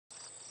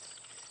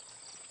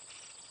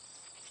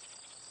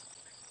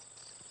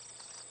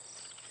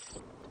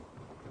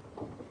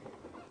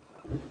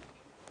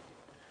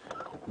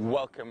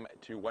Welcome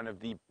to one of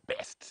the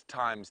best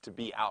times to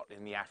be out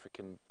in the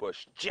African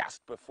bush,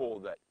 just before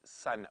the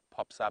sun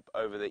pops up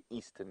over the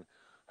eastern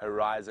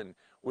horizon.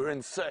 We're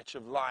in search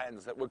of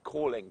lions that we're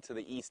calling to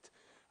the east,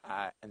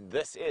 and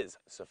this is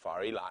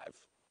Safari Live.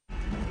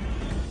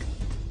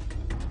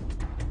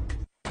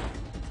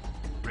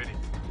 Ready.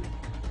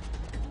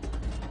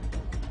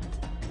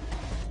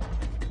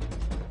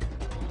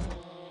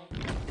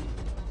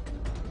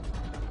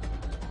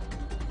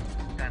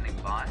 Standing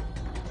by.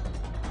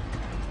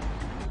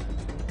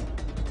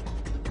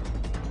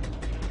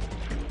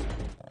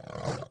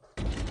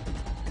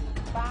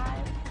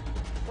 5,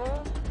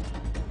 4,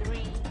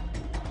 3,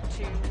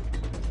 2,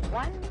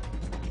 1.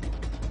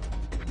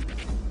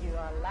 You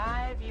are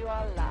live, you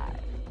are live.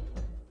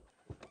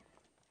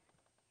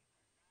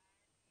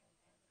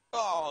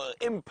 Oh,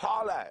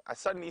 impala! I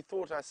suddenly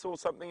thought I saw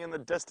something in the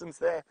distance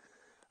there,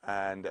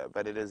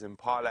 but it is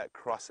impala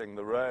crossing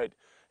the road.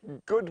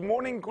 Good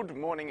morning,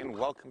 and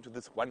welcome to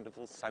this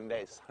wonderful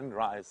Sunday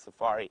sunrise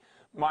safari.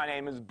 My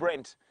name is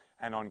Brent,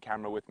 and on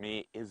camera with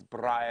me is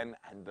Brian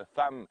and the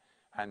Thumb.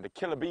 And the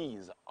killer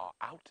bees are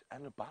out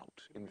and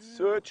about in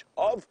search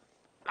of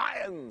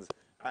lions.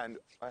 And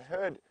I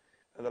heard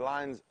the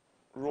lions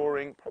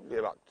roaring probably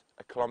about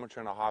 1.5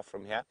 kilometers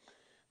from here.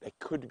 They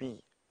could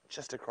be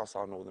just across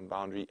our northern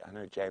boundary. I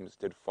know James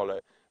did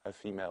follow a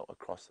female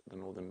across the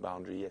northern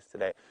boundary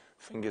yesterday.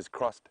 Fingers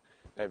crossed,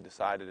 they've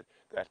decided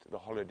that the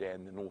holiday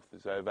in the north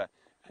is over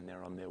and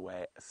they're on their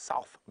way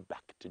south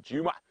back to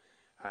Djuma.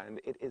 And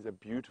it is a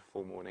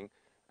beautiful morning.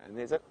 And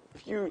there's a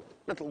few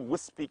little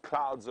wispy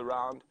clouds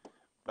around.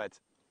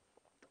 But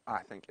I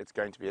think it's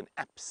going to be an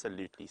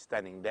absolutely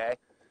stunning day,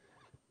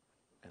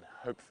 and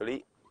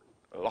hopefully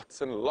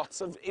lots and lots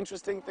of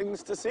interesting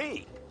things to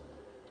see.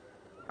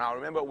 Now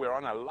remember, we're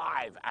on a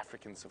live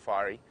African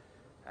safari.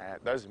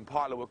 Those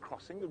impala were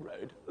crossing the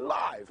road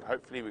live.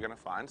 Hopefully we're going to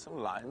find some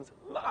lions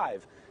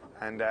live.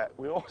 And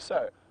we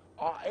also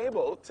are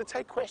able to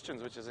take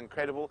questions, which is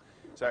incredible.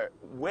 So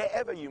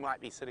wherever you might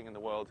be sitting in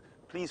the world,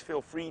 please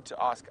feel free to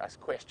ask us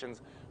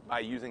questions by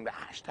using the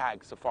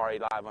hashtag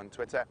SafariLive on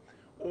Twitter,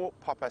 or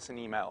pop us an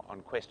email on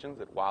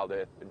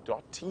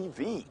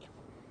questions@wildearth.tv.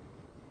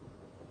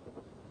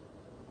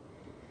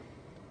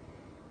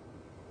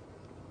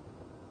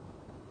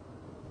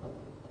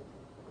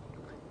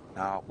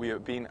 Now, we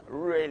have been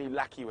really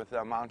lucky with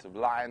the amount of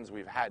lions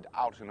we've had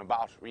out and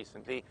about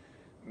recently.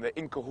 The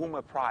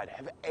Nkahuma Pride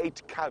have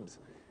 8 cubs,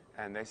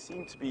 and they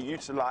seem to be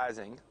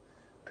utilizing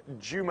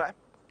Djuma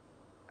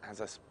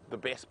as the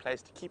best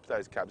place to keep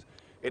those cubs.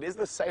 It is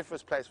the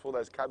safest place for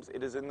those cubs.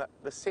 It is in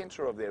the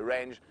center of their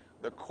range,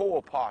 the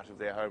core part of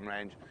their home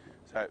range.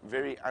 So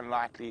very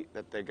unlikely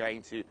that they're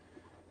going to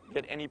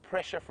get any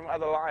pressure from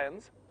other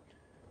lions.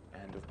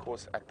 And of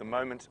course, at the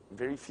moment,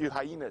 very few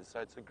hyenas. So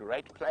it's a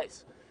great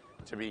place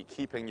to be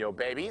keeping your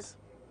babies.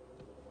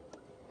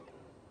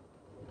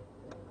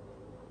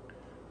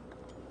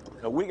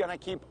 So we're going to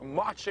keep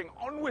marching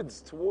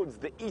onwards towards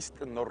the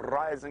east and the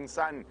rising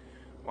sun.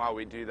 While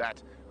we do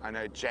that, I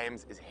know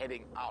James is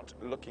heading out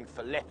looking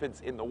for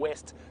leopards in the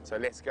west, so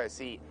let's go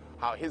see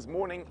how his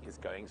morning is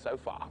going so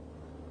far.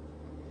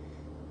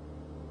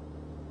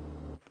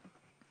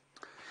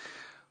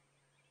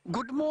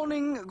 Good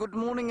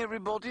morning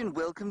everybody, and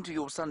welcome to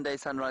your Sunday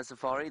Sunrise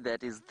Safari.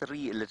 That is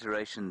 3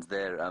 alliterations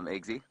there,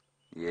 Eggsy.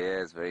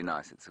 Yes, very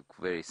nice. It's a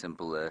very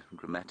simple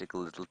grammatical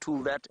little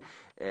tool that,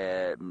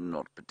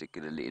 not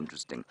particularly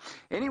interesting.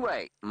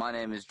 Anyway, my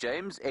name is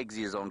James,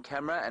 Eggsy is on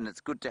camera, and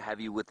it's good to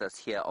have you with us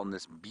here on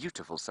this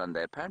beautiful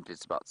Sunday. Apparently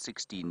it's about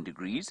 16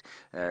 degrees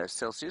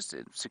Celsius,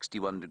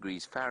 61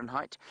 degrees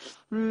Fahrenheit.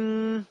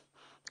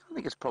 I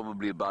think it's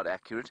probably about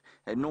accurate.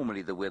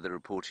 Normally the weather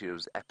report here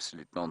is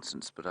absolute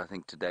nonsense, but I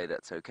think today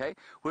that's okay.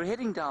 We're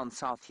heading down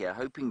south here,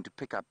 hoping to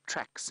pick up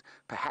tracks,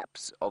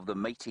 perhaps, of the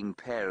mating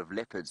pair of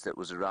leopards that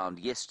was around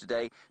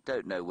yesterday.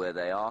 Don't know where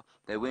they are.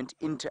 They went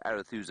into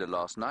Arathusa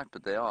last night,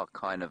 but they are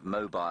kind of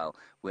mobile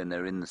when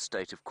they're in the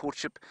state of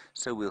courtship,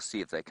 so we'll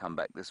see if they come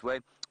back this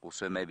way.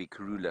 Also, maybe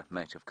Karula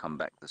might have come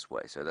back this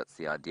way, so that's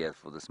the idea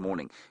for this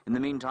morning. In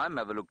the meantime,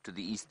 have a look to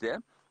the east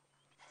there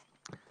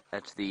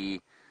at the,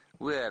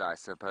 well, I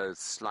suppose,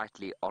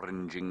 slightly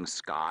oranging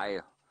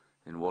sky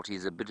in what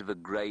is a bit of a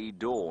grey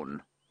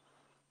dawn,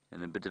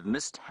 and a bit of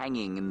mist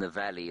hanging in the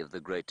valley of the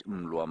great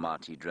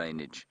Mlwamati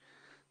drainage.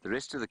 The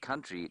rest of the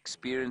country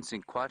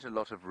experiencing quite a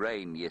lot of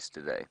rain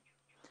yesterday.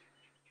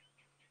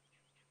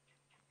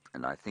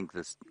 And I think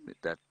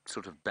that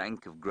sort of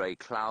bank of grey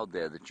cloud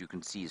there that you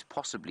can see is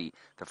possibly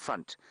the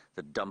front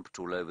that dumped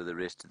all over the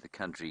rest of the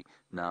country,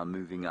 now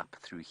moving up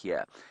through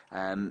here.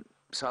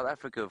 South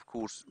Africa, of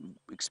course,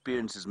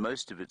 experiences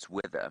most of its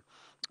weather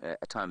at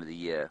a time of the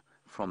year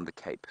from the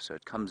Cape. So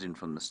it comes in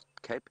from the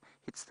Cape,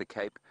 hits the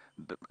Cape,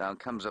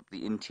 comes up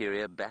the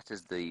interior,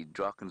 batters the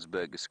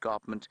Drakensberg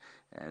escarpment,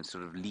 and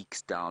sort of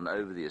leaks down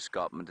over the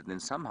escarpment, and then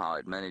somehow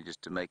it manages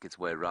to make its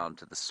way around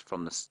to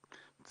from the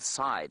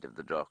side of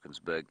the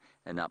Drakensberg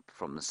and up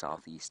from the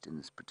southeast in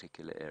this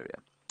particular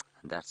area.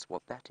 And that's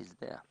what that is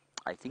there.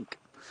 I think.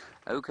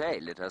 Okay,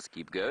 let us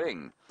keep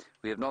going.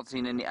 We have not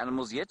seen any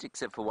animals yet,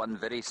 except for one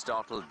very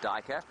startled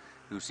duiker,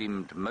 who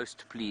seemed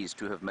most pleased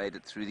to have made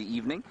it through the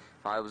evening.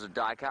 If I was a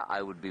duiker,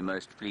 I would be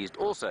most pleased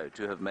also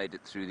to have made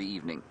it through the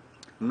evening.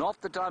 Not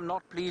that I'm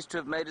not pleased to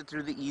have made it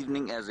through the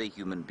evening as a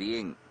human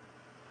being.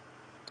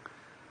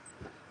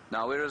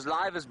 Now, we're as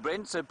live as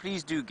Brent, so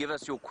please do give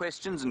us your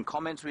questions and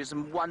comments. We had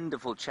some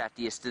wonderful chat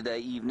yesterday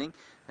evening.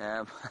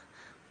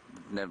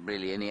 Not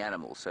really any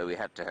animals, so we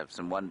had to have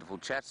some wonderful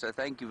chat. So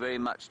thank you very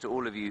much to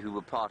all of you who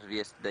were part of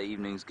yesterday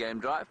evening's game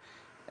drive.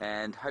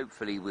 And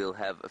hopefully we'll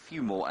have a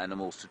few more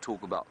animals to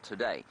talk about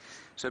today.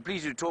 So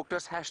please do talk to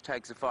us,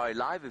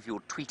 #SafariLive if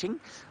you're tweeting,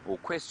 or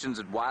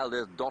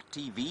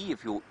questions@wildearth.tv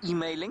if you're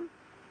emailing.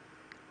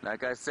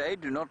 Like I say,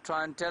 do not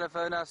try and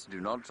telephone us, do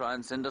not try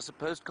and send us a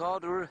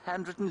postcard or a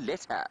handwritten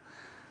letter.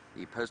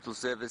 The postal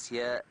service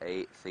here,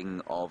 a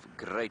thing of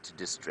great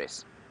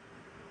distress.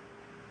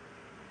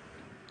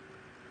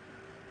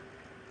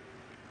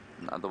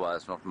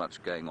 Otherwise, not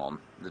much going on.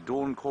 The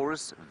dawn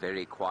chorus,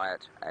 very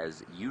quiet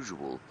as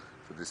usual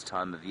for this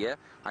time of year.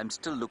 I'm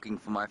still looking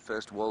for my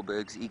first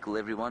Wahlberg's eagle,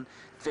 everyone.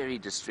 Very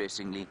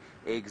distressingly,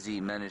 Eggsy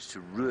managed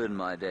to ruin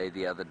my day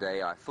the other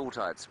day. I thought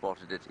I had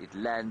spotted it. It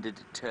landed.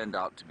 It turned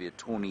out to be a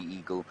tawny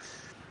eagle.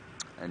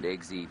 And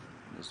Eggsy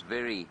was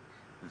very,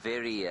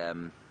 very,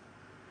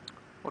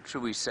 what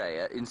should we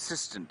say,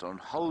 insistent on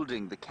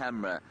holding the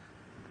camera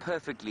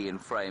perfectly in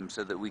frame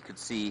so that we could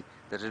see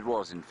that it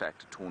was, in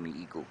fact, a tawny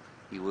eagle.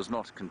 He was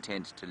not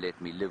content to let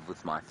me live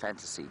with my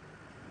fantasy.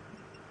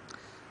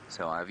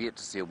 So I've yet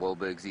to see a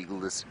Wahlberg's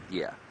eagle this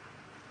year.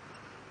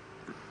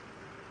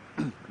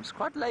 It's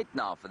quite late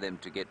now for them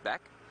to get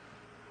back.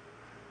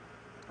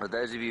 For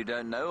those of you who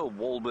don't know, a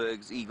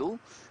Wahlberg's eagle,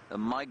 a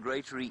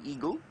migratory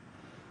eagle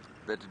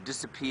that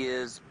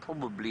disappears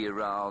probably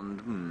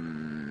around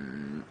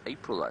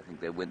April, I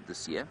think they went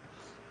this year.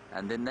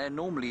 And then they're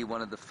normally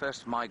one of the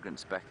first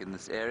migrants back in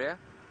this area,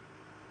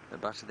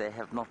 but they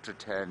have not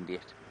returned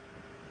yet.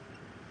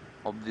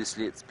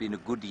 Obviously, it's been a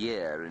good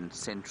year in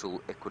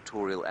central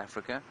equatorial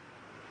Africa,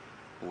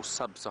 or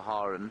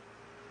sub-Saharan.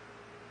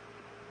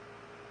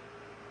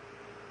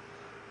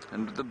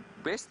 And the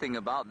best thing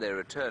about their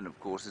return, of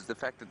course, is the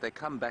fact that they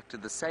come back to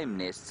the same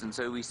nests, and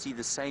so we see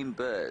the same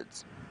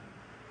birds.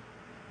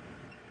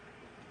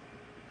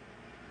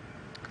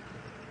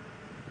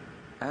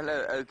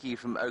 Hello, Okie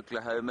from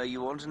Oklahoma.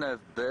 You want to know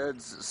if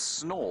birds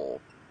snore?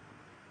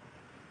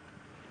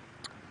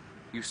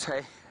 You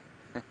say...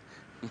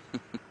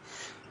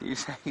 You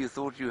say you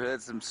thought you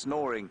heard some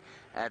snoring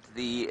at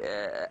the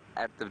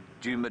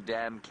Juma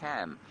Dam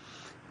Cam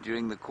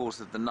during the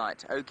course of the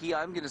night. Okie,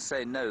 I'm going to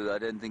say no, I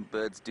don't think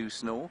birds do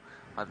snore.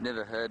 I've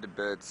never heard a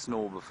bird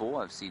snore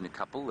before. I've seen a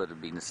couple that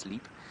have been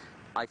asleep.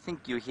 I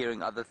think you're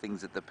hearing other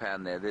things at the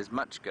pan there. There's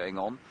much going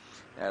on.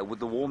 With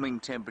the warming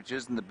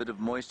temperatures and the bit of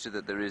moisture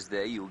that there is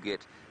there, you'll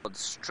get a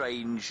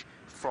strange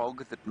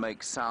frog that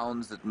makes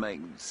sounds that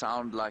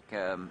sound like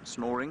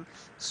snoring.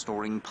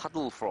 Snoring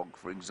puddle frog,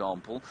 for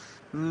example.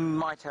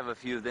 Might have a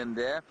few of them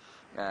there.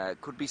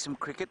 Could be some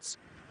crickets.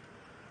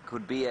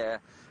 Could be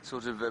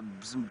sort of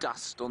some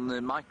dust on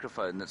the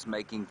microphone that's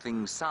making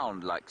things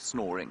sound like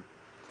snoring.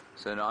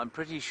 So no, I'm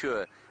pretty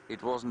sure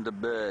it wasn't a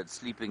bird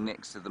sleeping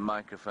next to the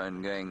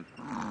microphone going...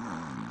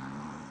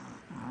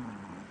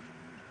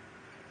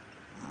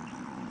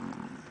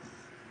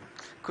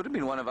 Could have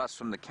been one of us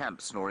from the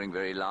camp snoring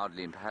very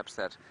loudly, and perhaps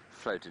that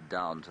floated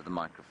down to the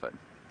microphone.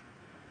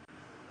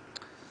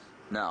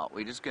 Now,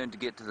 we're just going to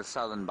get to the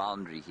southern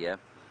boundary here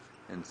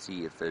and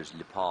see if those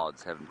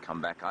leopards haven't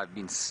come back. I've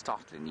been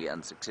startlingly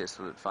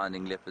unsuccessful at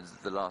finding leopards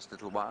the last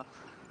little while.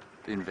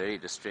 Been very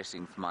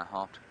distressing for my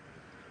heart.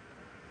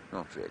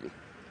 Not really.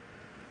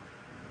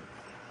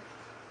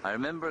 I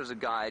remember as a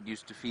guide I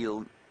used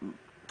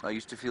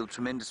to feel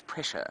tremendous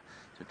pressure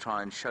to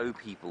try and show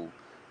people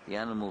the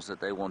animals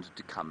that they wanted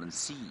to come and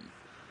see.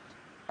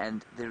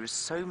 And there is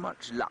so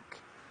much luck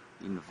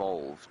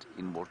involved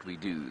in what we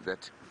do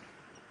that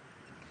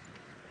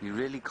you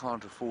really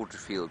can't afford to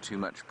feel too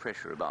much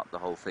pressure about the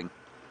whole thing.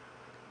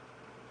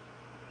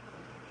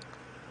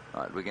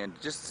 Right, we're going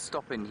to just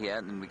stop in here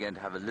and then we're going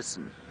to have a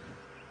listen,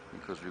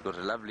 because we've got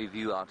a lovely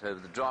view out over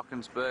the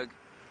Drakensberg,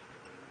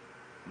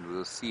 and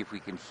we'll see if we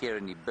can hear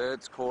any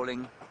birds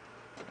calling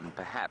and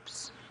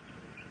perhaps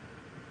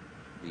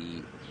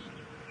the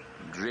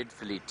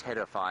dreadfully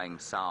terrifying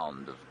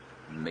sound of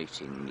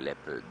mating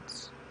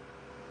leopards.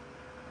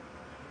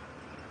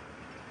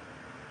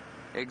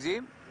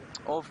 Eggsy,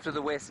 off to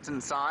the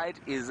western side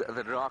is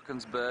the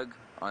Drakensberg.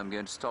 I'm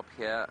going to stop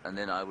here, and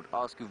then I would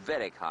ask you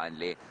very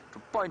kindly to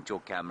point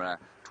your camera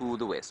to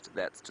the west.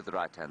 That's to the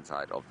right-hand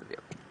side of the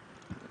vehicle.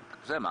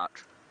 Thank you so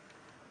much.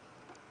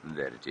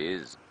 There it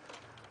is.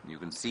 You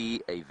can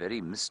see a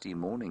very misty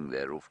morning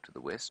there off to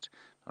the west.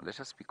 Now let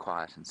us be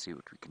quiet and see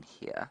what we can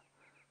hear.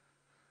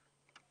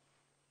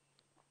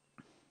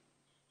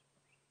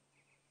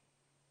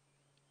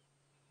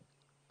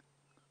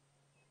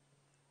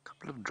 A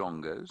couple of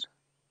drongos.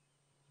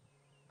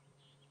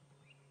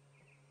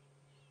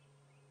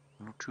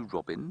 One or two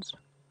robins.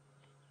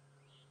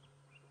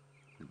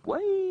 Way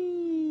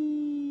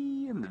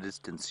in the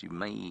distance, you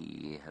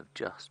may have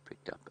just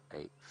picked up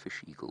a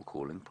fish eagle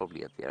calling,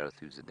 probably at the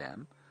Arethusa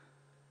Dam.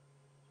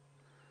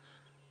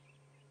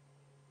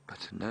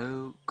 But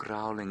no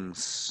growling,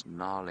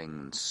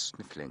 snarling,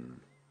 sniffling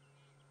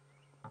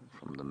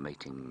from the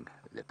mating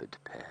leopard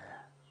pair.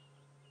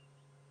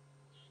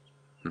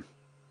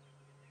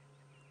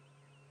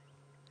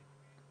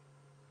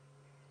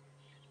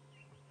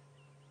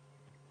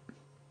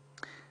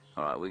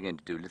 Alright, we're going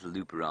to do a little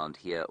loop around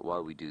here.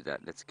 While we do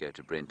that, let's go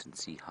to Brent and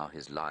see how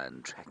his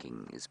lion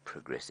tracking is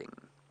progressing.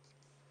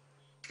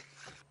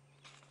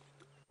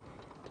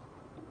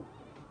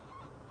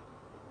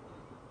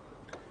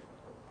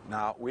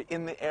 Now, we're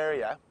in the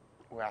area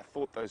where I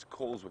thought those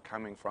calls were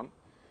coming from,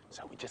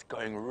 so we're just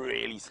going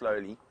really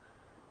slowly,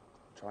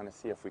 trying to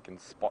see if we can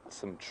spot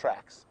some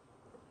tracks.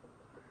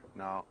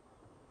 Now,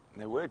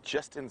 they were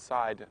just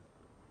inside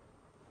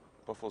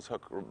Buffalo's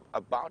Hook,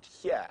 about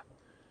here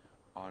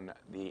on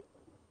the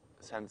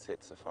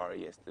Sunset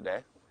Safari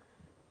yesterday.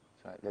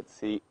 So let's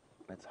see,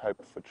 let's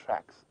hope for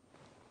tracks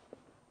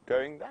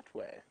going that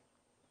way,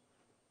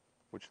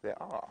 which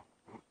there are.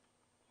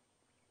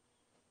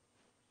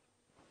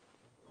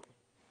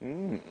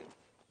 Let's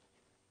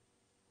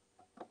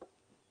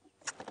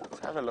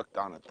have a look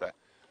down at the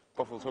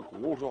Buffalo's Hook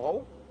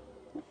waterhole.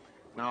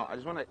 Now, I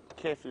just want to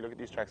carefully look at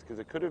these tracks because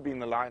it could have been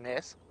the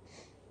lioness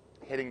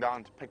heading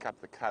down to pick up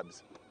the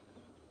cubs.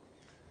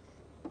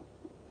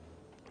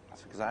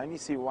 Because I only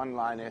see one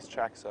lioness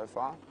track so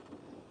far.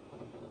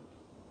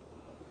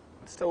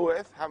 It's still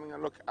worth having a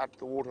look at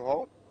the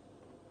waterhole.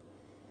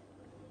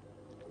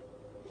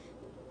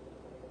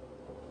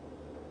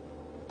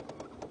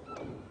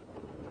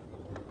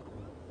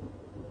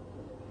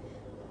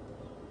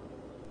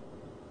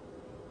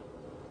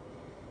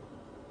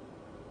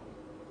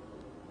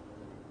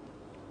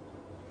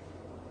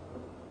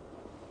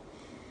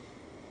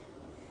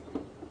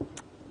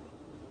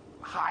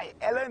 Hi,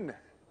 Ellen.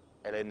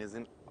 Ellen is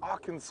in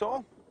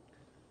Arkansas,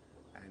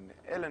 and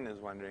Ellen is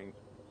wondering,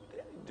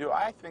 do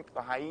I think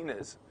the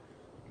hyenas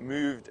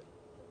moved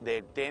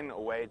their den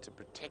away to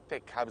protect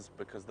their cubs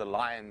because the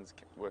lions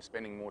were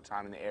spending more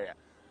time in the area?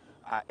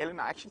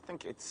 Ellen, I actually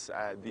think it's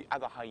the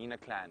other hyena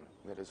clan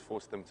that has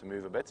forced them to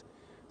move a bit.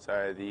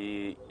 So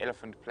the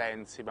Elephant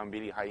Plains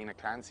Sibambili hyena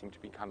clan seem to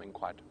be coming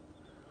quite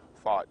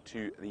far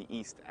to the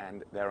east,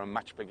 and they're a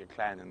much bigger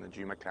clan than the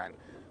Djuma clan.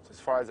 So as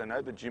far as I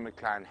know, the Djuma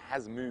clan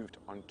has moved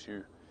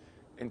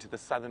into the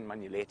southern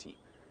Manyeleti,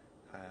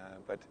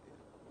 but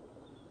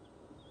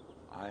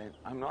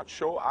I'm not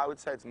sure. I would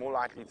say it's more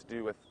likely to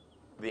do with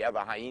the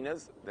other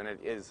hyenas than it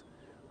is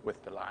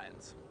with the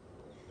lions.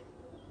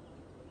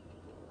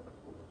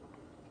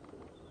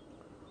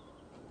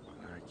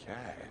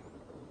 Okay.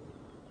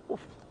 Oof,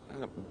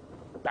 there's a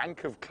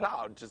bank of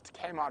cloud just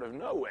came out of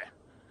nowhere.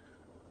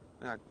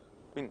 I've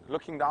been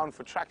looking down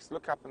for tracks,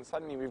 look up, and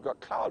suddenly we've got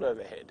cloud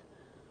overhead.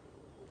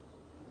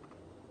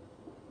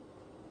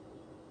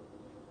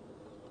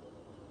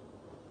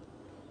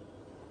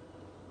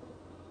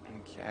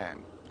 Okay,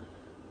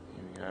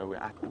 here we go, we're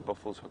at the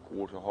Buffalo's Hook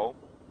waterhole.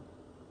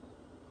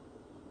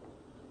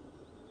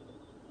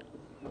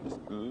 Just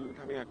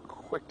having a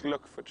quick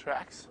look for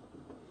tracks,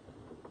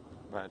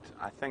 but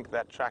I think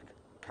that track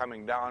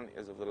coming down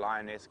is of the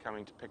lioness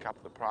coming to pick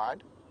up the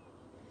pride.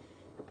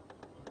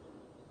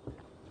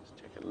 Just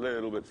check a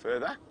little bit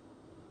further.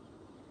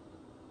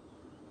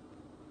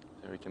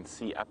 So we can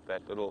see up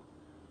that little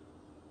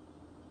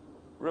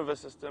river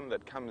system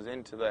that comes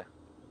into the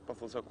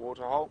Buffalo's Hook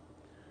waterhole.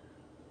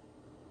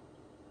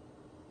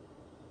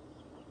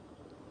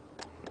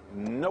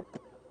 Nope.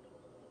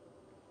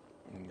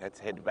 Let's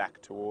head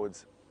back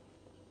towards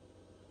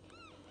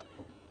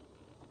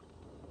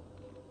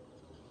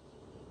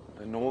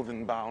the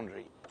northern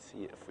boundary.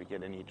 See if we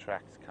get any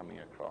tracks coming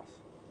across.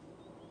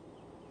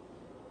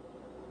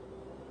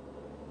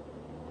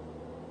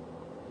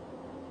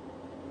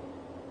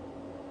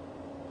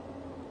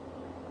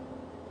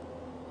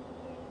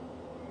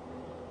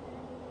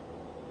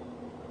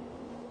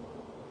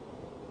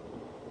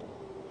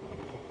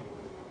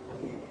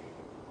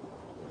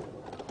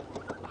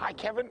 Hi,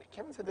 Kevin.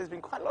 Kevin said there's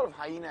been quite a lot of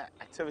hyena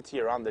activity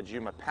around the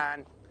Djuma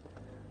Pan,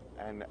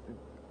 and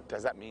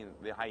does that mean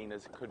the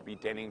hyenas could be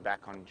denning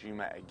back on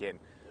Djuma again?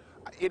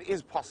 It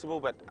is possible,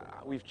 but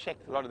we've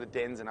checked a lot of the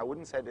dens, and I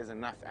wouldn't say there's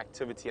enough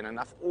activity and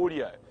enough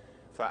audio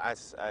for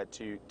us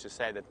to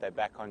say that they're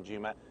back on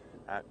Djuma.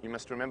 You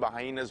must remember,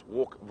 hyenas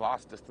walk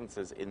vast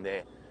distances in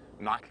their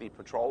nightly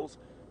patrols,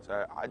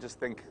 so I just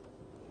think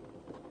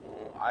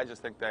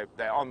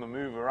they're on the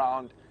move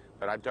around.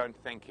 But I don't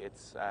think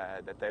it's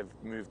that they've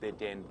moved their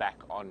den back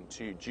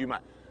onto Djuma.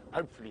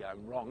 Hopefully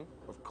I'm wrong.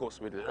 Of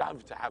course, we'd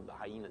love to have the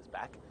hyenas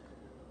back.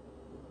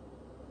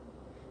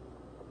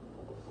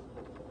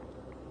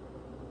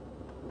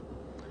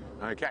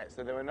 Okay,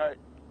 so there were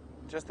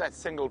just that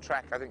single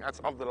track. I think that's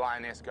of the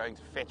lioness going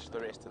to fetch the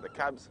rest of the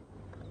cubs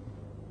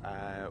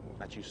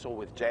that you saw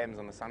with James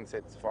on the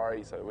Sunset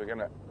Safari. So we're going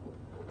to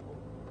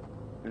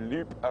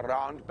loop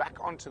around back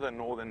onto the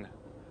northern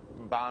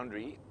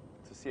boundary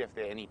to see if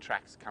there are any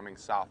tracks coming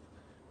south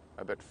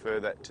a bit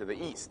further to the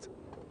east.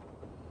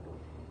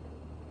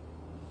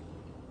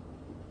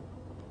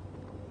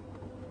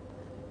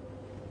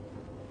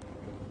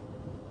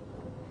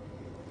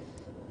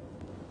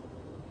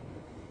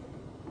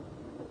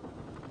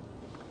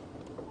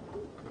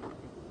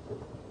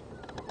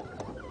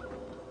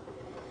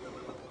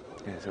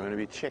 Yeah, so I'm going to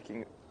be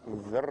checking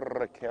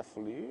very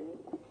carefully.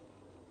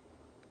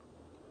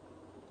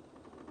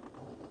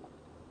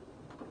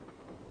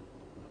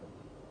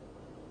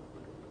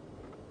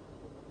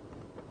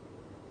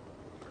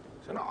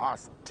 So I'm going to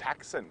ask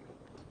Taxon,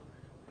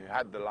 who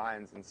had the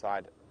lions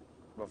inside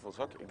Buffalo's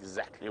Hook,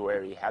 exactly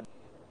where he had.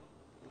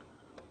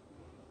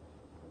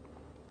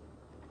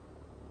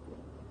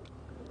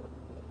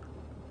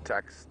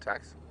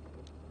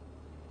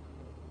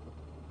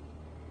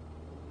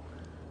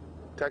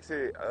 Taxi,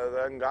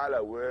 the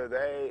Ngala, were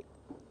they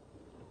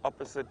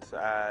opposite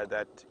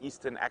that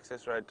eastern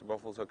access road to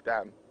Buffalo's Hook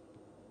Dam?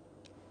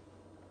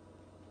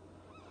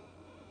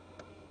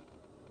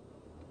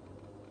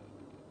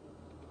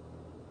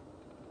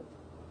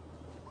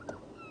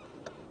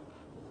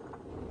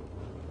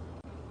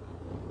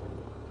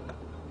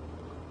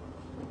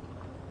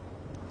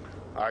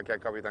 Okay,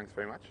 copy, thanks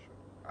very much.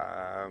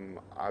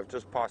 I've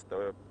just passed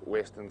the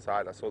western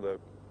side. I saw the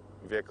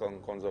vehicle in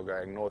Konzo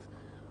going north.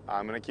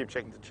 I'm going to keep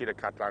checking the Cheetah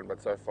Cut line,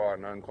 but so far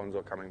no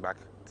Konzo coming back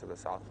to the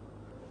south.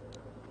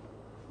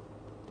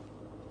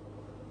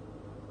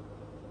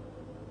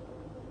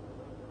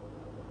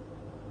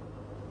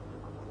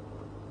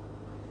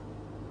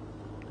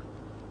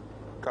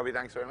 Copy,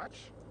 thanks very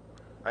much.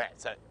 Okay,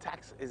 so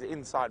Tax is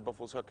inside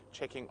Buffalo's Hook,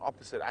 checking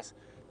opposite us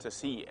to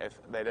see if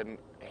they didn't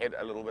head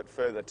a little bit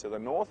further to the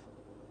north.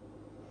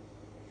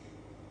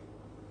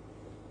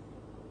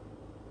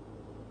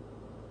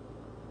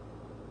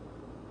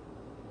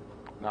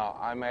 Now,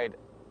 I made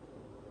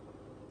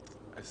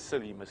a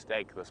silly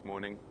mistake this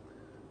morning.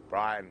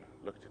 Brian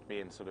looked at me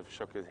and sort of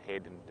shook his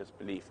head in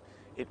disbelief.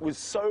 It was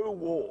so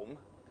warm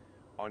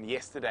on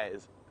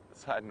yesterday's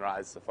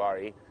sunrise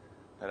safari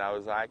that I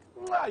was like,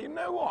 "Ah, you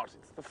know what?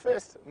 It's the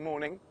first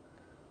morning.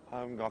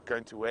 I'm not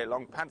going to wear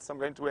long pants. I'm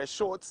going to wear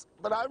shorts,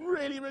 but I'm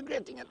really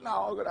regretting it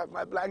now. I'm going to have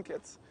my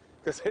blankets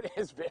because it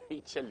is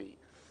very chilly."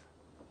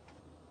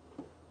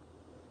 I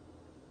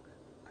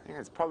think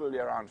it's probably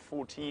around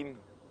 14.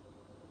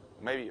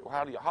 Maybe,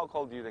 how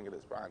cold do you think it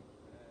is, Brian?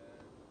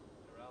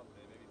 Around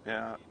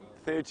there,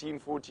 maybe 13,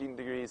 14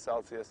 degrees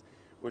Celsius,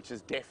 which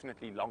is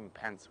definitely long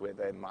pants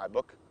weather in my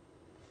book.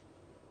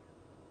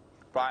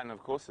 Brian,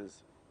 of course,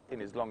 is in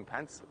his long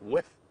pants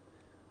with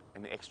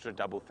an extra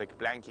double thick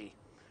blankie.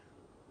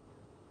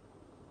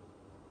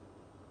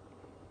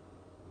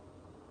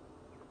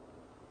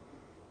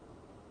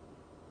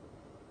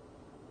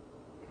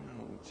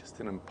 Just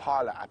an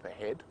Impala up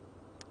ahead,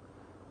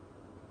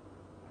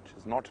 which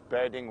is not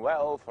boding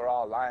well for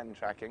our lion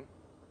tracking.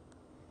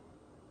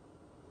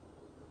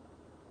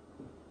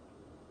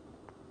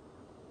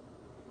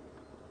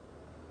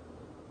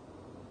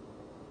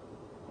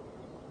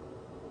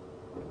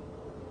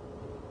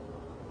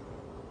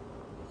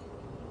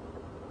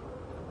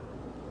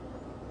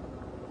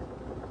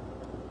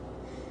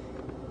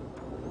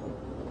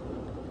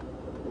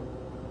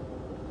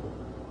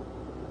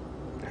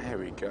 There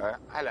we go.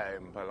 Hello,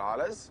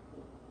 Impalalas.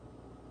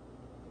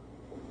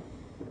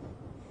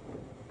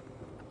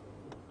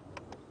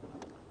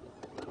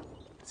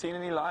 Seen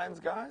any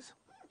lions, guys?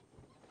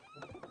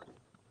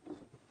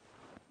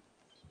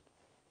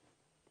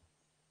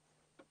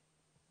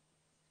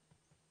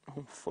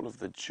 Oh, full of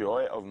the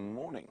joy of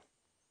morning.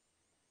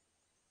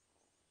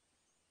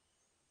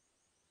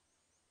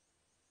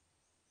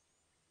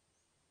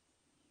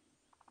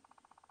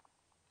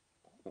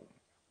 Oh.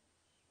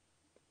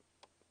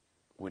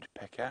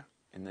 Woodpecker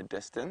in the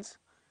distance.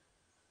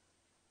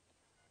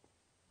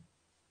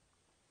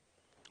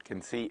 You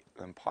can see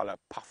the impala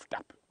puffed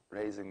up,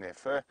 raising their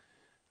fur,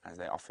 as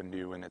they often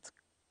do when it's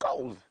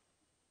cold.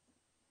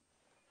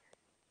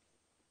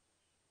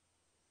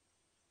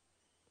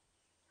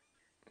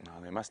 Now,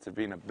 there must have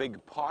been a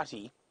big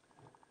party.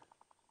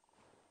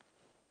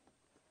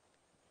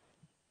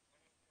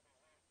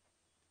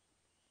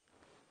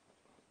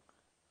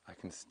 I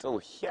can still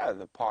hear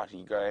the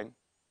party going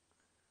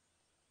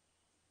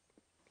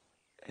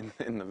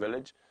in the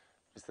village.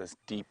 Just this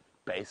deep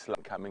bass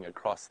line coming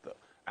across the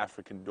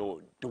African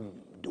door. Doom,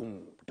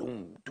 doom,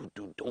 doom, doo,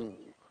 doo, doom.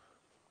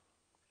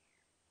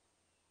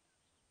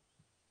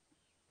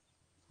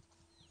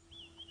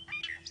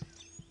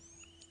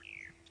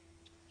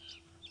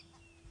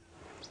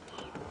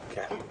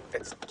 Okay,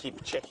 let's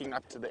keep checking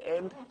up to the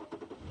end.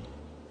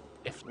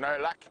 If no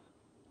luck,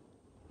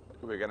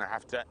 we're going to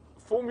have to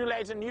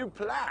formulate a new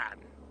plan.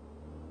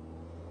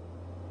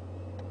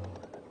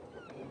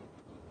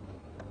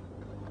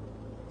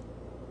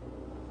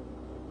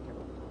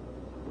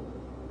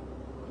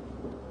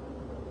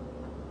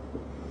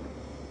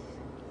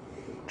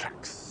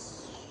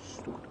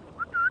 Tracks.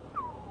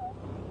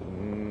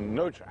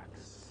 No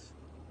tracks.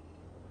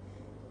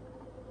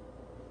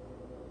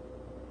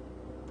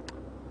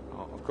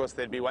 Well, of course,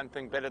 there'd be one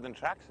thing better than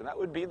tracks, and that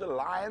would be the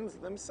lions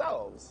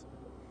themselves.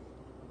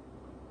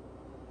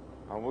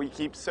 We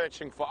keep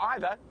searching for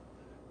either.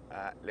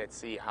 Let's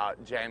see how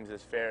James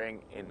is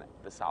faring in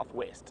the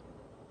southwest.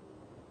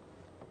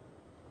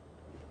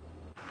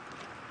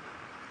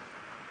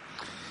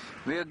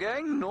 We are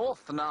going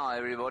north now,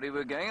 everybody.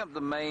 We're going up the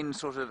main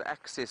sort of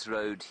access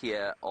road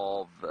here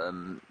of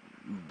the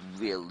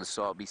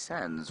Sabi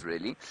Sands,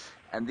 really.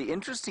 And the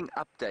interesting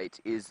update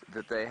is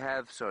that they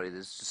have, sorry,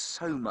 there's just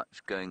so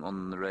much going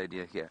on the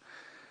radio here.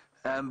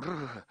 I'm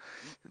going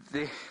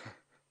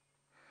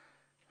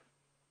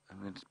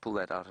to pull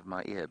that out of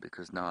my ear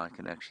because now I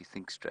can actually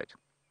think straight.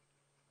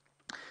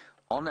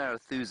 On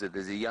Arethusa,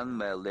 there's a young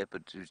male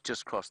leopard who's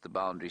just crossed the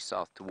boundary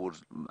south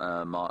towards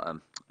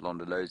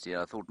Londolozi.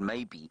 I thought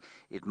maybe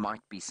it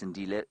might be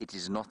Sindile. It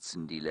is not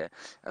Sindile.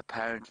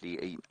 Apparently,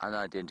 an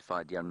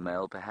unidentified young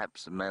male,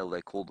 perhaps a male they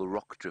call the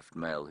rock drift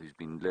male, who's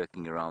been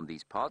lurking around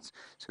these parts.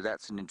 So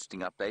that's an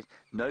interesting update.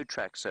 No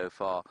track so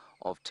far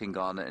of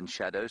Tingana and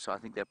Shadow, so I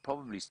think they're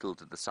probably still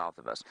to the south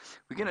of us.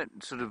 We're going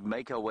to sort of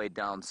make our way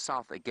down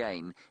south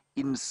again,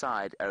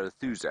 inside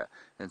Arethusa,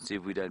 and see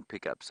if we don't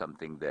pick up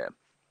something there.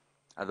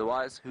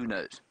 Otherwise, who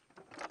knows?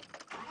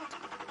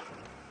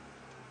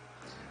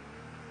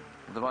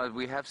 Otherwise,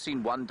 we have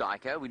seen one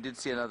diker. We did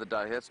see another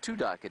diker. That's two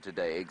diker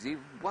today, Eggsy.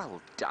 Well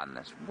done.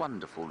 That's a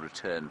wonderful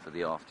return for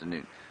the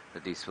afternoon,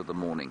 at least for the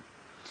morning.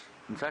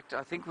 In fact,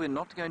 I think we're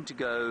not going to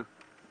go...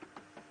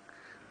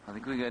 I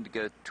think we're going to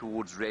go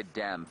towards Red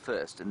Dam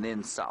first, and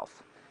then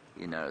south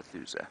in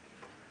Arethusa.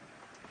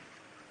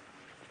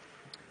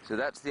 So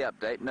that's the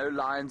update. No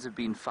lions have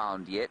been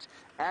found yet.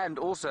 And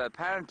also,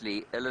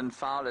 apparently, Ellen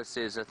Fowler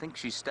says, I think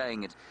she's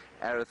staying at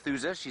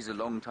Arethusa. She's a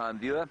long-time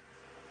viewer.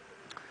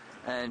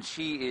 And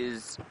she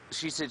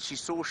said she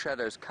saw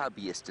Shadow's cub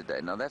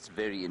yesterday. Now, that's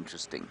very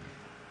interesting.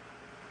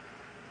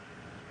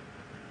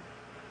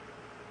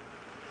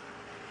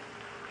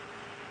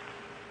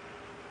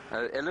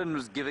 Ellen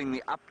was giving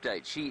the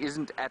update. She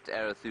isn't at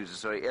Arethusa,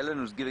 sorry.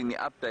 Ellen was giving the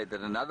update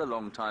that another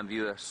long-time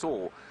viewer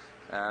saw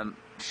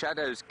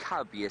Shadow's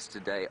cub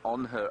yesterday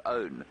on her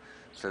own.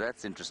 So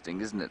that's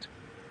interesting, isn't it?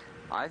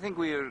 I think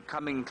we are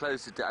coming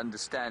closer to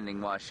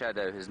understanding why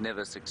Shadow has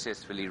never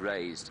successfully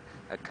raised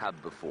a cub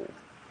before.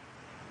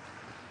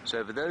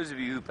 So for those of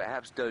you who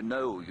perhaps don't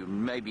know, you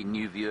may be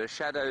new viewer,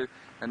 Shadow,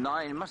 a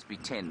 9, it must be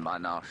 10 by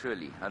now,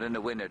 surely. I don't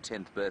know when her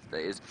 10th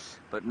birthday is,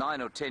 but 9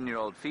 or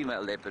 10-year-old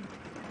female leopard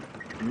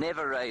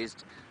never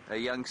raised a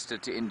youngster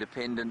to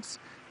independence,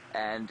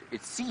 and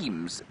it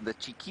seems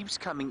that she keeps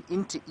coming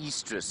into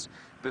estrus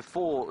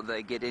before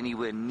they get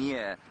anywhere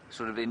near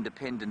sort of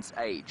independence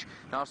age.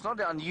 Now, it's not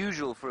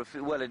unusual for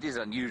well, it is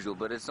unusual,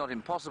 but it's not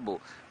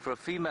impossible for a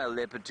female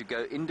leopard to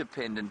go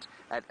independent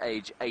at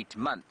age 8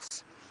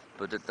 months.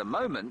 But at the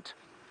moment,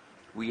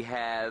 we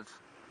have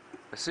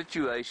a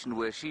situation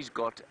where she's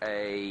got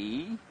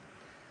the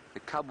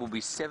cub will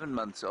be 7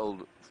 months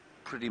old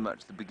pretty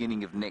much the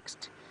beginning of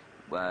next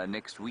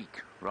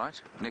week,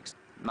 right? Next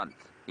month.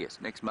 Yes,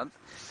 next month.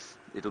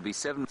 It'll be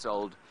 7 months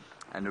old,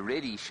 and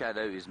already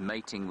Shadow is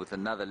mating with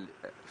another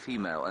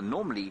female. And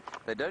normally,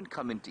 they don't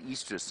come into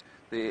estrus.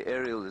 The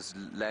aerial is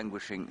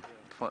languishing,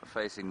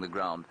 facing the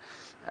ground.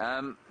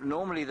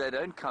 Normally, they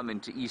don't come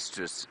into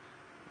estrus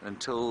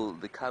until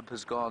the cub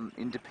has gone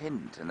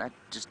independent, and that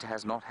just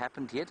has not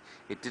happened yet.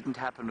 It didn't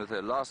happen with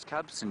her last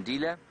cub,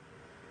 Sindila,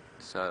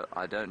 so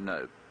I don't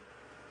know.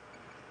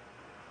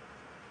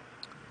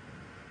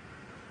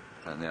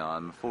 And now,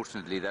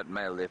 unfortunately, that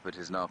male leopard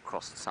has now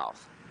crossed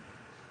south.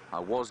 I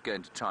was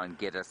going to try and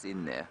get us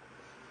in there,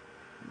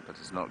 but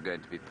it's not going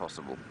to be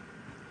possible.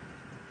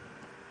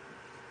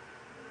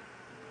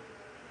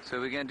 So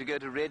we're going to go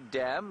to Red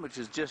Dam, which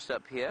is just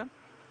up here,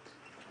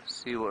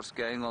 see what's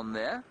going on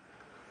there,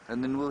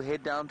 and then we'll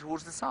head down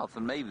towards the south,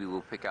 and maybe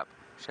we'll pick up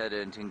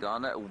Shadow and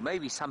Tingana, or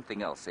maybe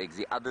something else,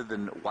 Eggsy, other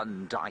than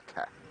one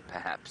diker,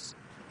 perhaps.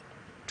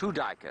 2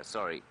 diker,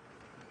 sorry.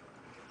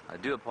 I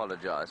do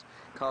apologize,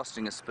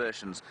 casting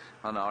aspersions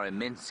on our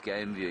immense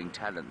game viewing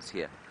talents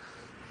here.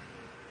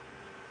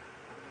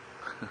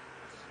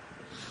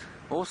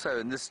 Also,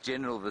 in this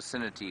general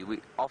vicinity,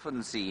 we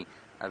often see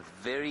a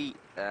very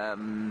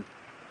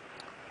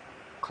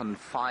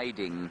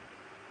confiding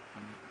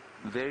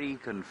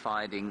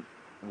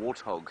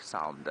warthog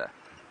sounder.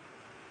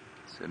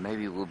 So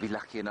maybe we'll be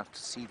lucky enough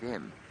to see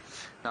them.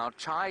 Now,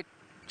 Chai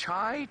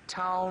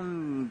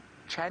Town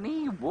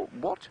Channy,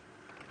 what?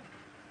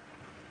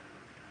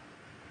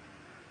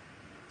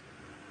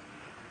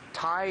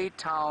 Thai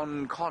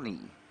Town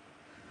Connie.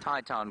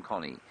 Thai Town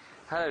Connie.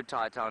 Hello,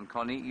 Thai Town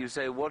Connie. You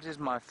say, what is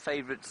my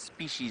favorite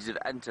species of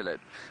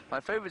antelope? My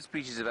favorite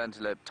species of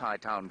antelope, Thai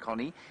Town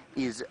Connie,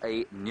 is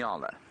a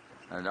Nyala.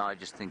 And I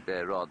just think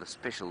they're rather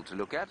special to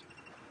look at.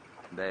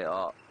 They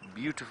are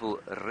beautiful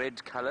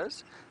red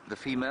colors, the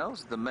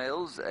females. The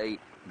males, a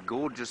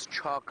gorgeous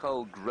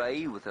charcoal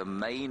gray with a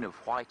mane of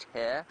white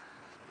hair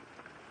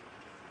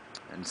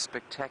and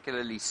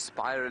spectacularly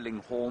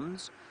spiraling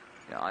horns.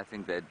 Yeah, I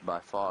think they're by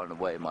far and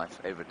away my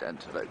favorite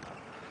antelope.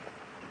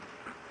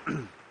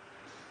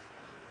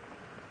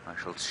 I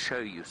shall show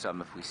you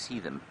some if we see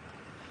them.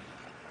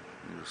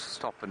 You'll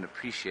stop and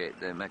appreciate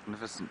their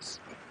magnificence.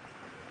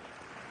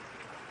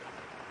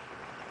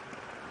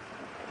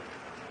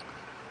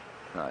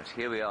 Right,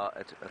 here we are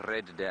at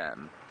Red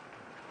Dam.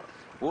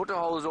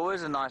 Waterhole is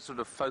always a nice sort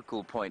of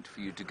focal point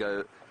for you to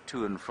go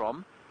to and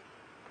from.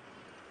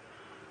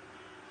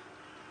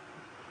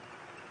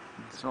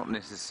 It's not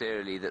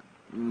necessarily that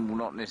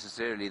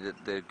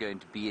there's going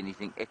to be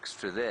anything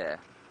extra there,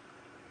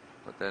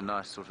 but they're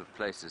nice sort of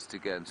places to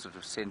go and sort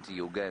of centre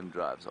your game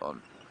drives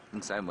on. In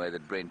the same way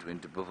that Brent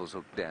went to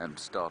Buffelshoek Dam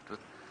to start with.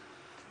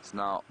 It's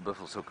now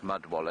Buffelshoek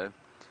Mud Wallow,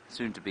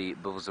 soon to be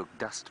Buffelshoek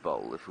Dust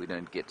Bowl if we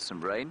don't get some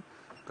rain.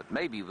 But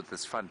maybe with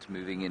this front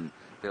moving in,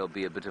 there'll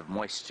be a bit of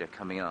moisture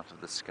coming out of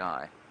the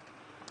sky.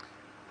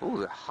 Oh,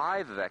 the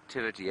hive of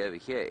activity over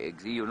here,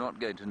 Eggsy. You're not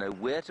going to know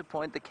where to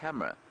point the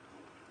camera.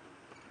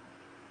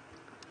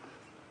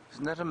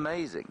 Isn't that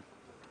amazing?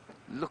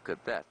 Look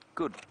at that.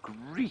 Good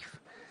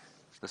grief.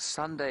 The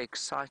Sunday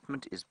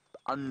excitement is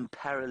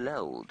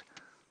unparalleled.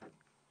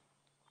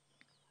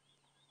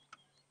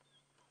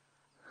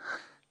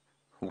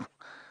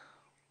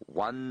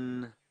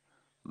 One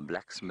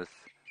blacksmith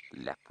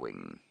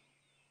lapwing.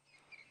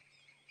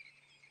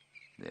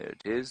 There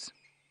it is.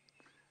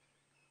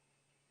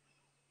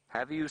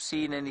 Have you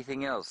seen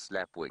anything else,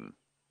 lapwing?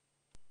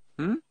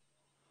 No.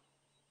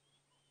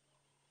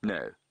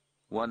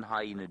 One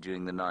hyena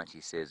during the night,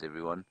 he says,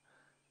 everyone.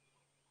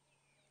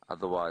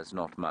 Otherwise,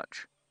 not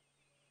much.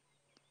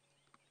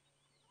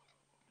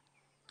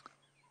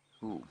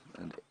 Ooh,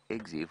 and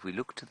Eggsy, if we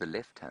look to the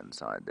left-hand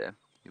side there,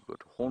 you've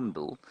got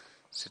hornbill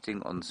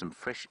sitting on some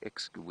fresh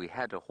we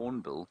had a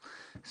hornbill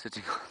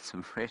sitting on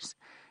some fresh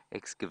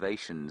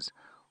excavations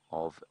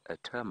of a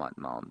termite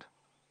mound.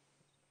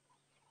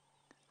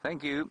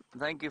 Thank you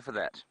for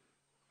that.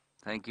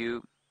 Thank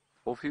you.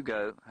 Off you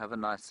go. Have a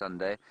nice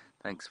Sunday.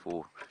 Thanks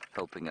for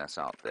helping us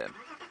out there.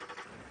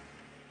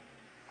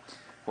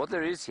 What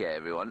there is here,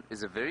 everyone,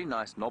 is a very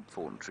nice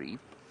knobthorn tree.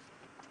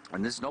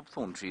 And this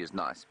knobthorn tree is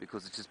nice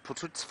because it has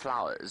put its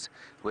flowers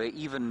where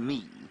even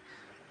me,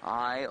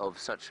 I of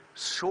such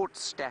short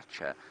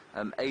stature,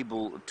 am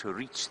able to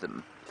reach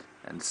them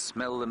and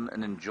smell them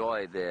and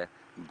enjoy their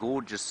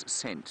gorgeous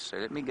scent. So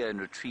let me go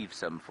and retrieve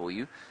some for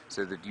you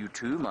so that you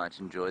too might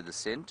enjoy the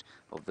scent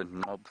of the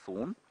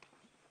knobthorn.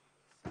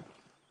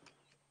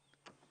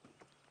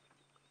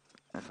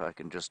 If I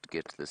can just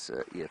get this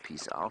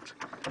earpiece out.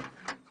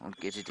 Can't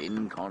get it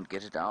in, can't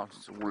get it out.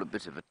 It's all a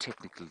bit of a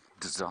technical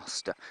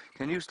disaster.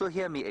 Can you still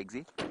hear me,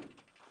 Eggsy?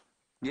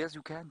 Yes,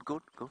 you can.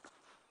 Good, good.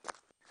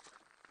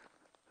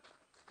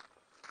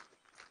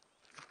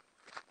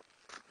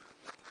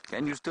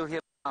 Can you still hear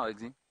me now,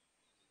 Eggsy?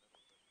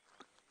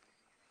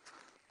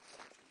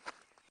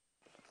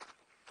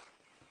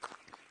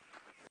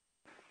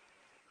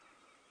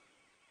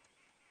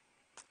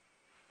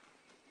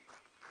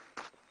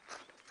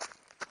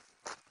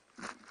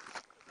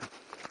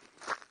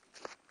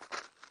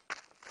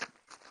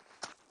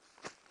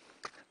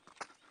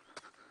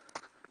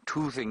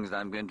 Two things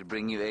I'm going to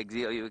bring you,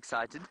 Eggsy. Are you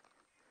excited?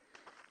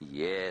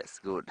 Yes,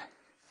 good.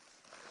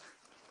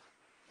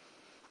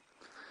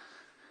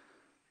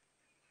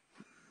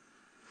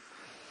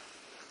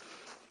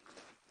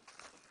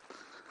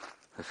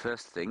 The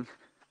first thing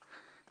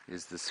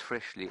is this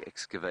freshly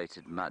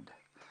excavated mud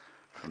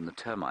from the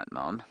termite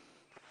mound.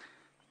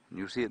 Can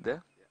you see it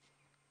there? Yeah.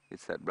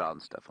 It's that brown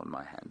stuff on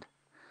my hand.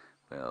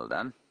 Well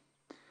done.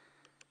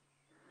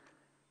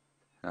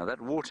 Now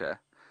that water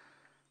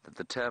that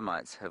the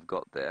termites have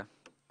got there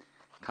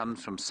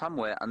comes from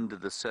somewhere under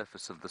the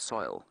surface of the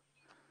soil.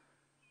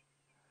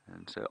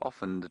 And so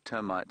often the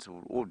termites,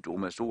 or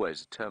almost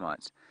always the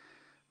termites,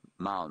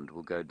 mound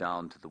will go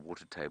down to the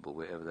water table,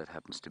 wherever that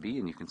happens to be,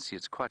 and you can see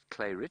it's quite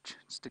clay rich.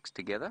 It sticks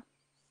together.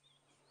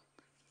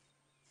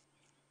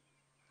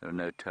 There are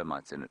no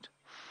termites in it.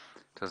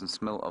 It doesn't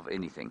smell of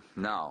anything.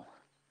 Now,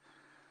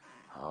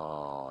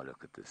 oh,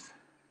 look at this.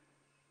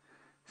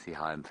 See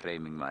how I'm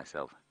framing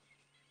myself.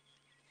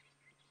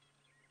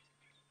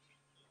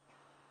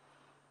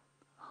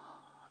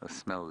 The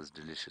smell is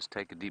delicious.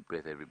 Take a deep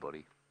breath,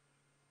 everybody.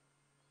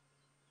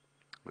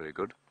 Very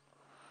good.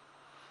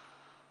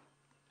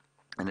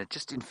 And it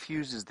just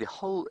infuses the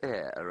whole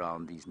air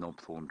around these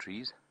knobthorn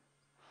trees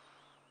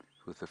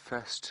with the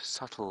first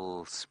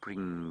subtle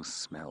spring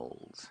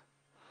smells.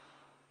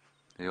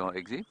 There you are,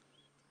 Eggsy.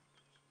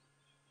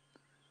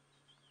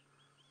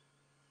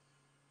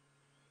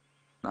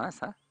 Nice,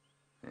 huh?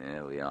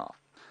 There we are.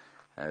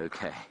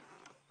 Okay.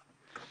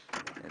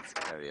 Let's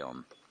carry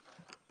on.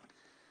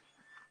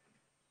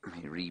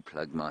 Let me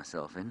re-plug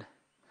myself in.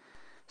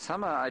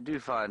 Summer I do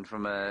find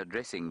from a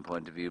dressing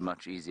point of view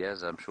much easier,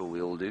 as I'm sure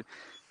we all do.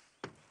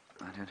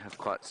 I don't have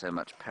quite so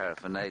much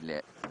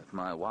paraphernalia that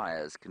my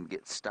wires can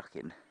get stuck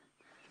in.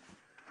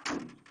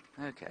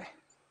 Okay,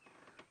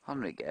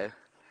 on we go.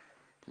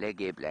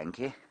 Leggy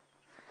blankie.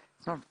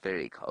 It's not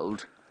very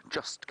cold,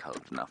 just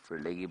cold enough for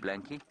a leggy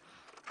blankie.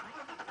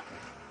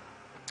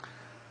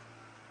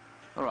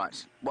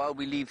 Alright, while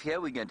we leave here,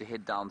 we're going to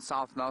head down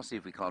south now, see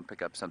if we can't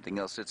pick up something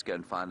else. Let's go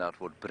and find out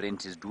what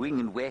Brent is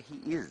doing and where he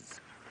is.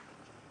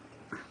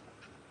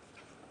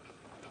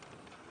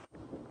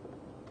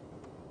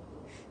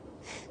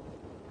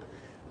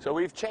 So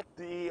we've checked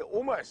the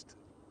almost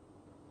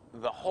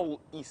the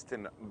whole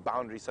eastern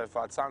boundary so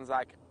far. It sounds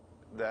like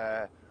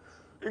the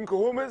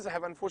Nkuhumas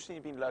have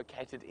unfortunately been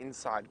located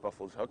inside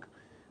Buffelshoek.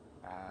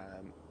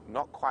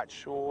 Not quite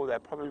sure. They're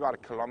probably about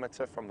 1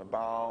 kilometer from the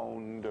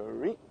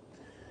boundary.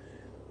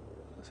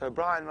 So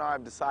Brian and I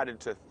have decided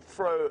to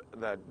throw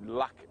the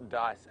luck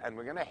dice, and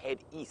we're going to head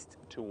east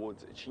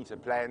towards Cheetah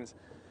Plains,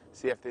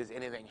 see if there's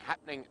anything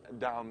happening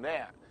down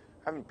there.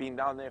 Haven't been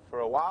down there for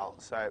a while,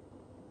 so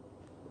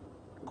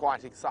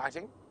quite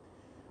exciting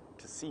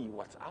to see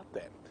what's out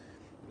there.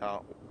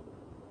 Now,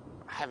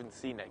 I haven't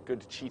seen a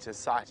good cheetah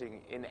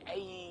sighting in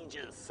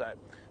ages, so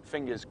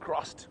fingers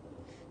crossed.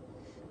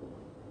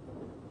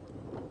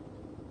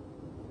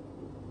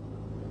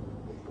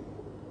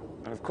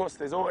 And of course,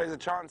 there's always a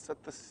chance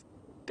that the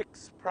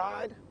Styx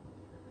Pride,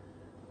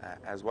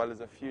 as well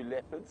as a few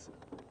leopards.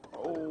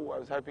 Oh, I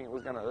was hoping it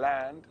was going to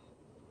land.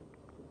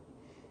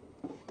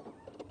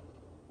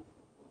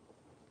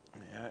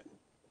 Yeah,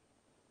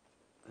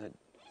 the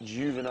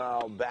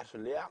juvenile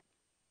battalier.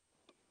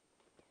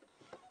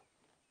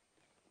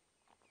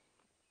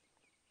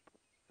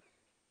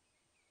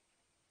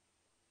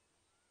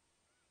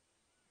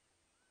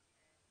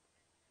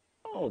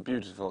 Oh,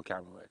 beautiful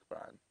camera work,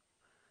 Brian.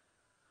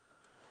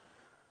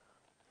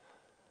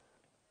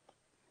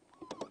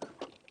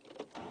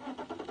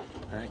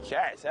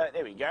 Okay, so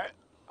there we go.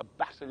 A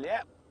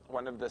battalier,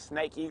 one of the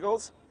snake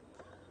eagles.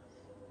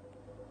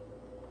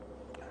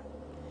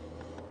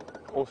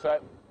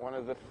 Also, one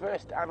of the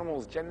first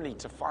animals generally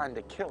to find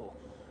a kill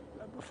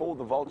before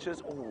the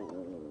vultures.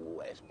 Oh,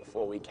 wait,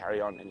 before we carry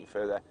on any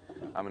further,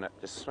 I'm going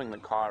to just swing the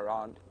car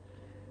around.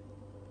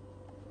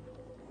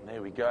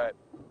 There we go.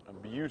 A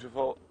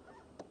beautiful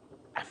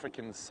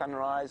African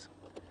sunrise.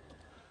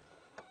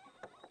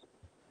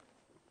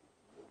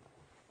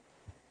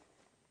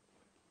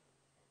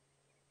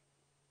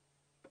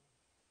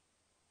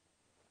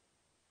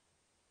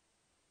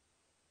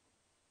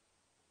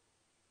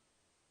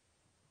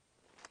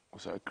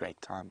 Also a great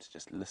time to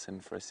just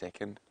listen for a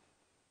second.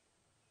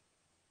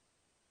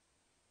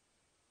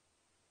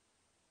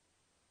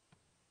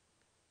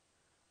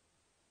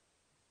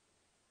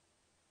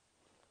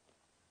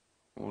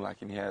 All I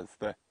can hear is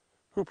the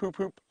hoop hoop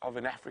hoop of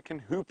an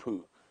African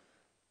hoopoo.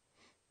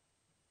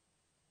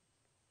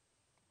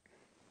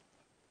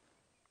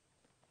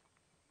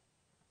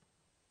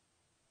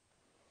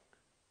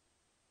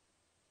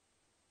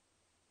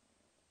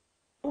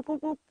 Hoop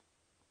hoop hoop.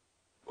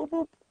 Hoop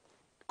hoop.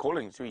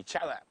 Calling to each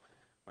other.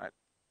 Right.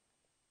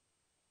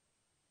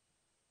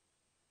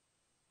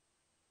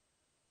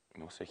 You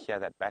can also hear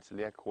that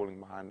battalier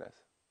calling behind us.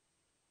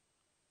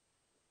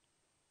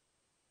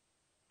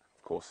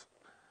 Of course,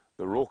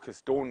 the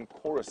raucous dawn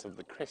chorus of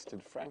the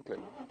crested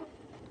Franklin.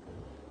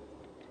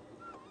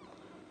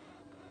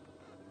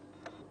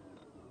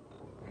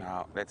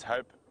 Now, let's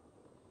hope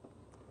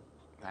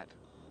that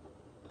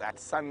that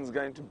sun's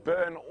going to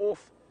burn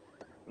off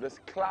this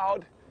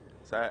cloud,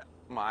 so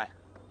my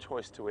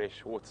choice to wear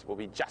shorts will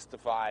be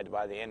justified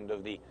by the end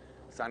of the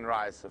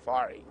sunrise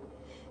safari.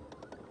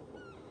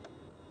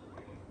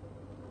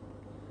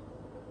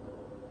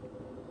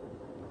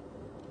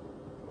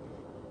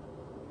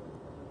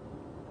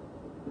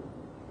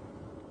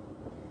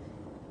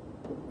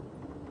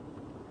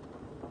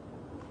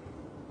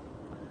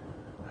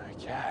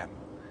 Okay,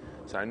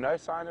 so no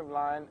sign of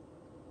lion,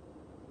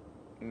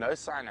 no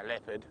sign of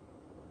leopard.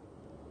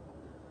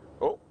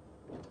 Oh,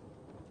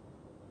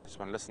 just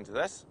want to listen to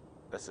this.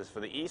 This is for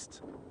the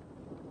east.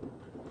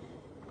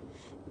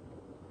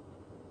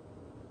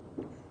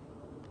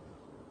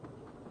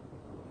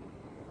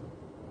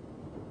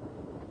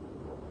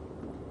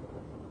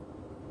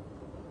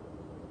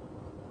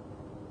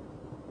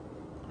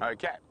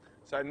 Okay,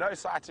 so no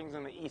sightings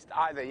in the east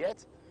either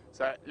yet,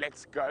 so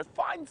let's go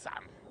find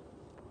some.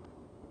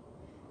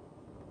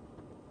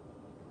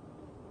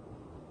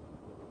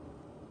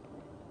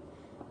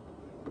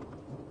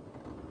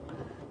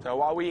 So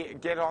while we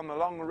get on the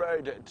long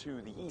road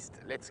to the east,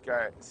 let's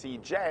go see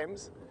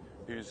James,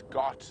 who's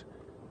got,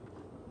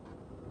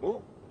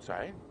 oh,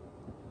 sorry,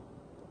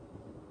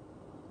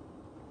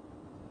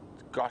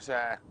 got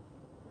a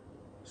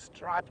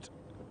striped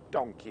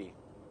donkey.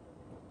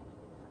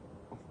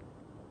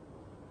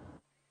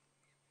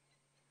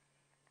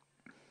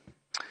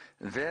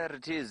 There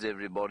it is,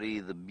 everybody,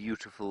 the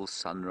beautiful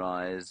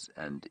sunrise,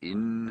 and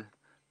in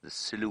the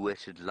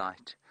silhouetted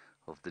light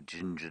of the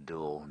ginger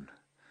dawn.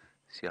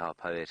 See how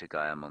poetic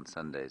I am on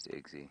Sundays,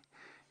 Eggsy,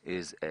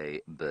 is a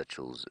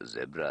Burchell's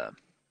zebra.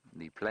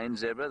 The plain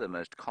zebra, the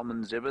most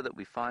common zebra that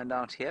we find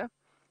out here.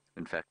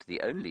 In fact,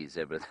 the only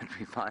zebra that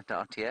we find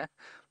out here,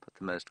 but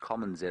the most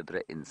common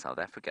zebra in South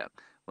Africa.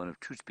 One of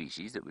two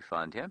species that we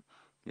find here,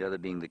 the other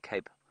being the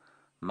Cape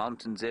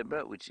Mountain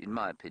zebra, which in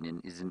my opinion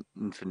is an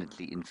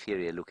infinitely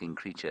inferior looking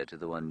creature to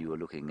the one you are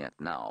looking at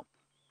now.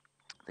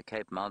 The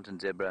Cape Mountain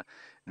zebra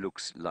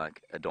looks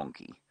like a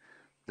donkey.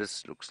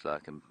 This looks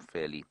like a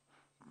fairly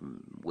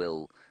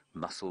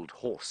well-muscled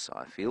horse,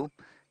 I feel,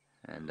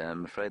 and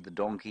I'm afraid the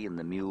donkey and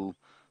the mule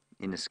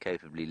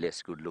inescapably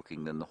less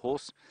good-looking than the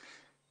horse.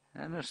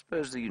 And I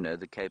suppose, you know,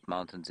 the Cape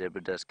Mountain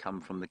zebra does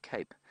come from the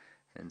Cape,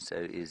 and so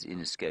is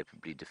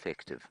inescapably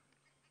defective.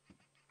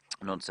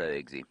 Not so,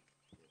 Eggsy.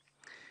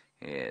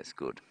 Yes,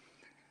 good.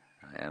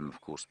 I am, of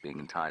course, being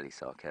entirely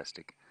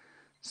sarcastic.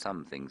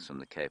 Some things from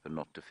the Cape are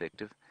not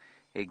defective.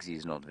 Eggsy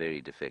is not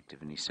very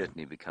defective, and he's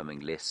certainly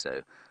becoming less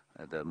so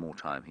the more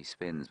time he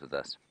spends with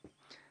us.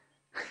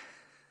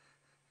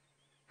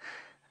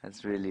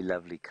 That's really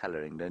lovely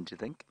colouring, don't you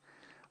think?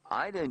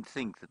 I don't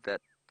think that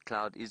that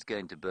cloud is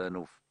going to burn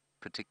off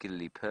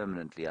particularly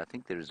permanently. I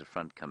think there is a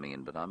front coming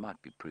in, but I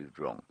might be proved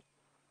wrong.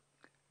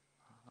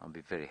 I'll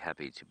be very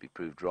happy to be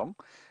proved wrong.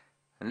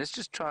 And let's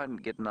just try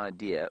and get an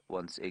idea,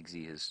 once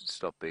Eggsy has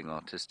stopped being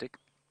artistic,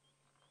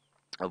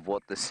 of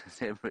what this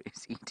zebra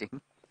is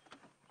eating.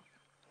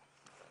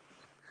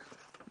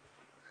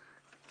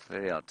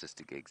 Very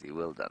artistic, Eggsy.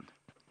 Well done.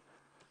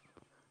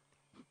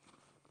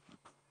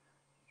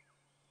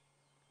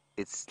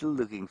 It's still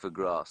looking for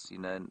grass. You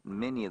know,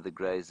 many of the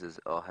grazers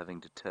are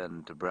having to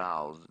turn to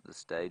browse at this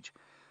stage,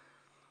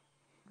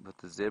 but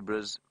the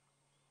zebras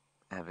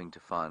having to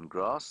find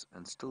grass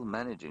and still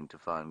managing to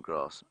find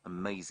grass,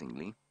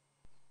 amazingly.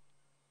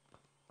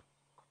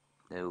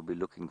 They will be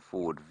looking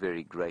forward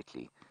very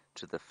greatly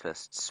to the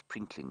first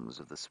sprinklings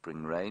of the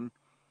spring rain.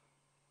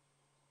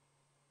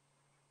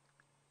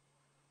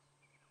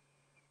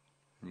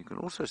 And you can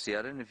also see,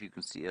 I don't know if you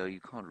can see, oh, you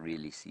can't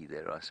really see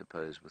there, I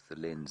suppose, with the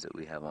lens that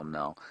we have on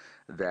now,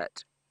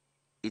 that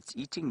it's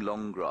eating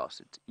long grass.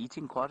 It's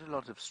eating quite a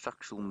lot of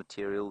structural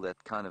material,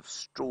 that kind of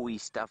strawy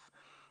stuff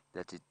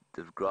that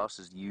the grass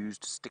is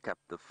used to stick up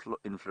the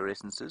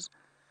inflorescences.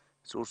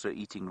 It's also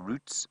eating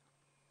roots,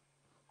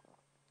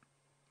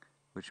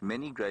 which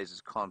many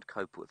grazers can't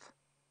cope with.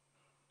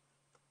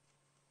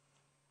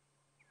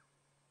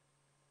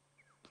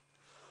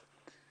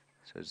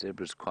 So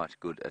zebra's quite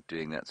good at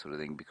doing that sort of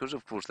thing, because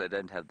of course they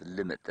don't have the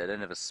limit, they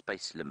don't have a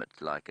space limit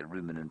like a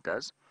ruminant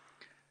does.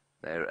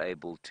 They're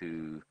able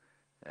to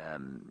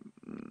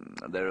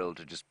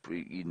just,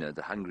 you know,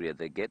 the hungrier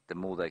they get, the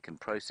more they can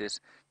process,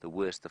 the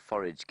worse the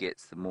forage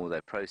gets, the more they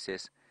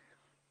process.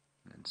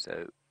 And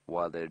so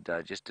while their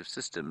digestive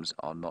systems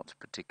are not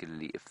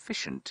particularly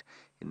efficient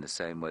in the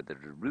same way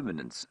that a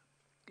ruminant's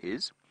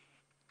is,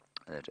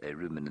 that a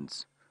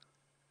ruminant's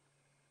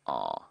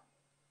are,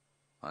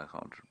 I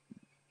can't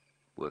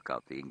work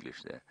out the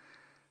English there,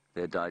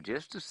 their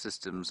digestive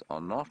systems are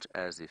not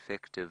as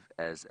effective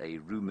as a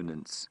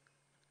ruminant's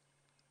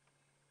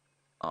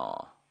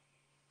are,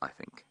 I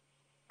think.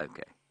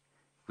 Okay.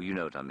 Well, you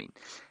know what I mean.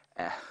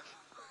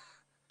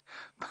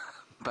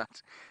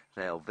 But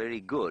they are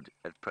very good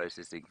at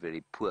processing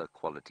very poor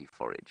quality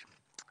forage.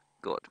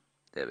 Good.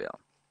 There we are.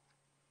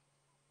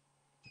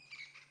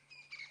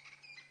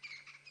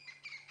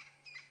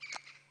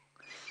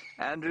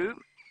 Andrew,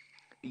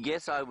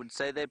 yes, I would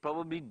say they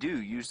probably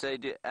do. You say,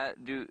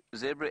 do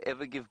zebra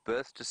ever give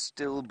birth to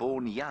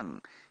stillborn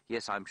young?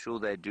 Yes, I'm sure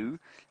they do.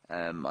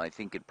 I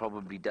think it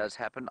probably does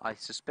happen. I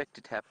suspect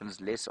it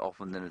happens less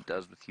often than it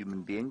does with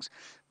human beings,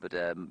 but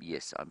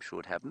yes, I'm sure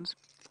it happens.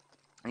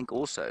 I think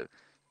also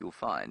you'll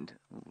find,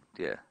 oh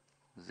dear,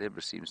 the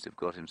zebra seems to have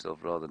got himself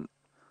rather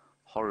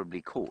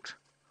horribly caught.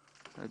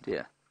 Oh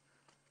dear.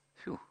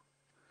 Phew.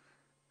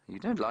 You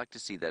don't like to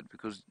see that,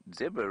 because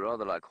zebra,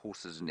 rather like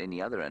horses and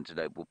any other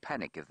antelope, will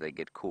panic if they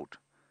get caught.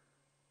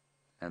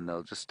 And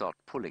they'll just start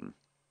pulling.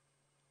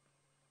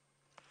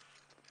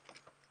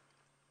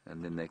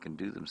 And then they can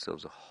do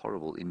themselves a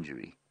horrible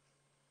injury.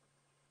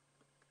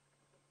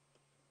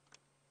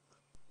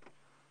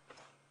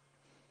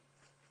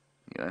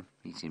 You know,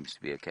 he seems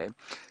to be okay.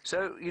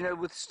 So, you know,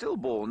 with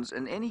stillborns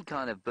and any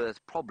kind of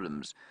birth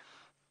problems,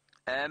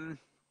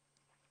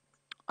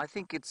 I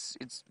think it's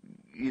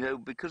you know,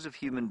 because of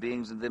human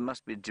beings, and there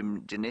must be a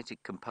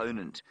genetic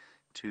component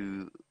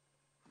to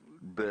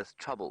birth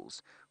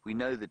troubles. We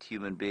know that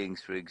human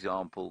beings, for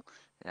example,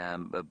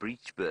 a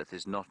breech birth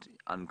is not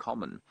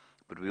uncommon,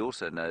 but we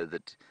also know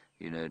that,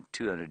 you know,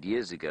 200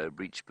 years ago,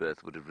 breech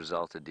birth would have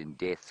resulted in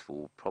death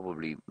for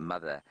probably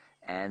mother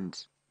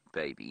and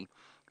baby,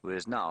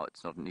 whereas now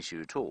it's not an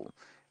issue at all.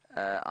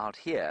 Out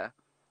here,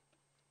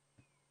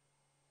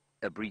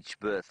 a breech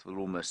birth will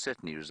almost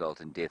certainly result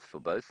in death for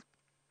both.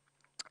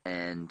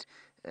 And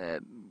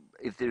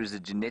if there is a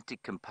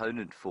genetic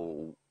component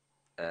for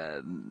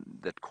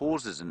that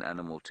causes an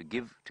animal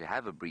to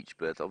have a breech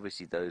birth,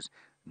 obviously those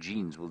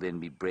genes will then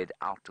be bred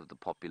out of the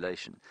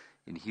population.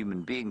 In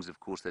human beings, of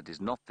course, that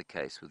is not the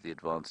case with the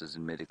advances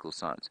in medical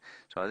science.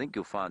 So I think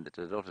you'll find that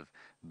a lot of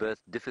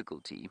birth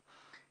difficulty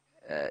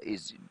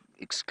is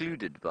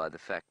excluded by the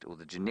fact, or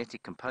the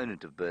genetic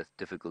component of birth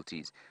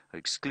difficulties are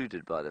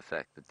excluded by the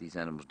fact that these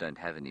animals don't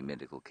have any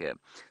medical care.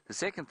 The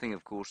second thing,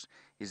 of course,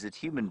 is that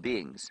human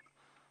beings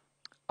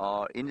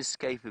are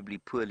inescapably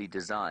poorly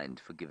designed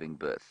for giving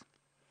birth.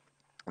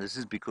 This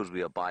is because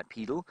we are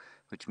bipedal,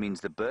 which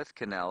means the birth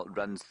canal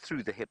runs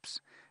through the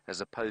hips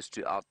as opposed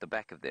to out the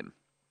back of them.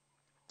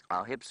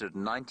 Our hips are at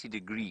 90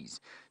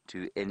 degrees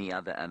to any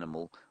other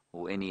animal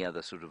or any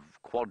other sort of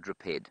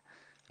quadruped,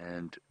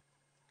 and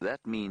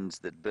that means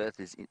that birth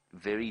is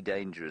very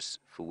dangerous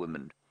for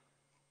women,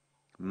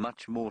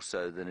 much more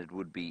so than it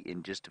would be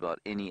in just about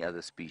any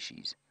other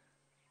species.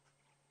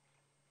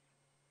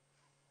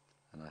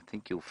 And I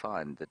think you'll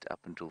find that up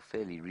until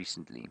fairly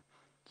recently,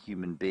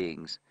 human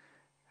beings,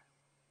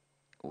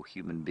 or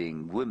human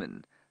being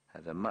women,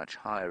 have a much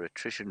higher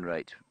attrition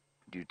rate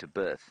due to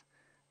birth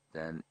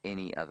than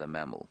any other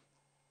mammal.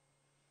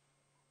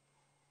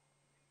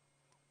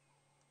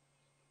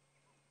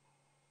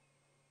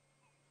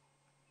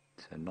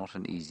 So not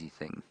an easy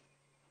thing.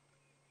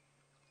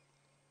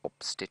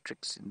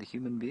 Obstetrics in the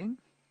human being.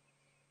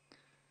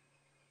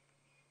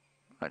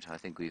 Right, I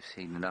think we've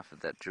seen enough of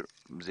that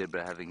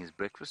zebra having his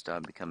breakfast.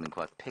 I'm becoming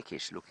quite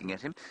peckish looking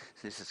at him.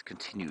 So this has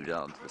continued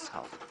on to the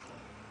south.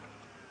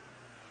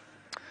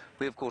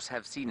 We, of course,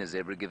 have seen a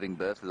zebra giving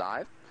birth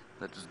live.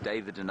 That was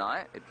David and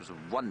I. It was a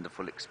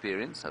wonderful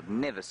experience. I've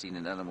never seen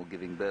an animal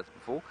giving birth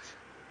before.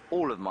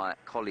 All of my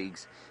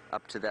colleagues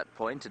up to that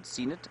point had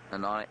seen it,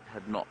 and I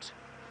had not.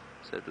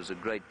 So it was a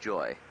great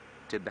joy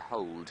to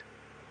behold.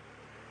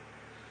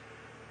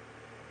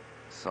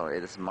 Sorry,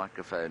 this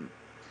microphone.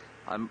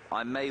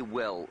 I may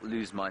well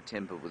lose my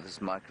temper with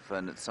this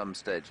microphone at some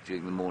stage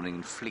during the morning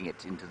and fling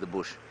it into the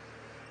bush.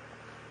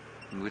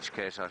 In which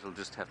case I shall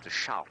just have to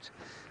shout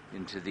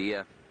into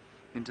the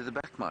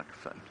back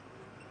microphone.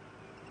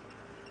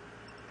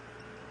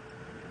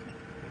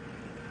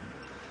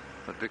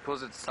 But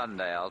because it's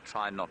Sunday, I'll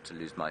try not to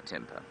lose my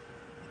temper.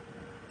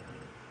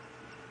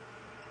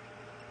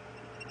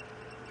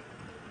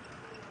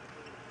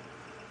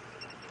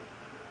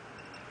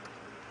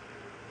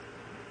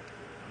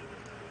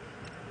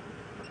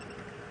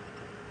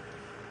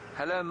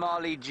 Hello,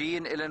 Marley G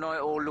in Illinois.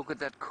 Oh, look at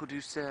that kudu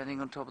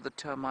standing on top of the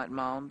termite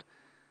mound.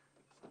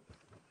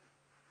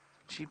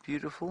 Isn't she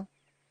beautiful?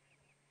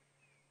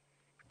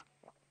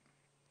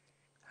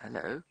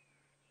 Hello.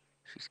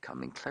 She's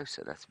coming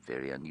closer. That's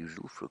very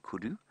unusual for a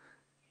kudu.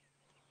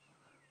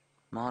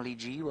 Marley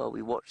G, while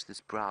we watch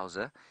this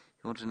browser,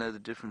 you want to know the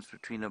difference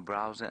between a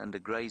browser and a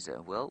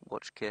grazer? Well,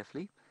 watch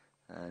carefully,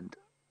 and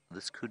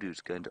this kudu is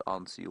going to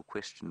answer your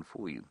question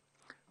for you.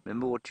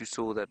 Remember what you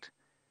saw that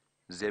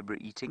zebra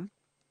eating?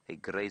 A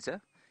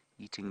grazer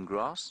eating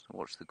grass.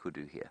 Watch the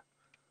kudu here.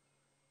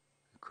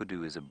 The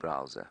kudu is a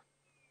browser.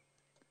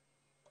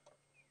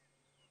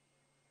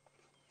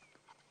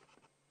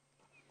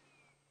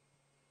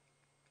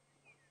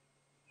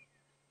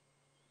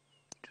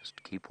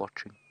 Just keep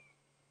watching.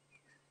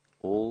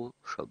 All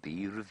shall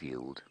be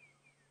revealed.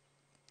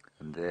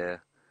 And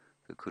there,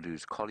 the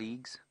kudu's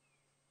colleagues.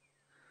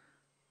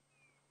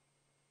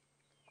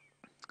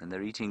 And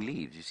they're eating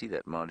leaves. You see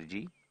that, Marley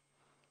G?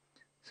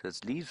 So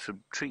it's leaves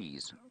from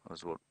trees,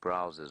 is what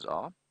browsers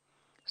are.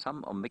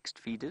 Some are mixed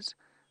feeders.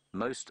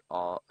 Most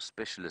are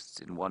specialists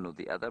in one or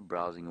the other,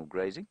 browsing or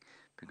grazing,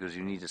 because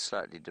you need a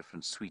slightly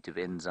different suite of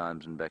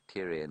enzymes and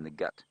bacteria in the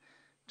gut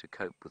to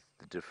cope with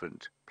the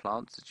different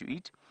plants that you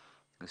eat,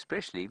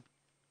 especially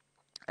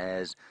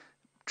as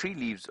tree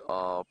leaves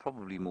are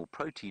probably more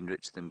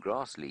protein-rich than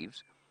grass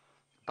leaves,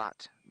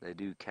 but they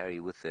do carry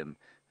with them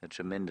a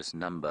tremendous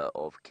number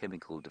of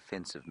chemical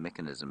defensive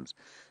mechanisms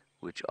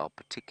which are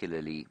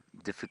particularly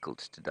difficult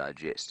to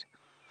digest.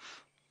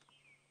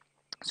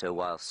 So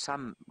while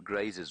some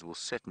grazers will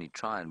certainly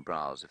try and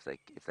browse if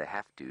they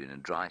have to in a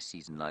dry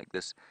season like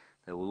this,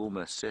 they will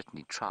almost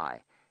certainly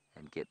try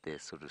and get their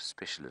sort of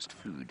specialist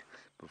food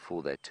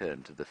before they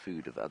turn to the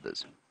food of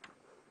others.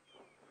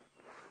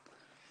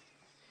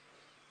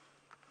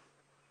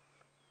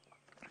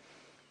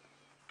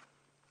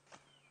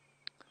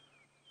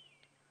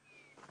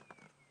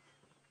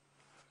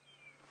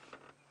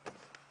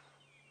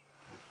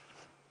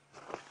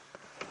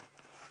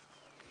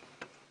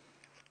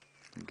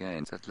 Again,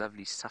 it's that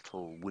lovely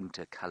subtle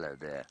winter colour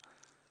there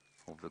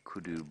of the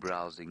kudu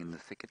browsing in the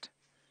thicket.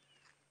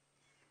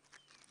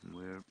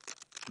 We're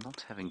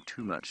not having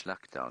too much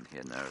luck down here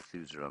in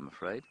Arethusa, I'm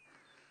afraid,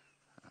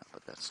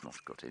 but that's not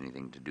got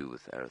anything to do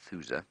with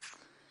Arethusa.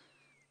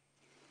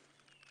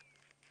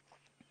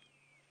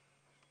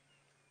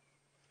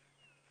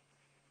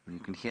 And you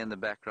can hear in the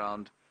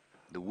background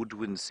the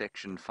woodwind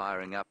section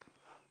firing up,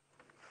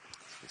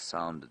 the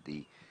sound of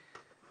the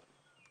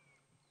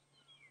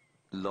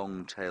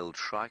long-tailed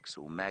shrikes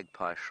or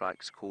magpie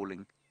shrikes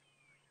calling.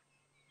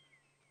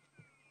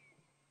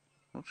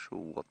 Not sure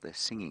what they're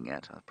singing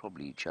at.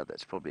 Probably each other.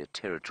 It's probably a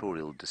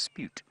territorial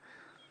dispute.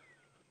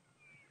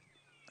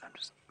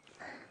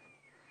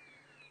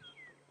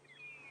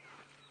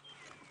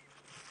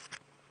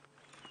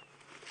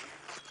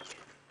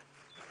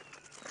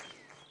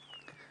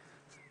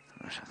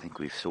 I think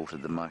we've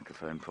sorted the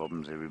microphone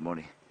problems,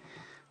 everybody.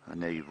 I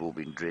know you've all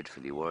been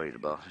dreadfully worried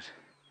about it.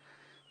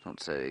 Not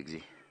so,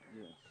 Eggsy?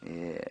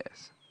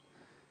 Yes,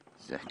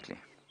 exactly.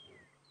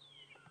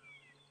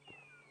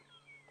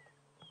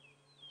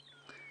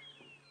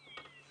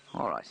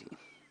 Alrighty,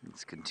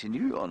 let's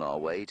continue on our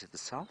way to the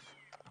south.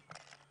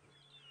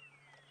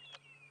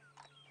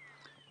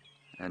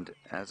 And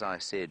as I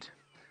said,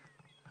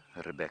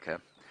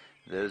 Rebecca,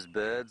 those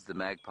birds, the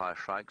magpie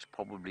shrikes,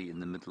 probably in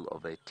the middle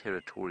of a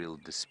territorial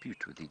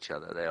dispute with each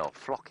other. They are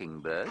flocking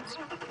birds.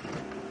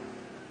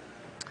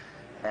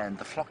 And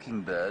the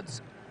flocking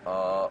birds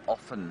are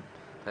often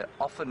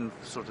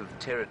sort of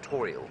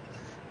territorial.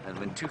 And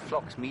when two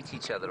flocks meet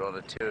each other on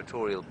a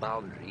territorial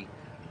boundary,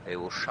 they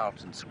will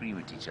shout and scream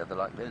at each other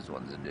like those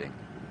ones are doing.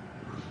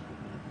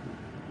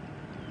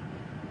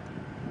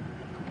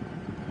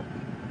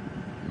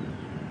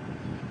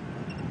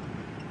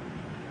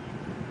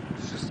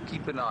 Just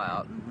keep an eye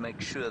out and make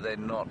sure they're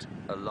not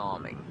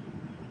alarming.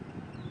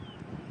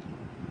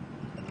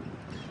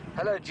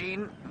 Hello,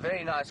 Jean.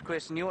 Very nice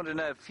question. You want to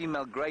know if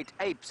female great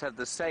apes have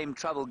the same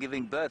trouble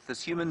giving birth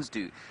as humans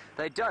do?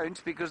 They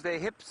don't, because their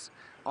hips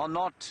are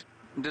not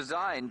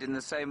designed in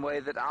the same way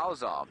that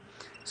ours are.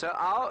 So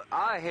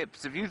our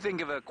hips, if you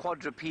think of a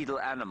quadrupedal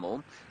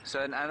animal,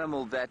 so an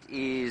animal that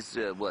is,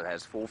 well,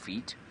 has 4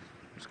 feet.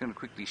 I'm just going to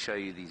quickly show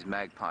you these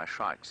magpie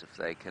shrikes if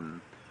I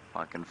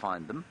can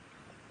find them.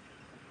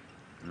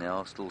 And they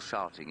are still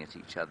shouting at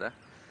each other.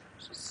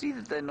 So see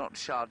that they're not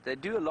shouting. They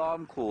do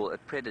alarm call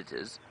at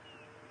predators.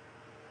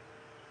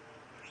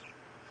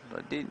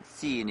 I didn't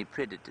see any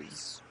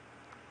predators.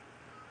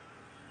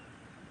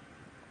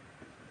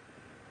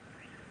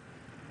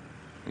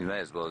 We may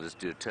as well just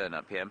do a turn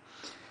up here.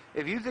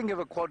 If you think of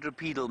a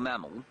quadrupedal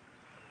mammal,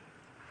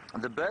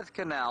 the birth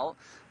canal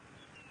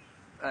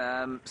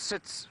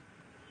sits...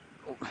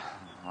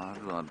 how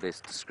do I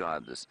best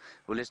describe this?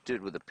 Well, let's do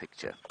it with a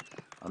picture.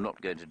 I'm not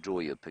going to draw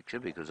you a picture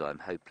because I'm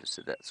hopeless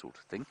at that sort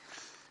of thing.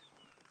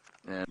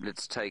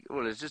 Let's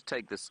just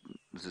take this.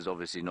 This is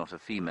obviously not a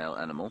female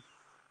animal.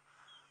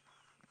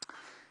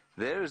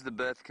 There is the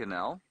birth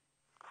canal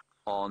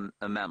on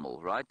a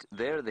mammal, right?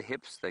 There are the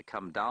hips, they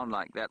come down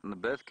like that, and the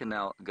birth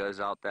canal goes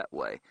out that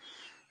way.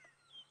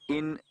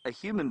 In a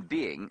human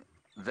being,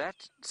 that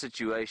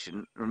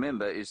situation,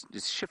 remember, is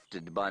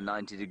shifted by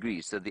 90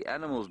 degrees, so the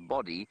animal's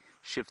body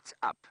shifts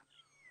up.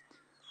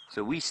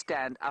 So we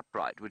stand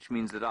upright, which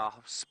means that our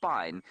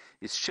spine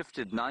is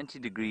shifted 90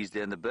 degrees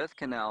there, and the birth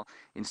canal,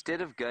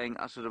 instead of going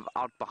sort of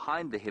out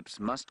behind the hips,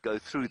 must go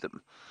through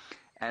them.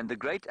 And the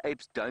great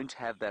apes don't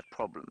have that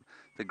problem.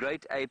 The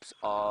great apes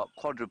are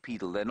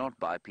quadrupedal, they're not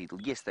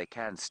bipedal. Yes, they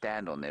can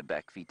stand on their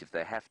back feet if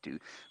they have to,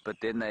 but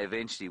then they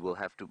eventually will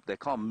have to, they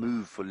can't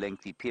move for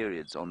lengthy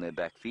periods on their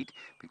back feet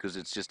because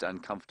it's just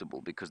uncomfortable,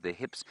 because their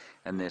hips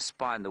and their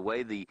spine, the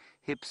way the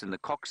hips and the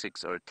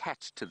coccyx are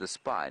attached to the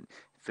spine,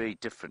 very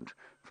different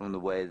from the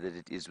way that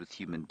it is with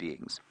human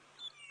beings.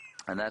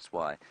 And that's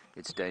why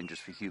it's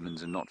dangerous for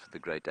humans and not for the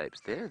great apes.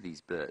 There are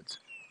these birds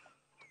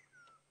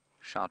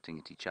shouting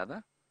at each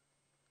other.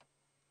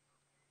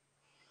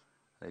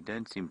 They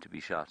don't seem to be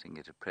shouting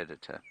at a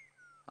predator.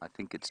 I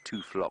think it's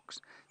 2 flocks.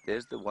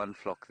 There's the one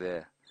flock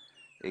there,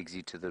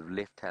 Eggsy, to the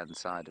left-hand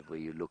side of where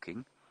you're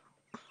looking.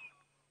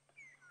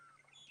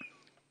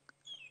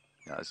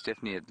 Now, it's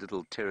definitely a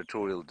little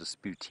territorial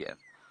dispute here.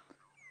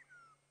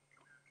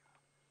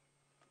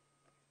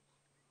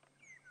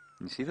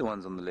 You see the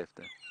ones on the left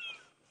there?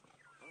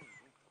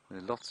 There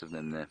are lots of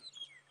them there.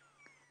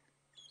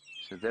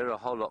 So there are a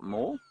whole lot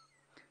more,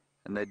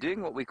 and they're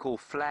doing what we call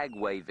flag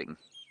waving.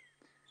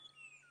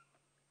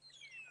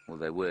 Well,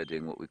 they were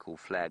doing what we call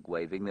flag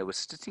waving. They were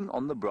sitting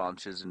on the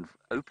branches and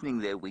opening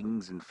their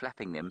wings and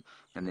flapping them,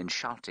 and then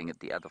shouting at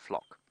the other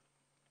flock.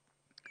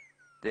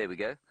 There we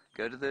go.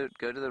 Go to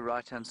the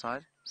right-hand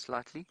side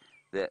slightly.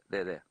 There.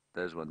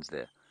 Those ones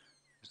there.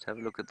 Just have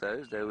a look at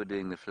those. They were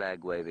doing the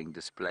flag waving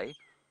display.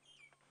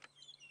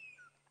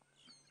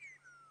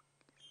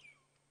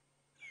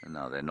 And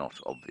now they're not,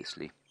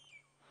 obviously.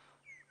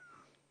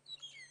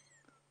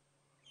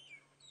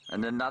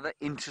 And another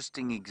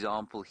interesting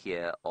example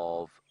here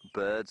of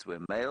birds where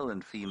male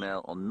and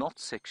female are not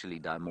sexually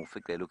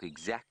dimorphic. They look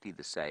exactly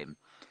the same,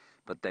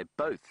 but they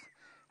both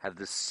have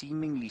this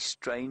seemingly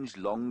strange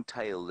long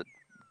tail that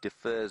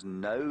defers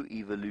no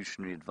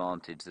evolutionary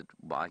advantage that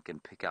I can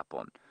pick up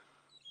on.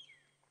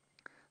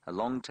 A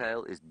long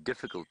tail is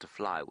difficult to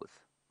fly with.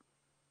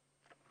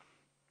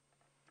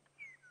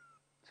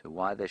 So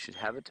why they should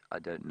have it, I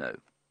don't know.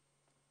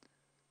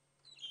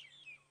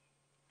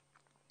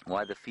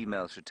 Why the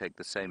female should take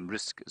the same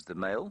risk as the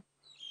male,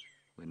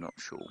 we're not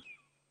sure.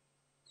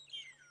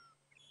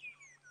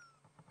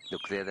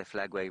 Look there, they're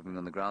flag waving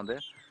on the ground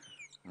there.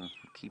 Oh,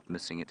 I keep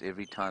missing it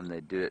every time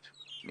they do it.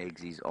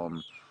 Eggsy's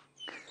on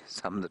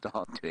some that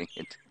aren't doing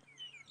it.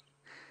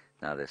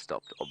 Now they're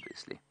stopped,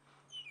 obviously.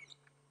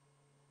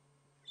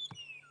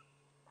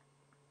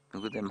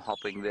 Look at them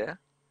hopping there.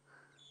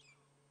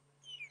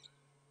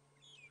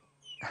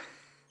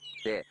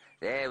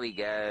 There we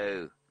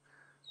go.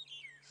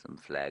 Some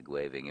flag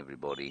waving,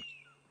 everybody.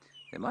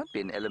 There might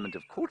be an element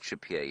of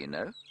courtship here, you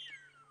know.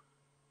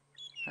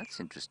 That's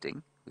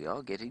interesting. We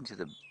are getting to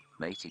the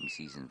mating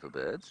season for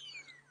birds.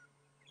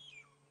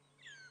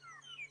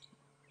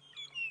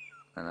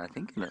 And I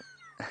think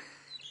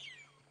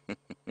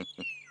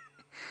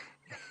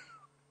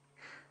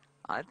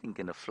I think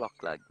in a flock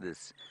like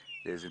this,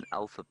 there's an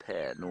alpha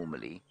pair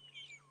normally,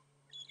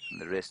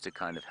 and the rest are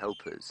kind of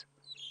helpers.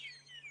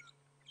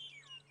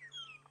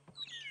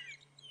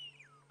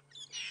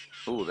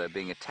 Oh, they're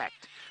being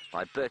attacked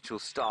by Birchall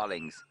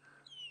starlings.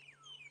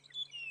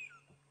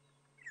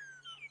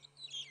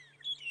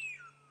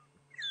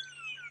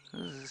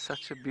 This is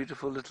such a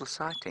beautiful little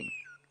sighting.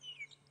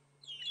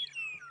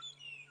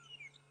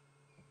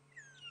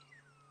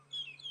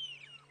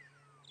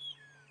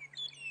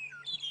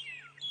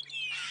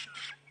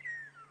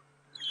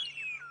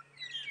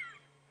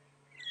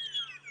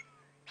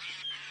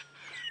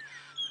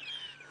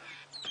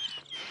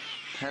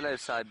 Hello,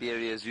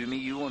 Siberia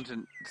Zumi. You want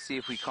to see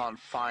if we can't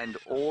find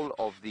all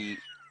of the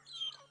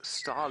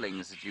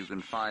starlings that you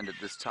can find at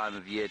this time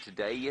of year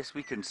today? Yes,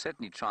 we can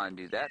certainly try and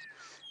do that.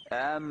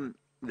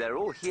 They're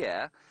all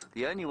here.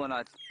 The only one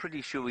I'm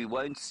pretty sure we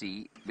won't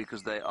see,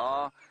 because they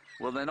are,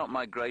 well, they're not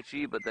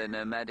migratory, but they're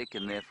nomadic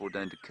and therefore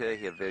don't occur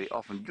here very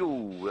often.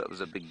 Ooh, that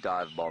was a big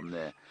dive bomb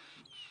there.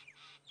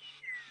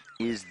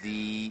 Is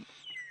the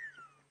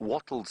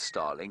wattled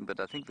starling, but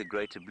I think the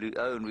greater blue,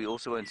 oh, and we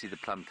also won't see the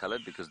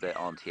plum-coloured because they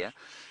aren't here,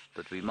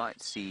 but we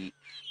might see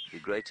the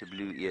greater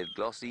blue-eared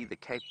glossy, the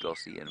Cape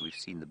glossy, and we've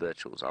seen the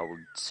birchals. I will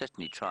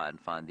certainly try and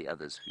find the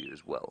others for you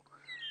as well.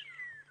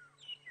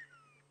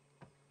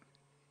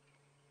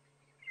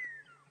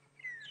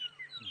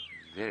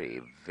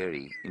 Very,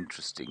 very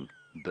interesting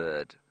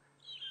bird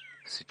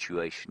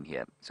situation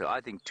here. So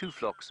I think two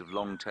flocks of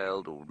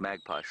long-tailed or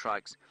magpie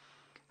shrikes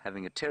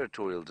having a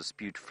territorial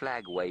dispute,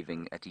 flag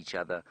waving at each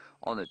other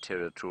on a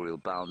territorial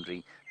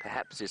boundary.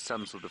 Perhaps there's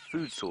some sort of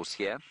food source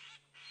here,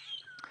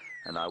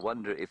 and I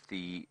wonder if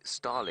the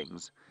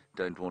starlings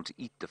don't want to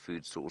eat the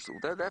food source,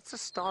 although that's a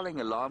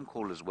starling alarm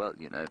call as well,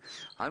 you know.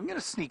 I'm going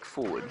to sneak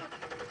forward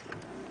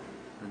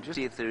and just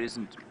see if there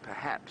isn't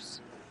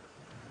perhaps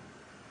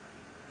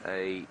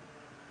a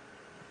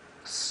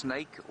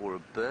snake or a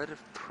bird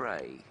of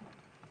prey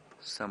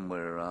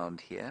somewhere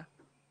around here.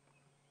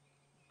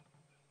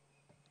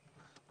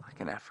 Like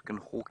an African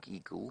hawk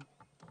eagle,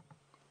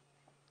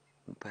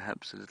 or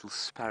perhaps a little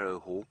sparrow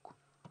hawk,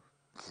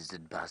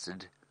 lizard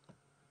buzzard.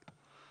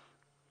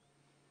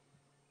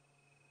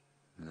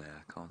 No,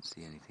 I can't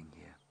see anything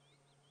here.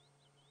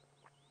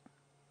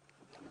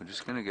 We're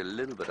just going to get a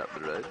little bit up the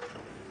road.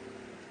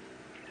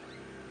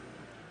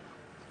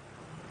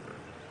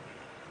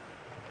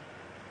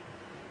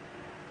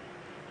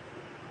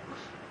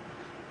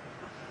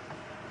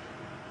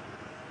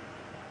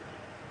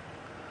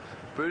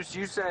 Bruce,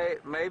 you say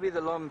maybe the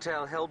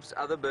longtail helps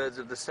other birds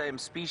of the same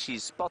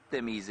species spot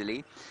them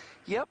easily.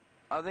 Yep,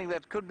 I think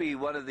that could be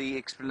one of the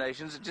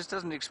explanations. It just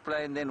doesn't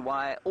explain then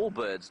why all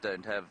birds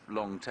don't have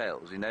long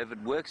tails. You know, if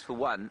it works for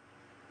one,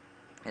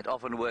 it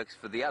often works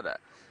for the other.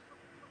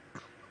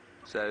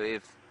 So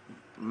if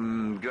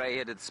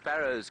grey-headed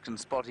sparrows can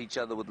spot each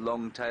other with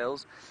long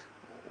tails,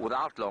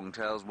 without long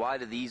tails, why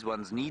do these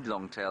ones need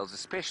long tails,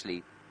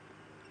 especially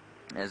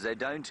as they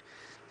don't?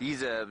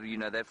 These are, you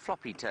know, they're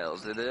floppy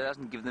tails. That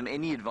doesn't give them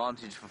any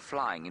advantage for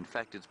flying. In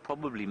fact, it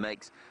probably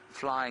makes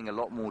flying a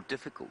lot more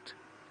difficult.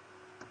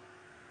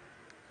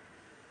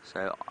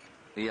 So,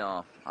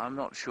 yeah, I'm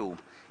not sure.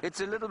 It's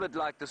a little bit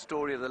like the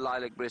story of the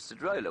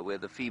lilac-breasted roller, where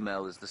the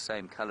female is the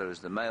same colour as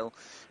the male.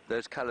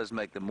 Those colours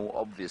make them more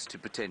obvious to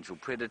potential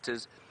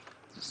predators.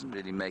 It doesn't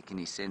really make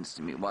any sense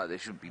to me why they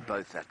should be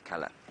both that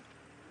colour.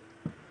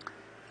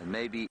 And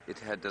maybe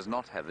it does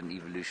not have an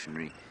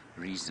evolutionary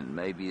reason.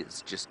 Maybe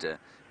it's just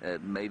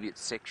maybe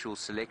it's sexual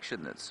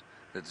selection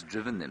that's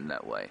driven them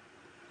that way.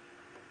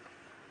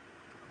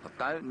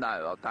 I don't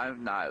know. I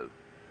don't know.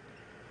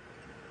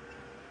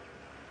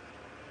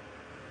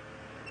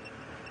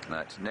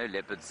 Right, no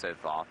leopards so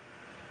far.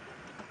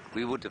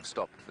 We would have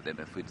stopped for them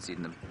if we'd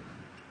seen them.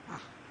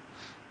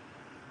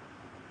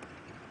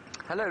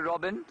 Hello,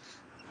 Robin.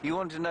 You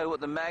want to know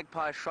what the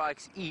magpie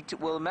shrikes eat?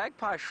 Well,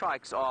 magpie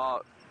shrikes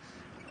are,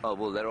 oh,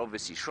 well, they're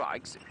obviously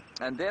shrikes,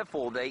 and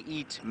therefore they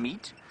eat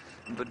meat,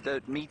 but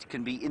that meat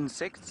can be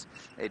insects.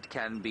 It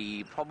can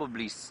be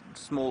probably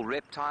small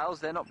reptiles.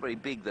 They're not very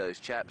big, those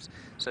chaps,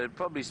 so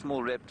probably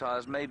small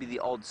reptiles, maybe the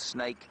odd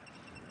snake,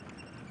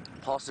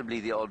 possibly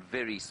the odd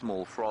very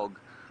small frog,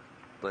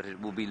 but it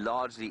will be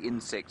largely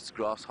insects,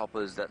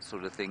 grasshoppers, that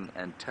sort of thing,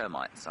 and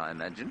termites, I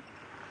imagine.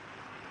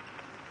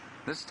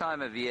 This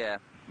time of year,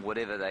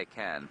 whatever they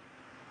can.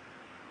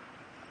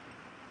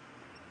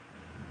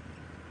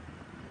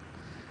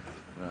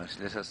 Right,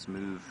 let us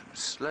move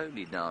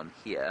slowly down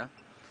here.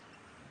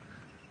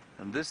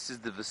 And this is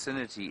the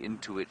vicinity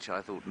into which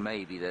I thought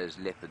maybe those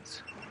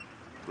leopards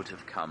would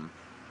have come.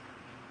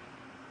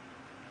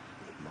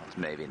 But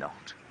maybe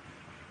not.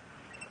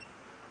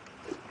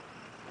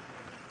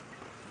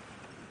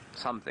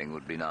 Something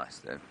would be nice,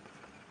 though.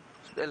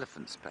 Some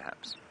elephants,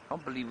 perhaps. I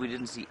can't believe we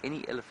didn't see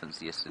any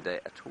elephants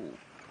yesterday at all.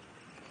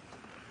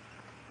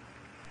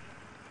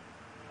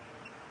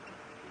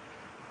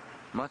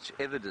 Much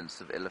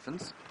evidence of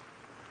elephants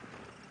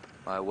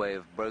by way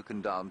of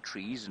broken down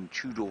trees and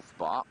chewed off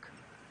bark.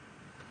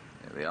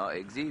 There we are,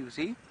 Eggsy, you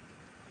see?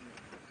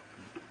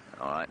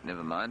 Alright,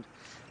 never mind.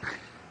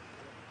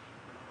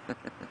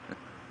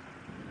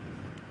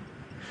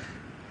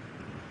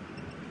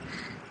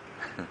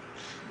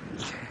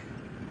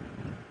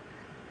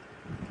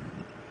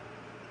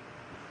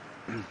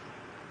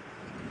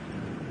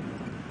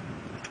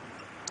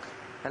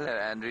 Hello,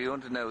 Andrew. You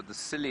want to know what the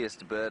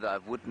silliest bird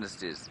I've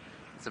witnessed is?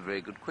 That's a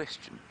very good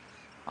question.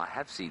 I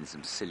have seen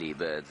some silly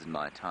birds in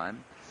my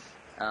time.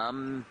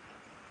 Trying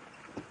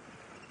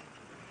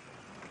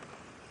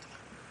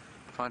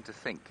to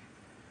think.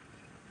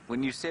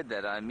 When you said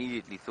that, I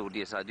immediately thought,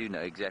 yes, I do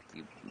know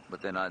exactly,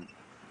 but then I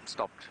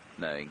stopped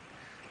knowing.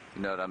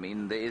 You know what I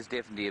mean? There is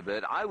definitely a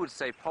bird. I would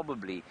say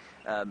probably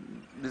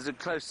there's a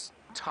close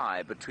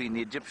tie between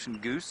the Egyptian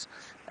goose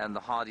and the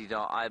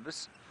hardy-dar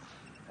ibis,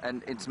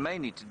 and it's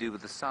mainly to do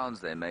with the sounds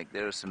they make.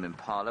 There are some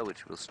impala,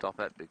 which we'll stop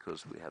at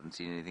because we haven't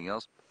seen anything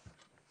else.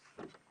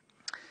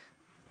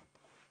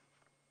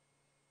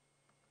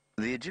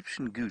 The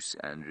Egyptian goose,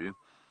 Andrew,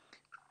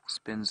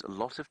 spends a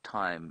lot of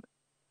time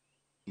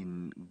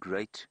in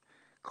great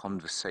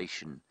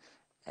conversation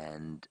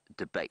and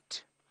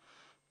debate.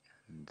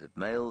 And the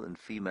male and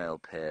female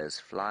pairs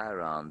fly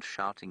around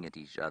shouting at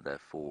each other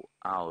for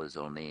hours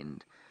on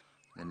end,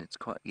 and it's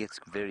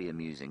very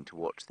amusing to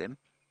watch them.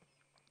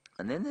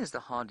 And then there's the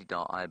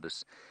hardy-dar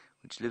ibis,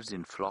 which lives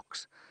in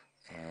flocks,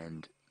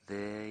 and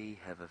they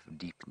have a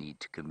deep need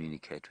to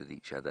communicate with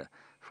each other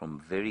from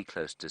very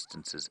close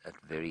distances at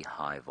very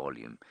high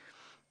volume.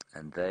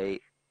 And they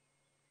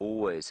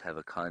always have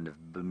a kind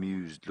of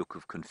bemused look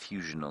of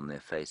confusion on their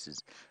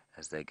faces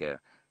as they go,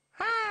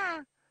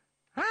 ah,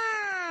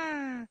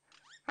 ah,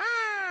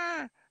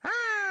 ah,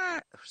 ah,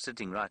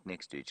 sitting right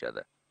next to each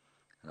other.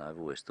 And I've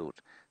always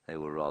thought they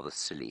were rather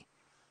silly.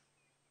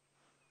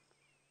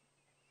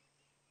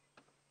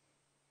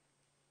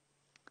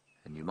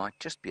 And you might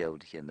just be able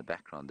to hear in the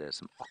background there's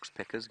some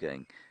oxpeckers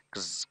going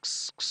kss,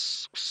 kss,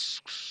 kss,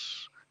 kss,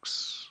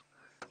 kss,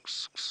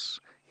 kss, kss.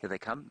 Here they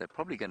come. They're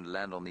probably going to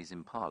land on these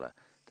impala.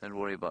 Don't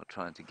worry about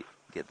trying to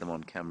get them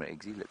on camera,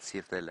 Eggsy. Let's see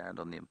if they land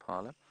on the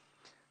impala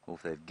or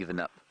if they've given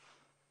up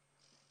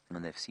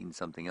and they've seen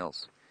something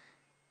else.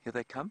 Here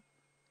they come.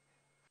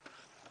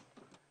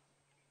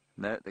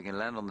 No, they're going to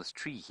land on this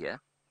tree here.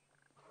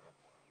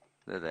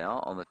 There they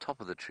are, on the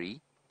top of the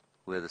tree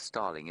where the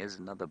starling is,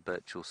 another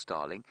Birchall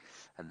starling,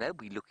 and they'll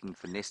be looking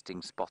for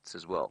nesting spots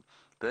as well.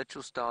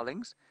 Birchall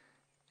starlings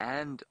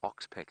and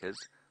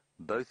oxpeckers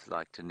both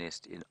like to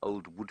nest in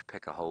old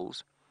woodpecker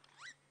holes,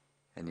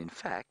 and in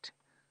fact,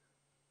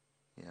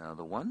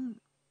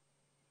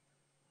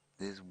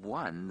 there's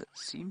one that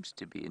seems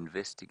to be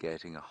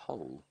investigating a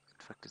hole.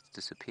 In fact, it's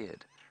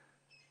disappeared.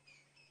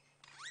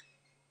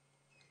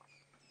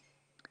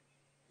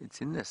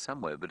 It's in there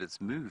somewhere, but it's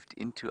moved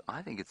into,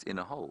 I think it's in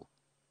a hole.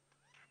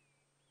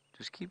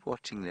 Just keep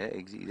watching there.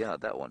 Yeah,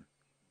 that one.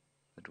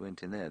 It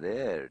went in there.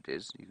 There it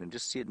is. You can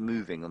just see it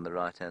moving on the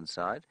right-hand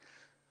side.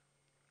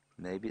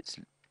 Maybe it's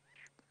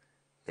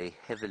a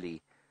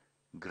heavily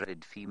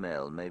graded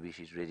female. Maybe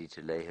she's ready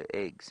to lay her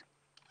eggs.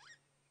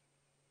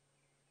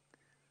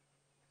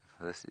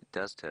 If it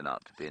does turn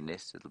out to be a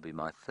nest, it'll be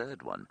my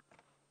third one.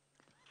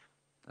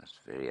 That's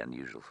very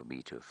unusual for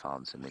me to have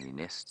found so many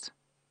nests.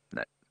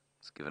 No,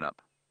 it's given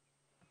up.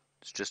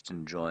 It's just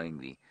enjoying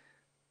the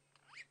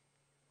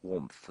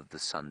warmth of the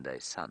Sunday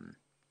sun.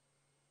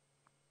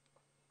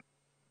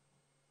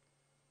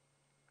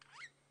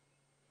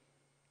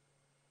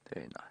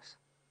 Very nice.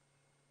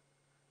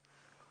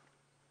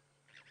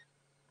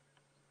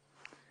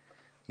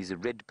 These are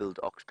red-billed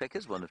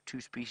oxpeckers, one of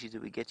two species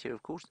that we get here,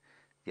 of course.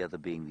 The other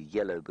being the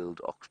yellow-billed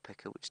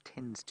oxpecker, which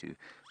tends to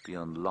be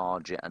on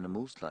larger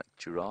animals like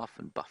giraffe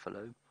and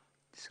buffalo.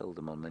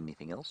 Seldom on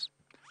anything else.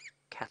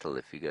 Cattle,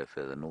 if you go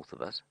further north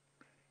of us.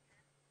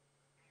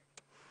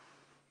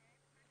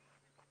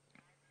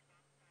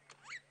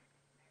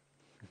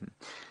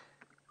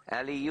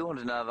 Ali, you want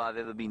to know if I've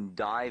ever been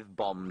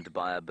dive-bombed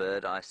by a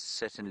bird? I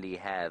certainly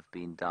have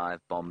been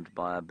dive-bombed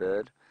by a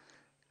bird.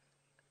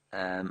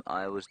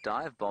 I was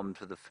dive-bombed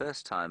for the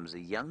first time as a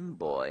young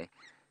boy,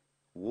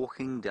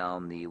 walking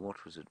down the,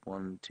 what was it,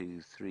 1,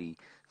 2, 3,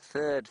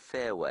 third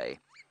fairway,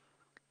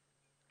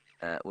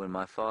 when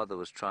my father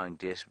was trying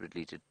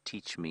desperately to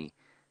teach me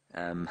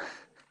how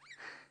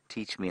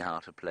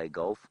to play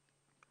golf.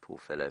 Poor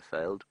fellow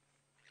failed.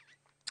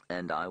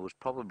 And I was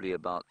probably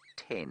about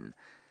 10.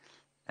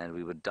 And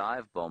we were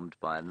dive-bombed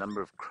by a number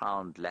of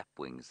crowned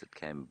lapwings that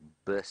came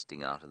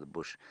bursting out of the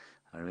bush.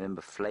 I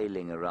remember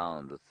flailing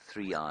around with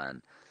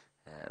 3-iron,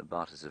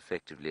 about as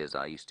effectively as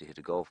I used to hit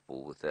a golf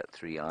ball with that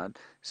 3-iron,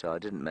 so I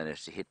didn't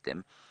manage to hit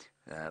them,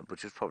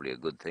 which was probably a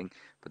good thing.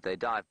 But they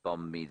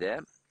dive-bombed me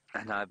there,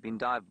 and I've been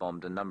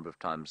dive-bombed a number of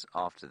times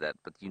after that.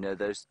 But you know,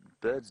 those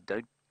birds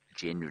don't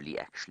generally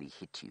actually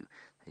hit you.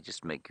 They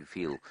just make you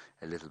feel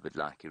a little bit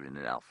like you're in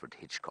an Alfred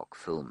Hitchcock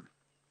film.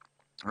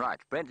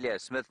 Right, Brent Leo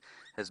Smith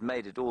has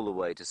made it all the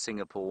way to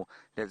Singapore.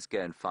 Let's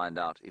go and find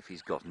out if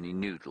he's got any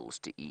noodles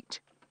to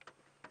eat.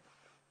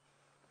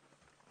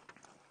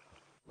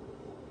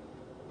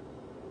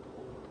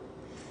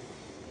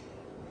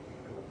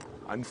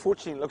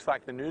 Unfortunately, it looks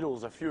like the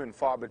noodles are few and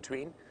far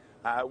between.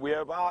 We're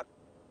about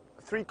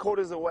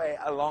 3/4 away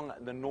along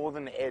the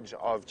northern edge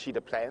of Cheetah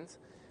Plains.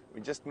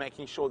 We're just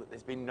making sure that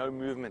there's been no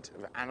movement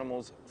of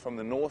animals from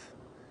the north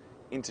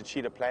into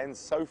Cheetah Plains.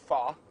 So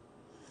far,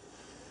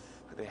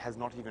 there has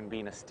not even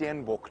been a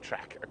steenbok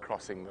track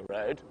crossing the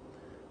road,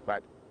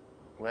 but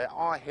we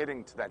are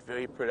heading to that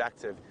very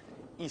productive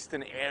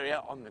eastern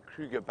area on the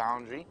Kruger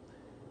boundary,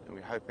 and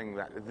we're hoping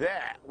that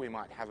there we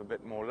might have a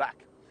bit more luck.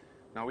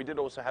 Now, we did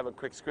also have a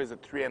quick squiz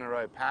at 3 in a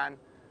row pan.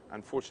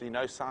 Unfortunately,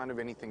 no sign of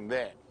anything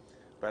there,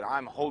 but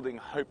I'm holding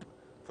hope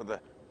for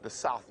the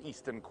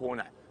southeastern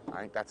corner I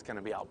think that's going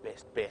to be our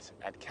best bet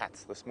at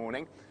cats this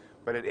morning.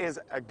 But it is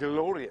a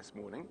glorious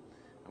morning,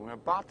 and we're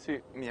about to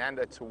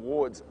meander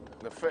towards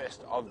the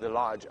first of the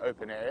large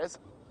open areas.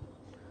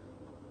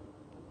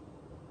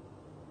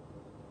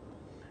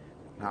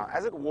 Now,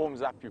 as it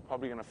warms up, you're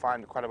probably going to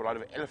find quite a lot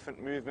of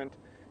elephant movement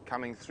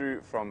coming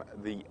through from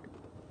the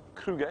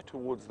Kruger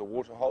towards the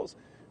waterholes.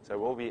 So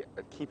we'll be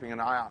keeping an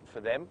eye out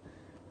for them.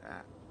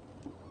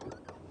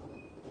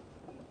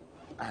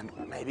 And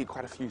maybe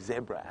quite a few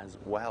zebra as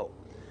well.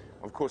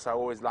 Of course, I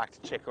always like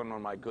to check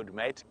on my good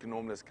mate,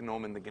 Gnormless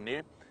Gnorman the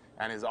Gnu,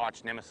 and his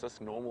arch nemesis,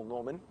 Normal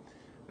Norman.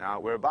 Now,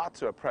 we're about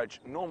to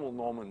approach Normal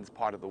Norman's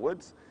part of the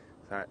woods,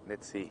 so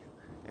let's see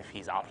if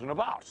he's out and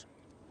about.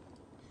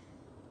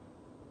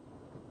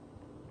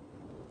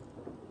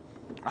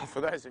 For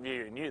those of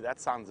you who knew,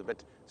 that sounds a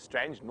bit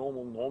strange,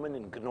 Normal Norman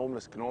and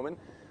Gnormless Gnorman.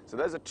 So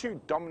those are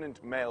two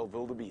dominant male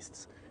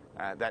wildebeests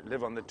that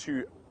live on the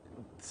two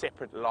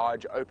separate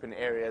large open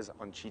areas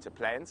on Cheetah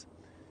Plains.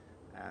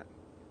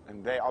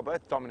 And they are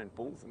both dominant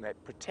bulls, and they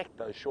protect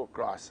those short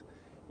grass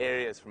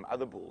areas from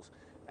other bulls.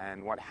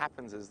 And what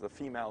happens is the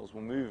females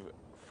will move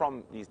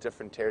from these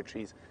different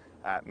territories,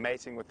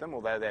 mating with them,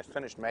 although they're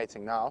finished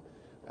mating now.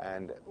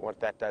 And what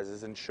that does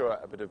is ensure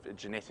a bit of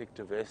genetic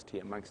diversity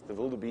amongst the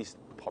wildebeest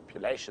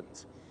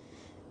populations.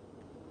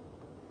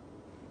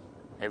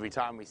 Every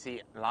time we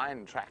see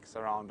lion tracks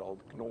around old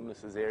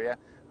Gnormless's area,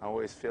 I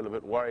always feel a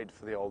bit worried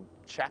for the old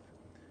chap.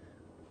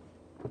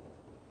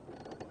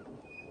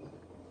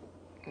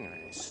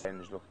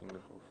 Strange looking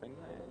little thing.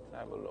 Let's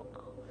have a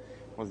look.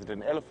 Was it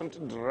an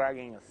elephant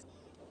dragging a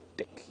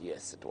stick?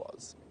 Yes, it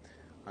was.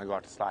 I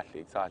got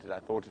slightly excited. I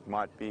thought it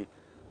might be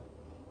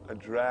a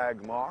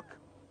drag mark.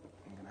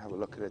 You can have a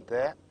look at it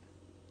there.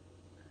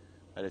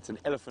 But it's an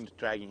elephant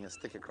dragging a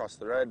stick across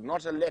the road,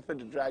 not a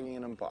leopard dragging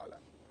an impala.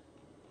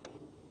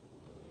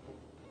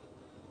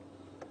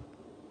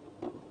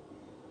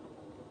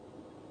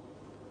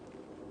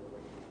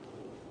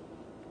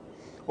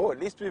 Oh, at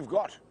least we've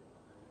got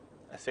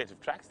a set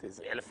of tracks. There's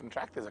the elephant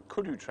track, there's a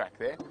kudu track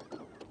there.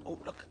 Oh,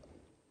 look.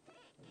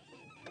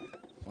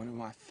 One of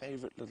my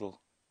favorite little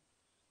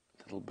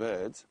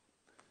birds.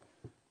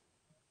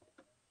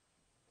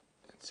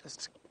 Let's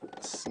just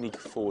sneak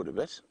forward a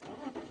bit.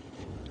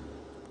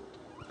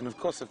 And of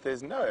course, if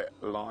there's no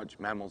large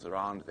mammals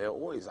around, they're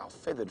always our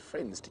feathered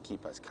friends to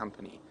keep us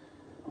company.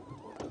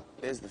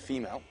 There's the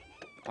female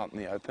out in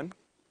the open.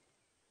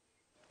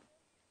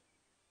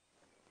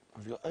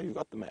 Oh, you've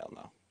got the male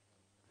now.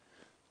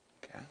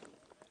 Okay.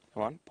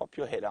 Come on, pop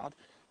your head out.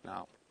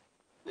 Now,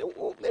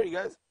 oh, there he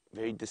goes.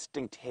 Very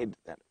distinct head,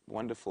 that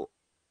wonderful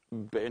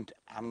burnt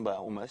amber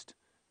almost.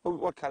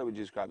 What color would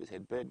you describe his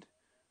head? Burnt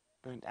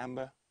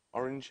amber?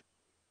 Orange?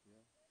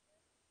 Yeah.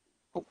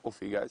 Oh, off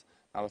he goes.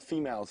 Now the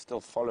female is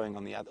still following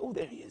on the other. Oh,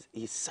 there he is.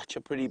 He's such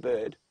a pretty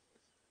bird.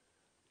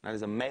 Now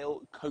there's a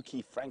male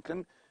Coqui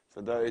Franklin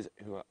for those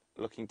who are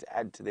looking to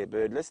add to their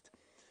bird list.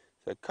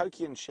 So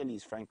Coqui and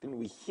Shelley's Franklin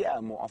we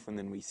hear more often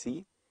than we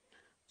see.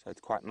 So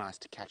it's quite nice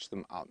to catch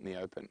them out in the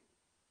open.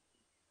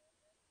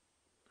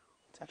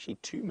 It's actually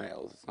two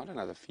males. It's not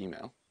another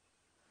female.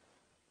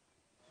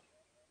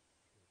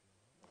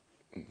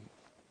 And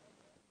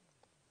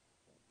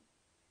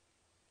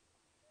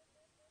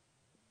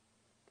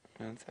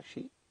it's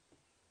actually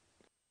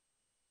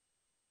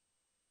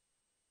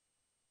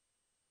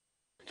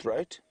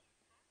throat.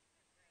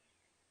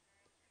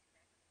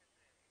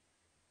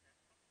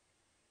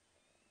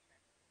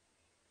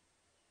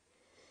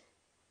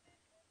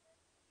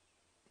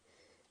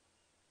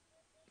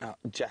 Now,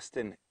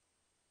 Justin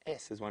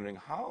S. is wondering,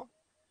 how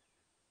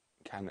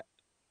can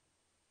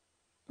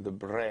the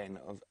brain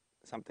of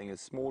something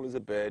as small as a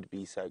bird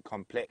be so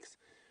complex?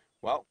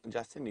 Well,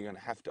 Justin, you're going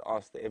to have to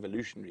ask the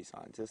evolutionary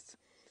scientists.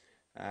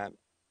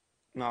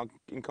 Now,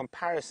 in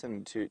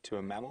comparison to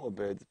a mammal, a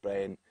bird's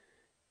brain,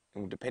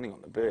 depending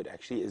on the bird,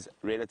 actually is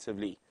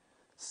relatively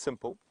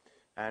simple.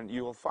 And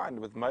you will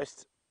find with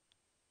most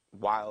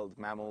wild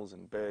mammals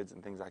and birds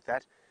and things like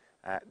that,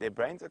 their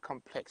brains are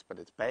complex, but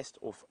it's based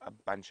off a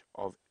bunch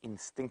of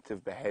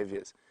instinctive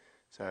behaviors.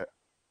 So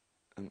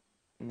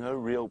no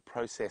real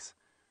process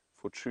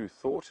for true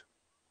thought.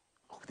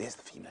 Oh, there's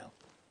the female.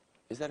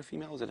 Is that a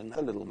female or is it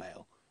another little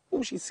male?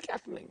 Oh, she's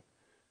scattling.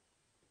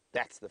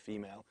 That's the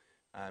female.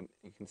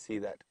 You can see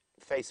that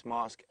face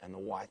mask and the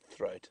white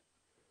throat.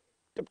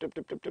 Dip, dip,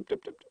 dip, dip, dip,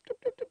 dip, dip, dip,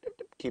 dip, dip, dip,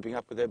 dip. Keeping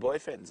up with her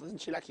boyfriends.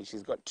 Isn't she lucky?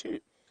 She's got two.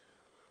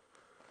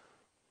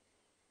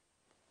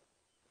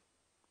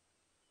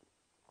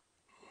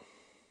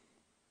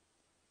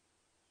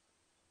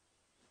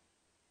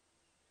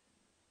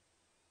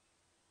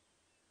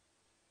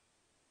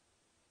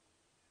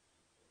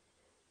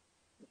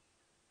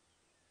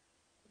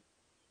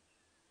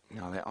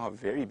 Now, they are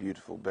very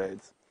beautiful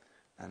birds,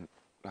 and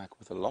like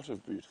with a lot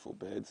of beautiful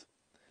birds,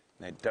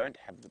 they don't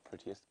have the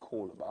prettiest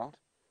call about.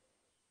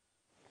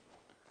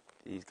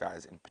 These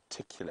guys in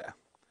particular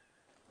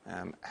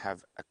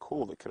have a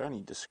call that could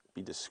only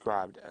be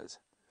described as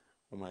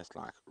almost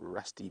like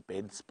rusty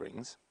bed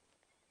springs.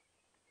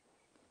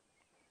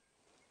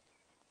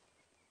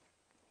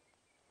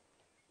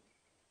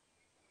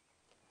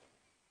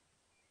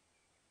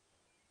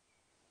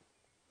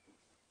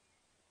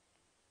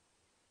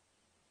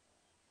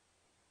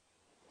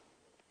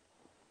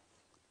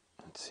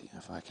 Let's see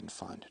if I can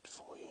find it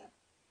for you.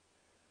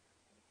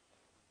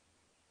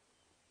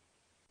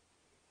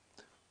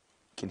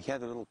 You can hear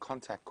the little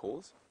contact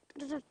calls.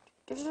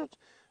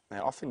 They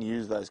often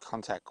use those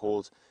contact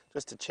calls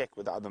just to check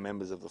where the other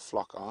members of the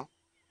flock are.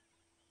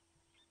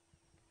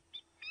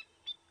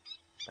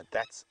 But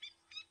that's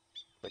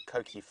the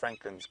Coqui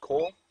Franklin's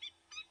call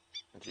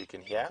that you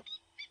can hear.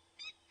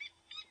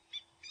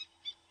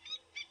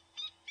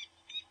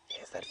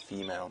 There's that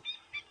female.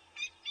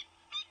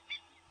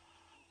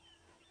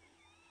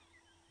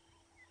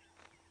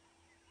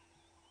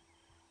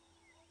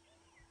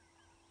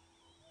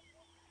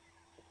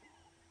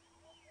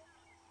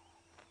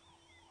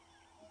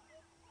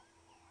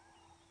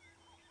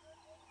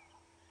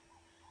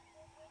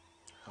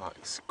 Oh,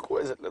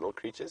 exquisite little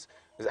creatures.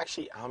 There's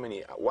actually how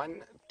many?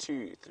 1,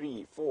 2,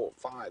 3, 4,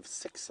 5,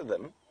 6 of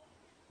them.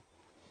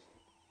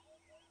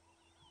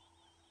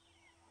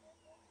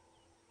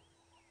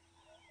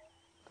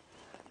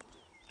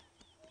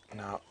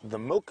 Now, the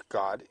milk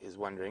guard is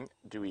wondering,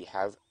 do we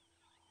have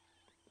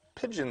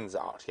pigeons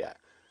out here?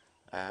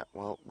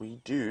 Well, we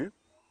do.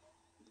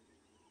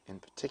 In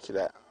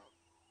particular,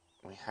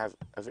 we have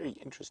a very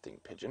interesting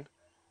pigeon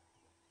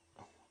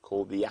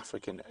called the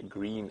African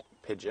green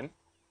pigeon.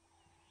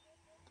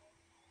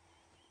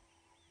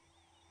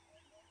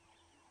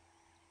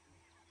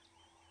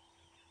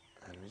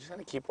 And we're just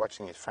going to keep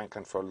watching these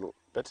Franklin for a little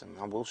bit, and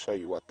I will show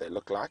you what they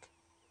look like.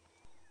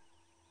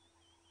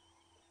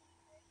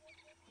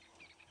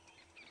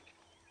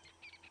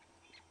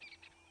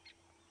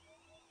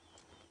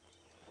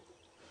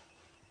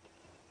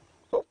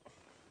 Oh.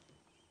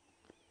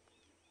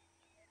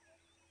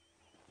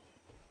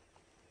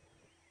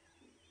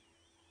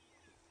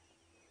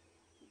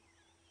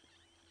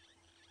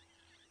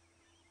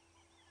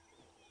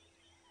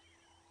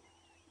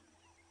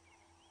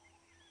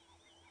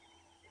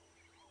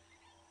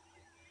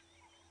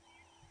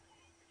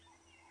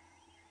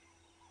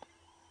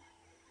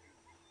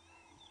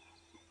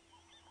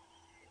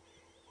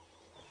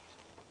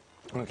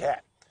 Okay,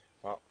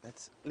 well,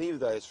 let's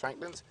leave those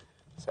Franklins.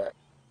 So,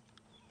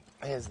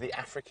 here's the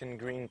African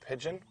green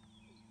pigeon.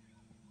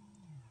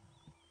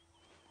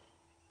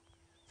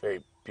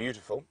 Very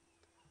beautiful.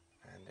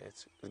 And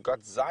it's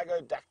got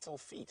zygodactyl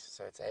feet,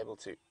 so it's able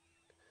to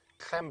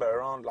clamber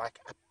around like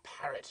a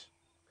parrot.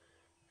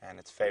 And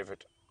its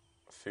favorite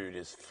food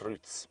is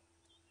fruits.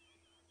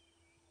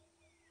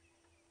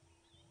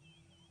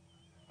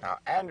 Now,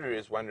 Andrew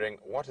is wondering,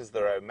 what is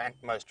the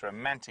most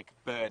romantic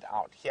bird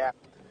out here?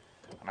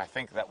 And I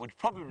think that would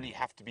probably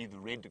have to be the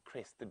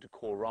red-crested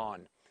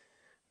coran.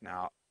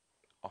 Now,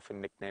 often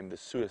nicknamed the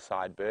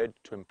suicide bird,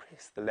 to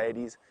impress the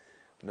ladies,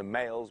 the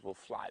males will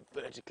fly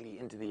vertically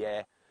into the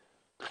air,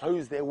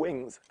 close their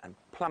wings and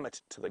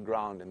plummet to the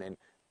ground, and then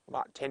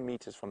about 10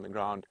 meters from the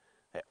ground,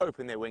 they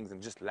open their wings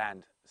and just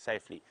land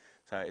safely.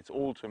 So it's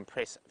all to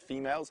impress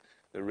females,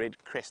 the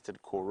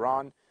red-crested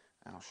coran.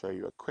 And I'll show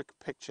you a quick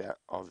picture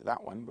of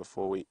that one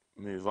before we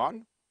move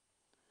on.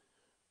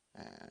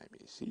 Let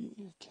me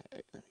see.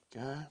 Okay, there we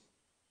go.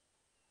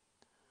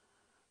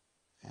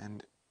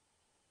 And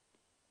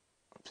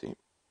oopsie.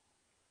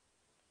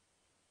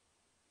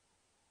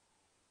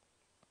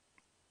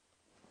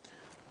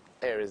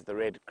 There is the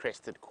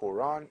red-crested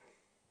coran.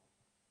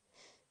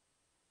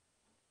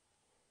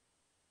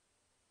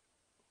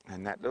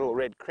 And that little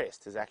red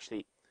crest is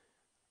actually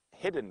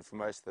hidden for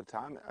most of the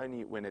time,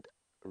 only when it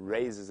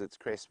raises its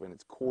crest, when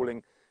it's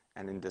calling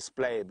and in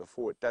display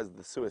before it does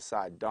the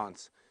suicide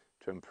dance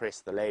to impress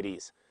the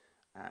ladies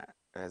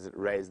as it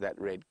raised that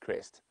red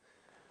crest.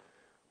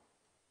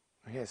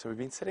 Okay, so we've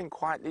been sitting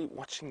quietly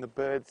watching the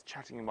birds,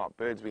 chatting about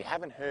birds. We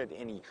haven't heard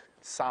any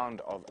sound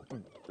of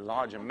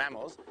larger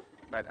mammals,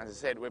 but as I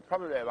said, we're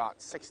probably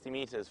about 60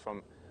 meters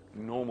from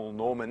normal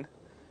Norman,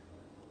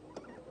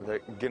 the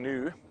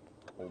GNU,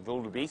 or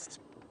wildebeest,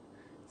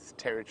 its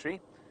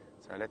territory.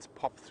 So let's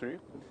pop through,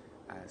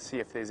 see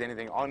if there's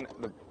anything on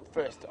the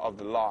first of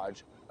the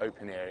large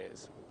open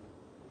areas.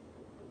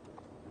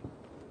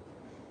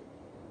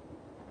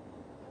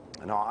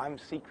 Now, I'm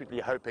secretly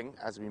hoping,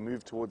 as we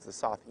move towards the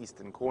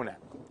southeastern corner,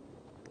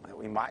 that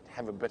we might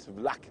have a bit of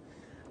luck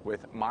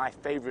with my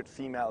favorite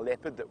female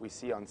leopard that we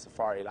see on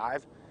Safari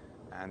Live,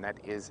 and that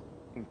is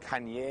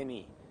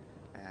Nkanyeni.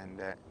 And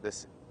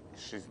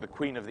she's the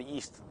queen of the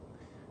east.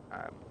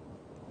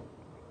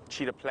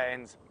 Cheetah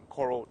Plains,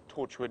 Coral,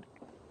 Torchwood,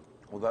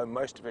 although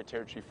most of her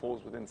territory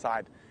falls within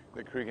inside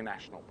the Kruger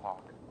National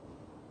Park.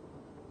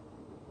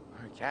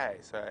 Okay,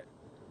 so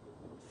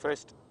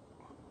first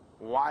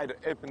wide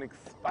open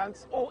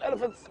expanse. Oh,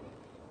 elephants!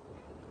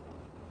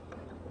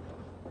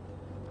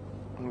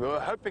 We were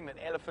hoping that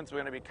elephants were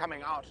going to be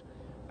coming out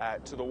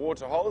to the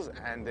water holes,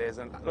 and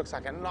looks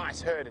like a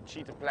nice herd at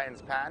Cheetah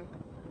Plains Pan.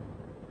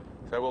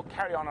 So we'll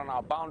carry on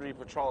our boundary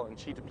patrol in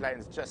Cheetah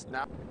Plains just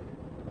now.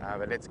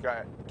 But let's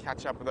go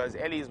catch up with those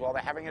Ellies while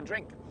they're having a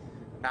drink.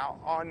 Now,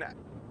 on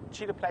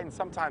Cheetah Plains,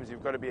 sometimes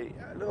you've got to be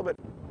a little bit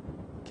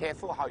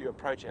careful how you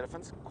approach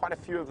elephants. Quite a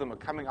few of them are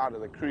coming out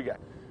of the Kruger,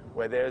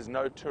 where there's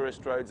no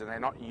tourist roads and they're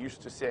not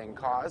used to seeing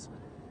cars.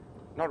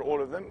 Not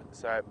all of them,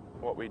 so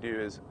what we do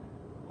is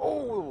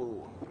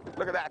Oh,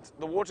 look at that,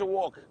 the water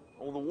walk,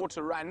 or the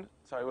water run.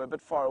 Sorry, we're a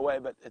bit far away,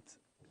 but it's,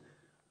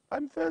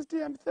 I'm thirsty,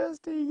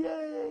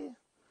 yay,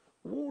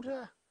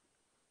 water.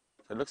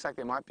 So it looks like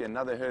there might be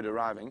another herd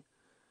arriving.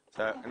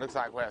 So it looks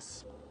like we're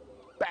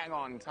bang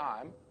on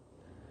time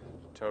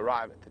to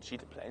arrive at the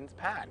Cheetah Plains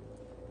Pan.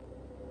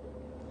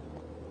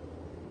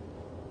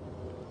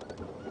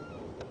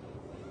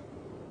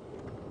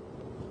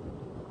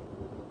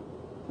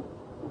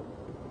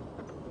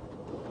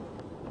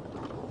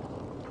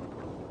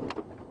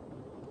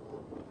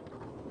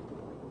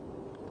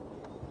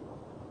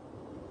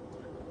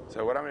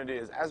 So what I'm going to do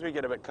is, as we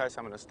get a bit closer,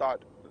 I'm going to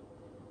start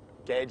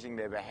gauging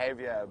their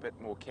behavior a bit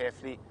more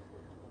carefully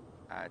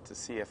to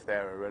see if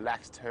they're a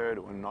relaxed herd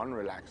or a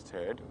non-relaxed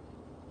herd.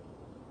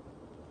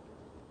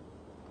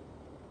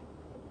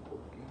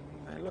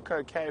 They look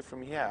okay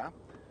from here.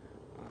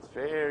 It's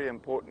very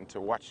important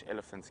to watch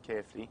elephants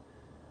carefully.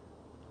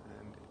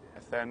 And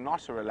if they're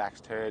not a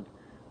relaxed herd,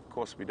 of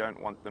course we don't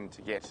want them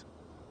to get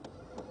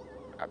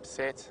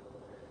upset.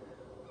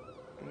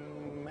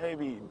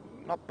 Maybe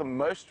not the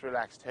most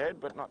relaxed herd,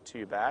 but not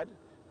too bad.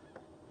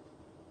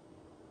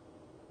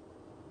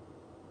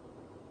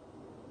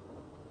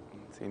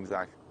 It seems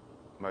like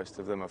most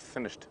of them have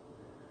finished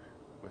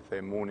with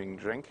their morning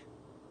drink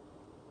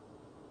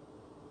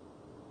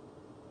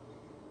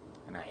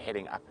and are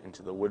heading up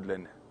into the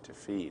woodland to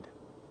feed.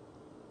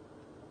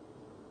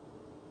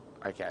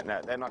 Okay, no,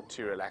 they're not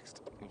too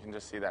relaxed. You can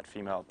just see that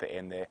female at the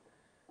end there.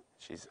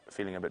 She's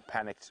feeling a bit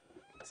panicked.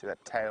 See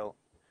that tail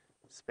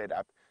sped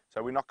up.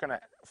 So we're not going to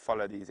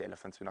follow these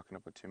elephants. We're not going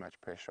to put too much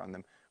pressure on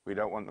them. We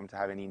don't want them to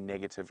have any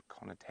negative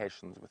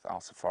connotations with our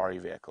safari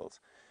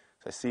vehicles.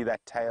 So see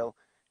that tail?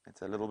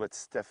 It's a little bit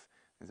stiff.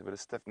 There's a bit of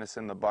stiffness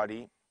in the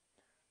body.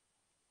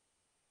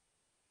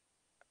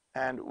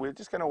 And we're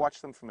just going to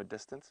watch them from a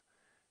distance.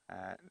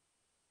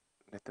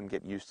 Let them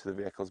get used to the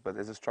vehicles. But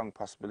there's a strong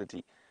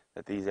possibility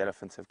that these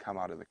elephants have come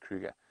out of the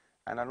Kruger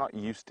and are not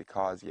used to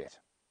cars yet.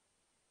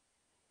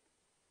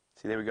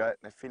 See, there we go.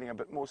 They're feeling a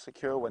bit more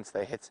secure once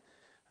they hit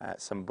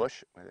some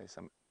bush, where there's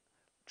some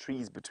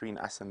trees between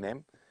us and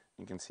them.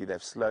 You can see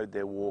they've slowed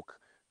their walk.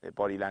 Their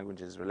body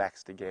language is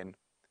relaxed again.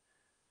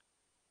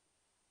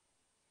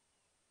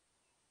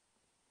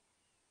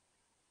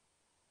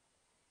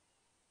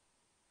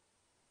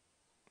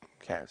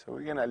 Okay, so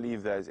we're going to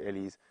leave those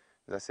ellies.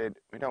 As I said,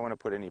 we don't want to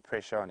put any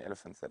pressure on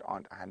elephants that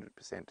aren't 100%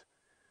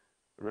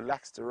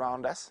 relaxed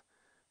around us.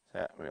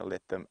 So we'll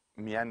let them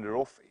meander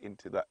off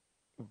into the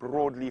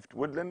broad-leafed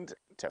woodland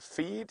to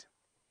feed.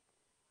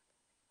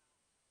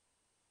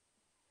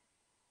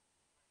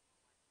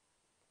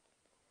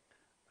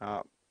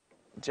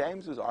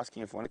 James was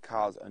asking if one of the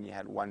cows only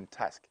had one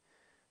tusk.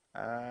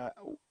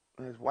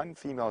 There's one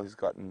female who's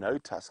got no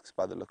tusks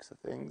by the looks of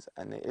things,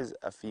 and there is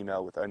a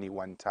female with only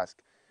one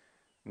tusk.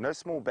 No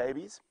small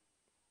babies.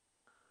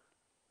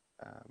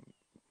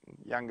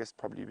 Youngest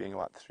probably being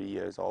about 3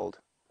 years old.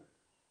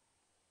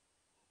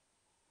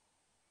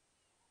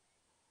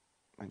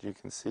 And you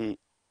can see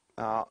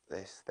now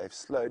they've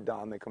slowed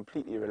down, they're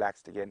completely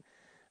relaxed again.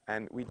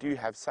 And we do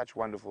have such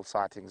wonderful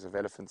sightings of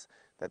elephants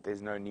that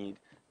there's no need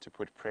to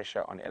put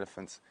pressure on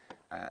elephants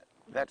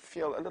that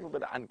feel a little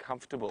bit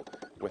uncomfortable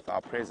with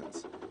our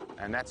presence.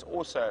 And that's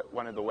also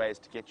one of the ways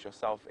to get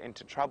yourself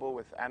into trouble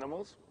with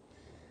animals.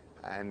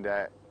 And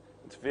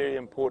it's very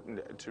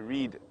important to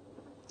read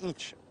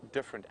each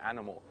different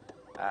animal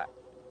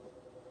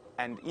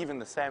and even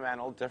the same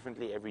animal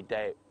differently every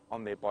day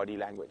on their body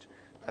language.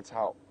 That's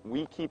how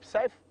we keep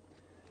safe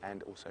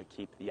and also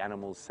keep the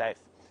animals safe.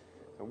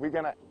 So we're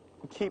going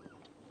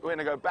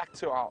to go back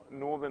to our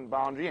northern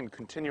boundary and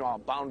continue our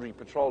boundary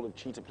patrol of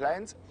Cheetah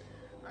Plains.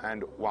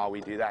 And while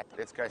we do that,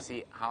 let's go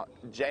see how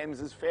James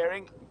is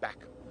faring back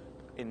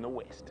in the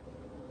west.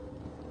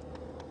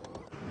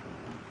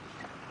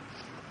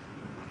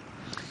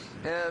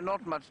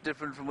 Not much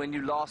different from when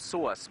you last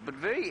saw us, but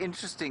very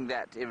interesting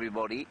that,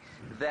 everybody,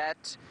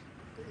 that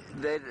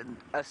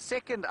a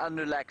second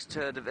unrelaxed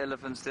herd of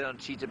elephants there on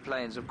Cheetah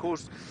Plains. Of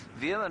course,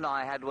 Viam and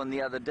I had one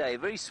the other day, a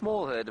very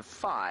small herd of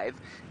 5,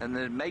 and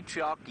the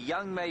matriarch,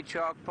 young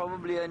matriarch,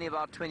 probably only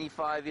about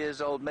 25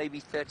 years old, maybe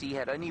 30,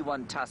 had only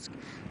one tusk,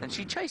 and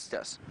she chased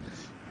us.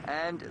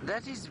 And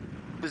that is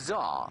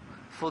bizarre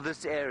for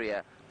this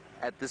area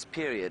at this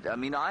period. I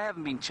mean, I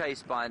haven't been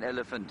chased by an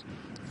elephant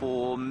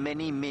for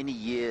many, many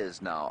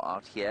years now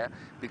out here,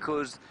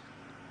 because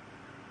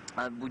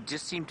we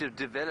just seem to have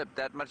developed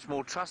that much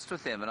more trust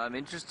with them, and I'm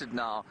interested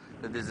now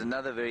that there's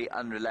another very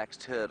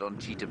unrelaxed herd on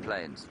Cheetah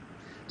Plains.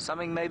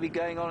 Something may be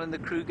going on in the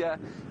Kruger.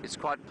 It's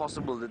quite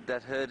possible that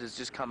that herd has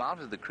just come out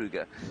of the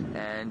Kruger,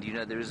 and you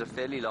know, there is a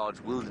fairly large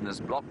wilderness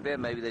block there.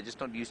 Maybe they're just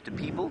not used to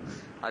people.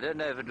 I don't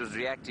know if it was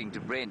reacting to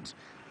Brent,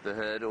 the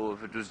herd, or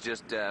if it was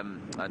just,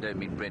 I don't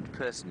mean Brent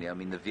personally, I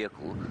mean the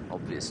vehicle,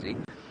 obviously,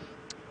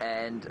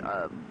 and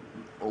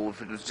or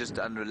if it was just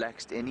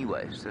unrelaxed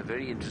anyway. So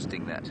very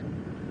interesting that.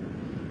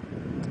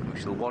 We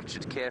shall watch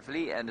it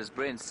carefully, and as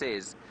Brent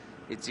says,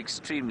 it's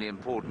extremely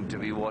important to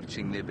be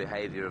watching the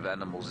behavior of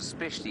animals,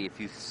 especially if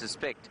you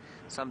suspect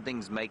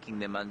something's making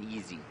them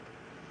uneasy.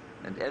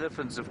 And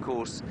elephants, of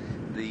course,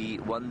 the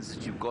ones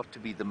that you've got to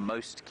be the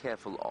most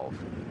careful of.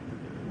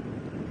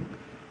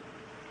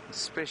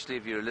 Especially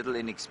if you're a little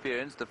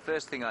inexperienced. The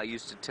first thing I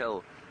used to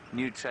tell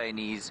new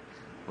trainees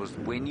was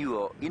when you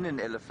are in an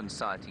elephant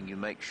sighting, you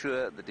make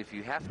sure that if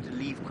you have to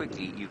leave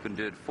quickly, you can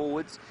do it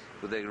forwards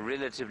with a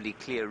relatively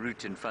clear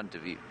route in front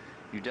of you.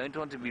 You don't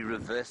want to be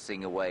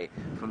reversing away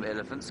from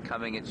elephants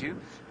coming at you,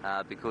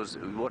 because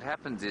what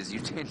happens is you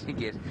tend to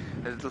get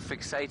a little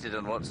fixated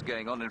on what's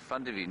going on in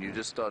front of you, and you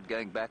just start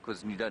going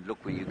backwards and you don't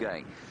look where you're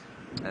going.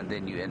 And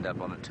then you end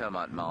up on a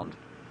termite mound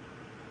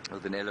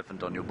with an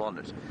elephant on your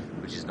bonnet,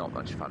 which is not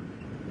much fun.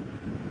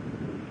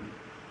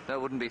 No,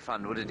 it wouldn't be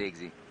fun, would it,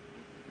 Eggsy?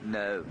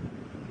 No.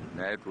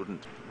 No, it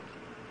wouldn't.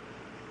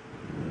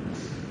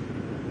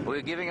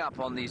 We're giving up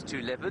on these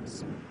two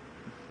leopards.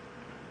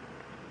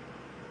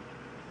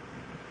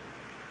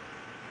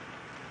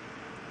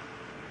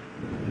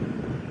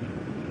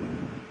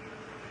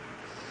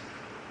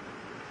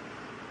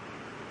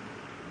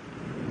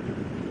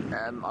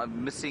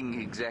 I'm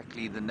missing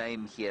exactly the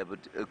name here, but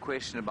a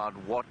question about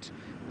what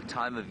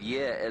time of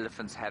year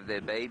elephants have their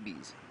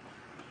babies.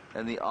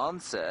 And the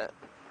answer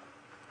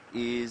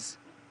is,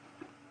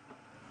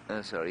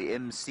 sorry,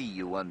 MC,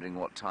 you're wondering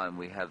what time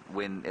we have,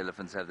 when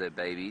elephants have their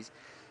babies.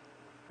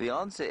 The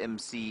answer,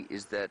 MC,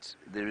 is that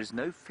there is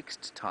no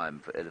fixed time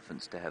for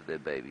elephants to have their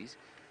babies.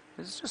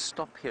 Let's just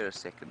stop here a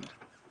second.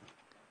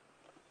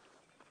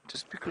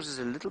 Just because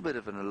there's a little bit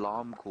of an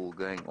alarm call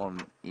going on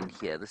in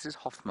here. This is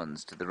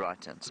Hoffman's to the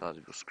right-hand side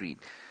of your screen.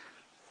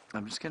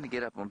 I'm just going to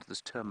get up onto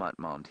this termite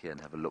mound here and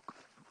have a look.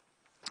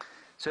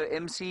 So,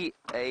 MC,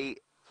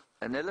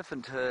 an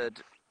elephant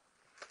herd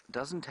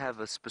doesn't have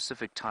a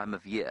specific time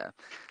of year.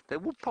 They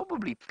will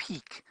probably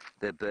peak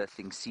their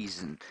birthing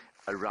season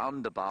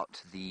around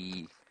about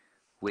the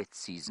wet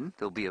season.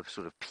 There'll be a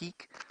sort of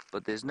peak,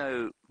 but there's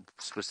no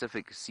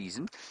specific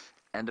season.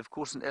 And of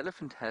course, an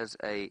elephant has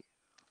a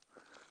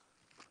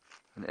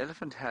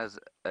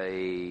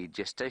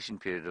gestation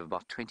period of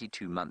about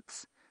 22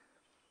 months.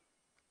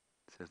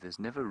 So there's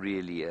never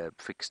really a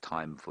fixed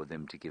time for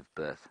them to give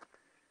birth.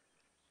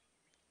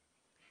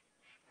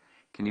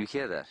 Can you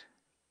hear that?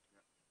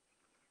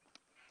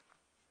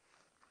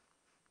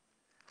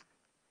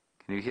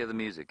 Can you hear the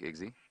music,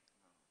 Eggsy?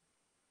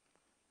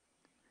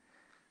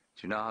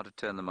 Do you know how to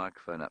turn the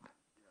microphone up?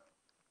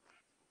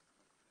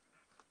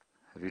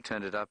 Have you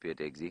turned it up yet,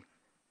 Eggsy?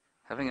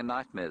 Having a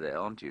nightmare there,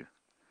 aren't you?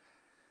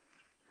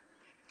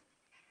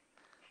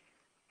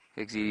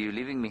 Eggsy, you're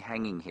leaving me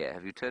hanging here.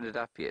 Have you turned it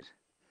up yet?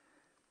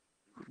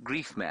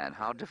 Grief, man,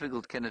 how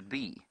difficult can it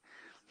be?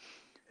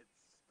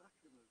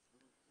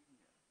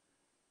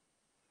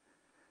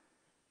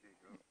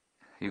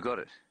 You got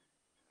it?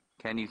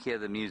 Can you hear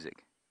the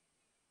music?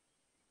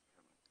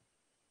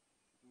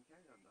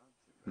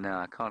 No,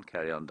 I can't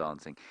carry on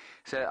dancing.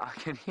 So I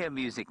can hear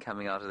music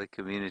coming out of the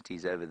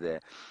communities over there.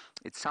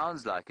 It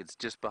sounds like it's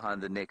just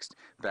behind the next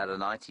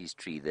Balanites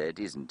tree there. It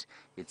isn't.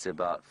 It's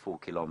about 4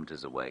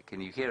 kilometers away. Can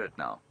you hear it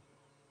now?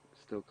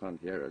 Still can't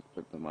hear it,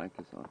 but the mic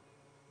is on.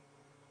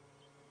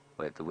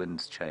 Wait, the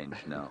wind's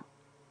changed now.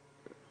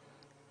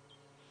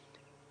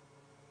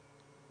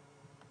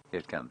 Here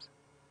it comes.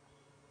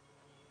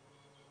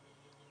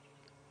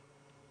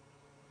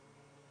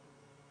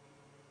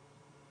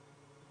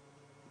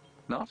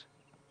 Not?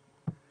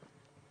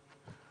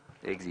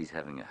 Eggsy's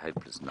having a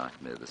hopeless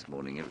nightmare this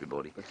morning,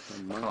 everybody.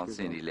 Can't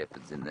see any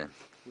leopards in there.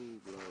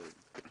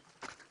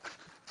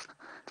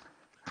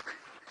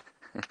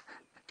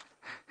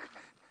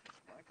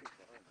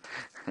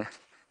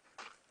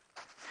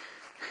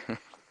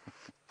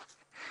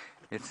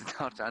 It's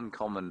not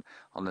uncommon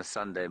on a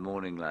Sunday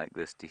morning like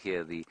this to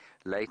hear the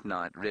late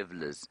night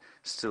revelers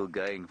still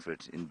going for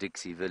it in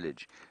Dixie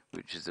Village,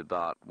 which is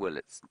about, well,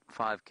 it's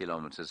 5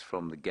 kilometers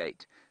from the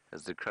gate.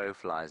 As the crow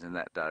flies in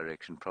that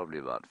direction, probably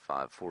about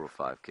 4 or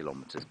 5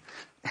 kilometers.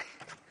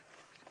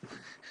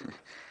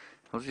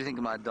 What do you think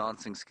of my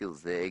dancing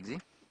skills there, Eggsy?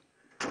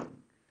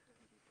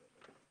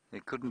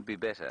 It couldn't be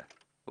better,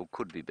 or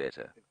could be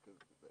better.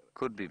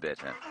 Could be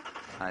better.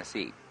 I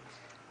see.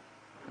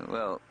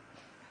 Well,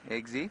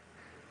 Eggsy,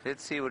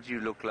 let's see what you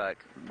look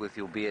like with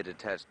your beard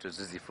attached to a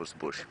Sisyphus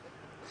bush.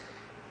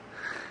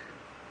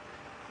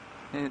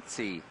 Let's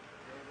see.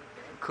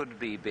 Could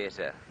be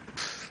better.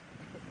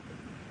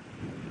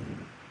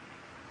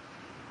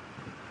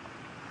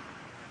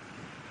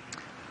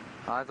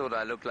 I thought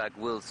I looked like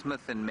Will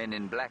Smith in Men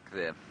in Black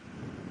there.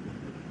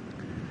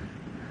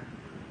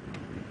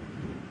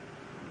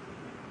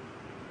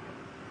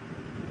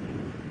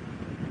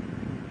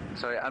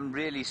 Sorry, I'm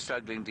really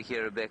struggling to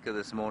hear Rebecca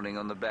this morning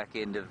on the back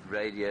end of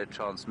radio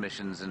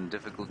transmissions and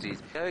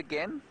difficulties. Go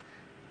again.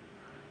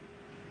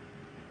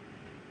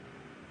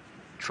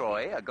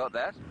 Troy, I got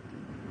that.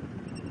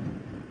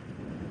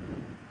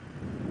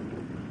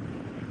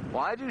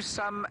 Why do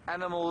some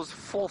animals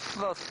force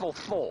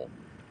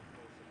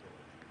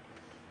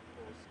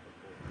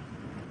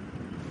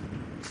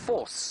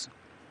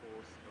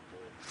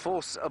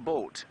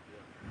abort?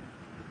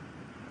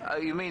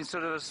 You mean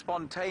sort of a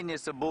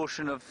spontaneous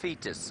abortion of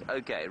fetus?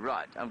 Okay,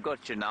 right, I've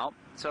got you now.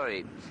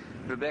 Sorry,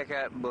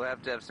 Rebecca will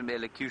have to have some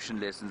elocution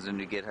lessons when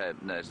we get home.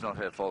 No, it's not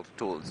her fault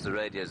at all. It's the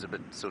radio's a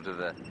bit sort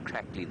of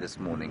crackly this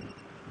morning.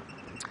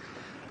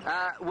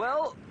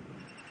 Well,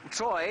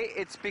 Troy,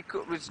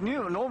 it's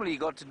new. Normally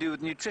got to do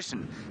with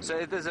nutrition. So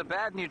if there's a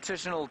bad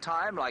nutritional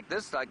time like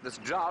this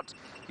drought,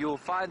 you'll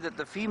find that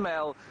the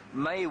female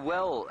may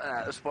well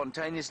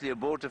spontaneously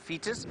abort a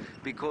fetus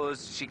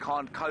because she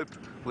can't cope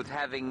with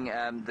having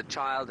the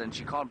child, and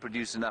she can't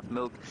produce enough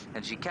milk,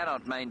 and she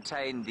cannot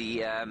maintain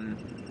the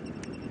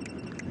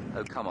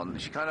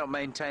she cannot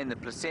maintain the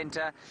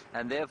placenta,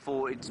 and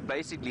therefore it's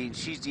basically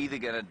she's either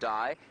going to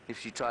die if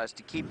she tries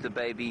to keep the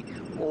baby,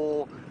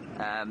 or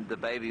the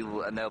baby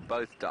will, and they'll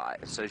both die.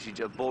 So she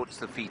aborts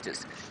the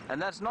fetus,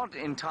 and that's not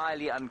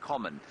entirely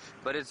uncommon,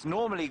 but it's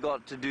normally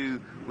got to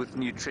do with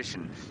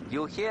nutrition.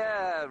 You'll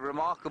hear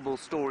remarkable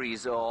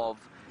stories of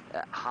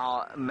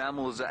how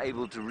mammals are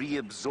able to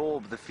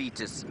reabsorb the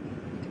fetus.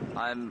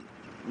 I'm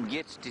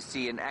yet to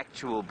see an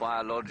actual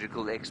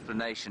biological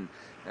explanation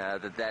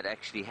that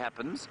actually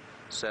happens,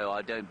 so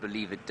I don't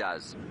believe it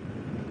does,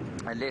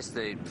 unless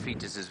the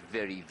fetus is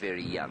very,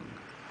 very young.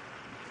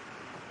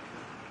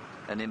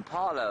 An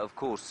impala, of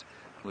course,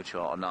 which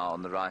are now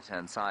on the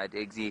right-hand side,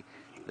 Eggsy,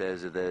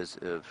 those are those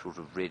sort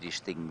of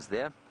reddish things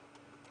there.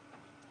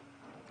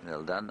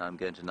 Well done. I'm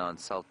going to now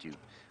insult you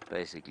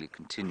basically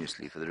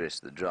continuously for the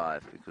rest of the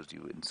drive because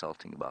you were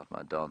insulting about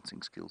my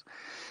dancing skills.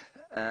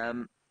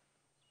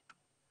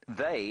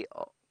 They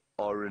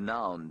are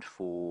renowned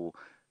for,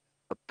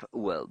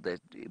 well,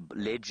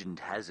 legend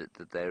has it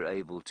that they're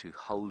able to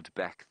hold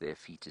back their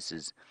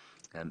fetuses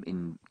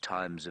in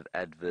times of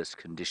adverse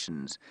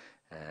conditions.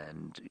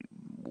 And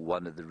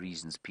one of the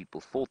reasons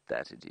people thought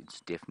that,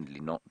 it's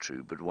definitely not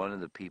true, but one of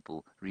the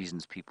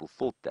reasons people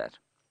thought that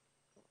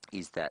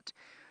is that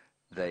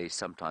they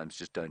sometimes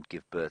just don't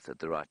give birth at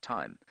the right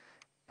time.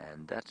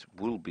 And that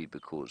will be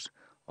because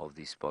of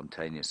these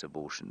spontaneous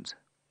abortions.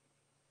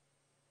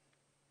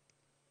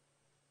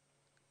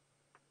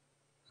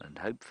 And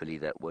hopefully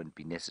that won't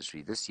be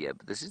necessary this year,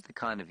 but this is the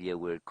kind of year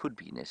where it could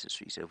be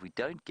necessary. So if we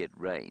don't get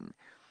rain,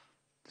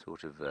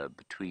 sort of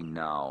between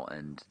now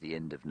and the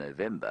end of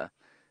November,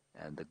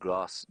 and the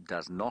grass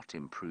does not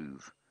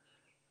improve,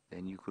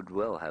 then you could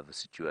well have a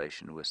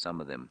situation where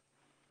some of them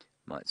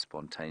might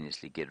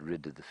spontaneously get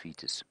rid of the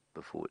fetus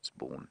before it's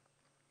born.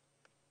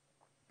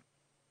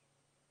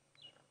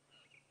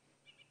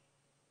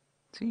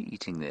 See,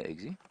 eating there,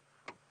 Eggsy.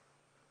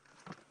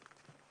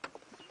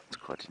 It's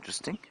quite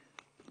interesting.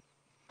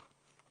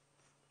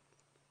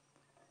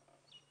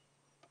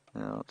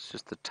 Now, it's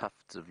just the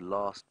tufts of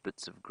last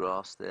bits of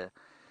grass there.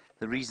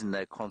 The reason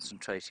they're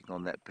concentrating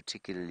on that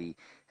particularly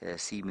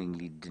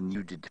seemingly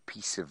denuded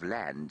piece of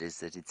land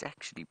is that it's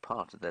actually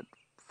part of that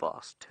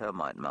vast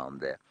termite mound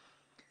there.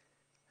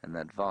 And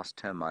that vast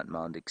termite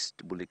mound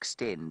will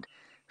extend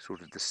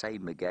sort of the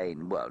same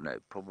again, well, no,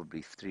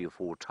 probably 3 or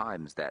 4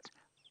 times that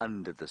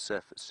under the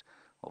surface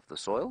of the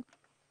soil.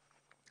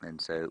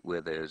 And so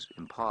where those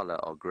impala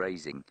are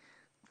grazing,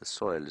 the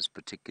soil is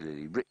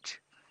particularly rich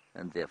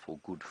and therefore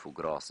good for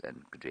grass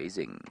and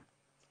grazing.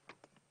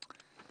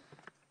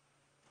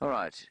 All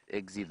right,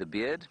 Eggsy the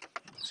beard,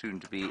 soon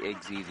to be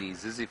Eggsy the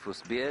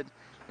Sisyphus beard.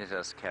 Let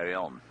us carry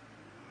on.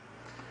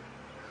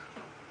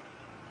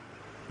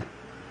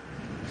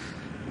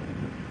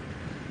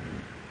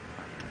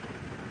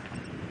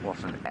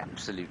 What an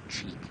absolute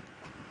cheek.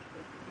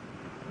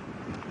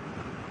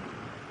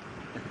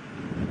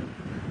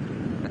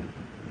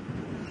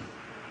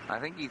 I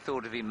think he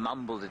thought if he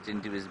mumbled it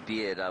into his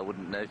beard, I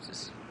wouldn't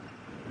notice.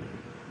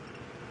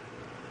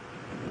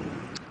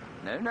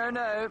 No, no,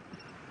 no.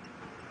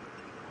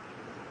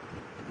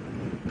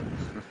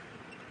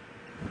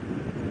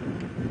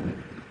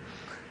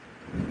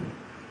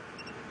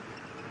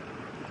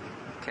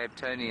 Cape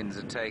Townians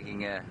are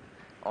taking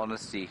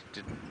honesty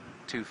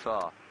too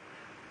far.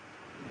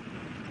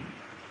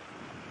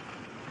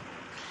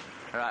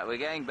 Right, we're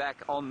going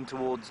back on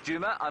towards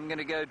Djuma. I'm going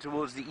to go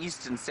towards the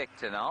eastern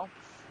sector now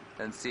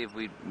and see if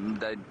we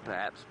don't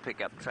perhaps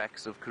pick up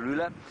tracks of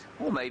Karula,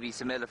 or maybe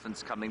some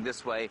elephants coming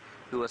this way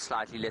who are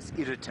slightly less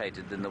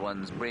irritated than the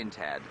ones Brent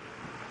had.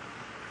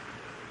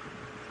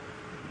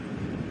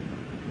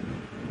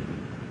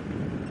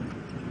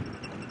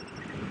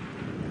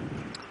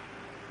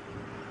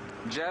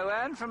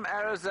 Joanne from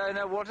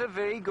Arizona, what a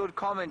very good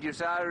comment. You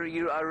say, I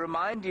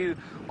remind you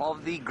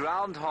of the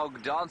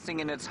groundhog dancing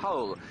in its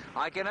hole.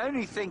 I can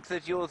only think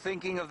that you're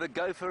thinking of the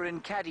gopher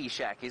in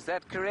Caddyshack. Is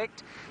that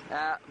correct?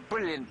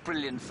 Brilliant,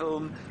 brilliant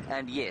film.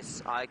 And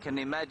yes, I can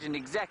imagine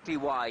exactly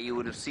why you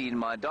would have seen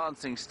my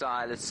dancing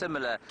style as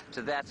similar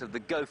to that of the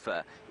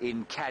gopher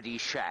in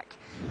Caddyshack.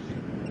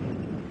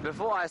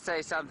 Before I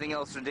say something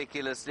else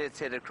ridiculous, let's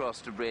head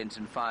across to Brent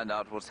and find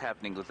out what's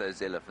happening with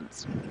those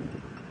elephants.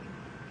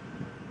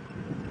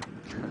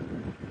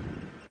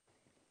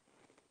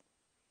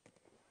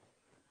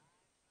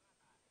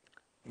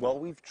 Well,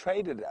 we've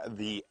traded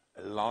the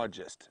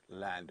largest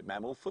land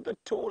mammal for the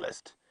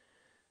tallest.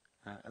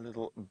 A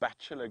little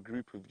bachelor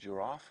group of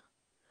giraffe.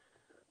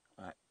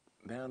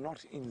 They are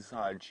not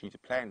inside cheetah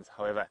plains,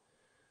 however,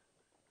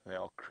 They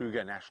are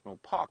Kruger National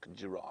Park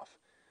giraffe.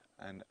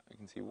 And you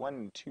can see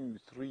 1, 2,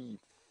 3,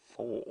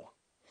 4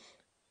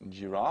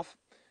 giraffe.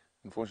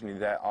 Unfortunately,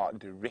 they are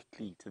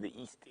directly to the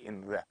east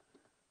in the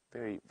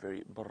very,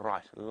 very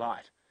bright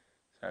light.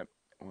 So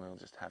we'll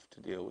just have to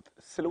deal with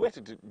a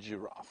silhouetted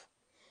giraffe.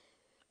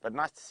 But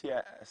nice to see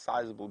a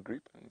sizable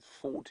group, and it's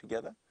 4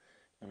 together.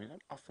 And we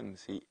don't often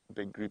see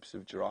big groups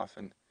of giraffe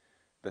in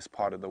this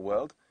part of the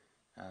world,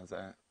 as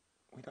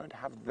we don't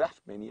have that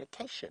many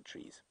acacia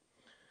trees.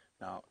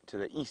 Now, to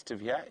the east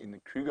of here, in the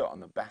Kruger on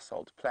the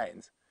basalt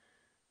plains,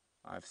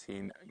 I've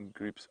seen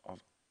groups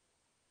of,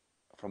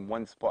 from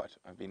one spot,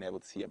 I've been able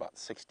to see about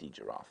 60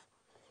 giraffe.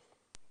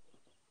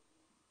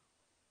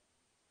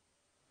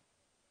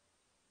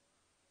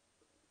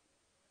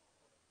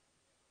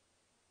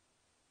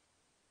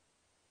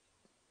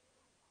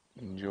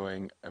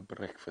 Enjoying a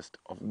breakfast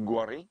of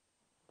guarri.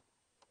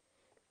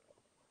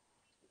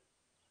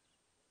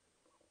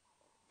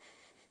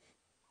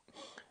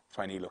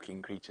 Funny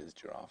looking creatures,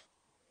 giraffe.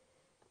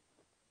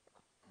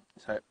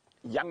 So,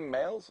 young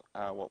males,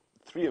 well,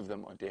 3 of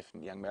them are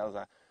definitely young males.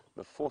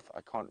 The 4th I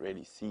can't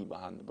really see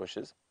behind the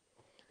bushes.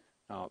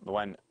 Now, the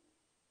one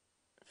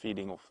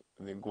feeding off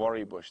the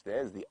guarri bush there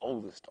is the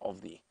oldest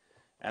of the,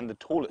 and the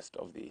tallest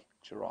of the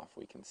giraffe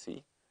we can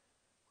see.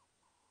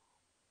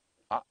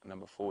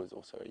 Number 4 is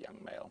also a young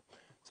male.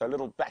 So a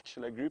little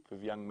bachelor group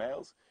of young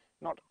males,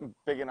 not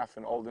big enough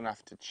and old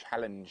enough to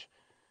challenge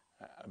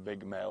a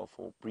big male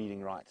for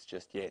breeding rights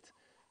just yet.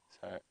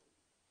 So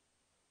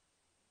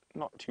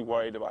not too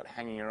worried about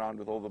hanging around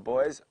with all the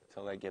boys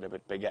until they get a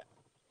bit bigger.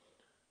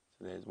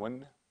 So there's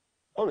 1,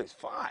 oh, there's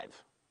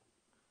 5,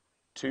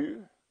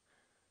 2,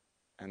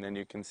 and then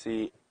you can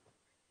see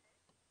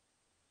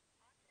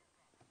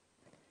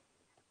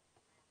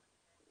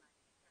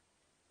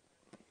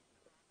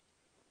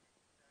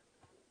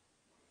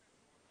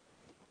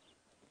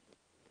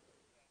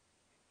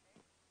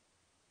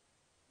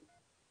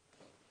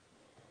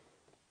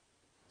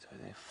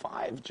there are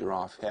 5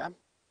 giraffe here.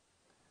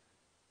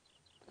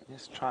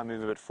 Just try and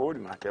move a bit forward,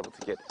 we might be able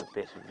to get a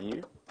better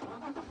view.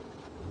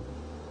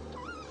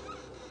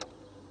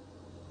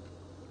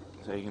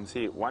 So you can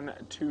see 1,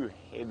 2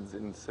 heads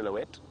in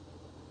silhouette.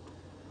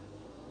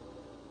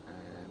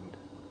 And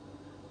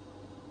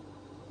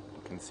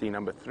you can see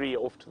number 3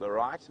 off to the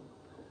right,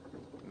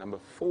 number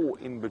 4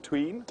 in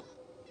between,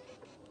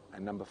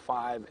 and number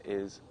 5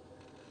 is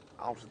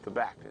out at the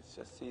back. Let's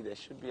just see, there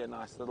should be a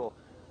nice little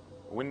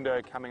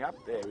window coming up.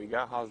 There we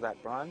go. How's that,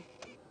 Brian?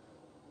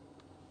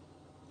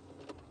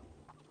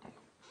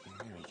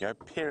 There we go,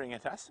 peering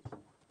at us.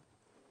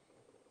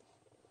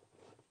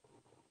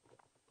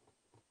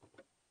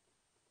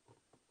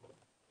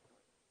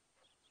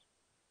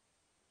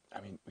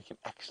 I mean, we can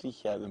actually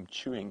hear them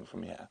chewing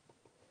from here.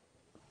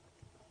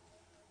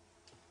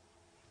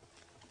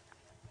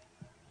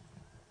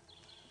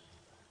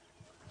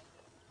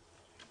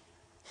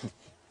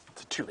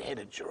 It's a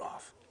 2-headed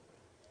giraffe.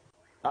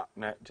 Oh,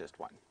 no, just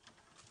 1.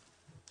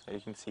 So you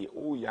can see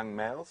all young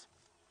males.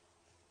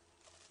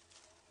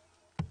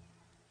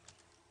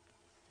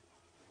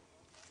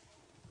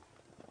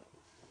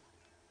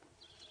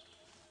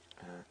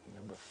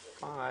 Number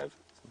 5 is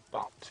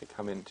about to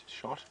come into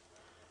shot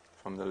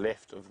from the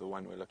left of the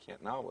one we're looking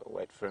at now. We'll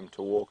wait for him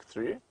to walk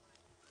through.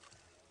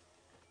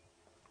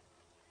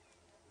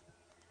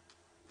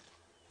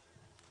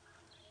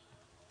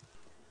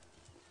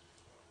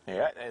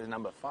 Yeah, there's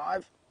number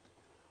 5.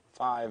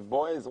 5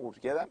 boys all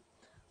together.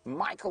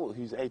 Michael,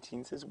 who's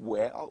 18, says,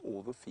 where are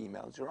all the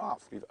female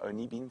giraffes? We've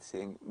only been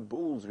seeing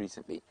bulls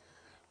recently.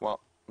 Well,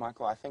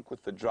 Michael, I think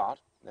with the drought,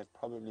 they've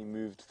probably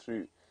moved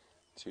through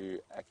to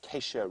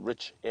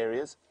acacia-rich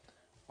areas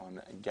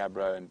on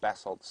gabbro and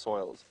basalt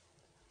soils.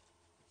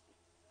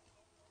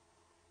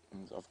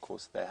 And of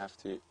course, they have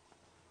to...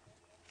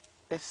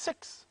 There's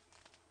 6.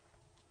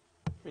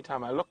 Every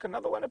time I look,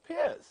 another one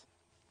appears.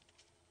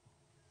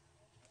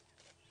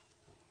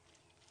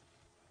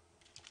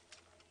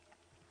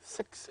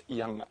 Six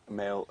young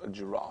male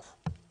giraffe.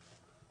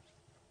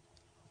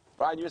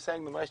 Brian, you were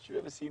saying the most you've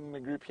ever seen in a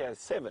group here is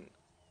 7.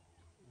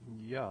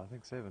 Yeah, I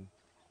think 7.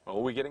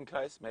 Well, we're getting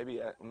close. Maybe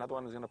another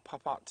one is going to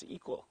pop out to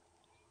equal.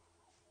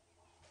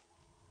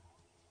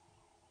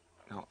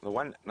 Now, the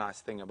one nice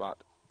thing about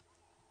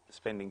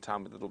spending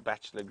time with little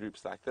bachelor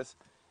groups like this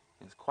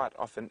is quite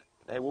often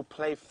they will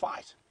play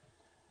fight.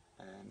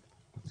 And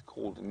it's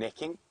called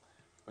necking,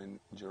 when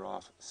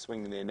giraffes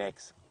swing their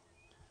necks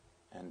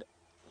and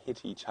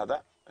hit each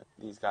other. But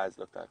these guys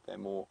look like they're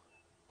more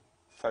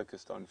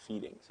focused on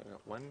feeding. So we've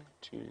got 1,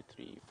 2,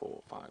 3,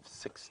 4, 5,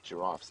 6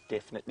 giraffes,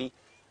 definitely.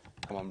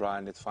 Come on,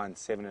 Brian, let's find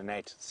 7 and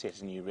 8,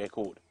 set a new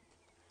record.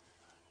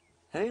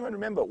 Anyone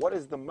remember what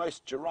is the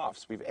most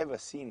giraffes we've ever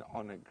seen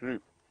on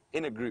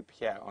in a group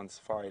here on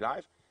Safari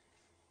Live?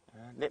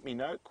 Let me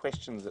know,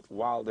 questions at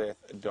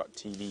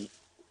wildearth.tv,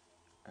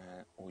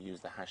 or use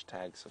the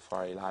hashtag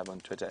Safari Live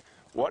on Twitter.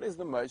 What is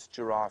the most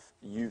giraffe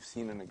you've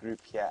seen in a group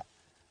here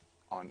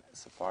on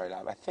Safari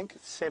Live? I think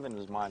 7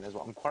 was mine as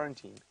well. I'm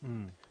quarantined.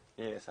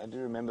 Yes, I do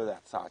remember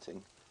that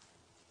sighting.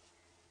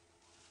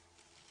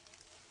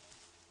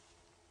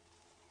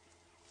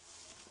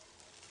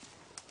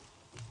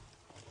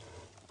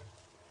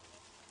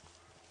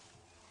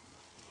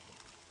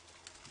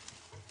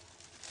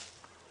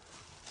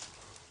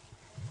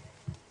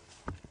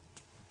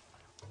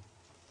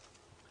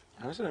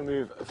 I'm just going to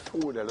move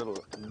forward a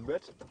little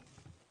bit.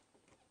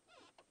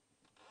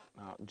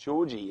 Now,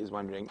 Georgie is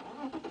wondering,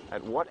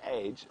 at what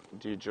age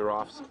do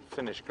giraffes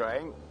finish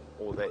growing,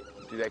 or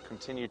do they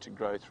continue to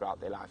grow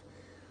throughout their life?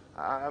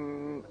 I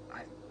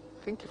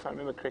think, if I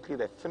remember correctly,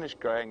 they finish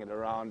growing at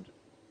around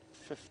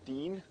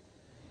 15,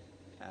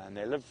 and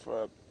they live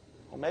for,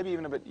 or maybe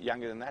even a bit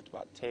younger than that,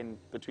 about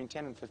between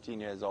 10 and 15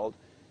 years old,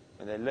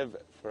 and they live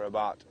for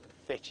about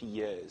 30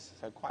 years,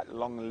 so quite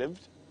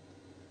long-lived.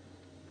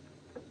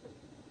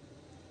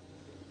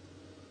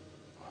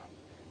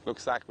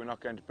 Looks like we're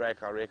not going to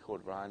break our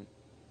record, Brian.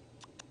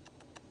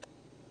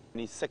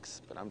 Only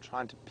 6, but I'm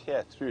trying to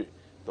peer through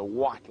the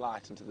white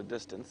light into the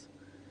distance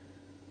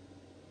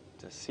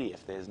to see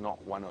if there's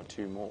not 1 or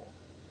 2 more.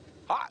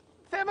 Ah,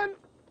 7!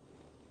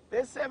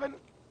 There's 7.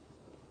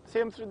 See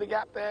him through the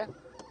gap there?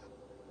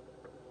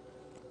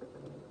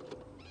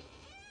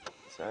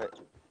 So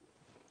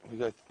we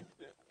go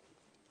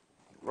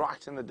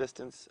right in the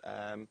distance,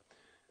 so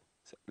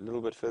a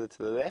little bit further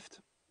to the left,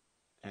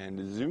 and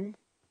zoom.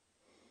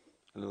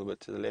 A little bit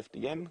to the left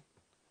again.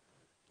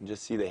 And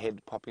just see the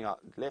head popping out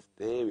left.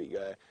 There we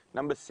go.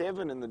 Number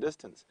 7 in the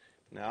distance.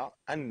 Now,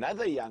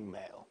 another young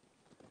male.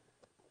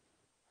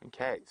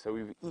 Okay, so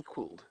we've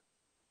equaled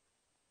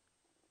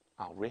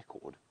our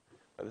record.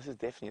 But this is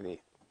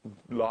definitely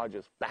the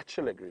largest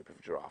bachelor group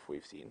of giraffe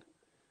we've seen.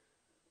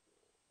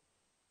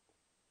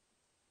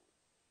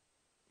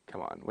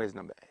 Come on, where's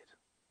number 8?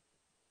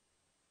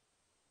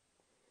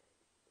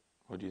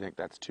 Or do you think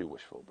that's too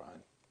wishful,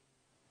 Brian?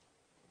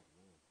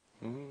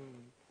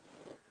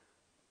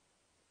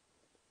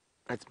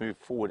 Let's move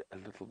forward a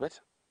little bit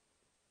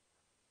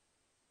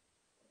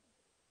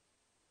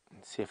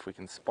and see if we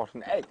can spot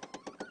an 8.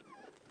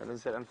 As I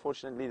said,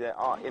 unfortunately, they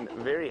are in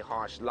very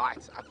harsh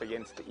light up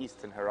against the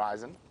eastern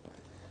horizon.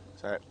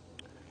 So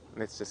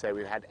let's just say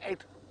we've had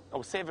 8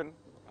 or 7.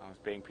 I was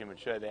being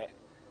premature there.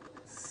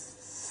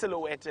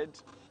 Silhouetted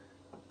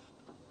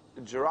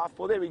giraffe.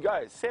 Well, there we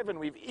go. 7.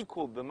 We've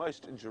equaled the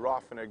most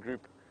giraffe in a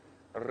group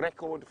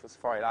record for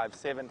SafariLIVE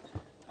 7.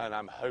 And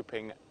I'm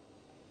hoping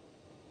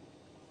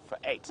for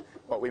 8.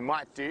 What we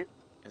might do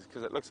is,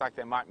 because it looks like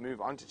they might move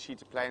on to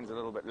cheetah plains a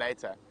little bit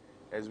later,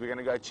 is we're going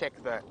to go check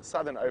the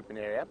southern open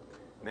area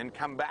and then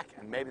come back,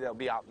 and maybe they'll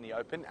be out in the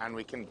open and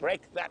we can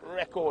break that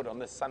record on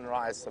this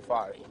sunrise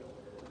safari.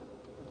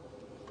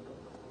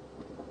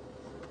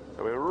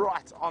 So we're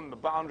right on the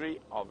boundary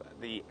of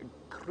the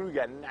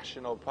Kruger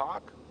National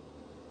Park.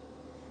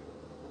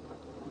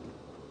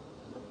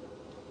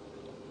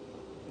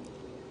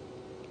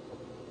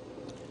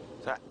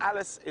 So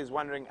Alice is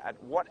wondering, at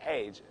what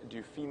age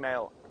do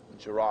female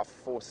giraffe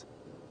force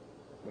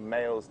the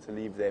males to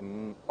leave their...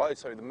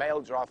 the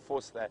male giraffe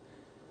force the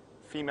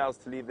females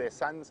to leave their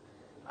sons?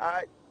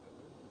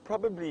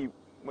 Probably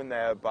when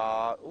they're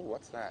about... Oh,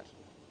 what's that?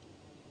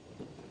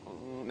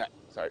 No,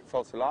 sorry,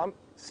 false alarm.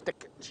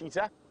 Stick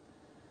cheetah.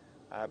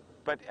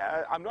 But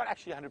I'm not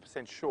actually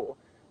 100% sure,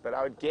 but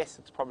I would guess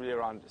it's probably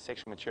around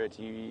sexual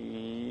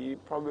maturity,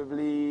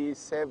 probably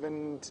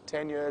 7 to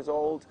 10 years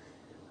old.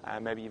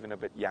 Maybe even a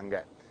bit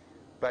younger.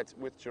 But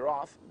with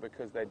giraffe,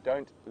 because they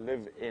don't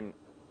live in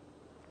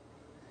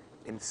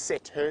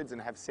set herds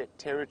and have set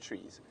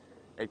territories,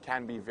 it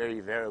can be very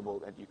variable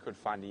that you could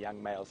find a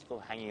young male still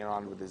hanging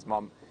around with his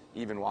mom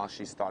even while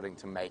she's starting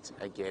to mate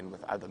again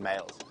with other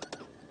males.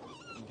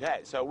 Okay,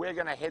 so we're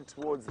going to head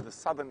towards the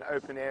southern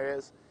open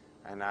areas,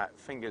 and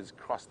fingers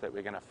crossed that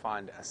we're going to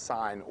find a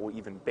sign, or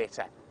even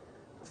better,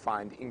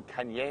 find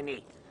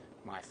Nkanyeni,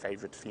 my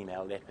favorite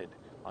female leopard,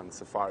 on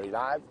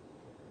SafariLIVE.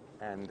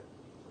 And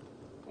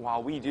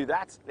while we do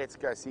that, let's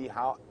go see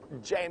how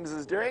James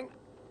is doing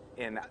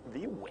in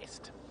the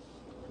west.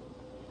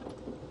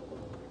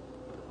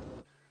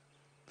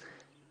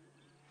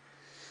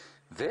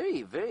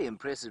 Very, very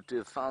impressive to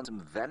have found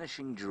some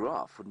vanishing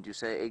giraffe, wouldn't you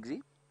say,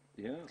 Eggsy?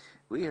 Yeah.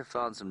 We have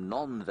found some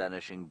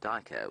non-vanishing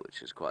duiker,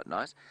 which is quite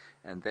nice,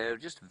 and they're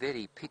just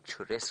very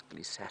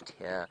picturesquely sat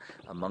here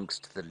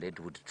amongst the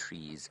leadwood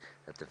trees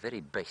at the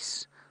very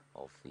base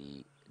of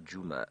the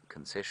Djuma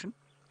concession.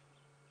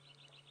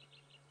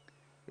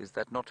 Is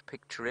that not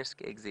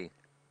picturesque, Eggsy?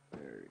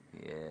 Very.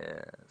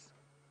 Yes.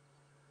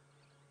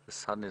 The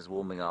sun is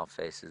warming our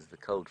faces. The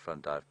cold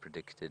front I've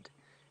predicted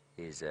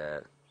is,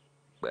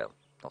 well,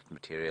 not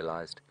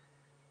materialized.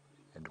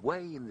 And way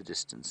in the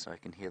distance I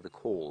can hear the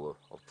call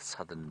of the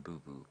southern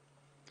boo-boo.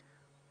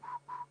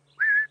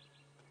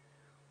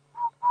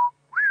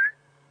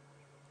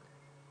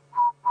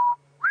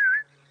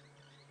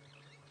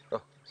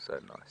 Oh, so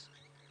nice.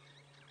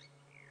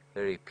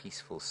 Very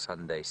peaceful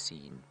Sunday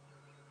scene.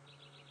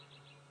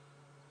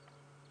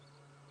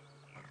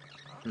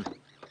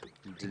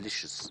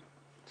 Delicious.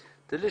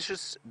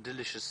 Delicious,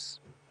 delicious.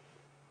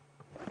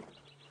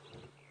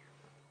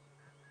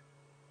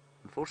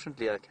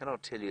 Unfortunately, I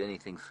cannot tell you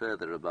anything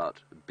further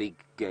about big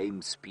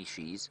game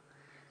species,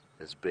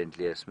 as Brent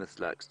Leo Smith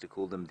likes to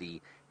call them,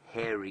 the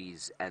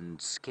hairies and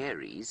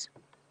scaries.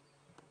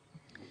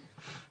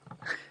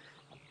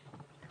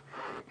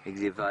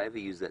 If I ever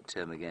use that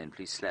term again,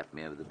 please slap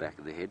me over the back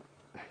of the head.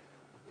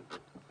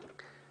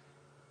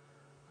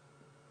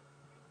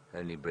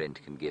 Only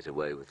Brent can get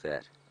away with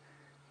that.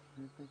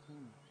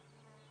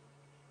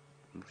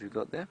 What have you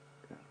got there?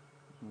 Yeah.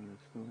 Oh, they're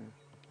still there.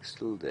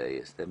 Still there,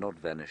 yes. They're not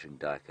vanishing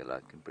duiker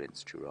like in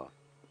Brent's giraffe.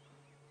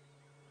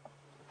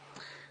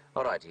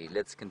 Alrighty,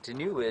 let's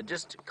continue. We're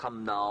just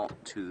come now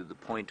to the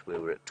point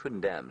where we're at Twin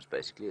Dams,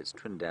 basically. It's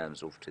Twin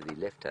Dams off to the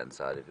left-hand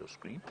side of your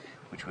screen,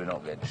 which we're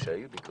not going to show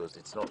you because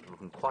it's not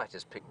looking quite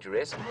as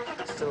picturesque.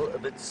 It's still a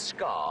bit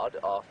scarred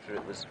after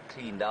it was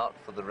cleaned out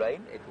for the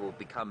rain. It will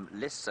become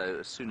less so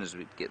as soon as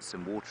we get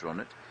some water on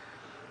it.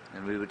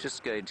 And we were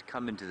just going to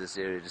come into this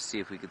area to see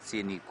if we could see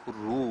any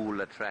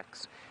kurula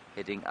tracks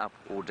heading up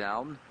or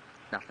down.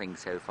 Nothing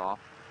so far,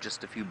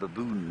 just a few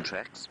baboon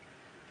tracks.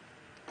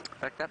 In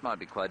fact, that might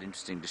be quite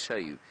interesting to show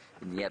you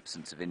in the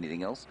absence of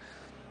anything else.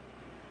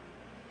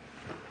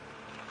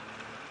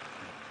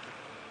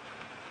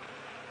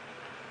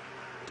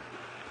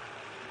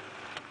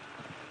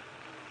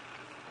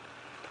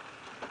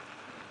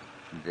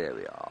 There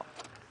we are.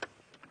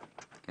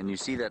 Can you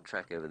see that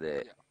track over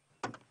there?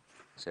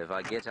 So if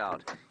I get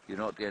out, you're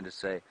not going to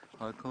say,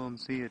 I can't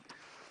see it.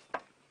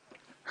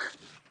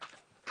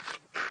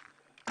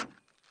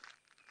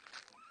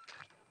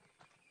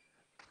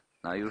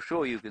 Now, you're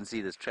sure you can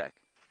see this track?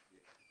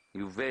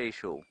 You're very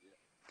sure?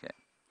 Okay,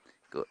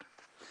 good.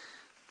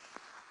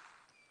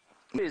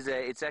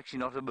 It's actually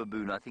not a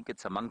baboon. I think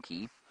it's a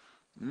monkey.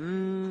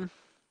 No,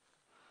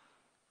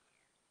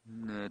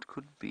 it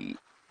could be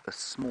a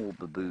small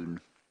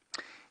baboon.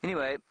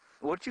 Anyway,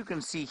 what you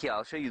can see here,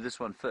 I'll show you this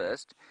one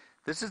first.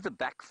 This is the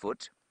back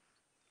foot.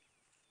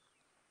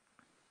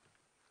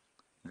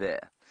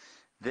 There.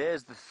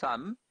 There's the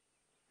thumb,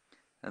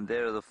 and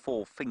there are the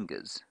 4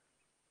 fingers.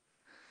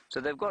 So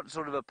they've got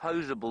sort of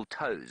opposable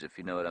toes, if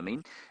you know what I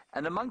mean.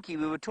 And a monkey,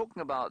 we were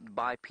talking about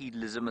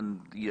bipedalism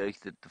and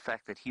the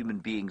fact that human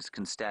beings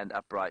can stand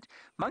upright.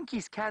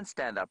 Monkeys can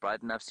stand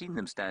upright, and I've seen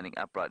them standing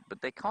upright,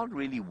 but they can't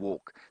really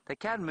walk. They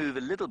can move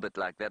a little bit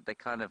like that. They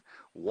kind of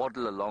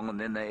waddle along, and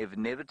then they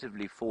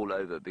inevitably fall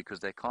over because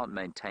they can't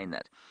maintain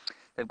that.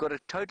 They've got a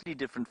totally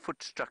different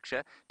foot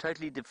structure,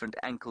 totally different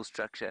ankle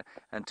structure,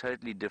 and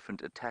totally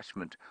different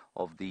attachment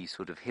of the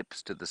sort of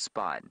hips to the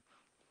spine.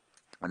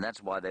 And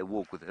that's why they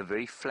walk with a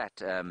very flat,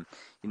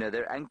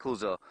 their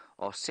ankles are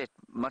set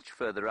much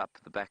further up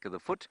the back of the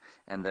foot,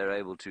 and they're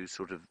able to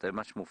they're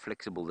much more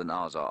flexible than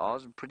ours are.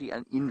 Ours are pretty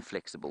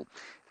inflexible.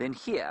 Then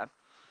here,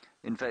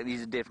 in fact,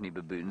 these are definitely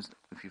baboons.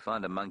 If you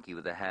find a monkey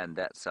with a hand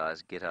that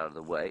size, get out of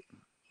the way.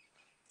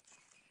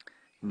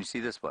 Can you see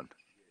this one?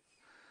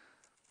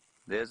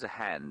 There's a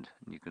hand,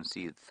 and you can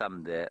see the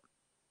thumb there,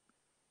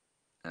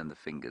 and the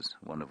fingers,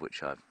 one of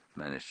which I've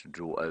managed to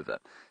draw over.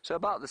 So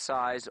about the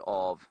size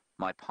of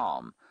my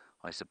palm,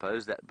 I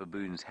suppose, that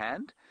baboon's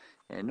hand,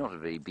 not a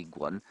very big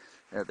one.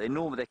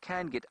 They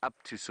can get up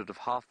to sort of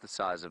half the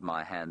size of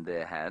my hand,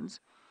 their hands,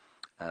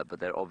 but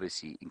they're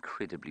obviously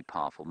incredibly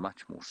powerful,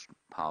 much more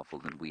powerful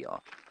than we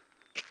are.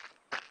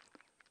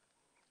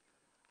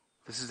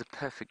 This is a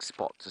perfect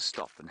spot to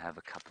stop and have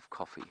a cup of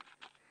coffee.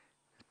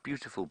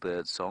 Beautiful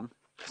bird song,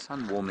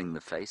 sun warming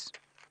the face,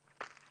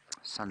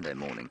 Sunday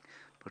morning,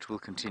 but we'll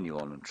continue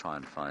on and try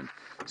and find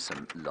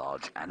some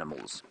large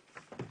animals.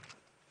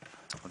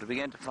 What are we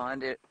going to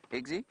find,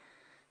 Eggsy?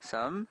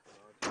 Some?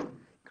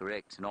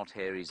 Correct, not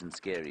hairies and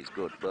scaries.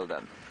 Good, well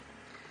done.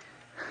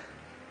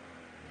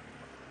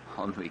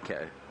 On we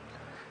go.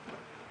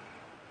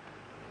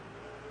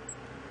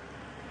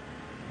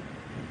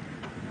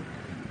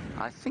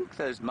 I think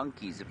those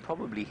monkeys have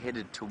probably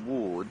headed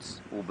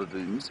towards, or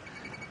baboons,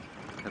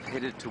 have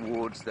headed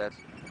towards that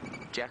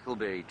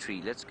jackalberry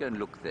tree. Let's go and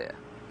look there.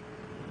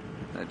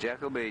 The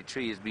jackalberry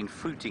tree has been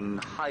fruiting,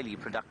 highly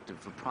productive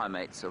for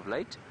primates of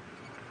late.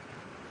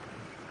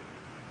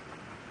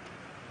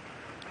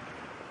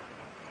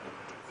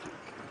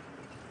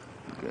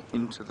 Go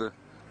into the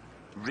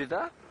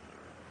river,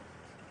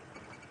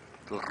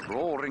 the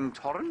roaring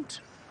torrent.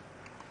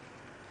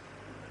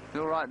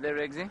 You all right there,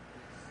 Eggsy?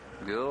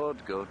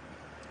 Good, good.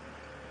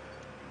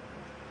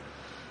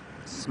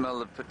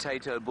 Smell of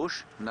potato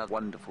bush, another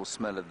wonderful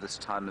smell of this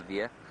time of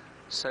year.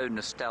 So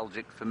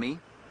nostalgic for me.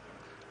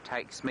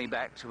 Takes me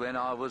back to when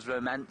I was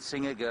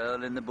romancing a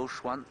girl in the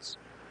bush once.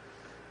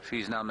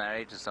 She's now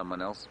married to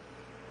someone else.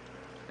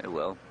 Oh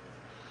well.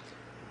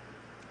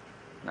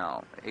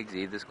 Now,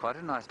 Eggsy, there's quite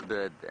a nice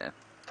bird there.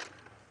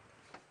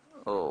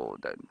 Oh,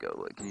 don't go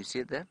away. Can you see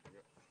it there?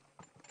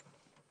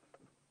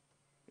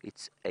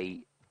 It's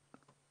a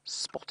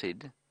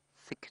spotted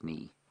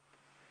thickney.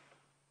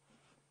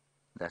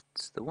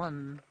 That's the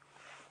one.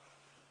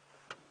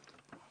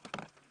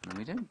 And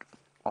we don't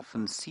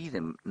often see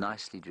them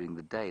nicely during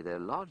the day. They're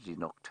largely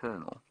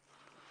nocturnal.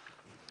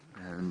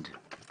 And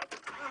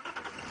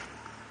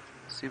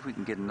see if we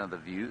can get another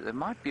view. There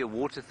might be a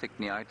water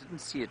thickney. I didn't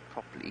see it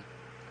properly.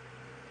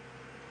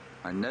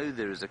 I know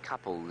there is a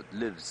couple that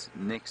lives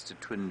next to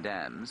Twin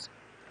Dams.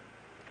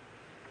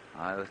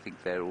 I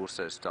think they're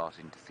also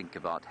starting to think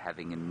about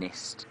having a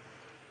nest.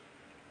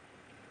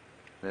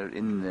 They're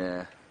in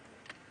there.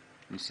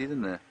 You see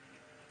them there?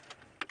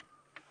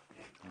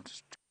 I'll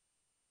just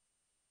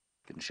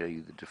can show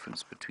you the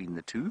difference between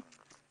the two.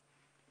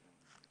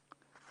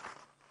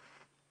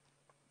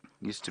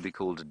 Used to be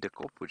called a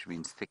dikop, which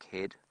means thick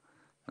head.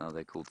 Now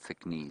they're called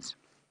thick knees.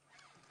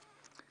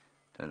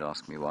 Don't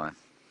ask me why.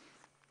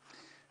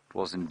 It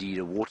was indeed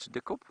a water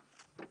dikop.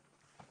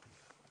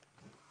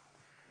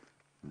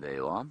 There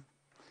you are.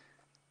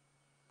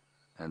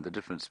 And the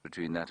difference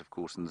between that, of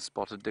course, and the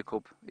spotted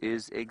dikop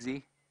is,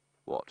 Eggsy,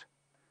 what?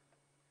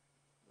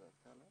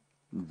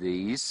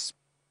 These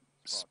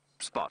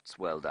spots.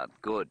 Well done.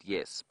 Good,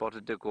 yes.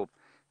 Spotted dikop,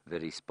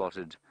 very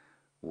spotted.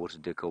 Water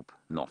dikop,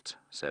 not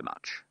so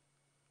much.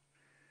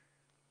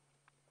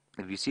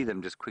 If you see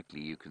them just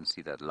quickly, you can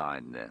see that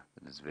line there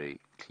that is very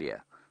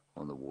clear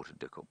on the water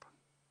dikop.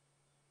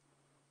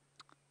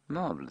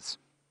 Marvellous.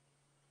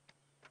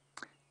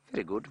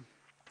 Very good.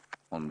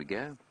 On we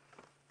go.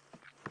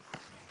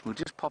 We'll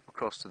just pop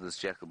across to this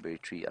jackalberry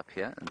tree up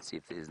here and see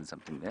if there isn't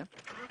something there.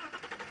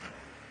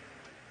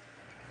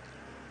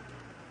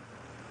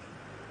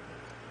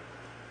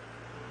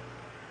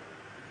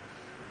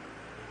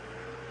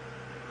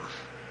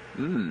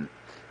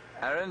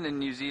 Aaron, in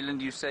New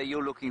Zealand, you say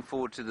you're looking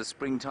forward to the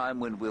springtime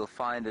when we'll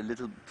find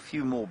a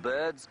few more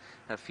birds,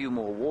 a few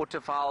more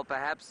waterfowl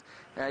perhaps.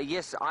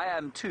 Yes, I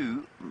am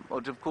too,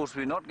 but of course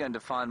we're not going to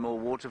find more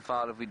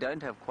waterfowl if we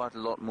don't have quite a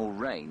lot more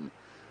rain,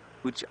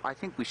 which I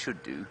think we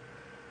should do.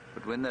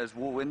 But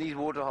when these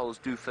waterholes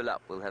do fill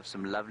up, we'll have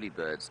some lovely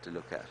birds to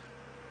look at.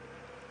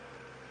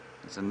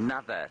 There's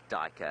another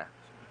duiker.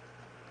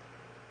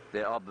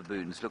 There are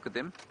baboons, look at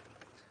them,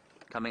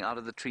 coming out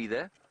of the tree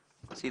there.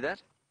 See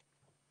that?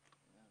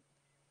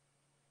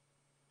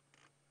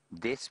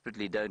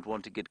 Desperately don't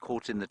want to get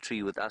caught in the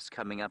tree with us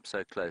coming up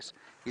so close.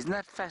 Isn't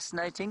that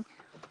fascinating?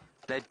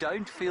 They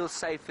don't feel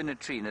safe in a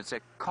tree, and it's a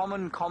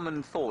common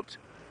thought.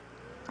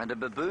 And a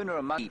baboon or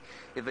a monkey,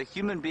 if a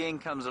human being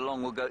comes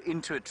along, will go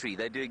into a tree.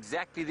 They do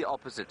exactly the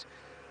opposite,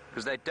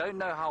 because they don't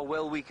know how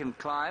well we can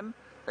climb.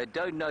 They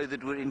don't know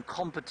that we're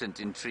incompetent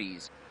in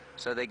trees.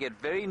 So they get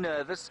very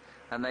nervous,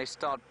 and they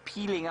start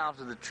peeling out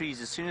of the trees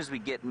as soon as we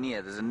get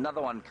near. There's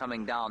another one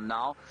coming down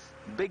now.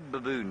 Big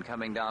baboon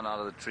coming down out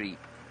of the tree.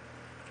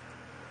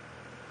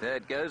 There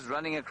it goes,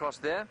 running across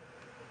there.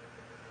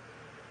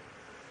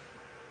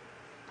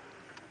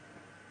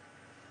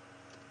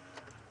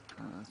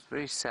 Oh, it's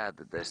very sad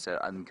that they're so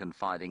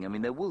unconfiding. I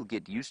mean, they will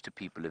get used to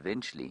people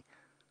eventually,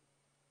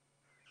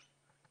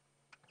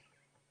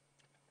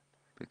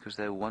 because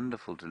they're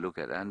wonderful to look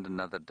at. And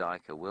another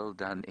duiker. Well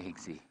done,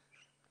 Eggsy.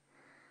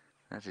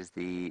 That is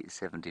the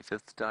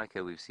 75th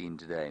duiker we've seen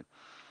today.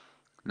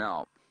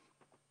 Now,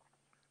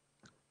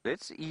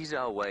 let's ease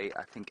our way,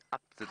 I think,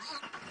 up this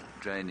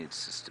drainage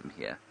system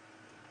here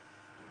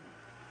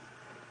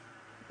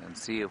and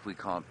see if we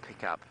can't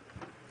pick up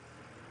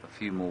a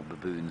few more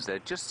baboons. They're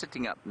just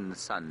sitting up in the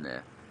sun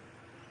there.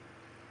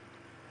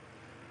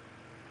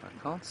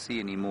 I can't see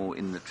any more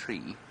in the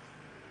tree.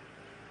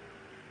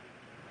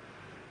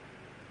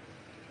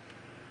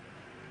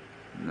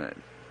 No.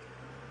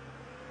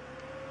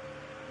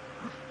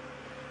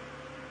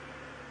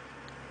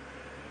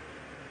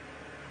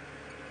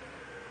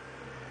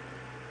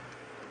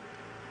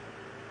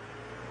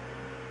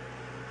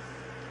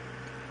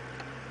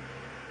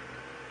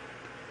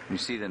 You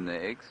see them there,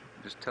 Eggs?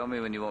 Just tell me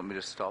when you want me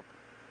to stop.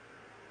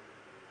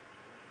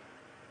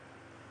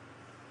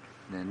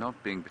 They're not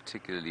being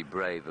particularly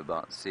brave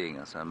about seeing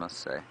us, I must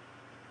say.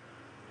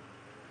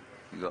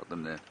 You got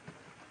them there.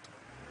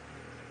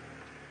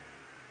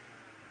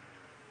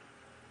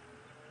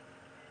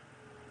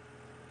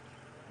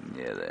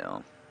 Yeah, they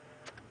are.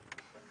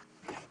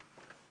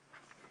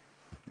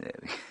 There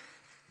we go.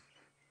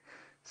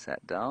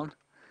 Sat down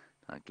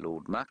like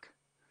Lord Muck.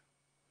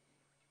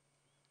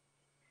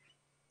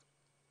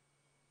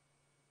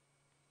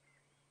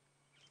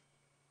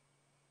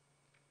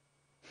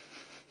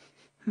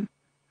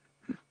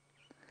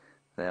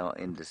 They are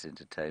endless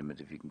entertainment.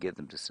 If you can get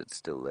them to sit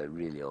still, they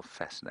really are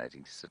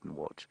fascinating to sit and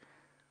watch.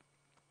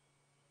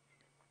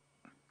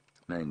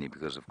 Mainly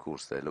because, of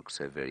course, they look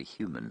so very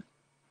human.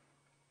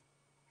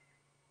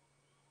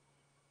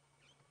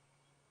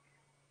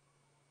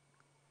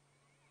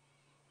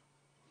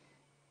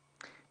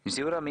 You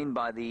see what I mean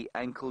by the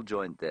ankle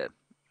joint there?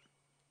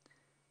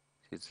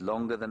 It's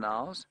longer than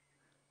ours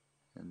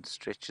and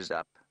stretches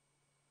up.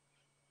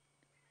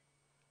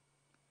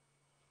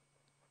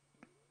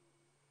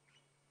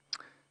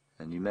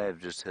 And you may have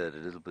just heard a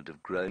little bit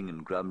of groaning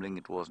and grumbling.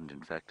 It wasn't,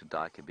 in fact, a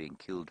duiker being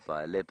killed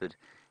by a leopard.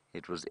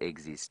 It was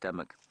Eggsy's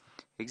stomach.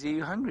 Eggsy, are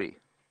you hungry?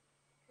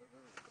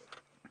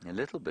 A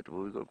little bit.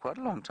 Well, we've got quite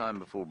a long time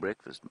before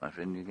breakfast, my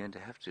friend. You're going to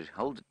have to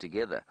hold it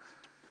together.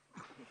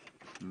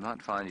 We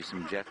might find you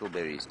some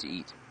jackalberries to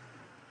eat.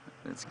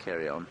 Let's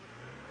carry on.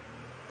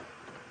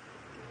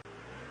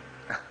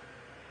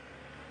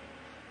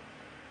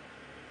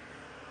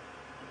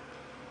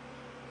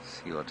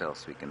 See what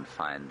else we can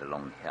find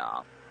along here.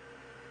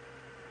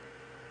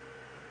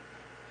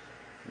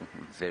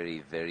 Very,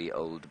 very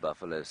old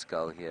buffalo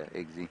skull here,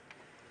 Eggsy.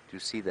 Do you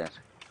see that?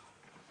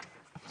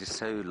 It is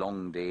so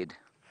long dead.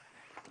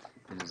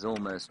 It is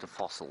almost a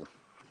fossil.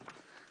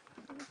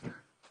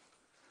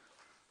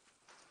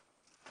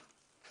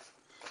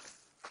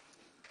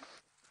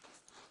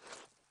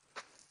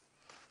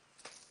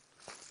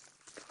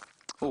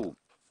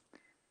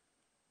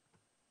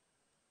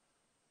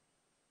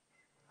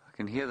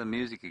 can hear the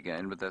music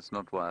again, but that's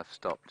not why I've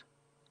stopped.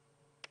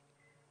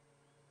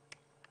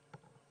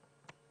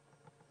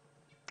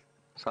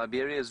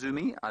 Siberia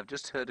Zumi, I've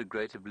just heard a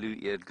greater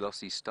blue-eared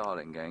glossy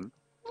starling going.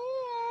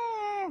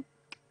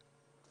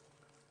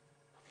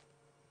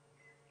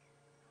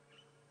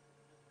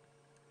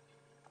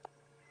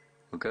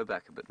 We'll go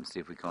back a bit and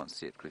see if we can't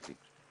see it quickly.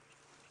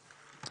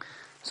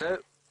 So,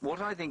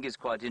 what I think is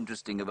quite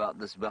interesting about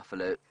this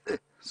buffalo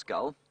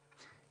skull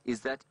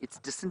is that it's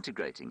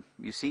disintegrating.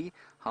 You see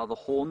how the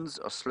horns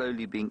are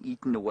slowly being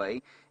eaten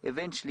away.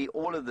 Eventually,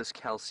 all of this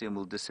calcium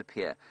will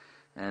disappear.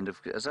 And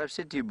as I've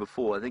said to you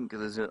before, I think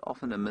there's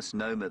often a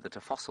misnomer that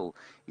a fossil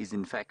is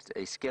in fact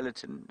a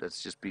skeleton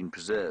that's just been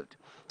preserved.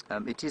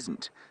 It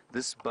isn't.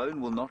 This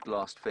bone will not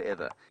last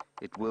forever.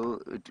 It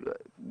will,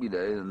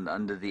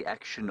 under the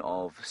action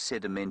of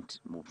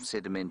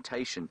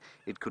sedimentation,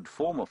 it could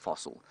form a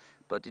fossil,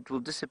 but it will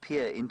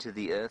disappear into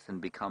the earth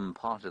and become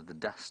part of the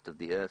dust of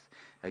the earth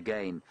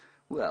again,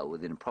 well,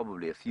 within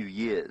probably a few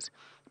years,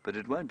 but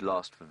it won't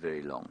last for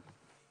very long.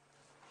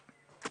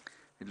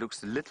 It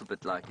looks a little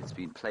bit like it's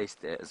been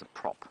placed there as a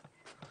prop.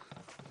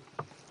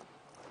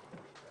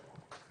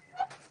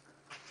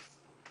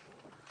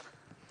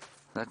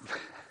 That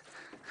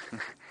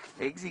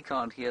Eggsy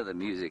can't hear the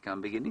music.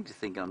 I'm beginning to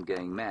think I'm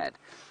going mad.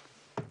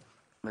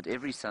 But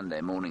every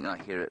Sunday morning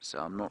I hear it, so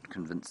I'm not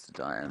convinced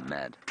that I am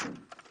mad.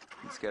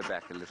 Let's go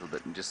back a little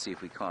bit and just see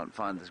if we can't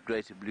find this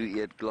greater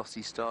blue-eared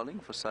glossy starling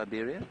for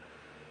Siberia.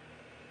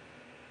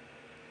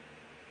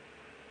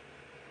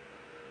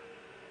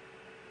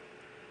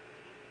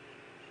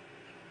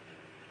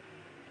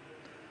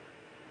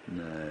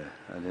 No,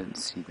 I don't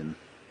see them.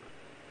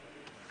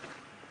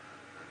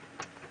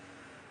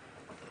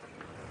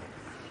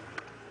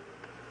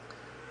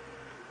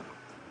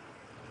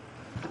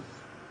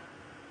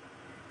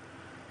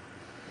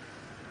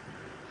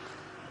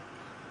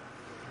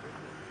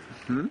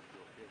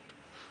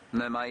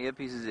 No, my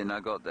earpiece is in, I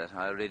got that.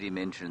 I already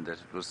mentioned that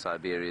it was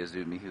Siberia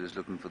Zumi who was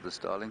looking for the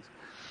starlings.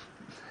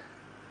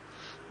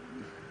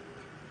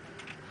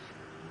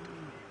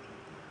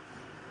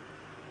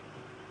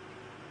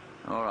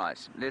 All right,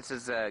 let's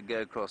just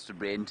go across to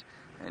Brent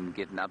and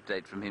get an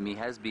update from him. He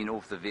has been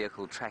off the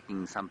vehicle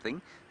tracking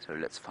something, so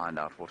let's find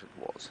out what it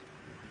was.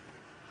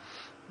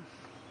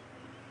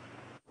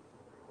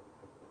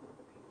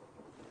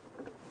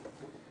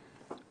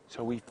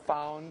 So we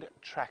found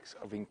tracks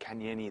of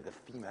Nkanyeni, the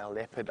female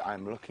leopard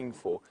I'm looking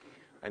for.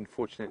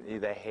 Unfortunately,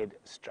 they head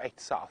straight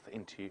south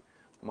into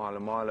Mala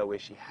Mala, where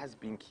she has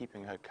been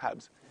keeping her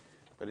cubs.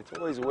 But it's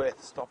always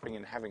worth stopping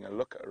and having a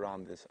look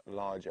around this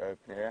large open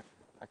area.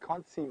 I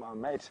can't see my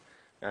mate,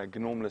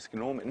 Gnormless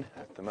Gnorman,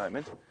 at the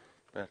moment,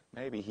 but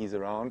maybe he's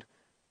around,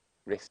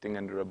 resting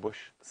under a bush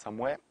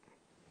somewhere.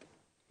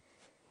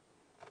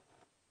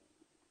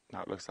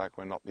 Now it looks like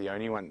we're not the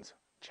only ones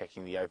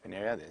checking the open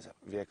area. There's a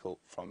vehicle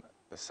from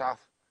the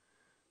south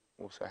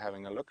also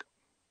having a look.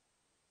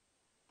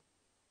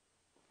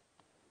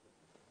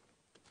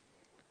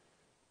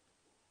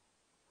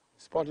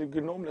 Spotted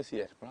Gnormless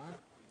yet, Brian?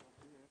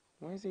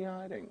 Where's he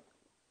hiding?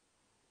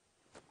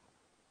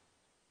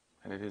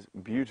 And it is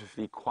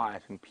beautifully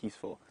quiet and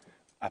peaceful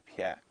up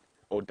here,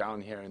 or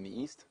down here in the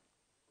east.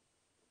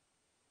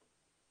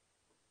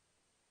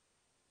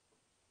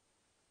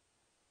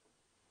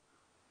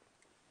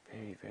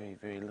 Very, very,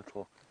 very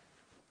little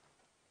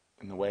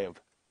in the way of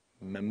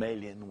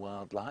mammalian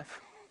wildlife.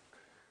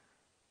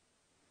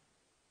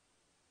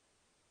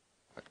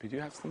 But we do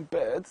have some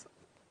birds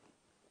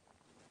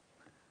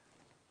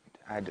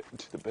to add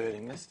to the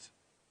birding list.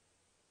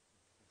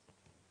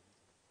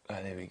 Oh,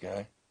 there we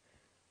go.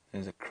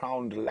 There's a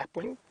crowned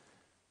lapwing.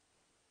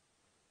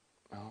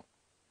 Now,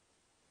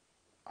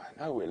 I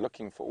know we're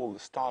looking for all the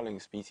starling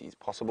species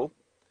possible,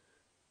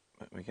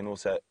 but we can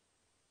also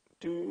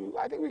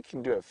I think we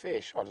can do a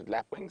fair shot at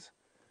lapwings.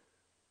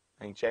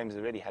 I think James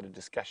already had a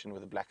discussion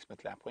with a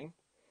blacksmith lapwing.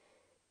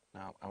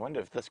 Now, I wonder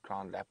if this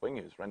crowned lapwing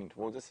who's running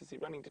towards us, is he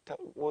running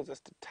towards us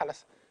to tell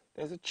us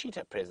there's a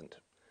cheetah present?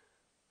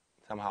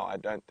 Somehow I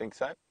don't think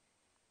so.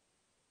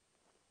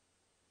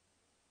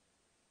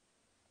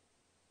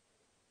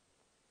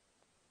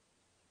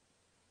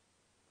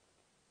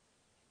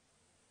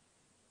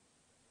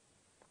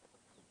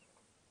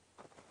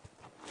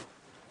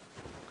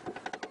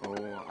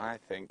 Oh, I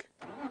think.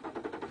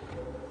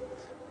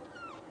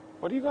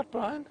 What do you got,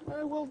 Brian?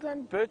 Oh, well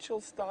done.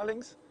 Birchill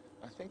starlings.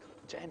 I think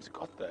James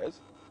got those.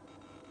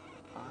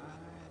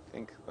 I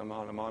think the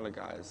Mala Mala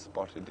guy is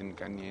spotted in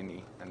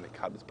Nkanyeni and the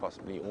cubs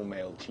possibly all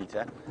male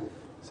cheetah.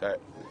 So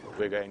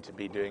we're going to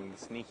be doing the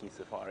sneaky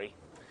safari.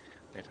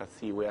 Let us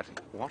see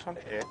what on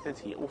earth is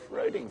he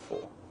off-roading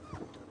for?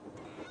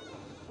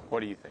 What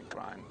do you think,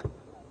 Brian?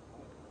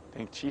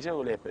 Think cheetah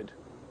or leopard?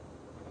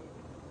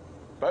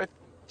 Both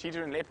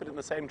cheetah and leopard in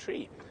the same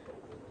tree.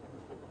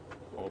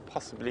 Or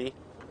possibly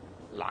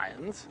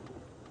lions.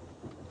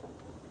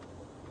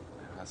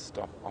 I'll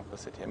stop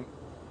opposite him.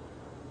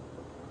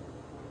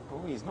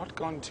 Oh, he's not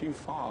gone too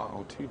far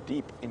or too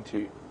deep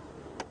into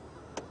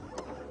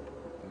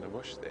the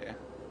bush there.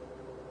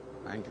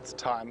 I think it's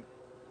time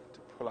to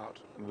pull out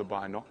the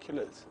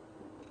binoculars.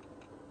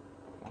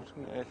 What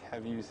on earth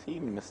have you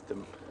seen,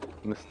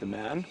 Mr.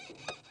 Man?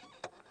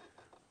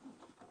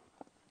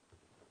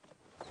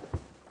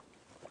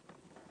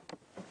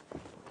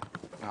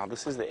 Now,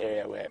 this is the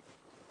area where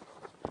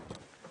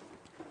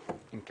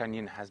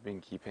Nkanyin has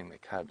been keeping the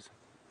cubs.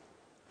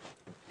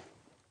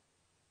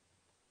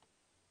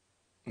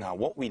 Now,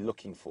 what we're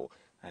looking for,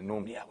 and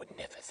normally I would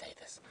never say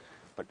this,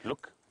 but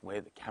look where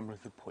the cameras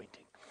are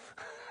pointing.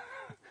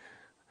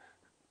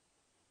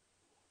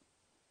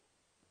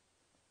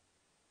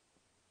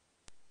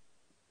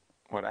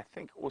 What I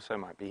think also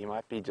might be, he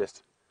might be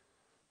just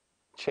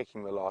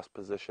checking the last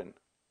position.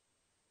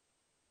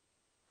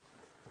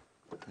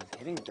 He's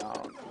heading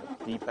down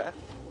deeper.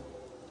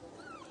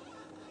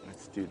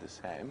 Let's do the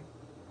same.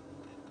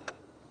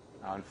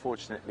 Now,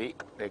 unfortunately,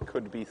 there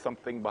could be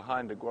something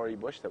behind a guarri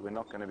bush that we're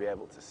not going to be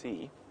able to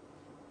see.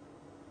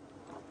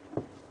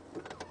 I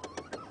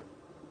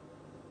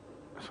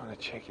just want to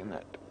check in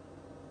that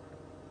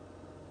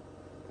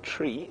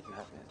tree. No,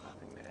 there's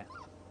nothing there.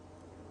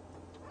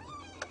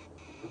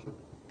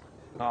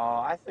 Oh,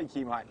 I think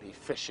he might be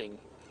fishing,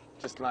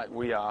 just like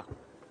we are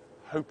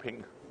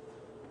hoping.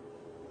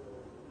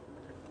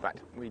 But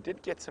we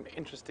did get some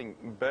interesting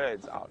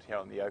birds out here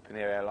on the open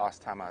area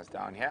last time I was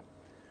down here.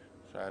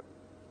 So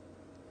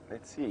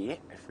let's see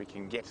if we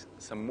can get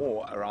some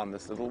more around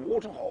this little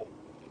waterhole.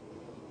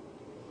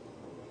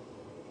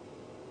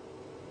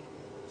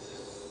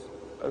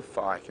 So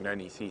far I can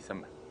only see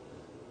some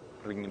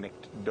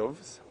ring-necked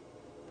doves.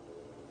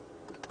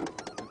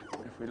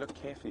 If we look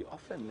carefully,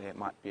 often there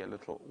might be a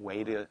little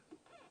wader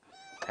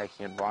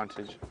taking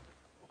advantage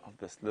of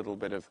this little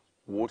bit of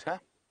water.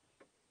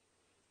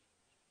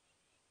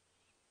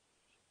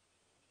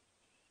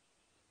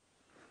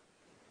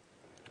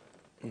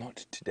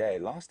 Not today.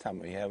 Last time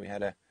we were here, we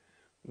had a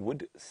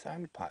wood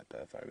sandpiper,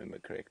 if I remember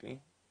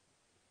correctly.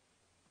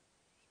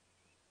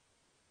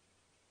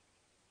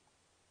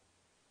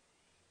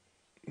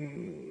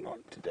 Not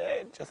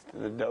today, just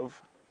the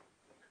dove.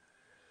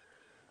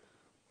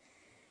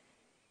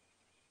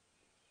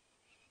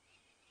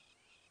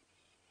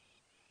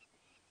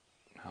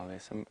 Now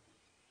there's some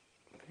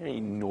very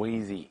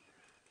noisy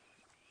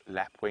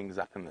lapwings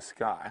up in the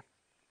sky.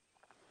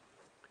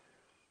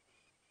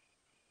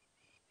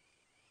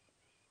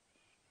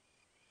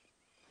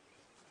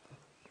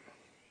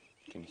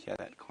 You can hear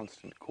that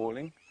constant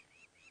calling.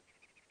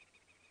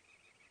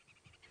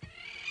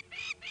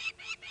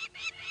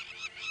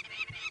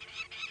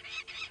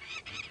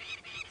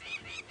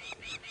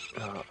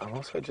 I'm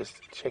also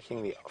just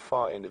checking the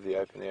far end of the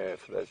open area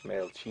for those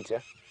male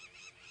cheetah.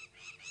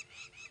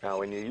 Now,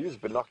 when you use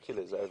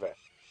binoculars over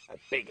a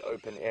big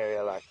open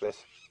area like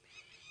this,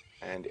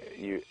 and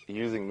you're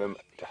using them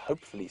to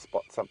hopefully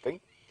spot something,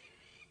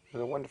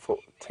 there's a wonderful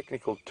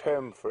technical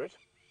term for it.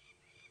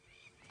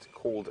 It's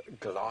called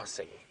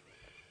glassing.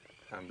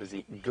 I'm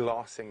busy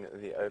glassing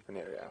the open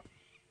area.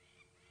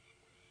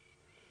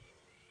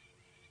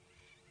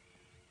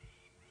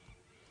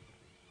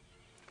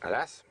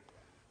 Alas,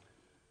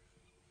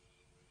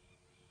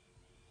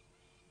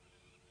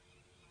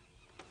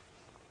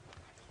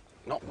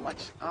 not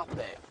much out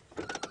there.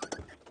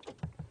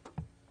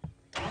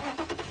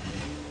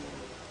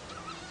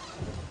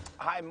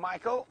 Hi,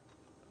 Michael.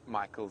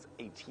 Michael's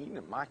 18,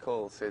 and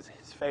Michael says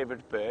his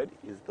favorite bird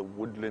is the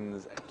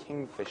woodlands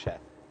kingfisher,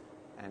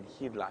 and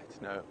he'd like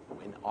to know,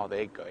 when are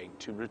they going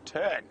to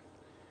return?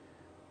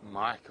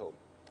 Michael,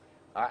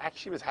 I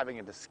actually was having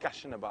a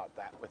discussion about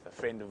that with a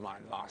friend of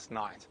mine last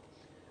night,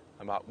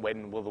 about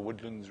when will the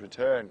woodlands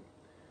return.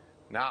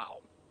 Now,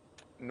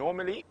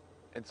 normally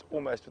it's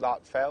almost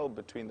without fail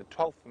between the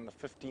 12th and the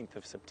 15th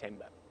of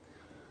September.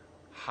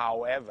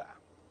 However,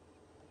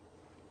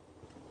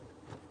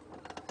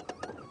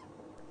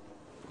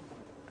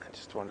 I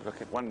just want to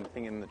look at one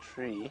thing in the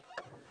tree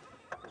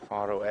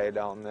far away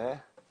down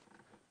there.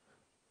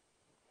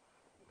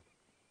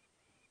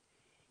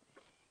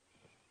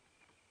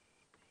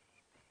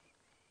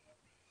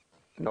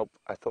 Nope,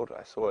 I thought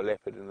I saw a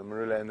leopard in the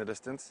marula in the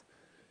distance,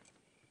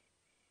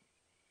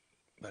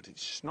 but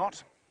it's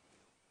not.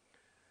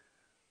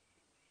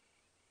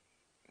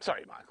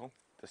 Sorry, Michael,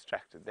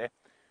 distracted there.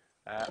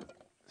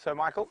 So,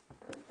 Michael,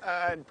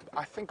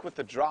 I think with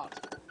the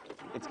drought,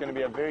 it's going to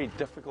be a very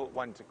difficult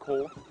one to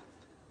call,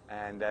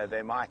 and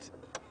they might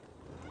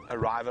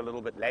arrive a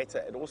little bit later.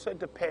 It also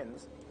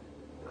depends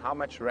how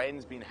much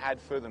rain's been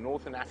had further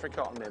north in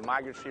Africa on their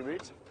migratory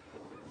route.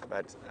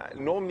 But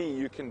normally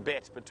you can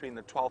bet between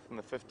the 12th and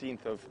the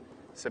 15th of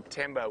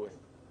September with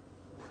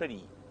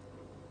pretty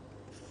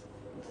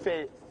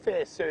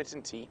fair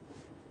certainty.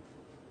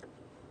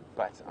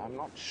 But I'm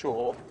not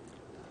sure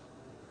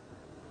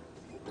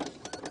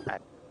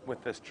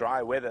with this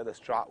dry weather, this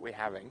drought we're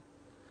having,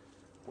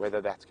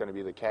 whether that's going to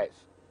be the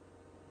case.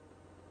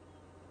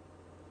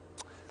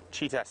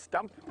 Cheetah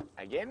stump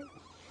again.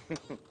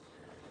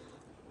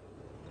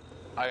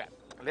 Okay,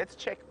 let's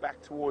check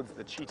back towards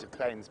the Cheetah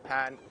Plains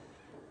pan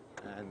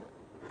and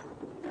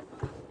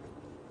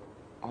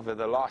over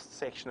the last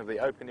section of the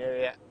open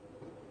area,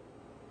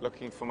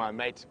 looking for my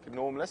mate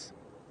Normless.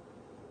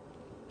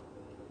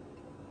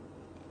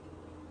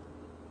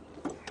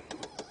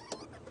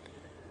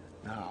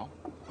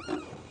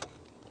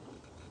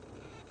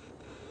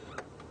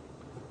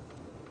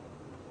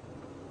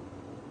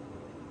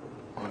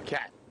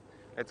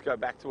 Let's go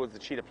back towards the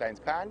Cheetah Plains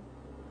pan.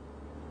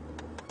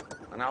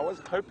 And I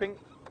was hoping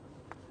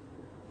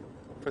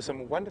for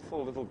some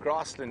wonderful little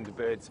grassland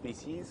bird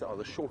species, or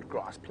the short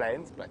grass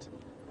plains, but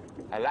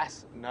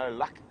alas, no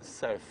luck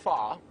so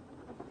far.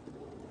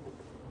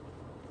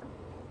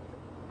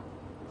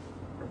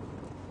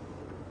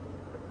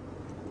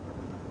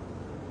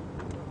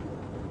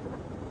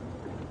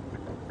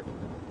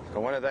 So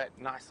one of that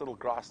nice little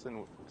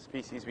grassland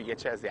species we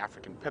get here is the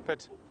African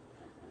pipit.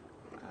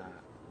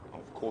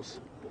 Of course,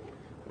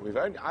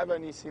 I've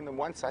only seen them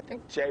once. I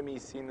think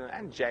Jamie's seen them,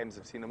 and James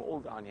have seen them all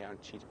down here on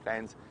Cheetah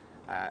Plains.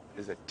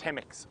 There's a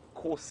Temix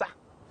corsa,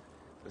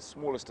 the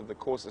smallest of the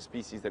corsa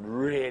species that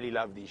really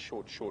love these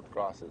short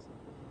grasses.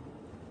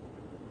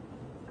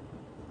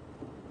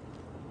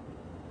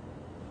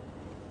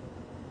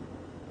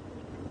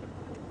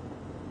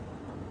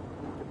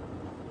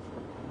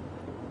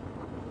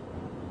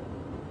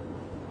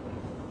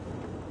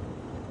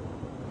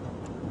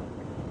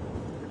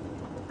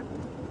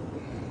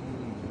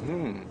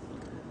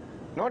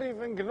 Not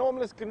even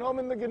Gnormless Gnom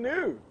in the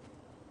GNU.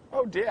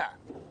 Oh dear.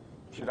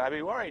 Should I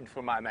be worried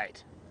for my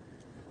mate?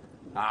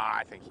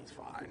 I think he's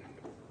fine.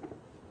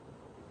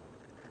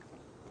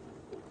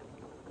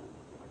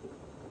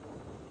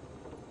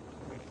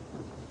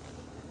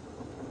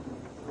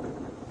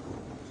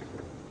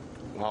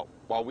 Well,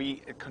 while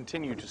we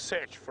continue to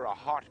search for a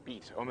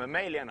heartbeat, or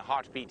mammalian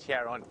heartbeat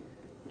here on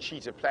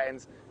Cheetah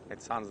Plains,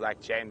 it sounds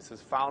like James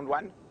has found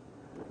one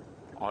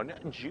on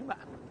Juma.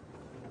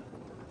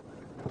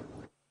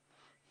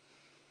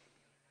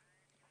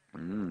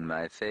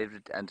 My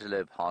favorite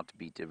antelope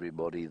heartbeat,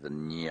 everybody, the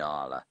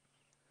Nyala.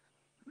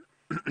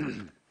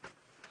 There's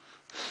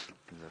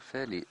a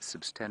fairly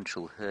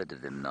substantial herd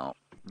of them now,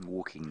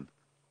 walking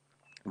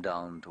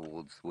down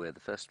towards where the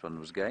first one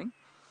was going.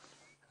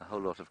 A whole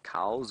lot of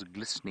cows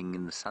glistening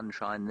in the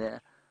sunshine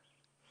there.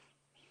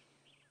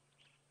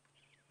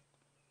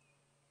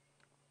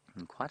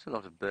 And quite a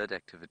lot of bird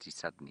activity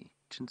suddenly.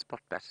 Chinspot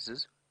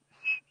batises.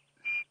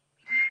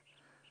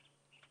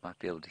 Might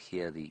be able to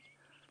hear the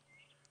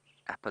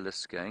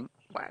Apellis going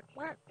whack,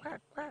 whack,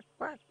 whack, whack,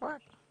 whack,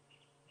 whack.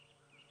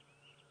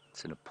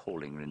 It's an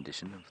appalling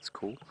rendition of its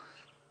call.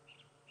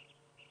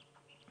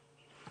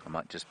 I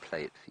might just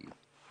play it for you,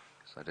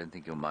 because I don't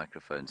think your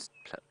microphone's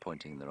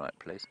pointing in the right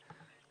place.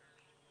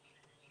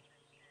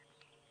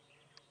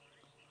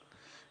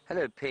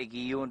 Hello Peggy,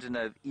 you want to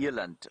know if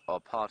eland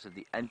are part of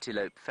the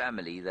antelope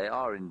family? They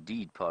are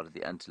indeed part of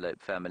the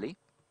antelope family.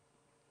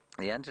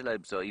 The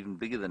antelopes are even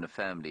bigger than a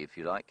family, if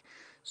you like,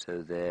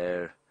 so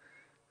their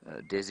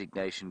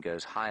designation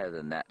goes higher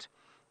than that.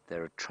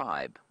 They're a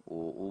tribe,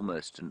 or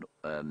almost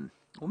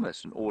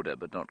an order,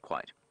 but not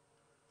quite.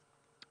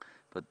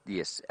 But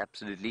yes,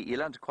 absolutely,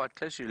 eland are quite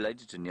closely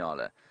related to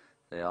Nyala.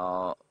 They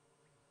are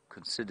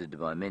considered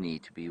by many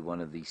to be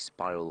one of the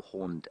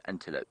spiral-horned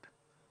antelope.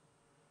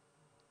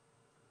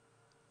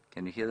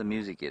 Can you hear the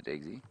music yet,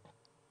 Eggsy?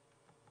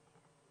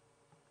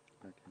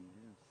 I can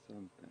hear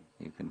something.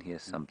 You can hear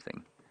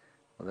something.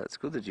 Well, that's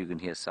good that you can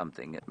hear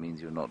something. It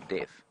means you're not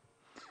deaf.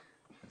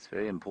 That's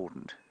very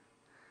important.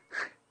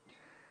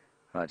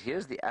 Right,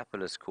 here's the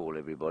Apellis call,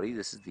 everybody.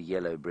 This is the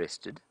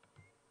yellow-breasted.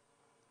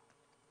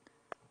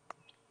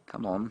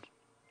 Come on.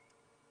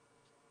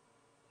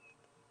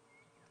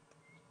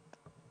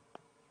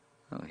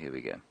 Oh, here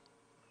we go.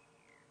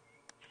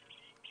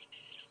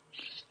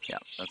 Yeah,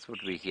 that's what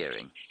we're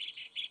hearing.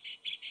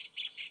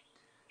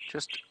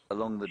 Just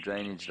along the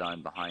drainage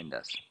line behind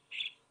us.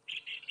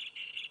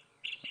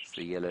 That's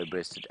the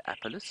yellow-breasted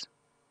Apellis.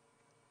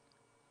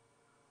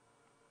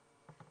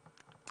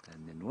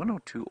 And then one or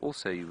two,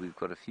 also we've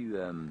got a few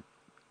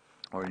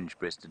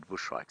orange-breasted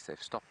bushrikes.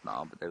 They've stopped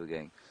now, but they were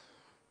going.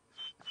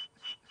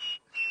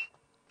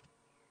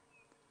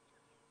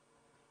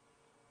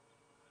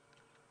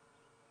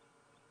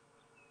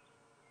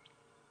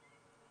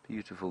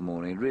 Beautiful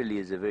morning. It really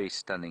is a very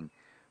stunning,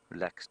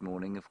 relaxed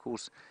morning. Of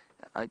course,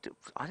 I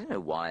don't know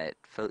why it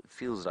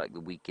feels like the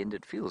weekend.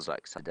 It feels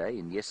like Saturday,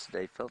 and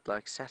yesterday felt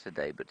like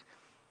Saturday, but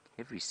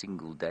every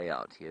single day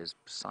out here is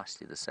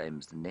precisely the same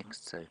as the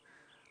next, so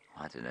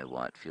I don't know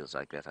why it feels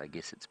like that. I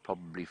guess it's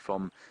probably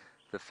from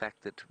the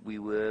fact that we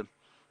were,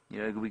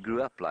 we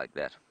grew up like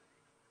that.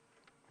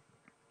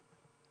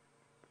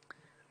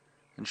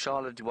 And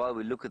Charlotte, while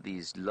we look at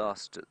these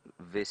last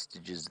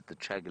vestiges of the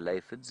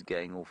tragolaphids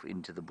going off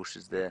into the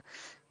bushes there,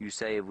 you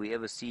say, have we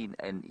ever seen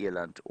an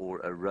eland or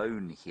a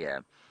roan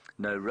here?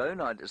 No, roan,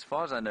 as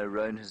far as I know,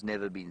 roan has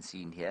never been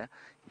seen here.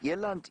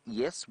 Eland,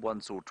 yes,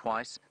 once or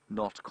twice,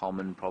 not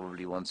common,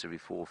 probably once every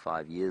 4 or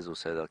 5 years or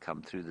so they'll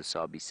come through the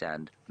Sabi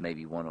sand,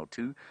 maybe one or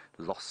two,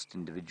 lost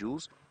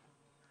individuals.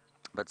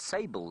 But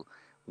sable,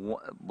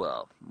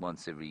 well,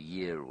 once every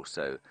year or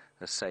so,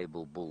 a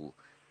sable bull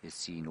is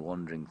seen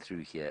wandering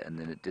through here, and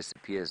then it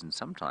disappears, and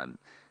sometime,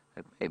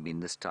 I mean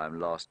this time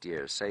last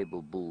year, a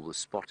sable bull was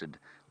spotted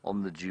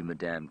on the Juma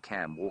Dam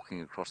Cam,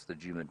 walking across the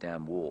Juma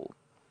Dam wall.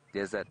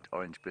 There's that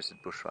orange-breasted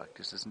bushrike,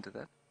 just listen to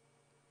that.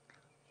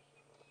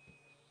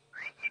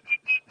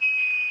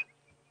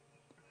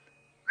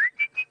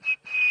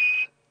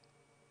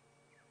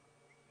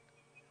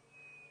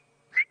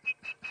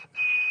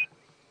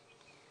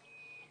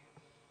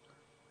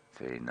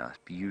 Very nice,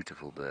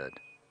 beautiful bird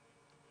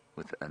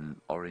with an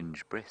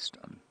orange breast,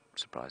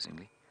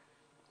 surprisingly.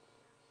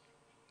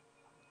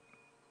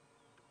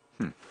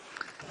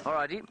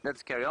 Alrighty,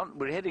 let's carry on.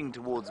 We're heading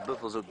towards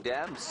Buffelshoek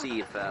Dam, see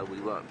if we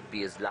won't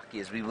be as lucky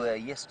as we were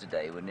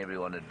yesterday when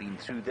everyone had been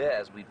through there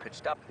as we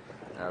pitched up.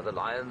 The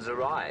lions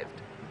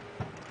arrived.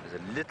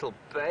 There's a little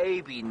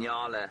baby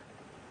Nyala.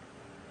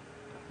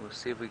 We'll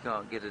see if we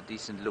can't get a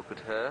decent look at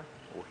her,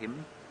 or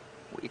him,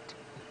 or it.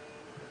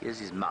 Here's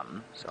his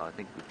mum, so I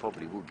think we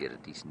probably will get a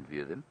decent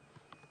view of him.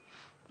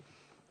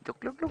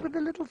 Look at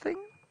the little thing.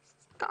 It's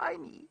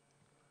tiny.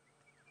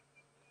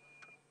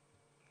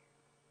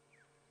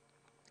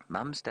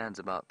 Mum stands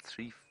about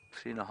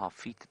 3.5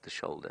 feet at the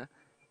shoulder.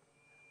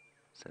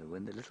 So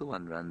when the little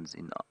one runs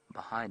in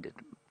behind it,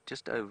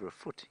 just over a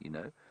foot, you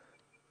know,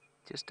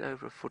 just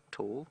over a foot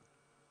tall.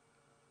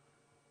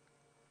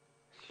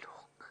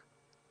 Look,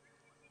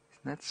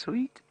 isn't that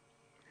sweet?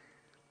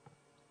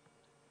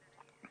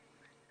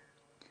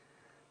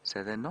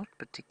 So they're not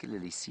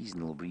particularly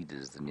seasonal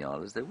breeders, the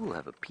Nyalas. They will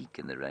have a peak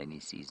in the rainy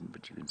season,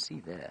 but you can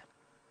see there.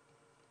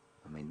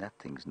 I mean, that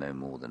thing's no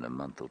more than a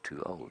month or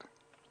two old.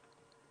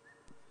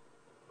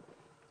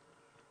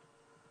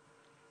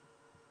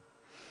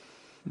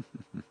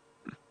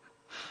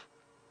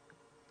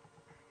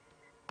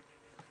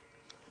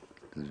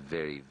 It's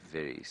very,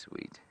 very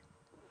sweet.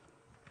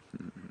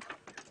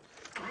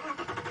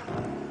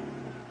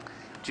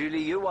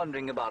 Julie, you're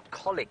wondering about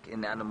colic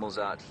in animals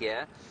out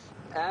here.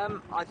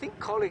 I think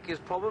colic is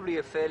probably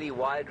a fairly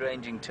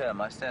wide-ranging term.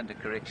 I stand to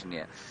correction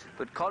here.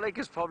 But colic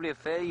is probably a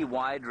fairly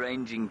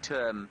wide-ranging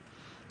term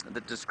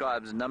that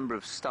describes a number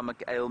of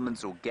stomach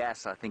ailments or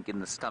gas, I think, in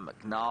the stomach.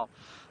 Now,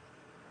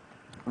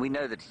 we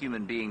know that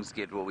human beings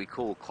get what we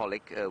call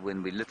colic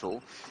when we're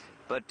little,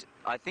 but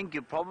I think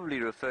you're probably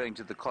referring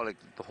to the colic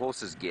that the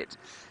horses get.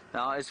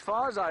 Now, as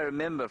far as I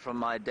remember from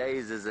my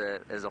days as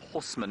a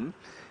horseman,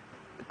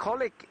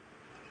 colic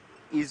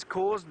is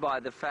caused by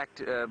the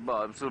fact,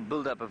 well, sort of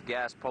build-up of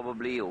gas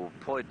probably, or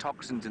poor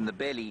toxins in the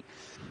belly.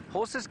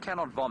 Horses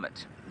cannot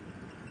vomit.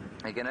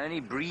 They can only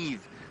breathe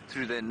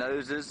through their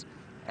noses,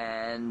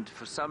 and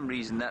for some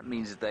reason that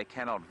means that they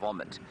cannot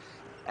vomit.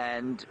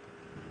 And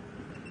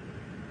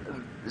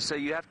so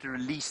you have to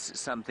release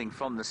something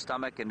from the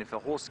stomach, and if a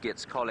horse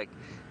gets colic,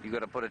 you've got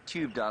to put a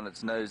tube down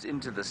its nose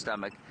into the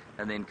stomach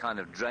and then kind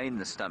of drain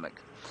the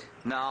stomach.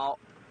 Now,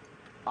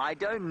 I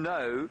don't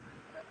know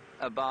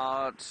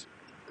about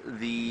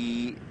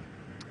the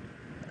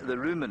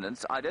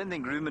ruminants. I don't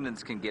think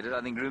ruminants can get it.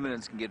 I think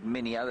ruminants can get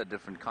many other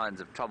different kinds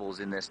of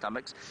troubles in their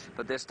stomachs,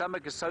 but their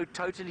stomach is so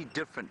totally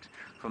different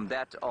from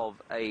that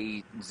of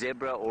a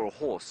zebra or a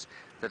horse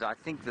that I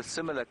think the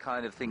similar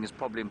kind of thing is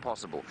probably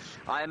impossible.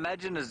 I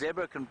imagine a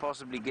zebra can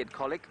possibly get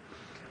colic,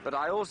 but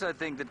I also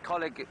think that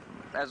colic,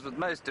 as with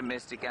most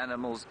domestic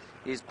animals,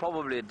 is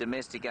probably a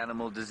domestic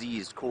animal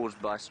disease caused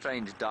by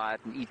strange diet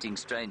and eating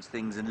strange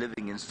things and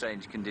living in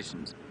strange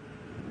conditions.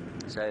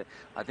 So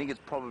I think it's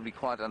probably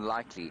quite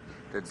unlikely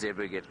that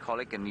zebra get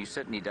colic, and you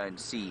certainly don't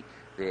see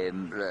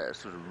them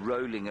sort of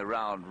rolling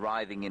around,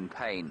 writhing in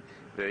pain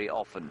very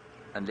often,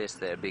 unless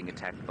they're being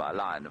attacked by a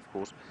lion, of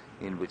course,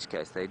 in which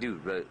case they do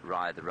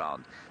writhe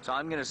around. So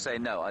I'm going to say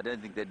no, I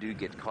don't think they do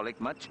get colic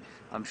much.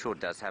 I'm sure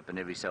it does happen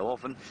every so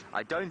often.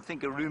 I don't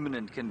think a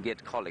ruminant can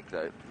get colic,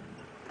 though.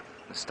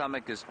 The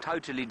stomach is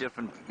totally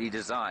differently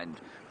designed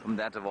from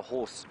that of a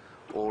horse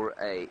or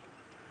a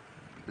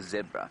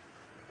zebra.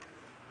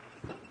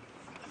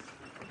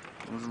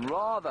 I was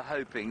rather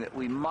hoping that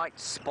we might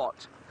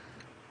spot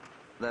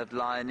that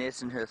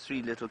lioness and her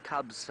 3 little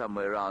cubs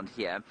somewhere around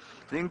here.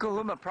 The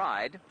Nkuhuma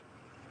Pride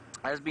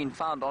has been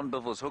found on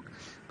Buffelshoek,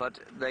 but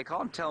they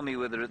can't tell me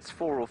whether it's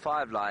 4 or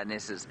 5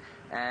 lionesses.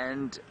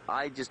 And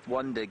I just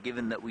wonder,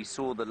 given that we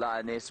saw the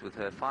lioness with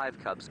her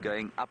 5 cubs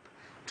going up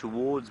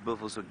towards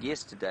Buffelshoek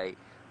yesterday,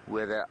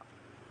 whether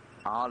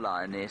our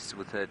lioness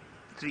with her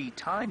 3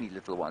 tiny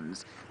little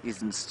ones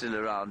isn't still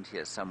around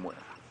here somewhere.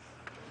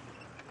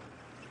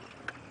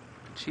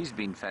 She's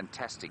been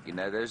fantastic, you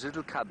know. Those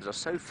little cubs are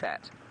so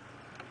fat.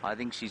 I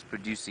think she's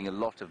producing a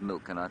lot of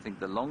milk, and I think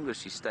the longer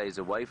she stays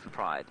away from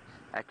Pride,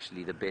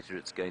 actually the better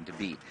it's going to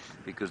be,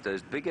 because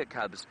those bigger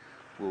cubs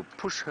will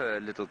push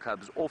her little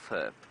cubs off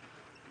her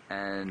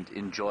and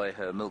enjoy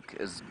her milk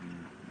as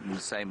in the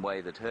same way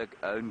that her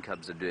own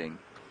cubs are doing.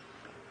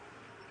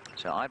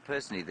 So I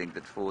personally think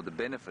that for the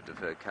benefit of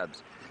her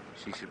cubs,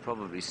 she should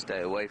probably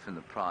stay away from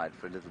the Pride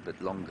for a little bit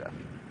longer.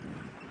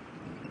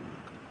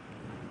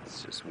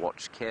 Let's just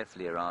watch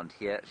carefully around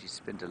here. She's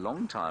spent a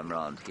long time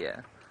around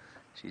here.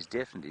 She's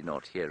definitely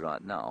not here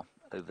right now.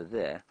 Over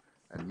there,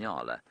 a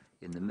Nyala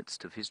in the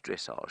midst of his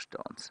dressage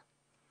dance.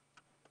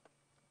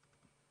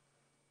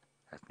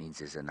 That means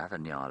there's another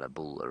Nyala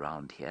bull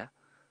around here,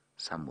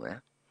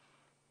 somewhere,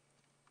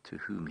 to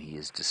whom he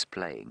is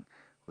displaying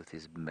with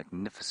his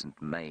magnificent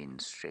mane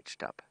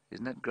stretched up.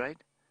 Isn't that great?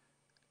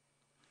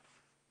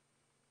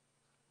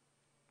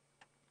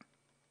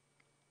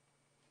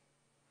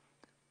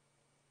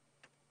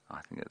 I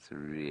think that's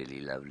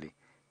really lovely.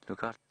 Look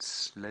how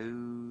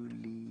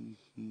slowly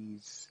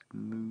he's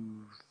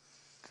moving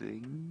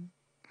thing.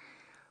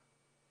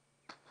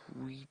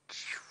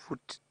 Each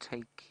foot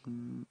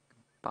taking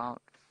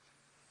about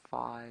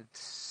 5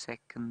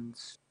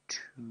 seconds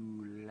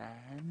to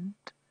land.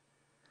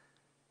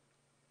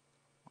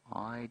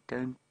 I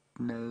don't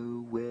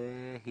know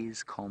where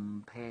his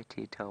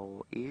competitor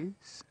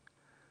is,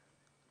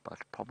 but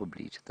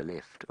probably to the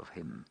left of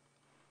him.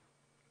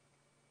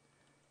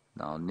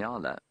 Now,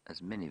 Nyala,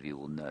 as many of you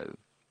will know,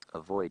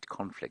 avoid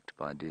conflict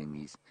by doing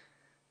these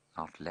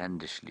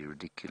outlandishly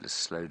ridiculous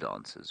slow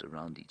dances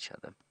around each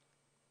other.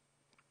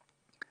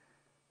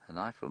 And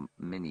I, for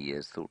many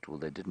years, thought, well,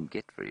 they didn't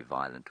get very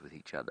violent with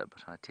each other.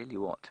 But I tell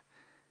you what,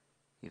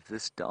 if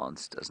this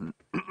dance doesn't,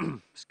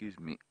 excuse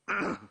me,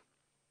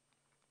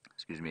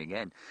 excuse me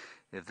again,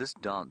 if this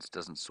dance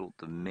doesn't sort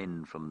the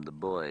men from the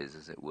boys,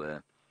 as it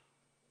were,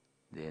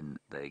 then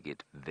they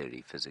get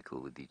very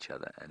physical with each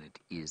other. And it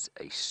is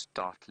a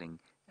startling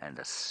and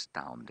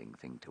astounding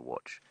thing to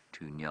watch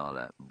two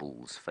Nyala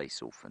bulls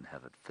face off and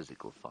have a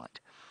physical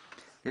fight.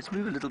 Let's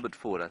move a little bit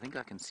forward. I think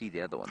I can see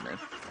the other one there.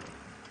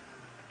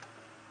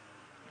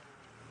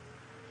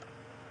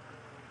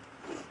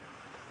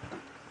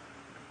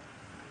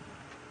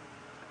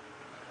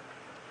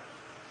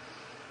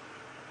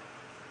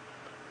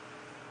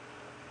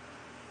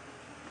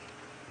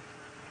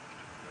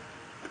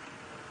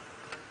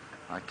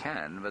 I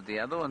can, but the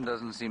other one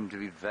doesn't seem to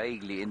be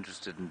vaguely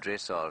interested in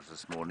dressage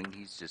this morning.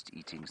 He's just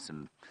eating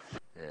some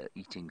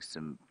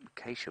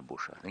acacia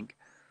bush, I think.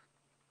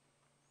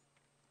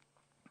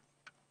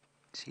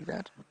 See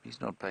that?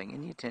 He's not paying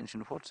any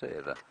attention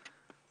whatsoever.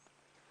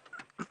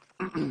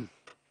 And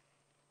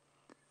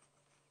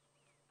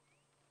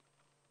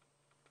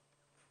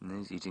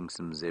he's eating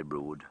some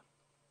zebra wood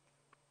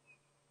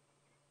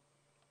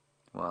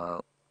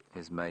while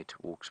his mate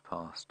walks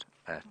past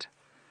at,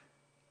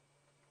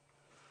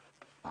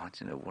 I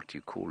don't know what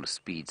you call a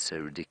speed so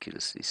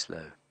ridiculously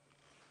slow.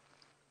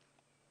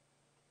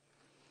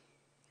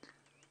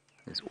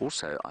 There's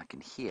also, I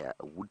can hear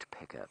a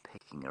woodpecker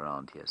pecking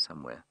around here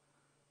somewhere.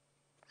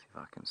 See if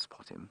I can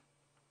spot him.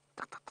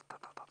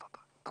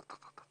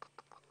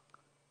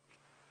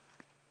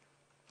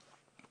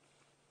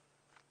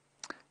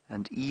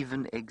 And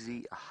even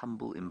Eggsy, a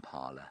humble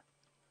impala.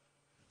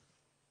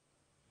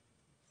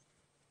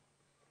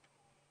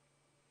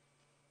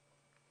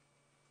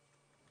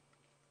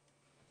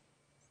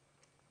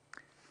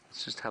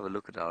 Let's just have a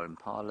look at our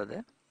impala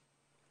there.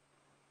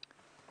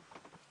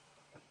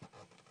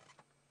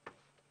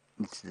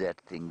 It's that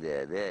thing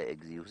there,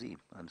 Eggsy, you see.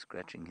 I'm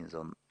scratching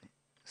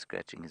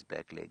his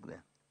back leg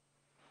there.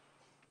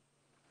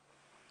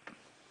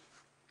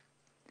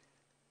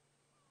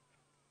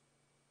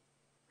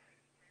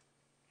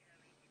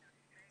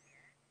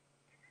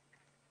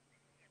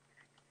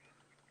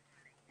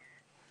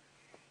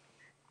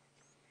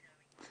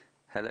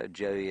 Hello,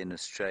 Joey in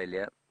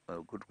Australia.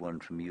 A good one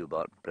from you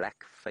about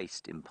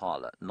black-faced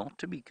impala, not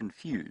to be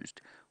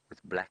confused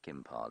with black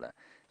impala.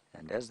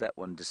 And as that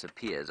one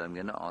disappears, I'm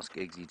going to ask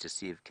Eggsy to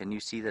see if, can you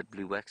see that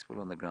blue wax ball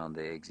on the ground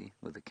there, Eggsy,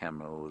 with the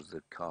camera, or is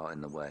the car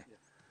in the way? Yes,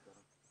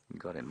 you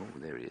got him. Oh,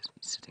 there he is.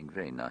 He's sitting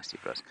very nicely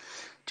for us.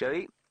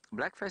 Joey,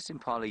 black-faced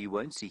impala you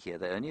won't see here.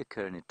 They only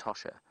occur in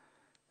Etosha.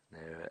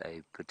 They're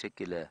a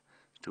particular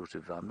sort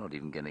of, I'm not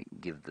even going to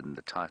give them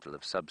the title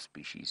of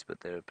subspecies, but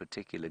they're a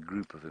particular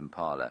group of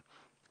impala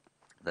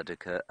that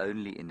occur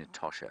only in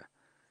Etosha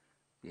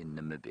in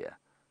Namibia.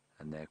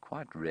 And they're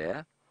quite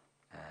rare,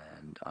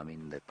 and I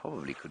mean they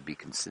probably could be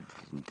considered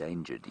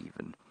endangered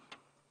even,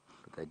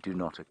 but they do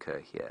not occur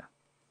here.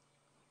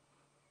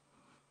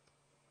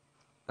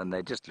 And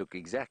they just look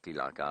exactly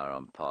like our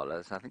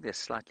impalas. I think they're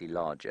slightly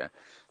larger,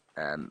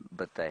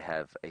 but they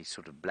have a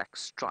sort of black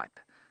stripe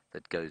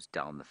that goes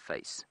down the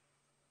face.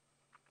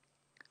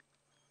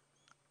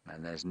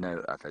 And there's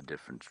no other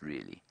difference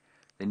really.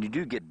 Then you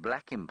do get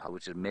black impala,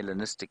 which is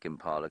melanistic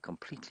impala,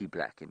 completely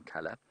black in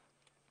color.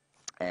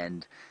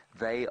 And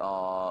they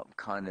are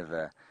kind of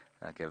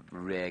like a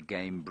rare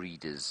game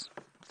breeder's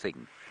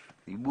thing.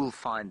 You will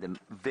find them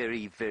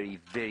very, very,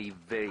 very,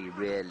 very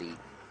rarely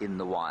in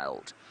the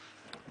wild.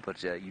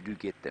 But you do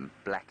get them,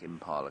 black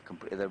impala.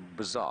 They're a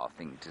bizarre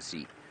thing to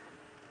see.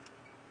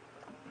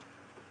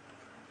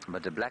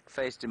 But a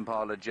black-faced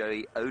impala,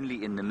 Joey,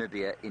 only in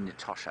Namibia, in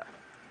Etosha.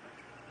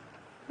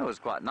 It was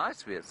quite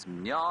nice. We had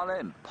some nyala,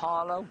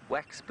 impala,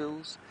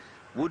 waxbills,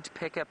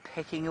 woodpecker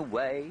pecking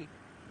away.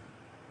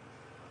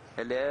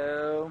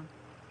 Hello.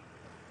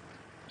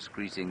 Just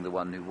greeting the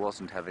one who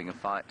wasn't having a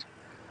fight.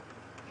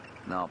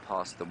 Now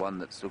past the one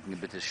that's looking a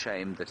bit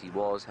ashamed that he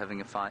was having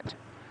a fight.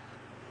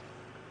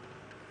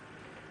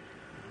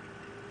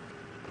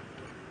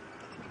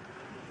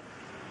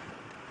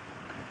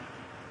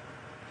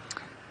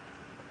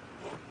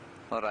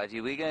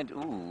 Alrighty, we're going to,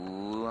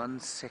 1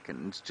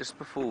 second, just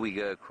before we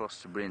go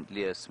across to Brent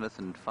Leo Smith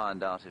and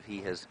find out if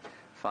he has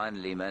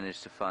finally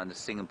managed to find a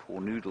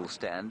Singapore noodle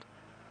stand.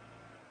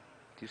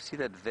 Do you see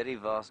that very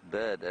vast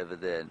bird over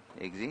there,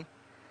 Eggsy?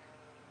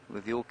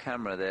 With your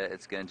camera there,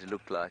 it's going to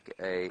look like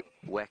a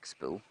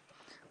waxbill,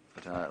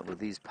 but with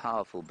these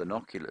powerful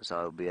binoculars,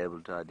 I'll be able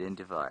to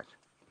identify it.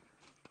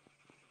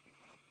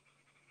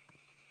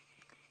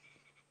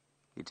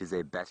 It is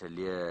a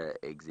batelier,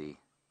 Eggsy.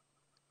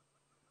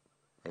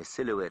 A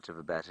silhouette of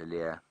a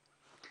batelier.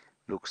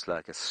 Looks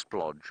like a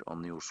splodge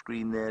on your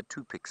screen there,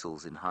 2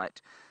 pixels in height.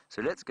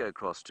 So let's go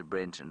across to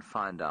Brent and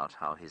find out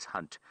how his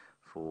hunt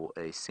for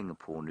a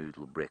Singapore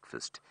noodle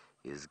breakfast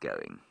is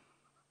going.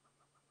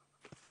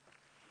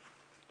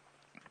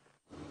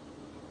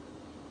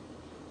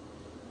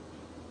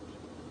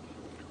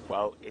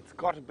 Well, it's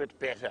got a bit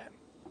better.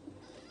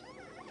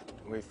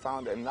 We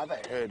found another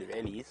herd of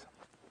ellies,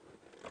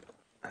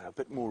 and a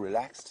bit more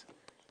relaxed.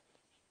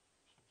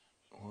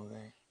 Are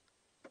they?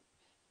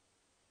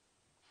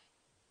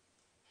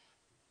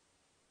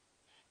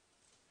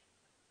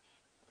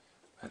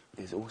 But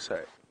there's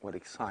also, what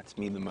excites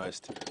me the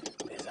most,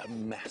 there's a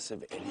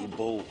massive ellie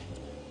bull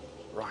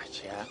right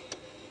here.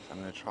 So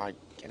I'm going to try and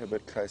get a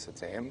bit closer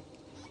to him.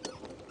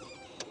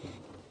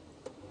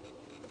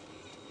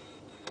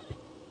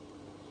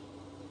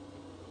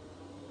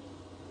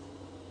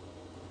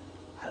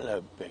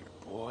 Hello, big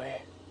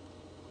boy.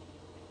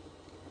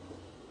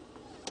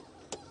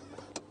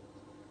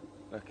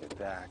 Look at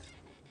that.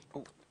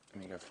 Oh,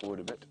 let me go forward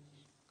a bit.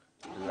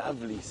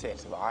 Lovely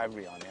set of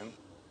ivory on him.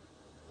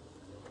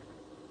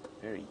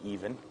 Very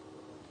even.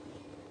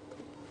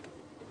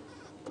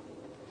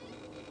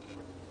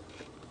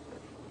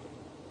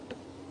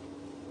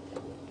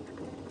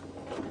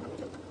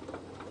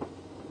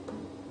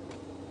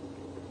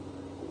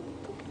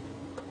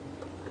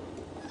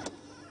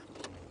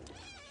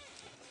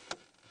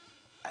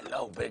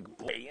 Hello, big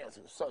boy. Yes,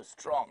 it's so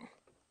strong.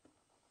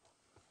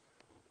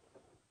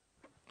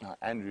 Now,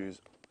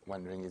 Andrew's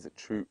wondering, is it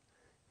true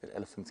that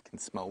elephants can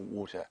smell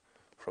water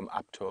from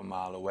up to a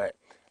mile away?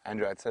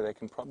 Andrew, I'd say they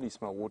can probably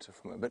smell water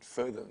from a bit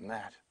further than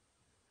that.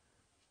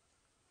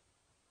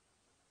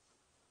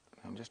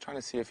 I'm just trying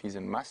to see if he's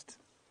in must.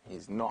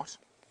 He's not.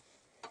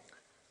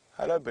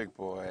 Hello, big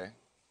boy.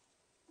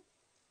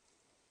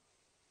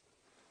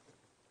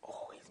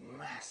 Oh, he's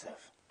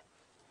massive.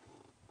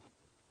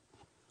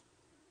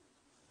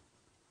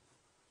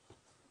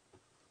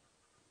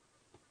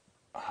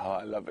 Oh,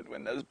 I love it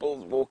when those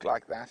bulls walk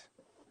like that.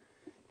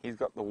 He's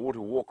got the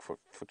water walk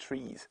for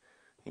trees.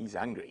 He's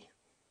hungry.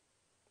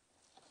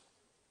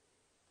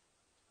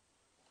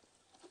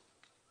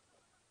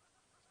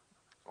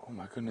 Oh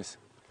my goodness.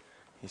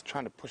 He's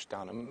trying to push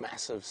down a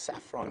massive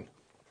saffron.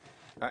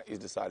 He's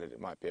decided it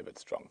might be a bit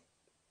strong.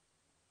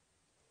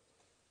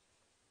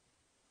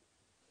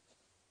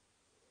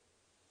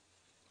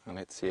 And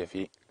let's see if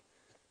he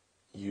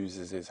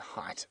uses his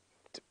height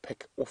to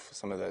pick off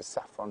some of those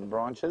saffron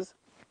branches.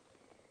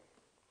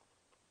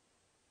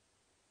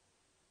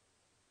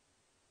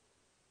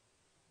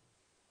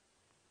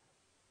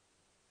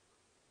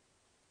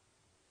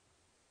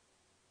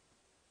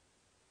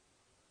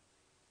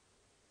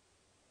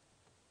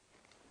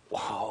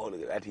 Wow,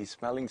 look at that. He's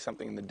smelling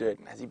something in the dirt,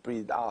 and as he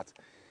breathed out,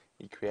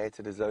 he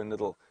created his own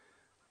little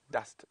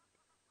dust.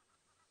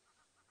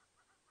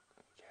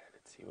 Okay,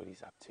 let's see what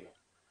he's up to.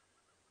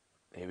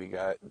 There we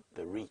go,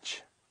 the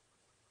reach.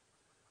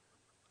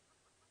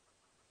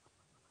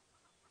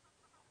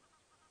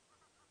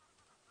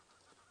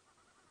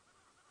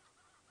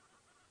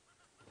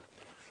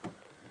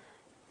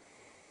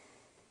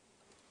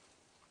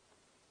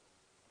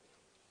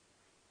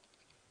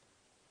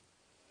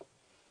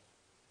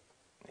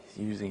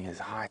 He's using his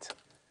height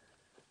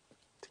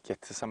to get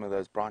to some of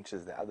those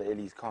branches the other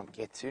ellies can't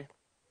get to.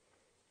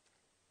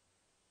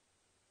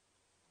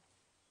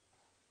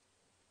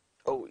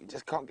 Oh, he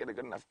just can't get a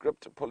good enough grip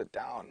to pull it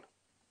down.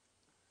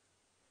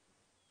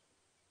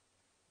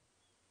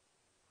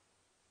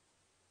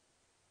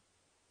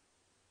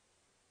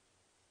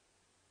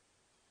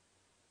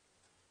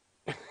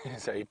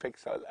 So he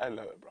picks a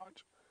lower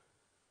branch.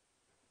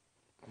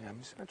 Yeah, I'm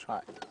just going to try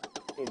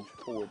edge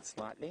forward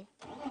slightly.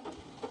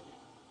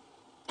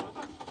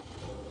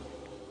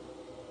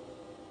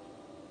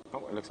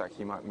 Oh, it looks like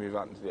he might move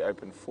out into the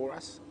open for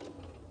us.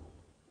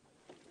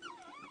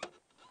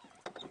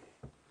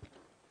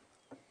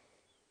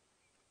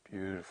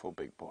 Beautiful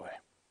big boy.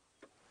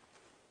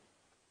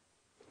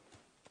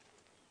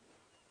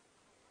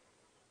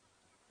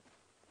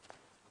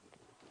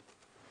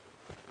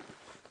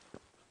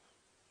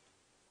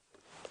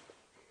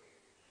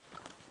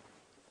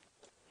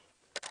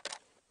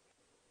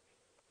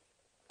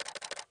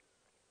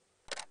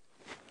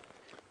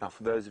 Now,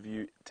 for those of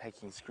you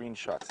taking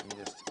screenshots, let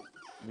me just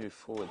move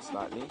forward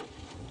slightly.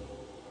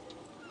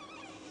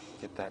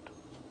 Get that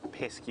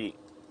pesky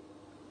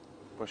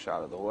bush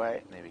out of the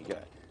way. There we go.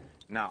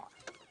 Now,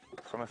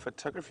 from a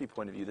photography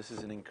point of view, this is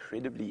an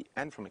incredibly,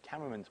 and from a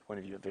cameraman's point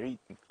of view, a very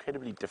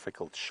incredibly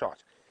difficult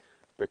shot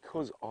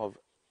because of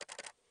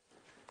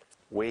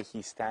where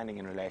he's standing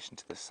in relation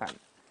to the sun.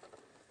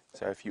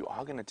 So if you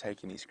are going to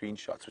take any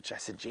screenshots, which I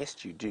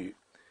suggest you do,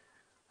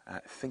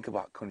 think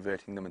about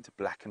converting them into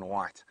black and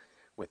white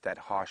with that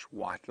harsh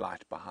white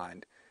light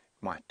behind.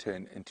 Might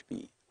turn into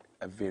be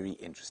a very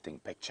interesting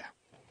picture.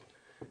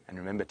 And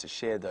remember to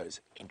share those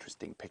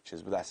interesting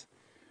pictures with us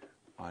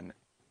on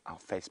our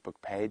Facebook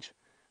page,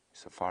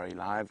 Safari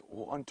Live,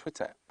 or on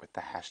Twitter with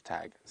the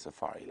hashtag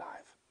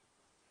SafariLive.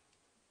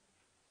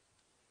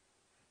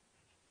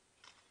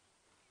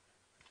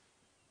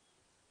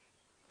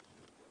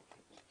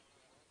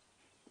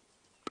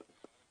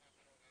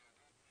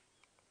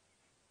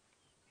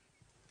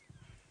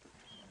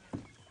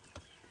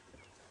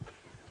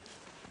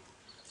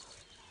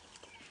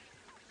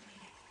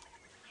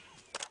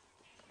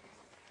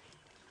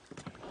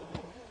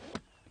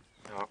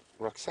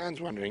 Roxanne's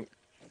wondering,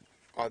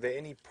 are there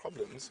any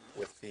problems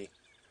with the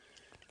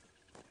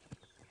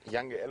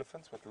younger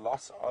elephants with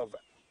loss of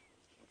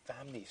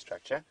family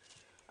structure?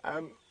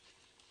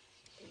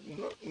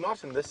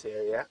 Not in this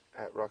area,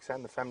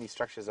 Roxanne. The family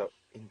structures are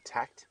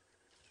intact.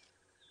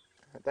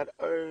 That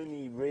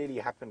only really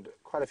happened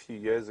quite a few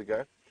years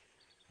ago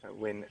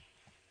when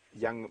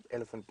young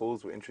elephant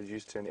bulls were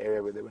introduced to an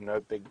area where there were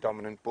no big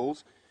dominant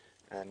bulls,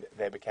 and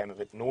they became a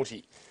bit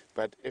naughty.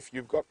 But if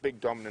you've got big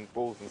dominant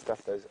bulls and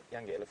stuff, those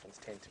younger elephants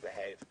tend to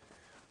behave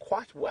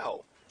quite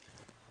well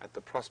at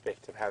the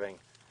prospect of having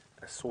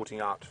a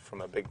sorting out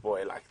from a big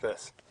boy like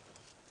this.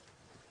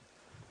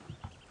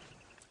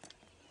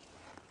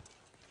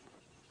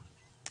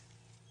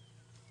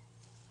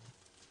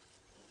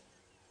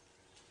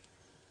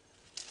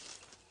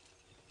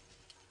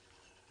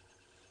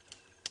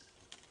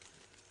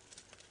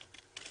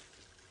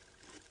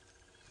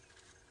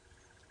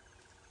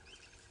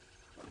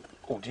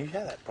 Oh, do you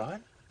hear that,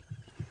 Brian?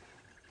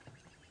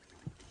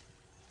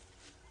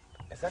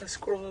 Is that a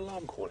squirrel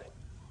alarm calling?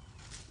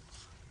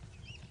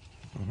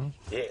 Mm-hmm.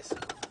 Yes.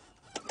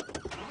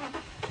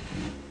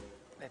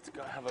 Let's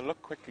go have a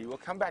look quickly. We'll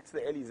come back to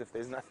the Ellies if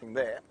there's nothing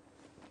there.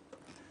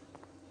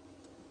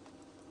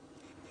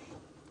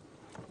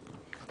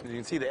 As you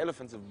can see, the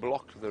elephants have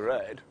blocked the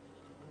road.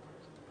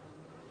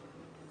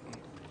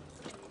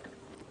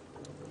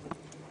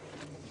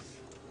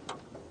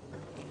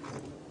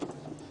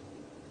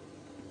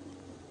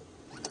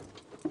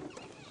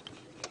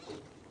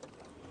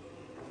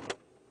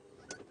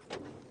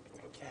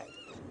 Okay.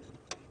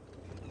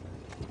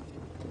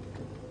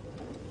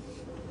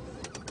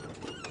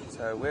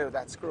 So where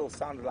that squirrel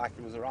sounded like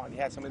he was around,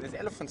 yeah, some of these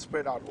elephants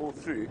spread out all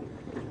through.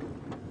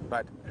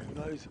 But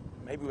who knows,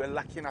 maybe we're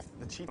lucky enough that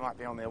the cheetah might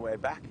be on their way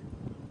back.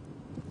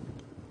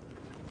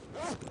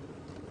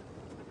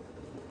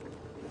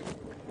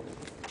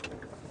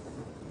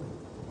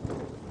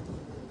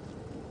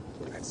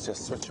 Let's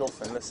just switch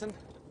off and listen.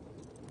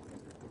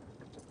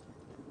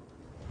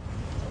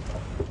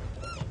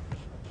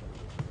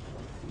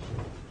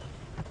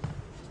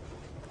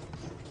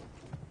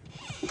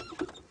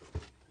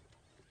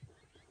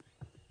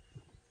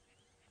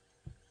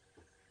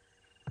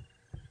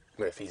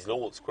 Murphy's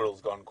Law, squirrel's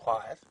gone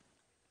quiet.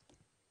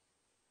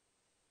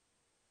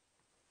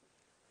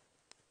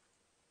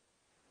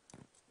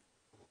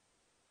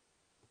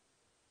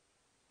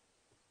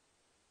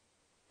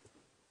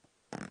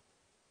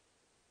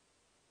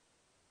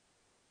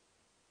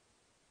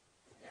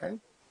 Okay.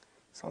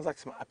 Sounds like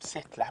some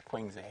upset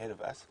lapwings ahead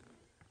of us.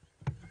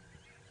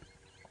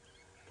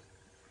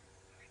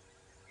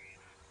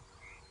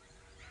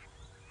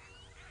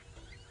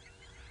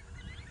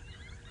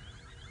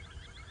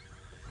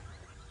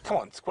 Come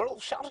on, squirrel,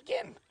 shout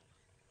again.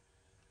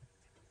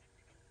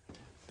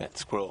 That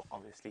squirrel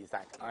obviously is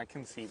like, I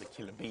can see the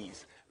killer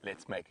bees.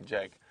 Let's make a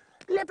joke.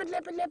 Leopard,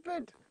 leopard,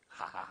 leopard.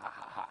 Ha ha ha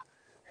ha ha.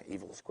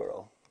 Evil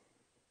squirrel.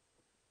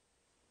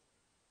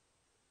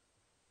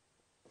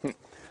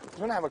 Just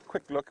want to have a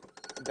quick look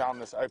down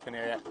this open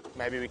area.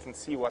 Maybe we can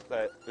see what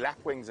the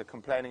lapwings are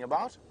complaining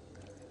about.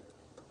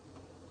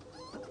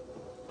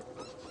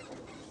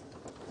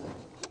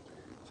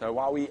 So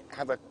while we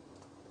have a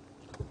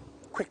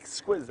quick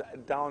squiz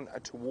down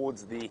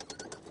towards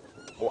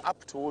or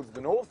up towards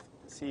the north,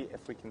 see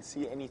if we can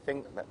see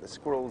anything that the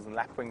squirrels and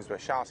lapwings were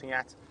shouting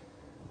at.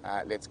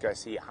 Let's go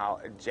see how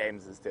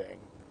James is doing.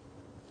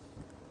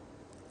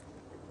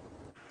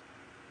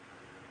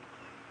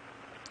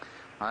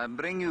 I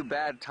bring you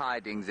bad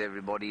tidings,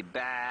 everybody.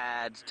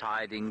 Bad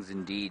tidings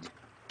indeed.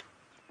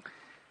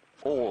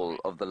 All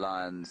of the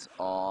lions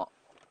are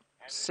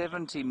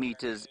 70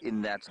 meters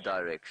in that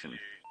direction.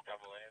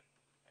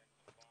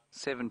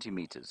 70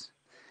 meters.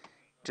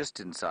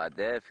 Just inside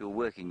there, if you're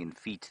working in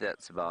feet,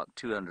 that's about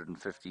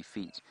 250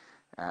 feet.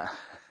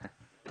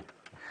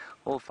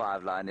 All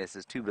 5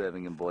 lionesses, 2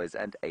 Birmingham boys,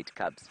 and 8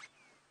 cubs.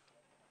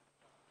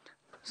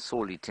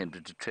 Sorely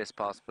tempted to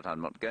trespass, but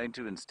I'm not going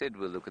to. Instead,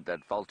 we'll look at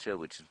that vulture,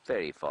 which is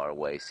very far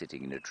away,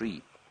 sitting in a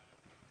tree,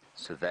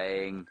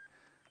 surveying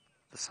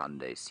the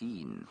Sunday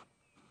scene.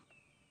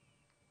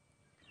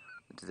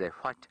 It is a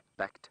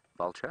white-backed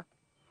vulture.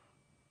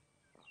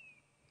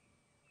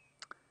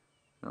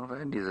 Not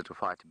only is it a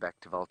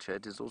white-backed vulture,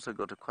 it has also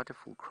got quite a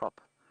full crop,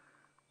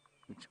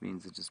 which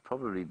means it has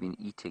probably been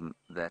eating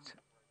that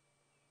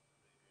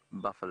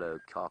buffalo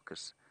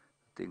carcass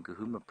the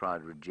Nkahuma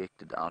pride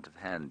rejected out of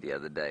hand the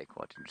other day,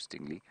 quite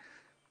interestingly.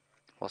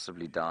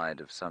 Possibly died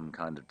of some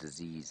kind of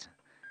disease,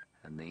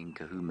 and the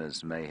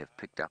Nkahumas may have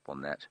picked up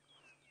on that.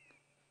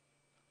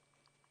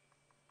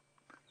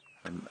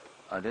 And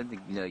I don't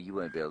think, you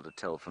won't be able to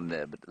tell from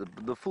there, but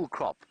the full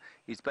crop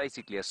is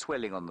basically a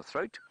swelling on the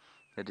throat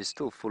that is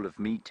still full of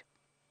meat,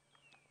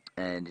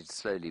 and it's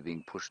slowly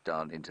being pushed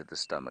down into the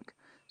stomach.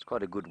 It's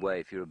quite a good way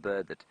if you're a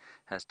bird that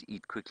has to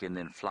eat quickly and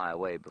then fly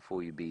away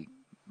before you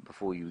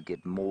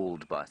get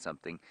mauled by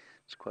something.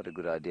 It's quite a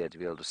good idea to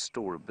be able to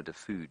store a bit of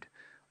food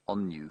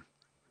on you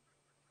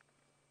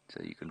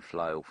so you can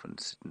fly off and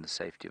sit in the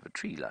safety of a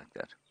tree like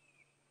that.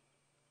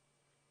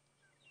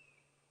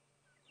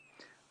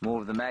 More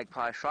of the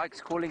magpie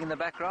shrikes calling in the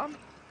background.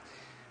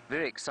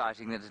 Very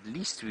exciting that at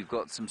least we've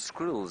got some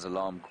squirrels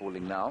alarm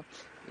calling now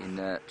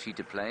in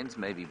Cheetah Plains.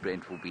 Maybe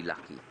Brent will be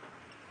lucky.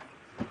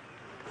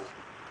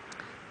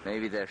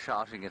 Maybe they're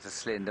shouting at a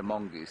slender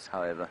mongoose,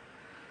 however.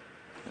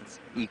 It's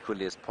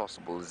equally as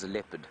possible as a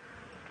leopard.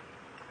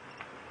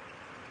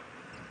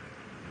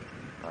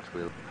 But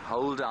we'll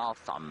hold our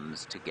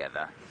thumbs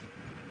together.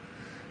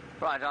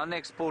 Right, our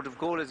next port of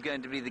call is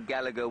going to be the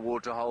Gallagher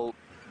waterhole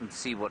and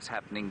see what's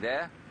happening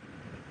there.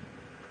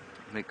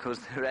 Because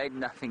there ain't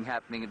nothing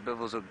happening at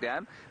Buffelshoek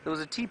Dam. There was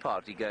a tea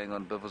party going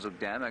on at Buffelshoek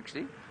Dam,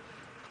 actually.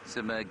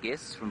 Some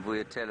guests from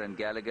Vuyatel and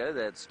Gallagher,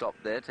 they had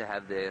stopped there to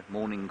have their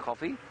morning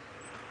coffee.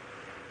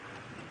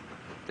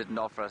 Didn't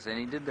offer us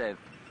any, did they?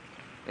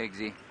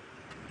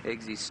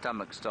 Eggsy's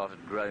stomach started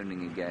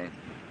groaning again.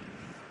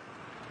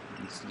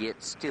 And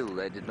yet still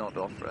they did not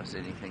offer us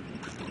anything.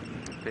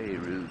 Very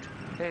rude,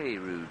 very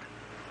rude.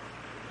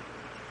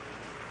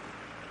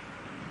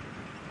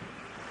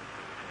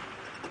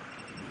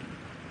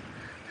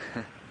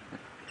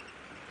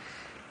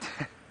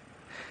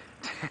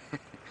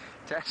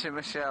 Tasha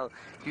Michelle,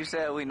 you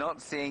say, are we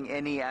not seeing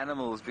any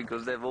animals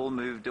because they've all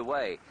moved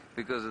away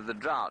because of the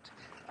drought?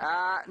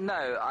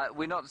 No,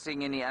 we're not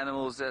seeing any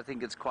animals. I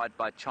think it's quite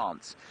by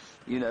chance.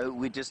 You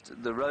know,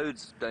 the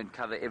roads don't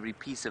cover every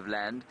piece of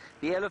land.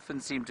 The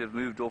elephants seem to have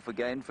moved off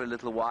again for a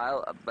little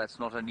while. That's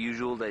not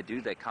unusual. They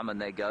come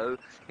and they go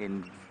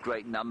in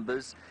great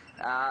numbers.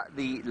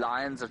 The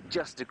lions are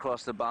just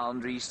across the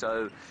boundary,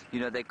 so, you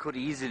know, they could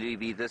easily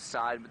be this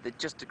side, but they're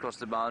just across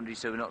the boundary,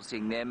 so we're not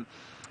seeing them.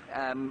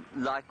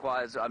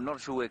 Likewise, I'm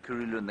not sure where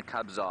Karulu and the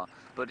cubs are,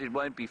 but it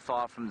won't be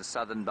far from the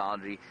southern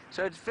boundary.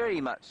 So it's very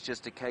much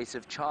just a case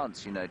of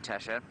chance, you know,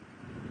 Tasha.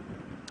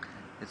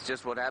 It's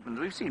just what happens.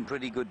 We've seen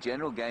pretty good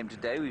general game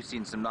today. We've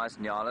seen some nice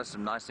nyala,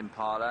 some nice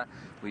impala.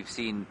 We've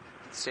seen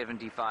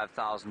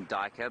 75,000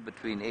 duiker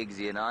between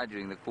Eggsy and I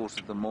during the course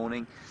of the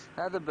morning.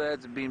 The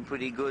birds have been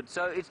pretty good.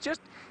 So it's just,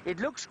 it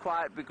looks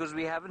quiet because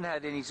we haven't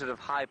had any sort of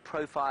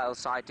high-profile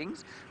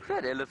sightings. We've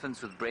had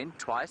elephants with Brent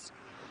twice.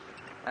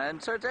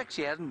 And so it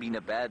actually hasn't been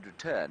a bad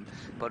return,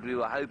 but we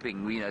were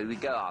hoping, you know, we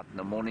go out in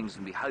the mornings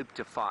and we hope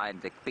to find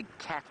the big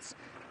cats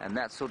and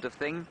that sort of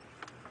thing.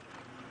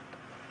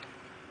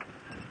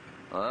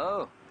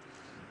 Oh,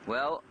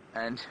 well,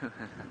 and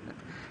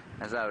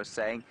as I was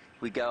saying,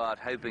 we go out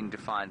hoping to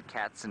find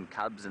cats and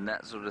cubs and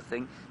that sort of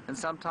thing, and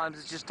sometimes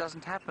it just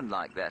doesn't happen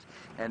like that.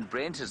 And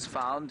Brent has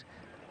found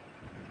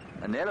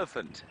an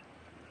elephant.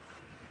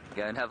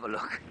 Go and have a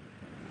look.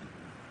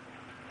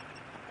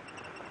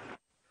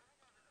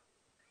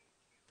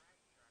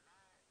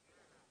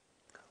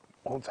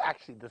 Well, it's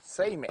actually the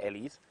same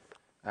Ellies.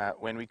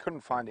 When we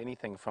couldn't find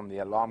anything from the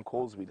alarm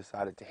calls, we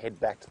decided to head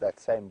back to that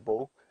same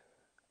bull.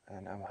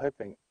 And I'm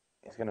hoping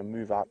he's going to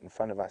move out in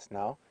front of us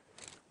now.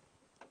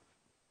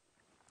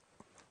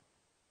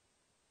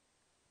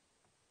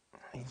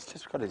 He's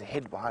just got his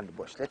head behind the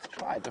bush. Let's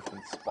try a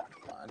different spot,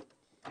 Brian.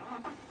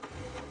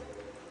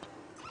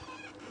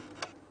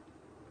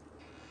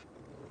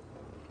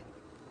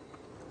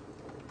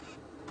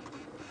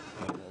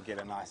 And we'll get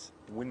a nice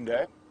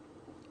window.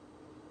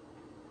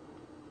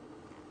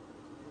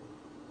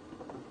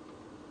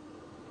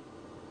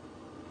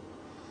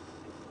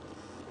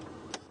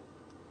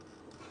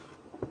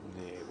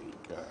 There we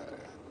go.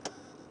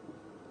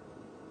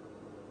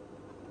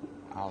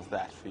 How's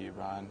that for you,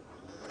 Brian?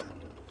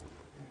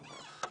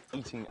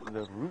 Eating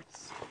the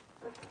roots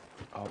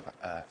of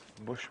a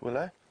bush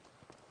willow.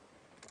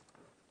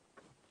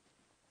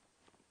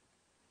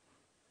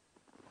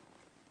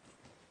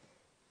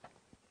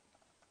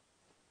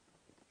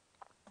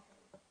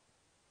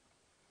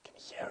 You can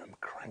hear him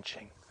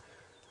crunching.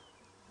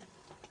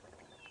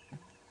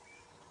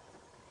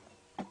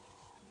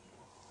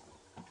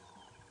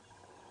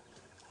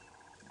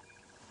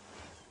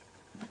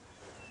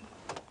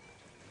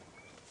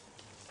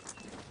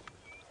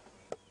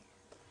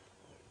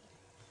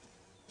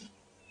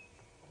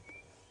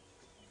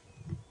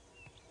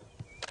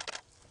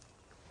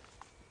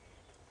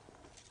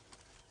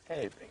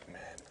 Hey, big man.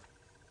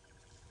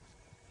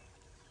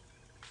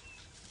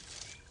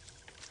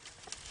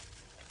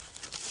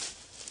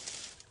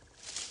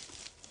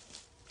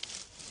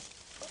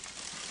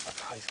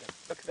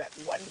 Look at that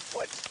 1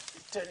 foot.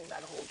 He's turning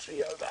that whole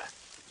tree over.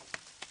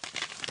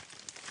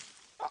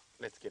 Oh,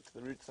 let's get to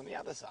the roots on the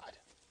other side.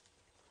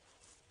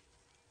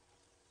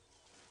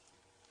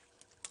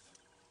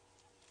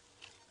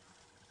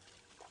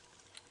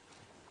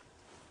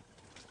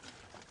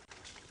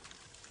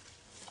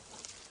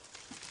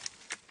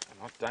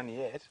 I'm not done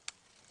yet.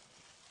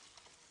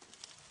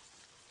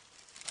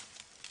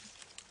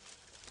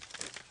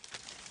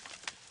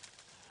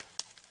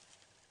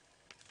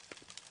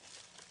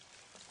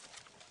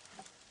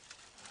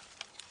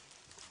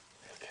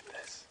 Look at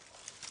this.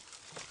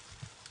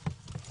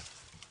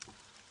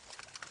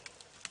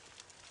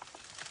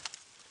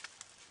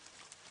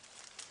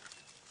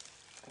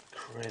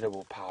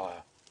 Incredible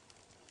power.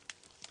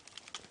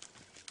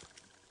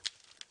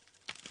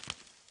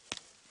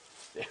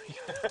 There we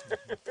go.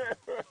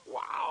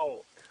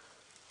 Wow.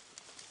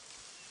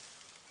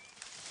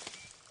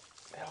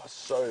 are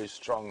so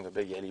strong, the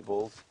big yelly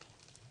balls.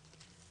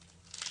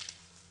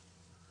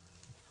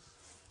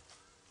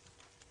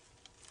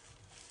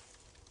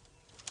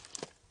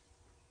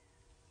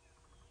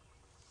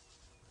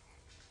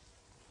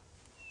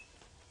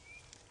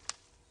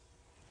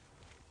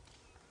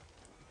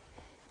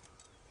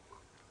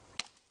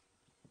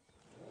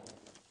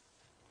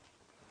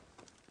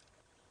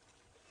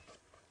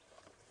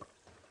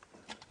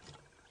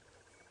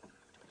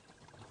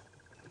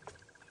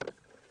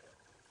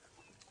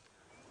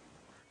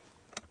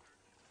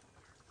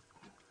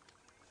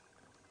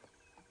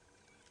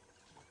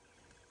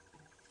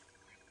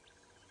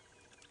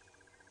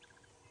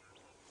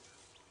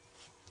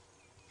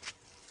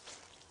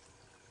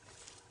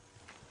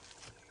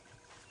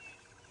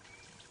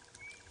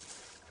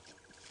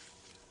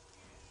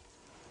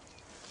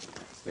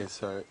 It's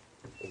so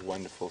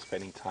wonderful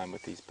spending time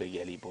with these big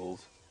yelly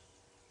bulls.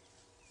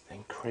 They're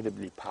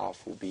incredibly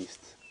powerful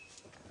beasts,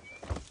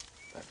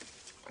 but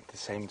at the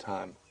same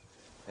time,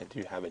 they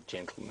do have a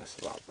gentleness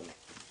about them.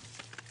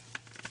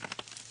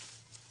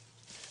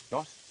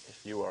 Not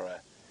if you are a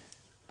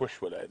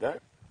bush willow, though.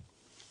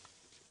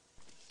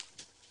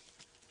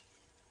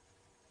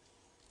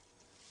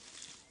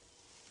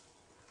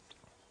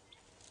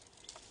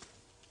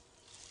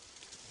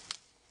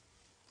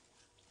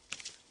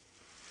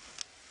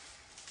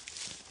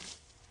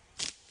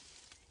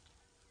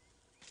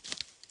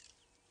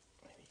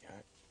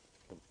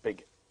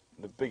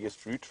 The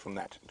biggest root from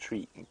that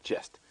tree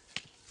just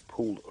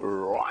pulled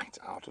right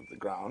out of the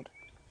ground.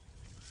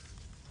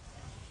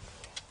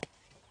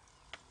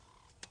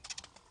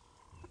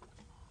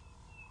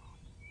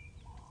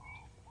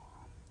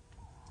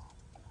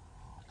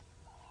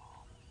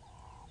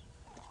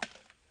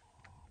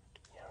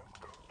 Hear him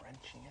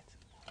crunching it.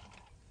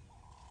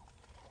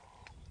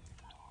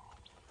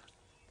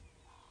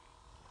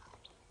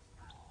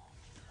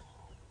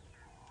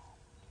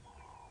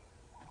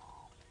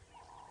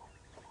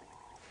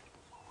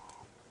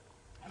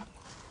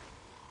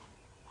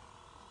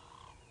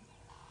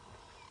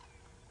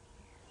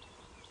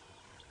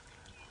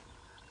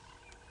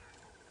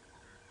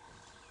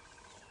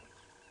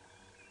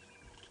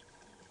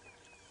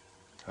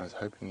 I was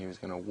hoping he was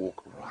going to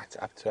walk right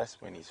up to us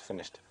when he's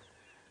finished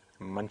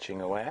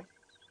munching away.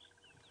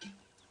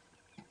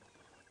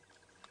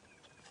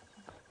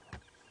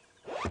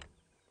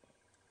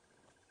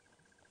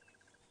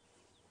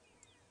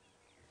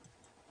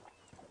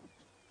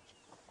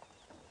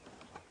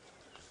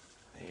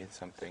 Here's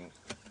something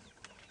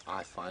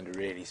I find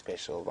really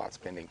special about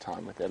spending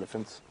time with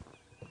elephants.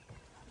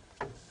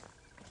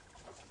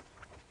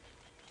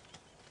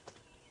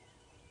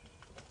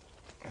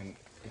 And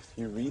if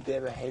you read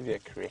their behavior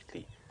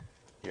correctly,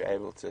 you're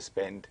able to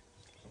spend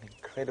an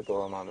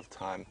incredible amount of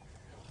time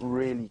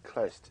really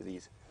close to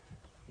these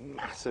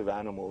massive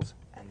animals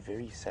and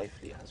very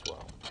safely as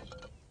well.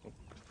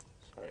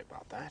 Sorry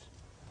about that.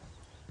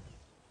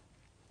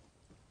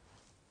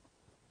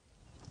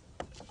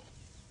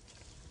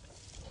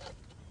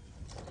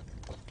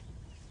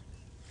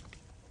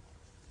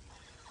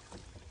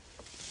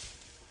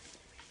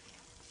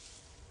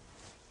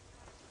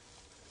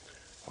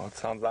 Well, it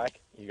sounds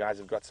like you guys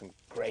have got some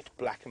great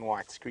black and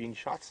white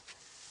screenshots.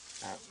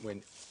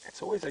 When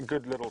it's always a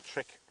good little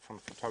trick from a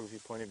photography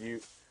point of view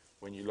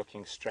when you're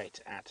looking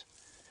straight at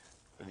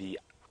the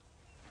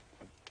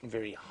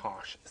very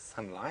harsh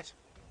sunlight.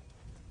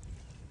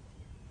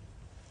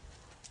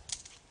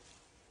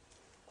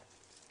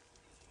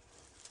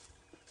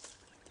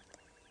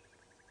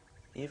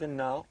 Even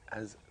now,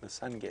 as the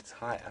sun gets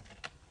higher,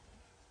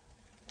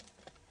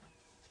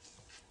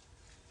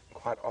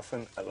 quite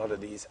often a lot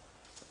of these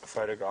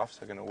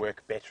photographs are going to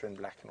work better in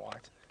black and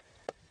white.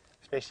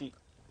 Especially,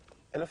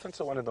 elephants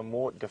are one of the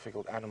more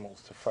difficult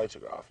animals to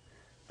photograph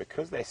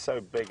because they're so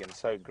big and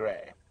so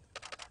grey.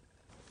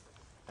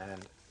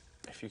 And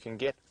if you can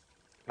get,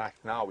 like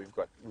now, we've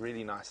got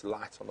really nice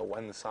light on the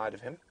one side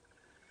of him.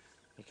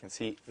 You can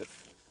see that.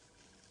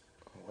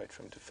 I'll wait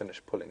for him to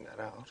finish pulling that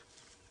out.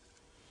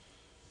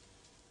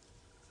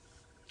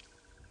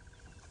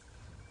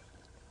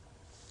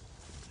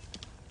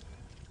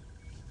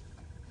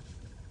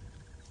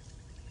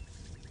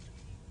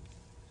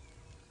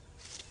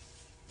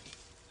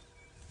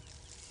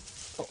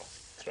 Oh,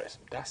 throw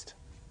some dust.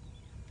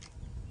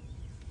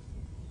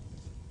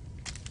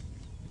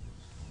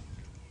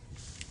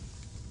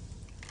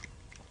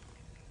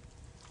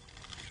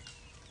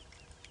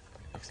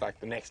 Looks like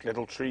the next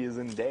little tree is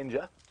in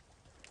danger.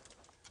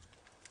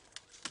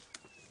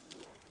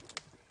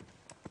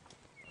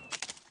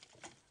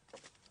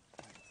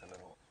 There's a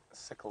little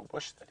sickle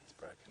bush that he's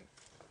broken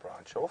a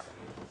branch off.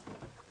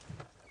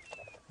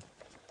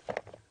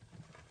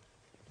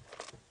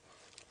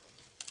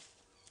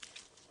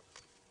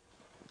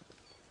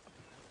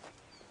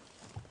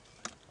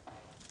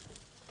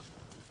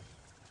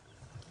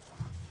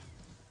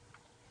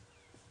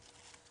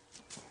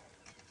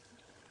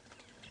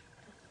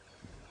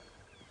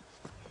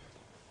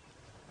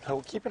 So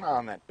we'll keep an eye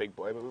on that big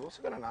boy, but we've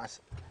also got a nice,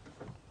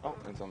 oh,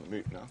 it's on the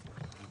move now.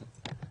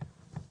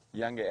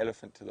 Younger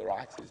elephant to the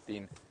right who's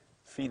been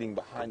feeding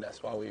behind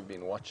us while we've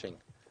been watching.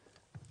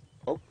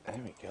 Oh, there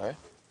we go.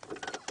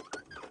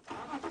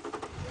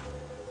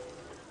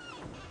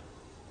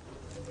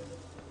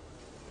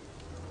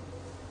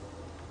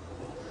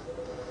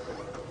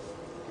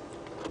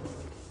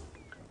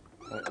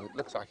 Well, it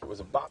looks like it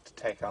was about to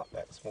take out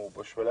that small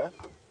bush willow.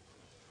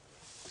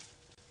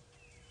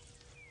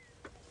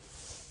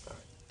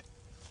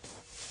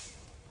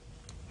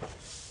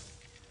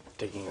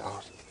 Digging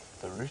out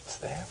the roots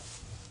there.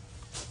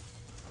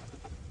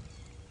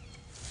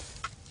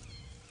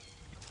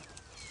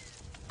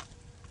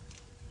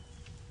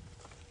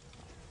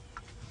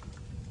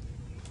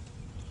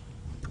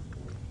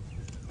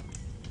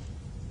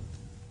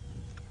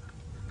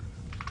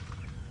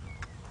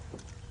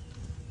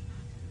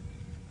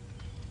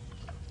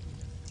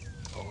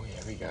 Oh,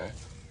 here we go.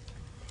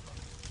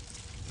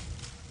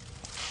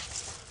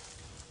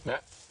 No,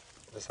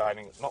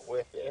 deciding it's not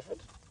worth the effort.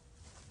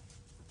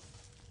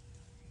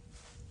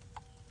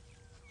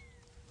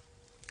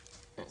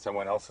 And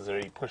someone else has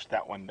already pushed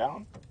that one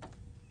down.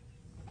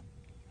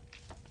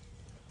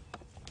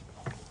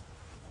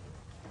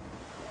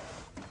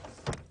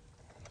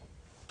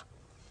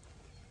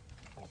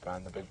 Oh,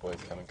 Brian, the big boy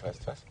is coming close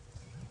to us.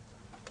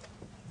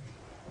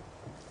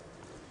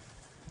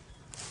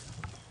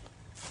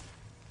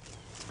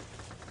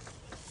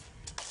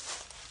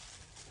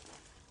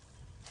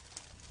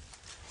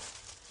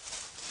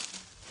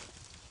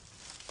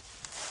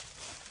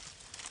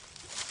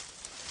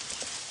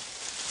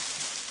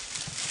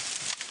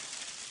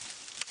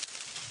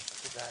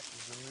 That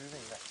he's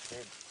removing that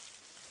bed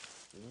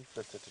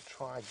leaflet to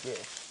try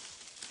get.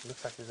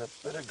 Looks like there's a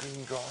bit of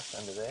green grass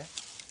under there.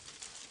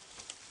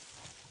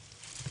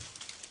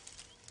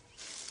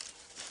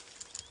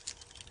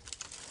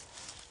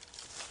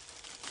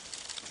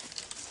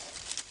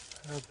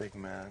 Hello, big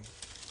man.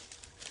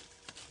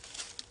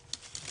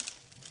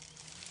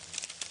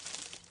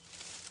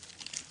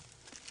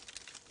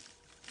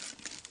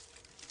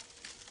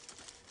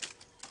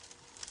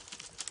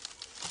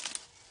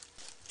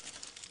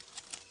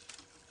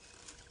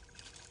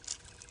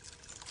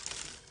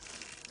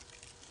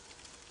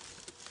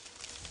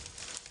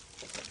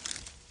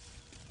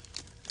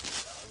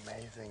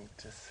 Amazing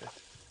to sit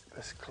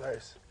this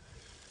close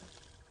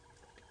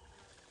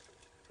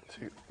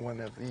to one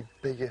of the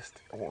biggest,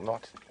 well,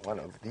 not one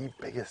of the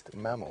biggest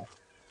mammal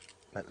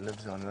that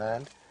lives on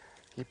land.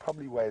 He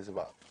probably weighs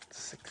about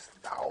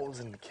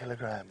 6,000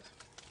 kilograms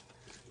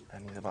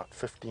and he's about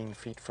 15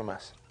 feet from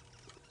us.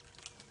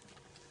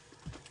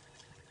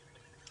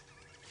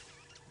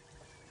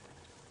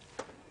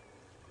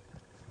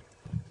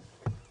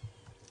 I'm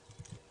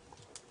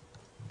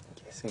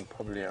guessing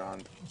probably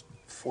around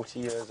 40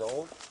 years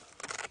old.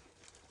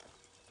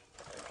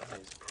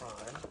 He's prime.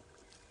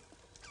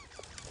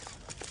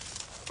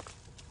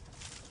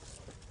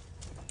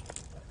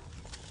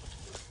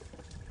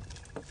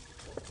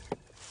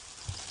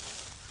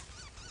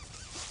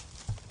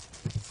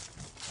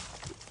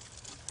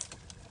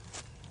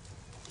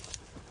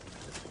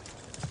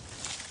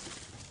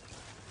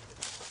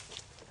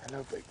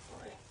 Hello, big boy.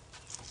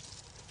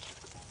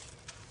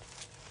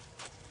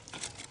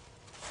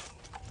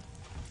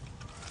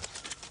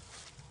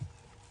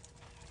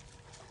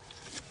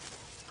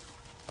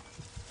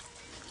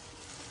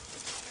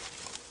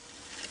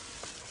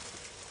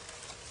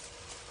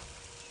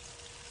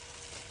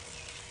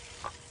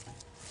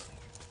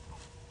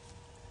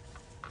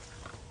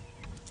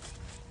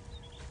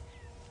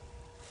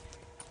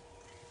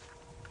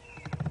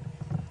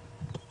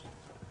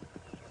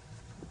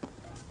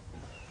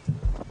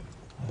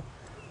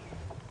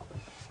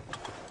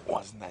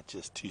 Wasn't that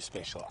just too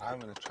special? I'm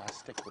going to try to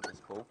stick with this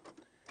ball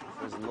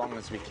for as long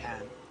as we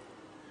can.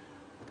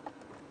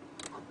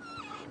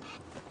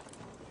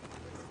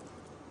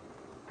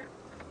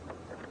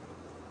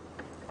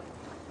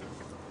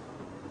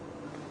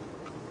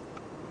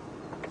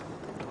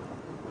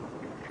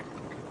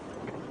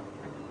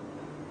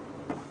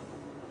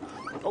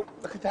 Oh,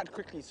 look at that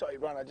quickly. Sorry,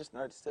 Brian, I just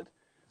noticed it.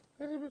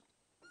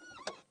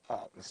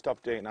 Oh,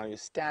 stop doing it now. You're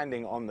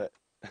standing on the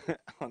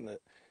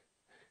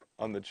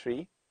on the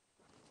tree.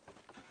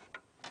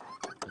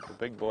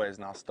 The big boy is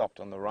now stopped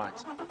on the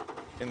right,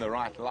 in the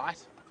right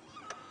light,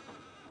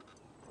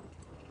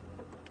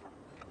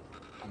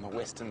 on the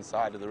western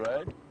side of the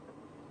road.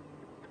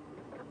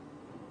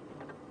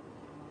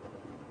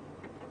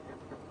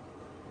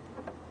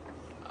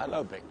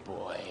 Hello, big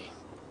boy.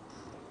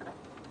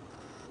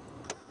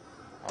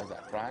 How's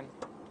that, Brian?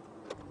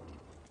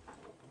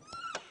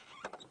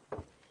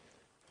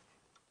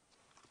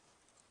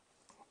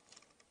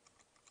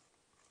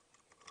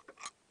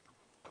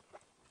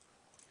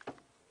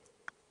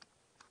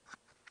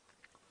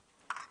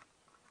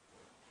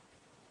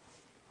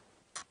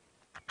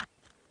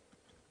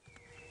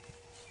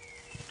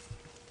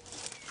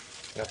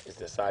 No, he's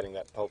deciding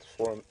that pulse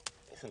for him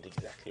isn't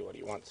exactly what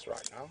he wants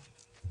right now.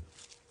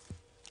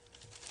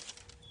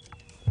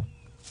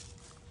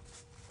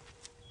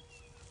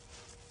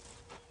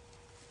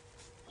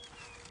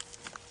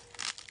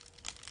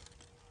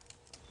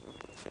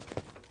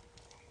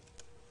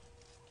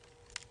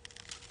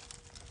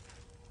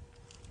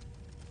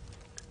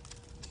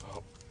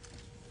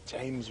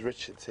 James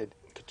Richard said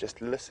you could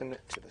just listen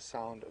to the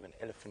sound of an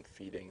elephant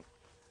feeding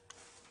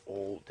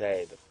all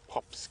day. The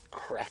pops,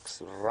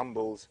 cracks,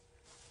 rumbles.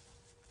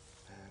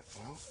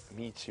 Well,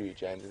 me too,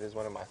 James. It is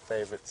one of my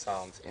favorite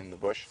sounds in the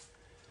bush.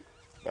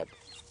 But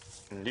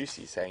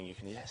Lucy's saying you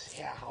can just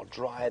hear how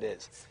dry it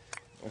is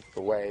with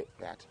the way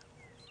that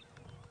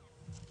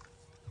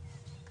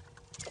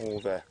all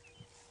the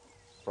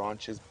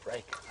branches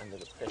break under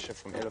the pressure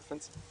from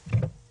elephants.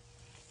 Let's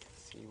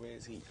see,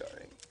 where's he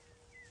going?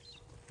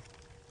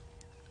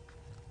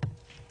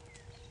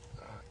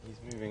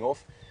 He's moving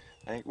off.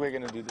 I think we're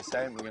going to do the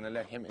same. We're going to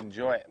let him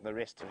enjoy the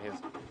rest of his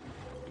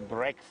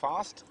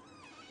breakfast.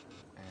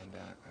 And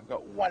I've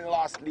got one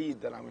last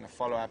lead that I'm going to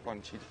follow up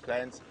on Cheetah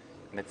Plains.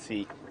 Let's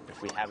see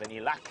if we have any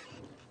luck.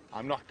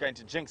 I'm not going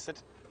to jinx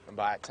it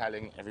by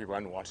telling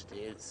everyone what it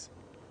is.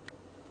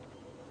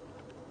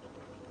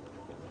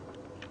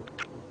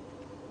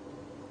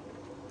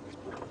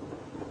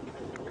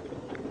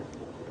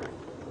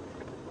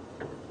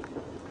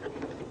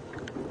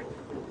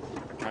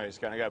 I'm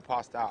just going to go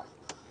past that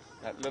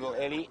little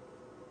Ellie,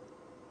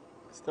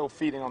 still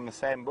feeding on the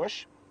same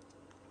bush.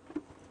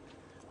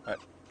 But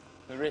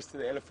the rest of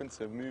the elephants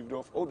have moved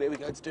off. Oh, there we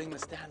go, it's doing the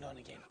stand on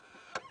again.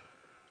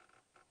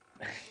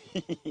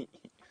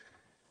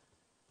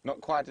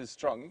 Not quite as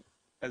strong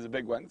as a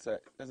big one, so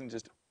it doesn't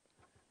just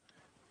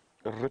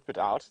rip it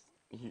out,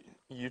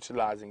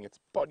 utilizing its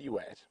body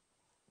weight.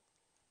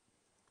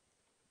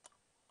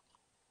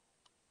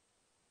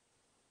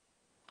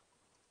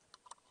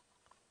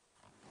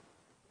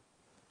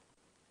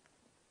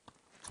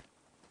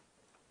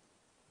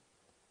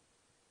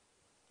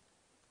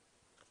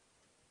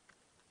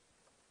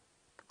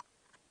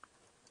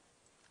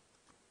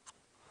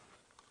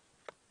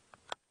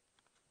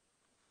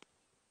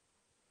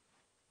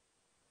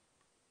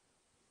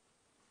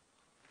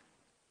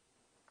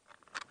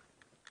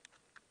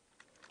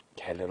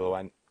 Okay, little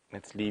one,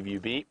 let's leave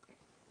you be.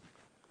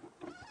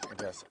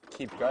 Just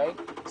keep going,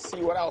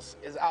 see what else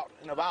is out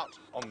and about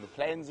on the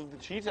plains of the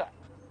cheetah.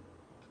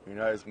 Who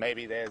knows,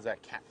 maybe there's a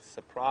cat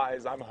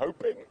surprise, I'm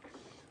hoping.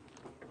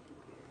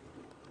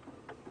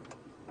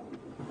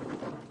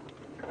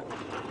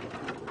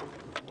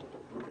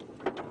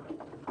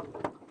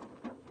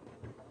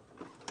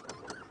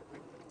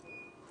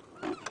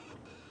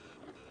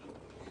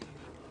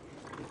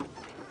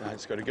 Now I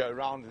just got to go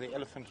around the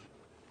elephant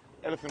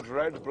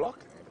road block.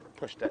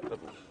 Push that little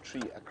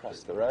tree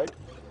across the road.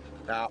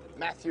 Now,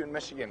 Matthew in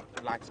Michigan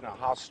would like to know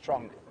how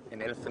strong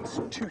an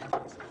elephant's tooth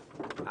is.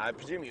 I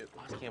presume you're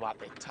asking about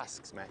their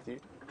tusks,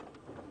 Matthew.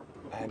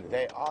 And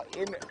they are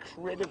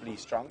incredibly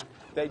strong.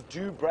 They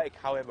do break,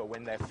 however,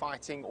 when they're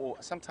fighting or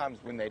sometimes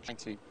when they're trying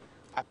to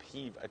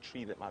upheave a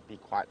tree that might be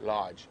quite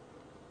large.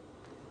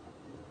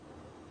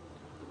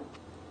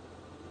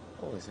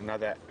 Oh, there's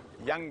another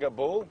younger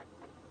bull.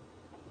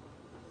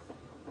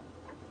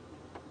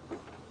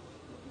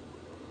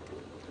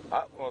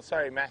 Oh, well,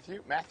 sorry,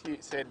 Matthew. Matthew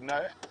said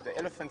no, the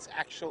elephant's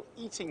actual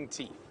eating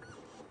teeth.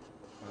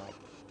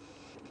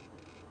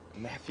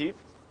 Matthew,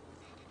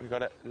 we've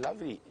got a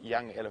lovely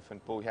young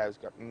elephant bull here who's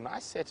got a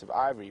nice set of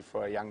ivory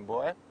for a young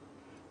boy.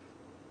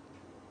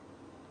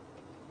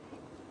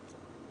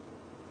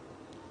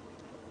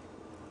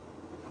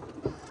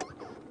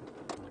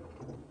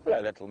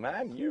 Hello, little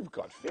man. You've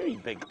got very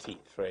big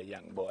teeth for a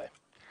young boy.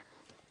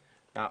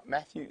 Now,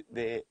 Matthew,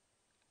 their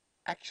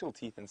actual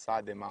teeth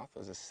inside their mouth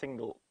is a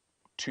single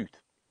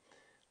tooth,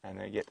 and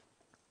they get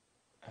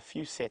a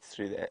few sets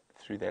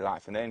through their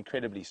life, and they're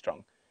incredibly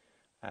strong.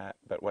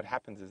 But what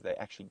happens is they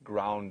actually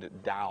ground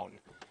down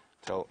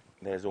till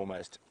there's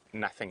almost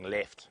nothing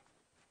left.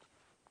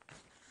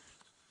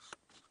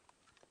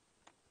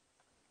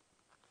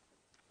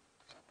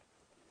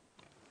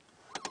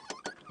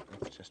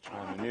 Let's just try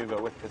and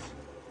maneuver with this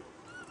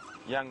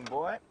young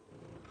boy.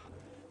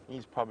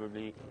 He's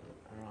probably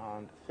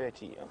around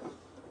 30. Oh,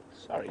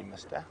 sorry,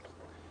 mister.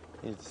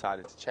 He's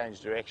decided to change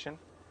direction.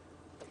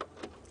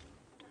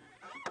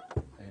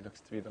 He looks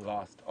to be the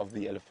last of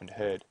the elephant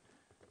herd.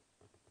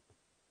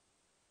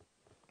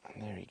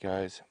 And there he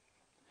goes.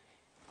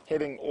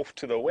 Heading off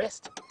to the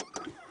west.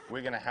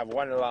 We're going to have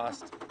one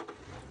last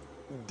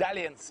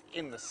dalliance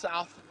in the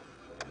south.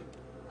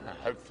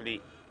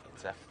 Hopefully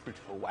it's a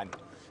fruitful one.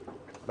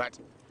 But,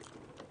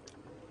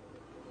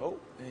 oh,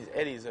 these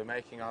eddies are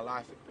making our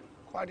life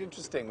quite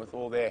interesting with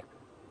all their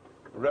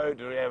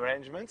road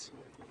rearrangements.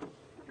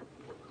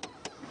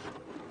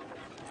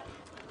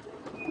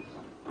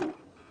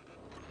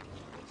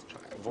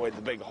 Avoid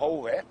the big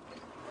hole there.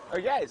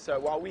 Okay, so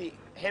while we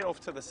head off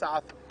to the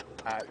south,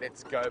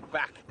 let's go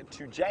back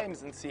to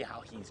James and see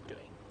how he's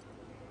doing.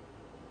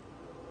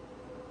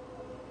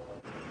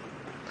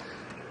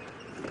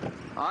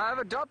 I've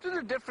adopted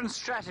a different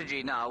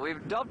strategy now. We've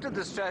adopted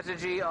the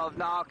strategy of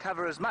now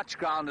cover as much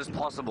ground as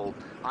possible.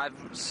 I've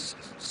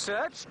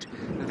searched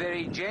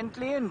very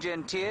gently and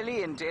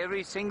genteelly into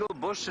every single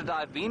bush that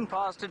I've been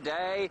past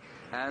today,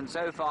 and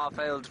so far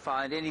failed to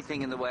find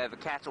anything in the way of a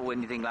cat or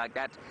anything like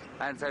that.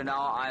 And so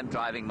now I'm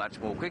driving much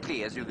more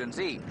quickly, as you can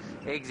see.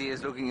 Eggsy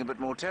is looking a bit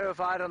more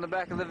terrified on the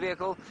back of the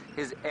vehicle.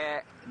 His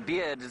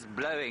beard is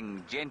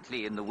blowing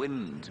gently in the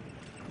wind.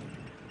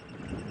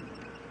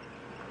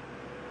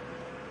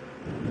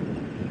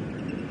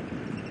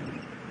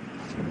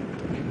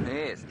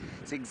 Yes,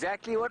 it's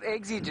exactly what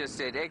Eggsy just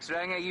said.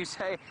 X-Ranger, you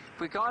say, if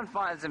we can't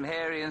find some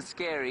hairy and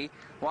scary,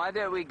 why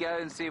don't we go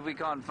and see if we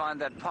can't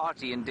find that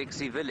party in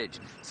Dixie Village?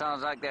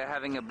 Sounds like they're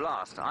having a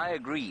blast. I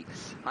agree.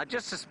 I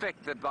just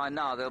suspect that by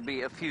now there'll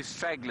be a few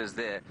stragglers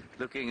there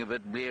looking a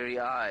bit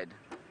bleary-eyed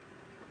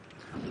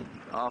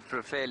after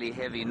a fairly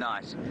heavy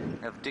night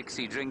of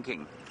Dixie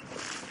drinking.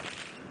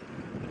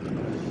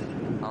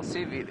 I'll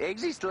see if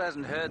Eggsy still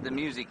hasn't heard the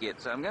music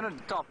yet, so I'm going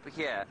to stop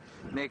here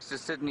next to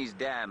Sydney's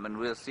Dam and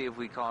we'll see if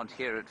we can't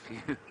hear it for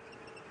you.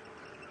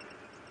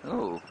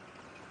 Oh,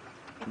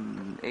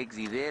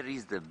 Eggsy, there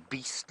is the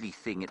beastly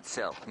thing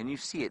itself. Can you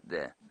see it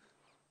there?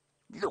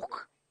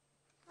 Look,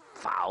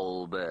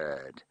 foul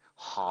bird,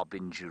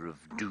 harbinger of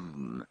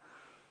doom.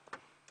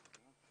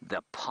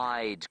 The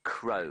pied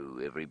crow,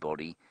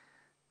 everybody.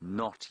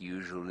 Not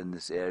usual in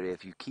this area.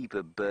 If you keep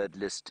a bird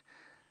list,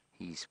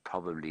 he's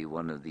probably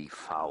one of the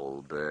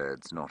foul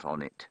birds not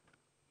on it.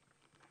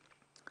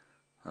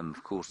 And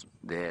of course,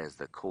 there's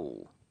the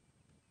call.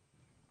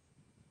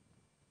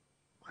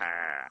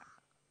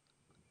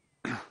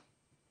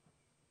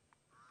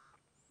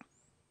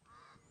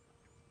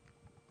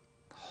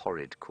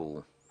 Horrid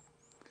call.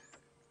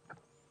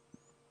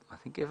 I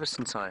think ever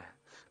since I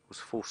was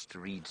forced to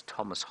read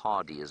Thomas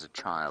Hardy as a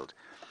child,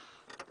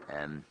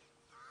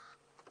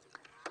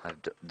 I've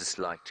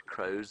disliked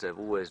crows. They've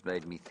always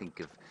made me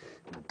think of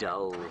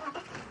dull,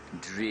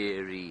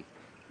 dreary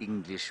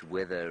English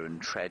weather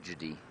and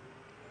tragedy.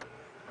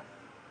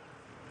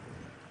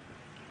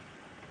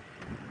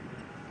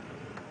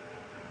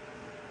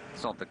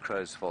 It's not the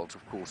crow's fault,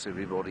 of course,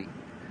 everybody.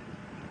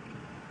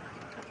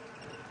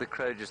 The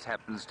crow just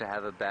happens to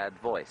have a bad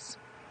voice.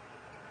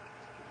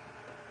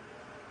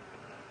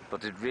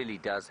 But it really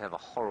does have a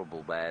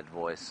horrible bad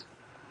voice.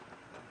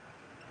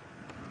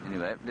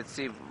 Anyway, let's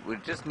see if we're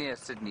just near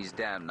Sydney's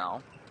Dam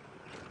now.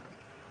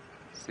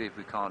 See if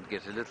we can't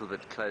get a little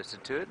bit closer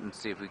to it and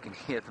see if we can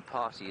hear the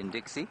party in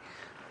Dixie.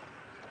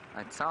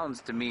 It sounds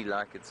to me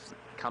like it's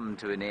come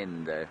to an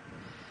end, though.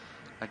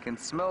 I can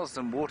smell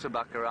some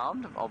waterbuck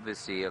around.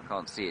 Obviously, I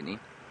can't see any.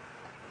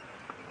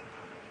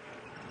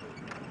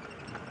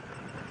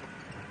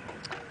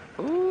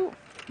 Ooh,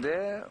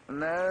 there,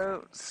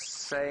 no,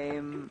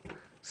 same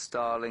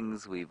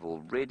starlings we've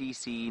already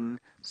seen.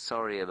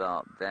 Sorry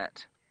about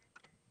that.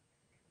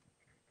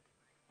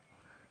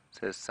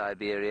 Says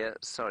Siberia,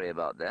 sorry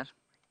about that.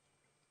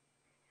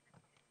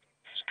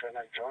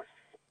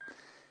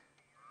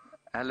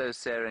 Hello,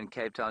 Sarah in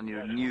Cape Town. You're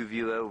a new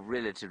viewer,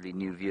 relatively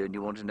new viewer, and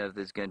you want to know if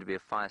there's going to be a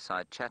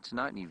fireside chat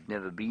tonight, and you've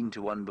never been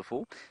to one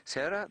before.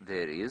 Sarah,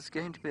 there is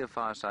going to be a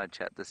fireside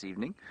chat this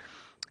evening.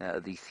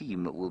 The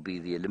theme will be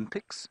the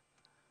Olympics.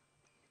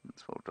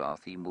 That's what our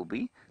theme will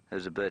be.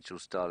 There's a Birchall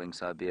starling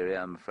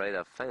Siberia. I'm afraid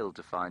I've failed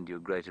to find you a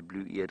greater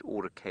blue-eared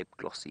or a Cape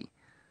Glossy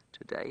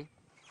today.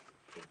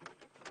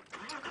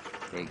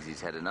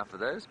 Eggsy's had enough of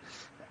those.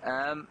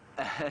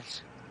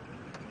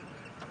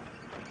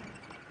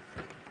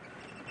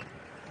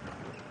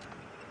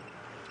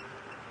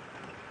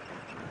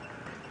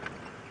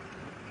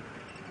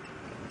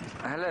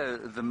 Hello,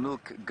 the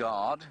Milk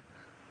Guard.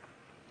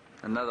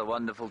 Another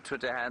wonderful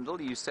Twitter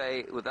handle. You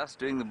say, with us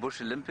doing the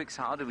Bush Olympics,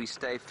 how do we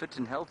stay fit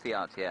and healthy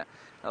out here?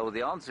 Well,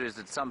 the answer is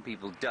that some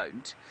people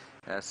don't.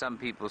 Some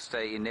people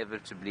stay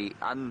inevitably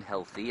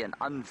unhealthy and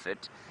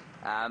unfit.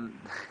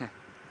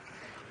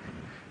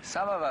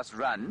 Some of us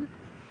run,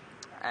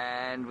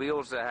 and we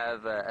also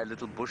have a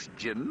little bush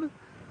gym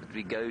that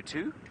we go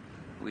to,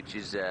 which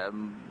is,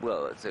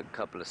 well, it's a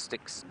couple of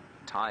sticks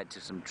tied to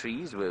some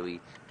trees where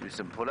we do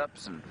some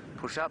pull-ups and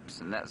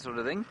push-ups and that sort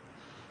of thing.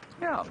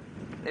 Yeah,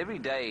 every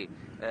day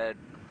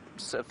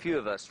so a few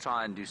of us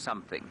try and do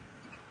something.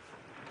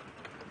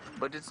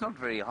 But it's not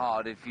very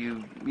hard if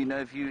you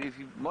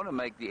want to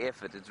make the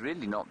effort. It's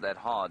really not that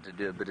hard to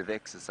do a bit of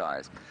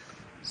exercise.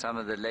 Some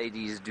of the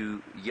ladies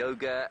do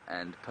yoga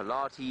and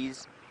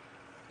Pilates.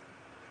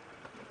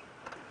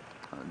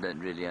 I don't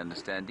really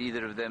understand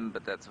either of them,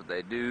 but that's what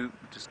they do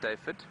to stay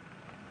fit.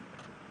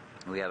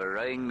 We have a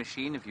rowing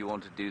machine if you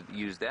want to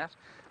use that.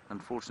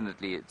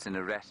 Unfortunately, it's in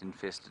a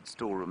rat-infested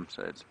storeroom,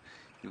 so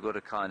you've got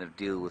to kind of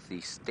deal with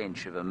the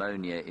stench of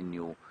ammonia in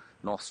your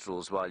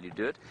nostrils while you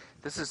do it.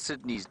 This is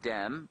Sydney's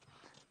Dam,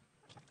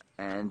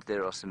 and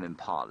there are some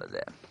impala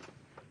there.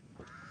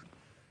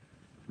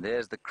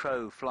 There's the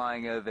crow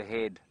flying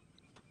overhead.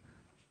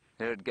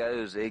 There it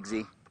goes,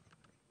 Eggsy.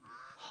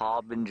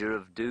 Harbinger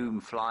of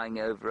doom flying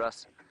over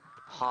us,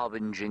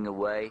 harbinging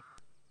away.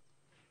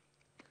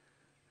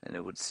 and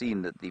it would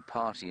seem that the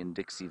party in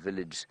Dixie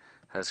Village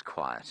has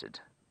quieted.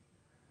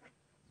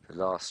 The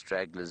last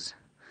stragglers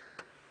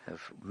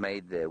have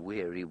made their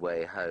weary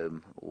way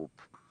home or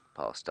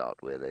passed out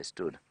where they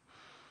stood.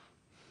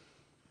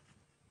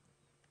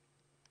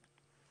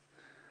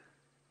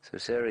 So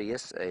Sarah,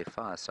 yes, a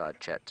fireside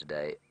chat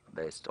today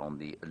based on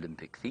the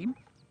Olympic theme.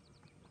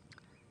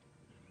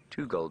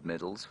 2 gold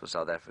medals for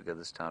South Africa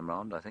this time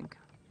round, I think.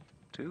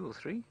 2 or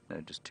 3?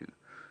 No, just 2.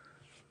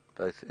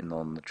 Both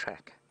on the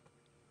track.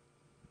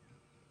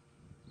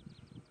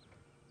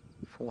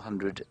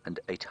 400 and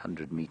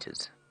 800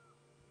 meters.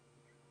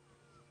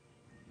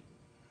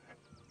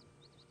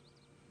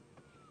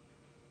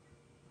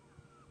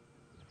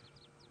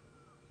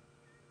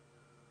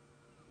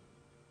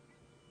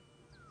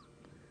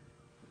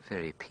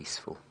 Very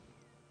peaceful.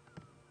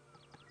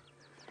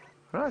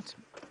 Right,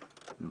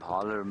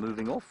 Impala are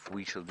moving off.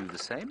 We shall do the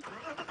same.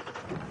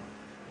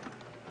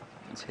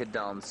 Let's head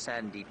down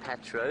Sandy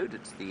Patch Road.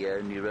 It's the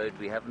only road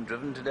we haven't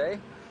driven today.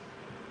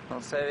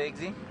 Not so,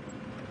 Eggsy?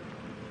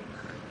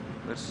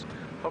 Let's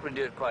probably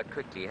do it quite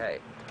quickly, hey?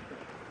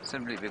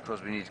 Simply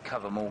because we need to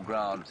cover more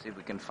ground, see if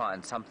we can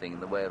find something in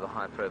the way of a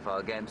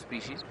high-profile game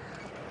species.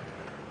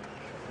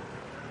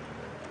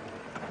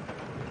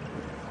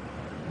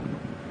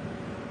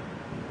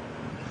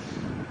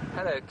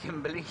 Hello,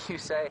 Kimberly. You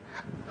say,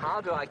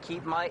 how do I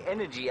keep my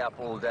energy up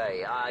all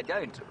day? I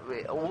don't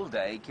all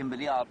day,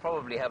 Kimberly. I'll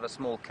probably have a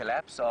small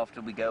collapse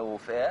after we go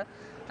off air,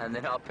 and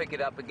then I'll pick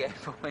it up again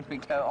for when we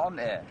go on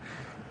air.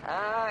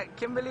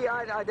 Kimberly,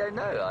 I don't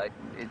know.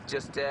 It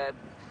just,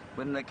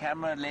 when the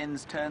camera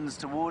lens turns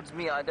towards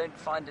me, I don't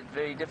find it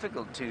very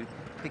difficult to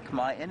pick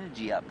my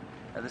energy up.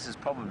 This is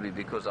probably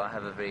because I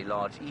have a very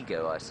large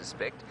ego, I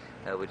suspect,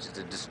 which is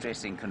a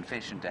distressing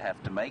confession to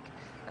have to make,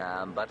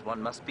 but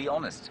one must be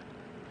honest,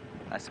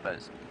 I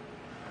suppose.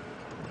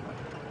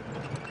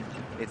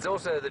 It's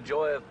also the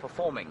joy of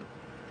performing,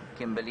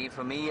 Kimberly.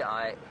 For me,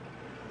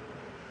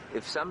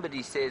 if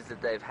somebody says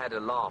that they've had a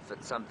laugh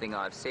at something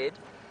I've said,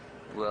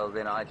 well,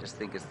 then I just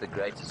think it's the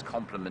greatest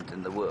compliment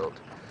in the world.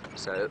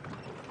 So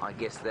I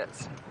guess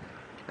that's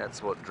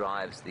what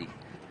drives the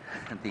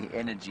the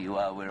energy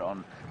while we're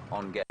on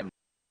game.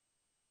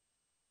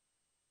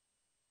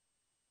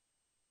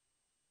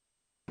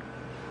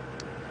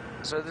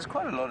 So there's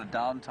quite a lot of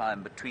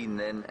downtime between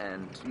then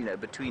and,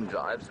 between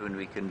drives when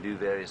we can do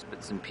various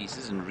bits and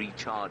pieces and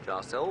recharge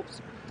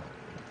ourselves.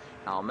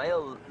 Our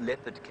male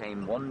leopard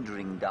came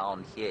wandering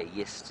down here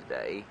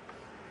yesterday,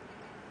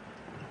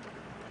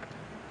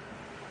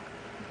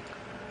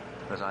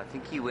 but I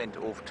think he went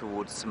off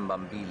towards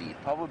Simbambili,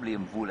 probably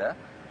Mvula,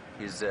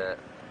 his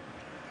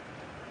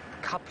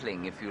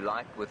coupling, if you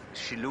like, with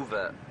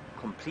Shiluva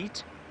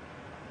complete.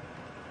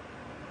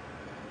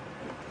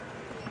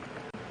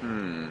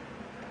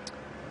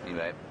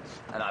 Anyway,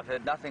 and I've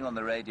heard nothing on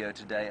the radio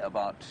today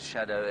about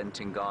Shadow and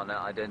Tingana.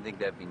 I don't think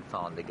they've been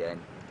found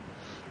again.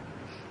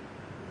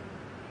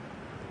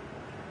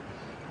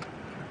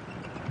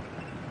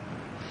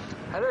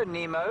 Hello,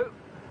 Nemo.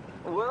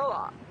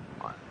 Well,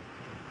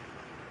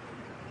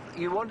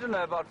 you want to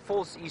know about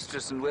false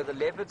estrus and whether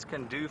leopards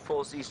can do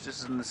false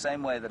estrus in the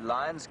same way that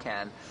lions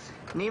can.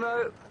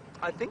 Nemo,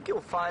 I think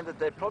you'll find that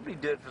they probably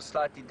do it for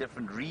slightly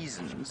different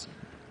reasons.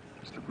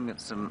 Just looking at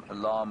some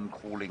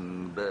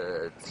alarm-calling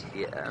birds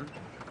here.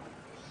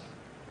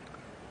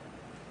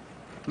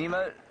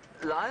 Nemo,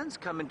 lions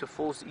come into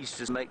false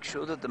estrus to make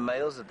sure that the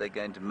males that they're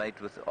going to mate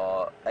with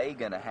are A,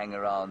 going to hang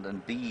around,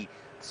 and B,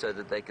 so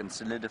that they can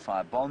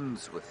solidify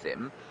bonds with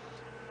them.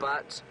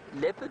 But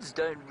leopards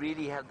don't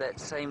really have that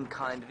same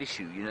kind of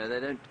issue. They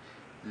don't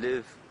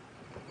live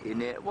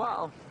in it.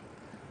 Well,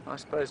 I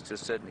suppose to a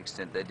certain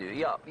extent they do.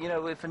 Yeah,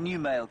 if a new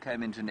male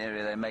came into an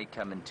area, they may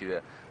come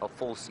into a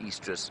false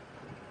estrus.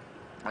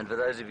 And for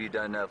those of you who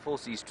don't know,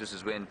 false estrus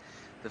is when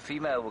the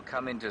female will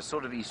come into a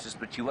sort of estrus,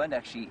 but she won't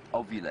actually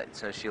ovulate.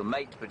 So she'll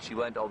mate, but she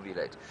won't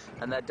ovulate.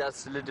 And that does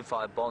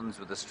solidify bonds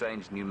with a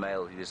strange new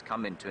male who has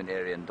come into an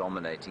area and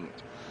dominating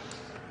it.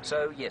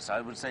 So, yes, I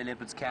would say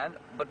leopards can.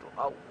 But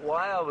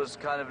why I was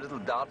kind of a little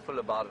doubtful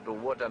about it, or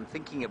what I'm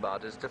thinking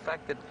about, is the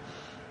fact that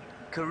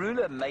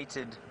Karula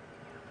mated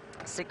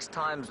 6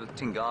 times with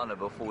Tingana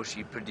before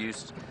she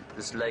produced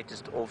this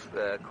latest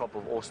crop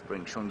of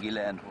offspring,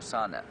 Shongile and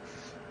Hosana.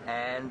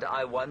 And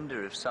I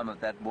wonder if some of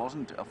that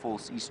wasn't a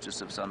false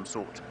estrus of some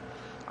sort.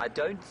 I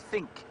don't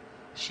think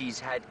she's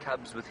had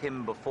cubs with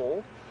him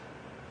before.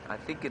 I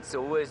think it's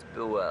always,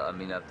 I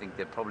think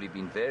there have probably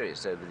been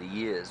various over the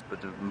years,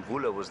 but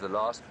Mvula was the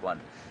last one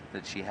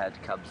that she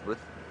had cubs with.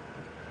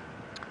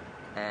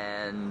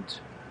 And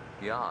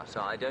yeah,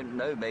 so I don't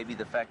know, maybe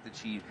the fact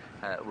that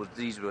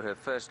these were her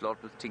first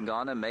lot with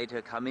Tingana made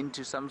her come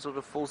into some sort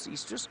of false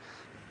estrus.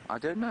 I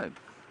don't know.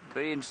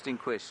 Very interesting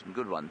question.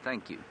 Good one.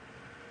 Thank you.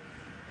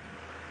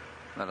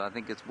 But I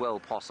think it's well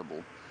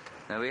possible.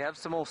 Now we have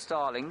some more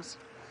starlings.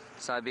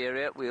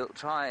 Siberia, we'll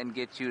try and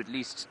get you at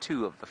least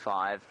 2 of the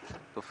 5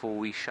 before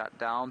we shut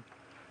down.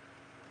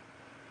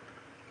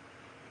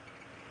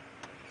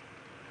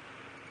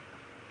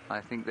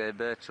 I think they're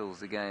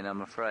Birchall's again,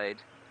 I'm afraid.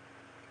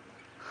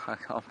 I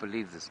can't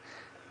believe this.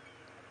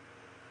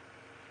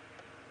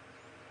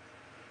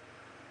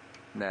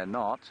 They're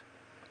not.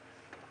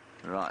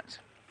 Right.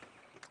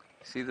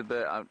 See the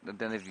bird? I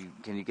don't know if you...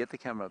 Can you get the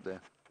camera up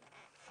there?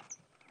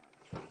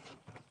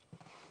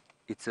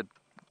 It's a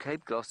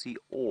Cape Glossy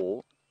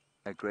or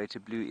a greater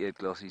blue-eared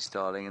glossy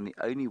starling, and the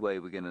only way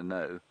we're going to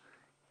know...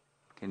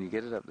 Can you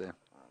get it up there?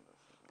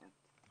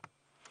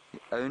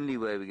 The only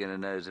way we're going to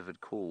know is if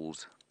it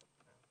calls.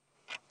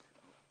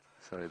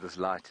 Sorry, this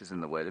light is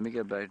in the way. Let me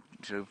go back,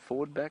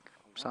 forward, back,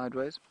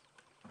 sideways.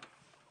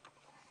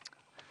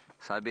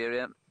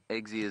 Siberia,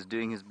 Eggsy is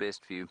doing his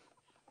best for you.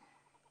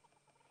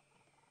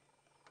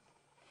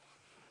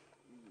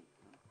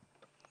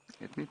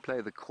 Let me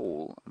play the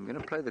call. I'm going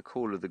to play the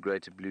call of the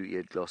greater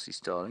blue-eared glossy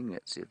starling.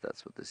 Let's see if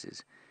that's what this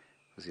is,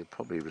 because he'll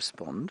probably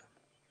respond.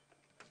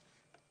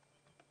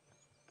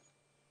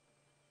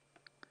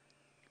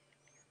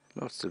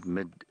 Lots of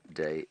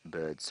midday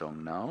bird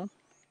song now.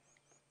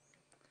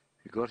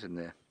 You got in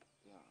there?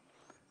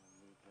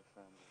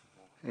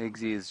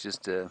 Eggsy is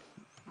just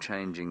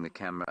changing the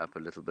camera up a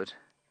little bit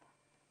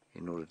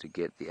in order to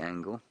get the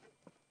angle.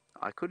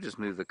 I could just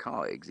move the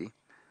car, Eggsy.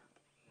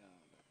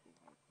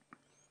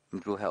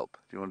 It will help.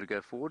 Do you want to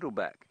go forward or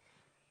back?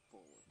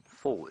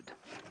 Forward.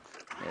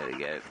 There we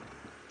go.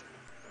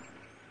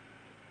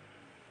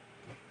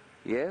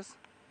 Yes?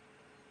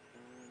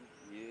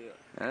 Yeah.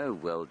 Oh,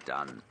 well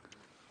done.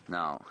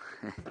 Now,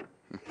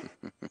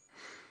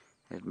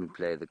 let me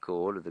play the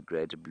call of the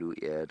greater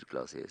blue-eared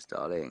glossy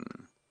starling.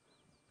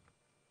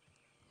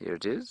 Here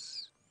it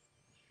is.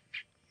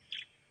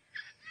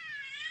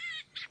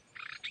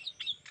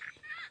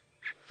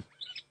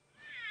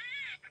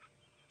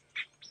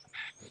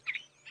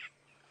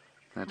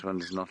 That one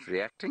is not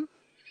reacting.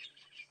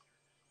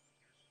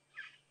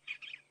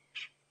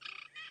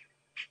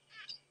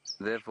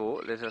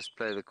 Therefore, let us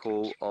play the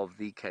call of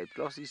the Cape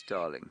Glossy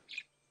starling.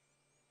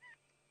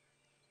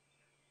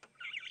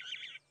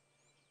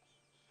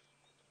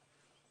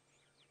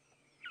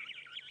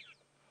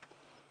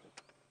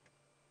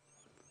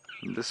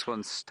 And this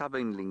one's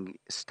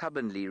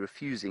stubbornly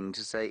refusing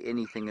to say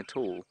anything at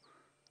all.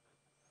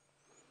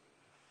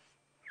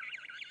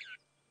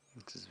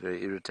 This is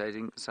very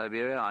irritating.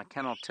 Siberia, I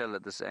cannot tell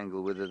at this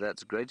angle whether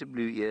that's greater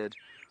blue-eared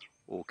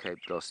or Cape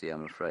Glossy,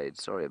 I'm afraid.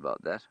 Sorry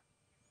about that.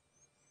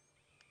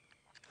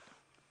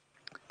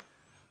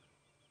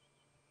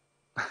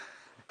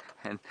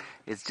 And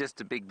it's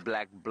just a big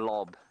black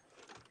blob.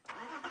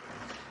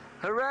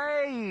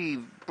 Hooray!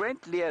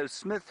 Brent Leo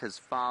Smith has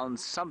found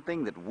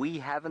something that we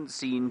haven't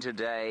seen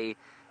today.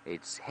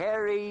 It's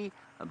hairy,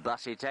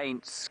 but it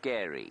ain't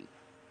scary.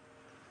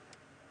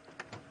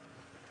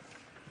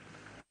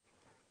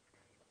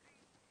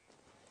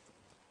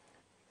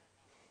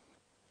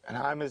 And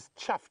I'm as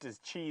chuffed as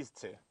cheese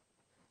to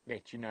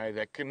let you know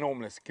that the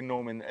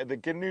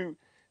gnu,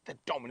 the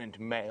dominant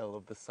male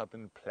of the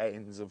southern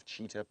plains of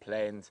Cheetah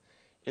Plains,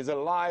 is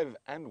alive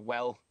and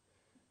well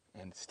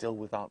and still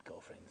without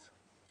girlfriends.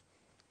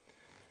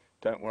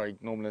 Don't worry,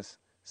 Gnormless,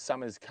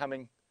 summer's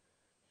coming,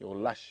 your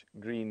lush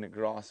green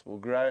grass will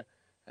grow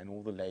and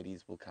all the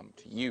ladies will come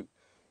to you.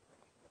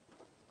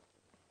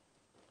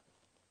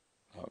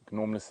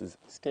 Gnormless is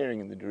staring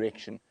in the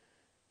direction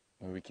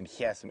where we can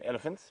hear some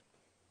elephants.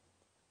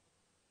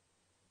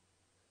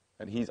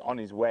 And he's on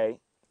his way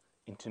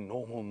into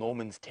normal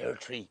Norman's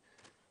territory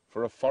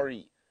for a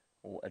forry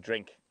or a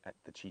drink at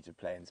the Cheetah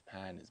Plains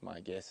Pan is my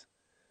guess.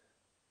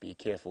 Be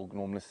careful,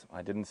 Gnormless.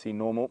 I didn't see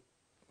normal,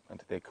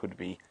 and there could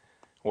be,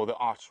 or the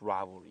arch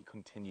rivalry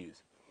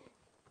continues.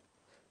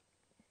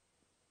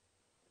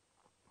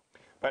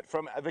 But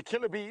from the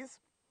killer bees,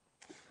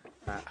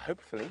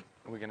 hopefully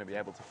we're going to be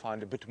able to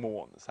find a bit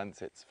more on the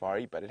Sunset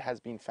Safari, but it has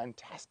been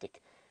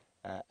fantastic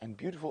and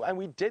beautiful. And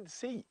we did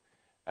see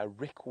a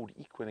record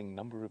equaling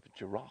number of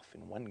giraffe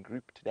in one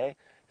group today,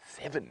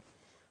 7.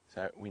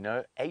 So we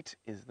know 8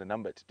 is the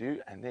number to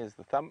do, and there's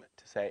the thumb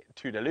to say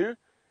toodaloo.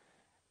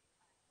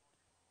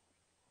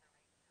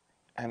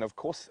 And of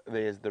course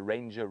there's the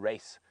ranger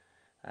race,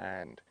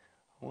 and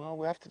well,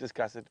 we have to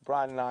discuss it.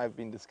 Brian and I have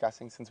been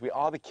discussing, since we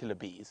are the killer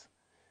bees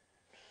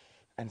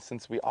and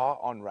since we are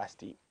on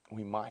Rusty,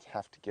 we might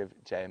have to give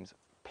James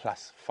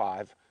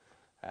 +5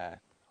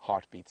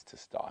 heartbeats to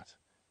start.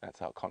 That's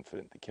how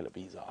confident the killer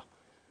bees are.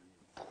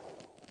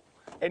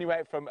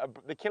 Anyway, from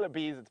the killer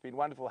bees, it's been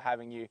wonderful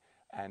having you,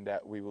 and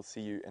we will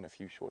see you in a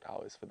few short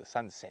hours for the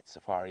Sunset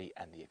Safari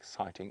and the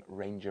exciting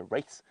ranger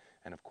race,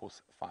 and of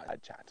course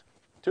fireside chat.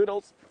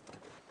 Toodles.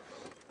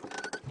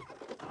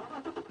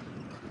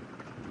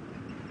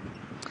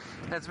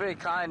 That's very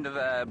kind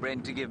of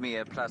Brent to give me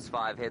a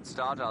 +5 head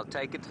start. I'll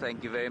take it,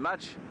 thank you very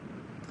much.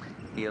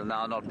 He'll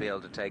now not be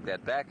able to take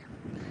that back.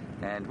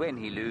 And when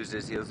he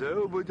loses, he'll say,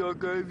 oh, but I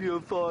gave you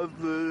a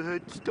 5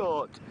 head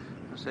start.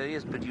 So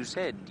yes, but you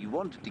said you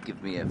wanted to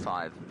give me a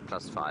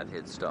 +5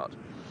 head start.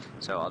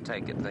 So I'll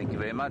take it, thank you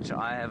very much.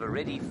 I have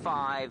already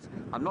 5.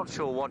 I'm not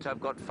sure what I've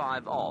got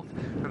 5 of.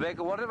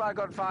 Rebecca, what have I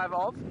got 5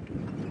 of?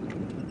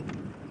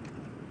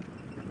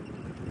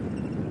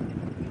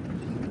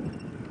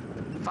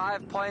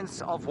 Five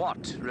points of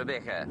what,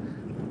 Rebecca?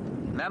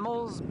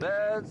 Mammals,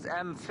 birds,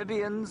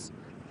 amphibians,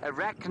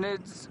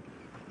 arachnids,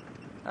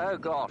 Oh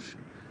gosh.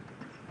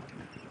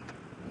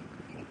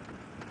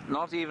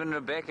 Not even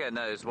Rebecca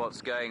knows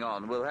what's going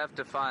on. We'll have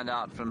to find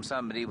out from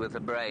somebody with a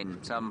brain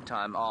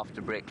sometime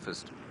after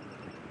breakfast.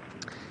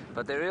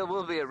 But there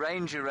will be a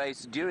ranger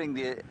race during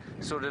the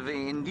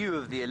in lieu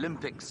of the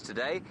Olympics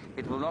today.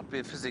 It will not be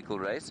a physical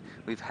race.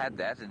 We've had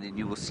that, and then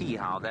you will see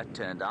how that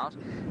turned out.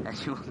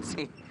 And you will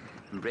see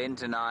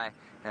Brent and I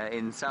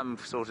in some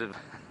sort of,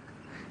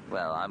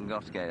 well, I'm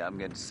going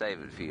to save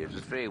it for you. It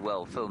was very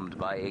well filmed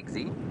by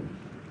Eggsy.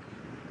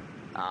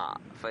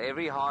 For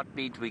every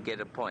heartbeat we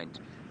get a point.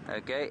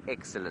 Okay,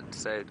 excellent.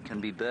 So it can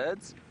be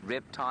birds,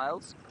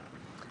 reptiles.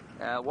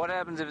 What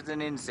happens if it's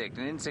an insect?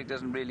 An insect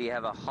doesn't really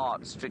have a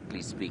heart,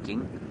 strictly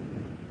speaking.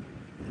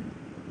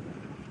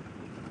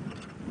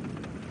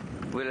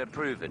 We'll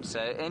approve it. So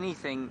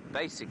anything,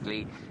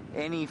 basically,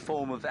 any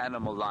form of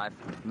animal life,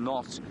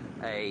 not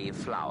a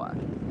flower.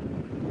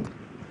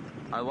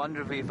 I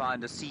wonder if we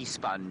find a sea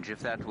sponge, if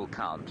that will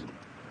count.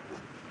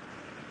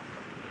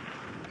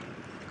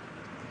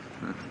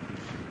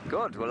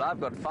 Good, well I've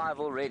got 5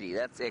 already.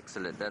 That's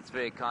excellent. That's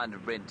very kind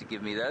of Brent to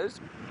give me those.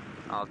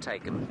 I'll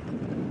take them.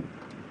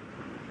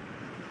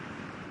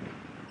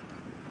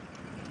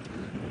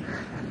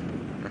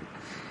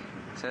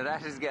 So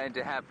that is going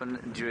to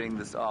happen during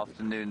this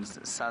afternoon's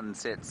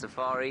sunset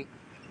safari,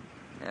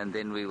 and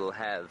then we will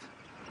have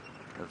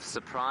a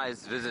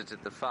surprise visit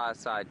at the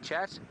fireside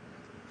chat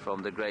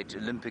from the great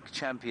Olympic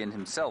champion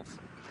himself,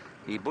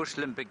 the Bush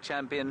Olympic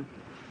champion.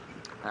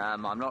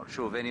 I'm not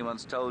sure if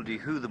anyone's told you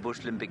who the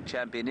Bush Olympic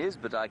champion is,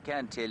 but I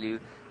can tell you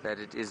that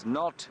it is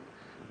not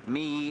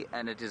me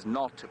and it is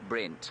not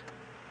Brent.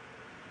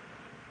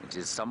 It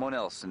is someone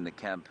else in the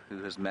camp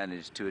who has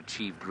managed to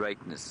achieve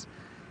greatness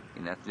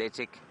in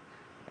athletic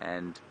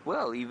and,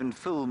 well, even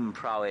film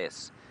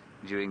prowess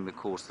during the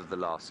course of the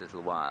last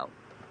little while.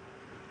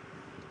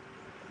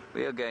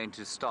 We are going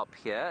to stop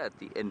here at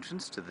the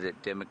entrance to the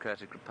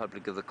Democratic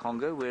Republic of the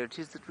Congo, where it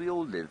is that we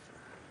all live.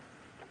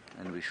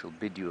 And we shall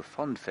bid you a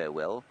fond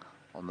farewell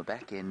on the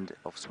back end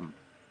of some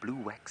blue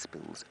wax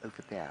bills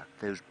over there.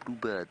 Those blue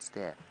birds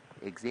there.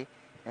 Eggsy,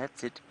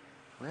 that's it.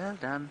 Well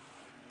done.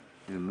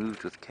 You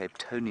moved with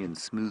Capetonian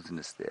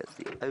smoothness there. It's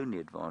the only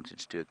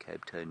advantage to a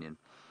Capetonian.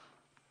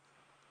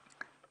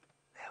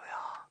 There we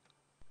are.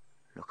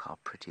 Look how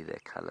pretty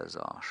their colours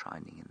are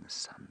shining in the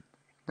sun.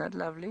 Isn't that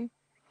lovely?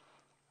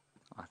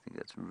 I think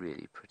that's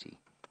really pretty.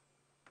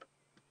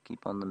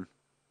 Keep on them.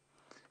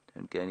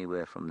 Don't go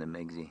anywhere from them,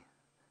 Eggsy.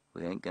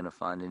 We ain't going to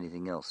find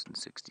anything else in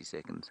 60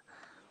 seconds.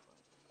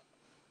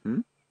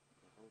 There's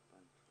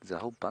a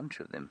whole bunch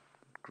of them.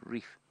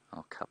 Grief,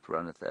 our cup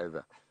runneth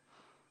over.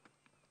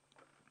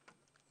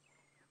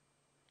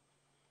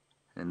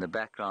 In the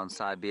background,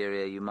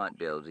 Siberia, you might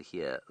be able to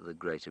hear the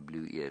greater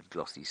blue-eared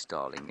glossy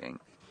starling going.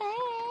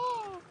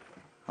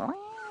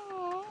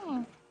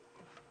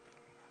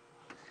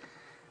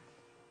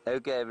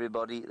 Okay,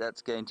 everybody,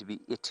 that's going to be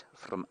it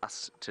from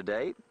us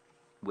today.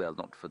 Well,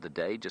 not for the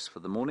day, just for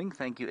the morning.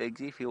 Thank you,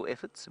 Eggsy, for your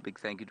efforts. A big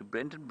thank you to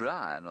Brent and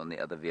Brian on the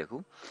other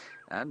vehicle.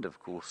 And, of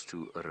course,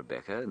 to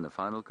Rebecca in the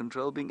final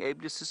control, being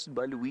ably assisted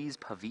by Louise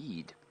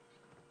Pavid.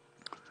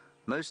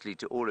 Mostly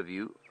to all of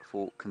you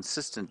for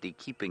consistently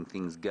keeping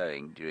things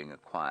going during a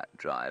quiet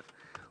drive.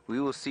 We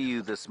will see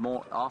you this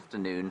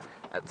afternoon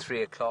at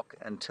 3 o'clock.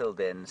 Until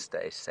then,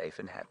 stay safe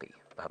and happy.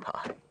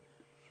 Bye-bye.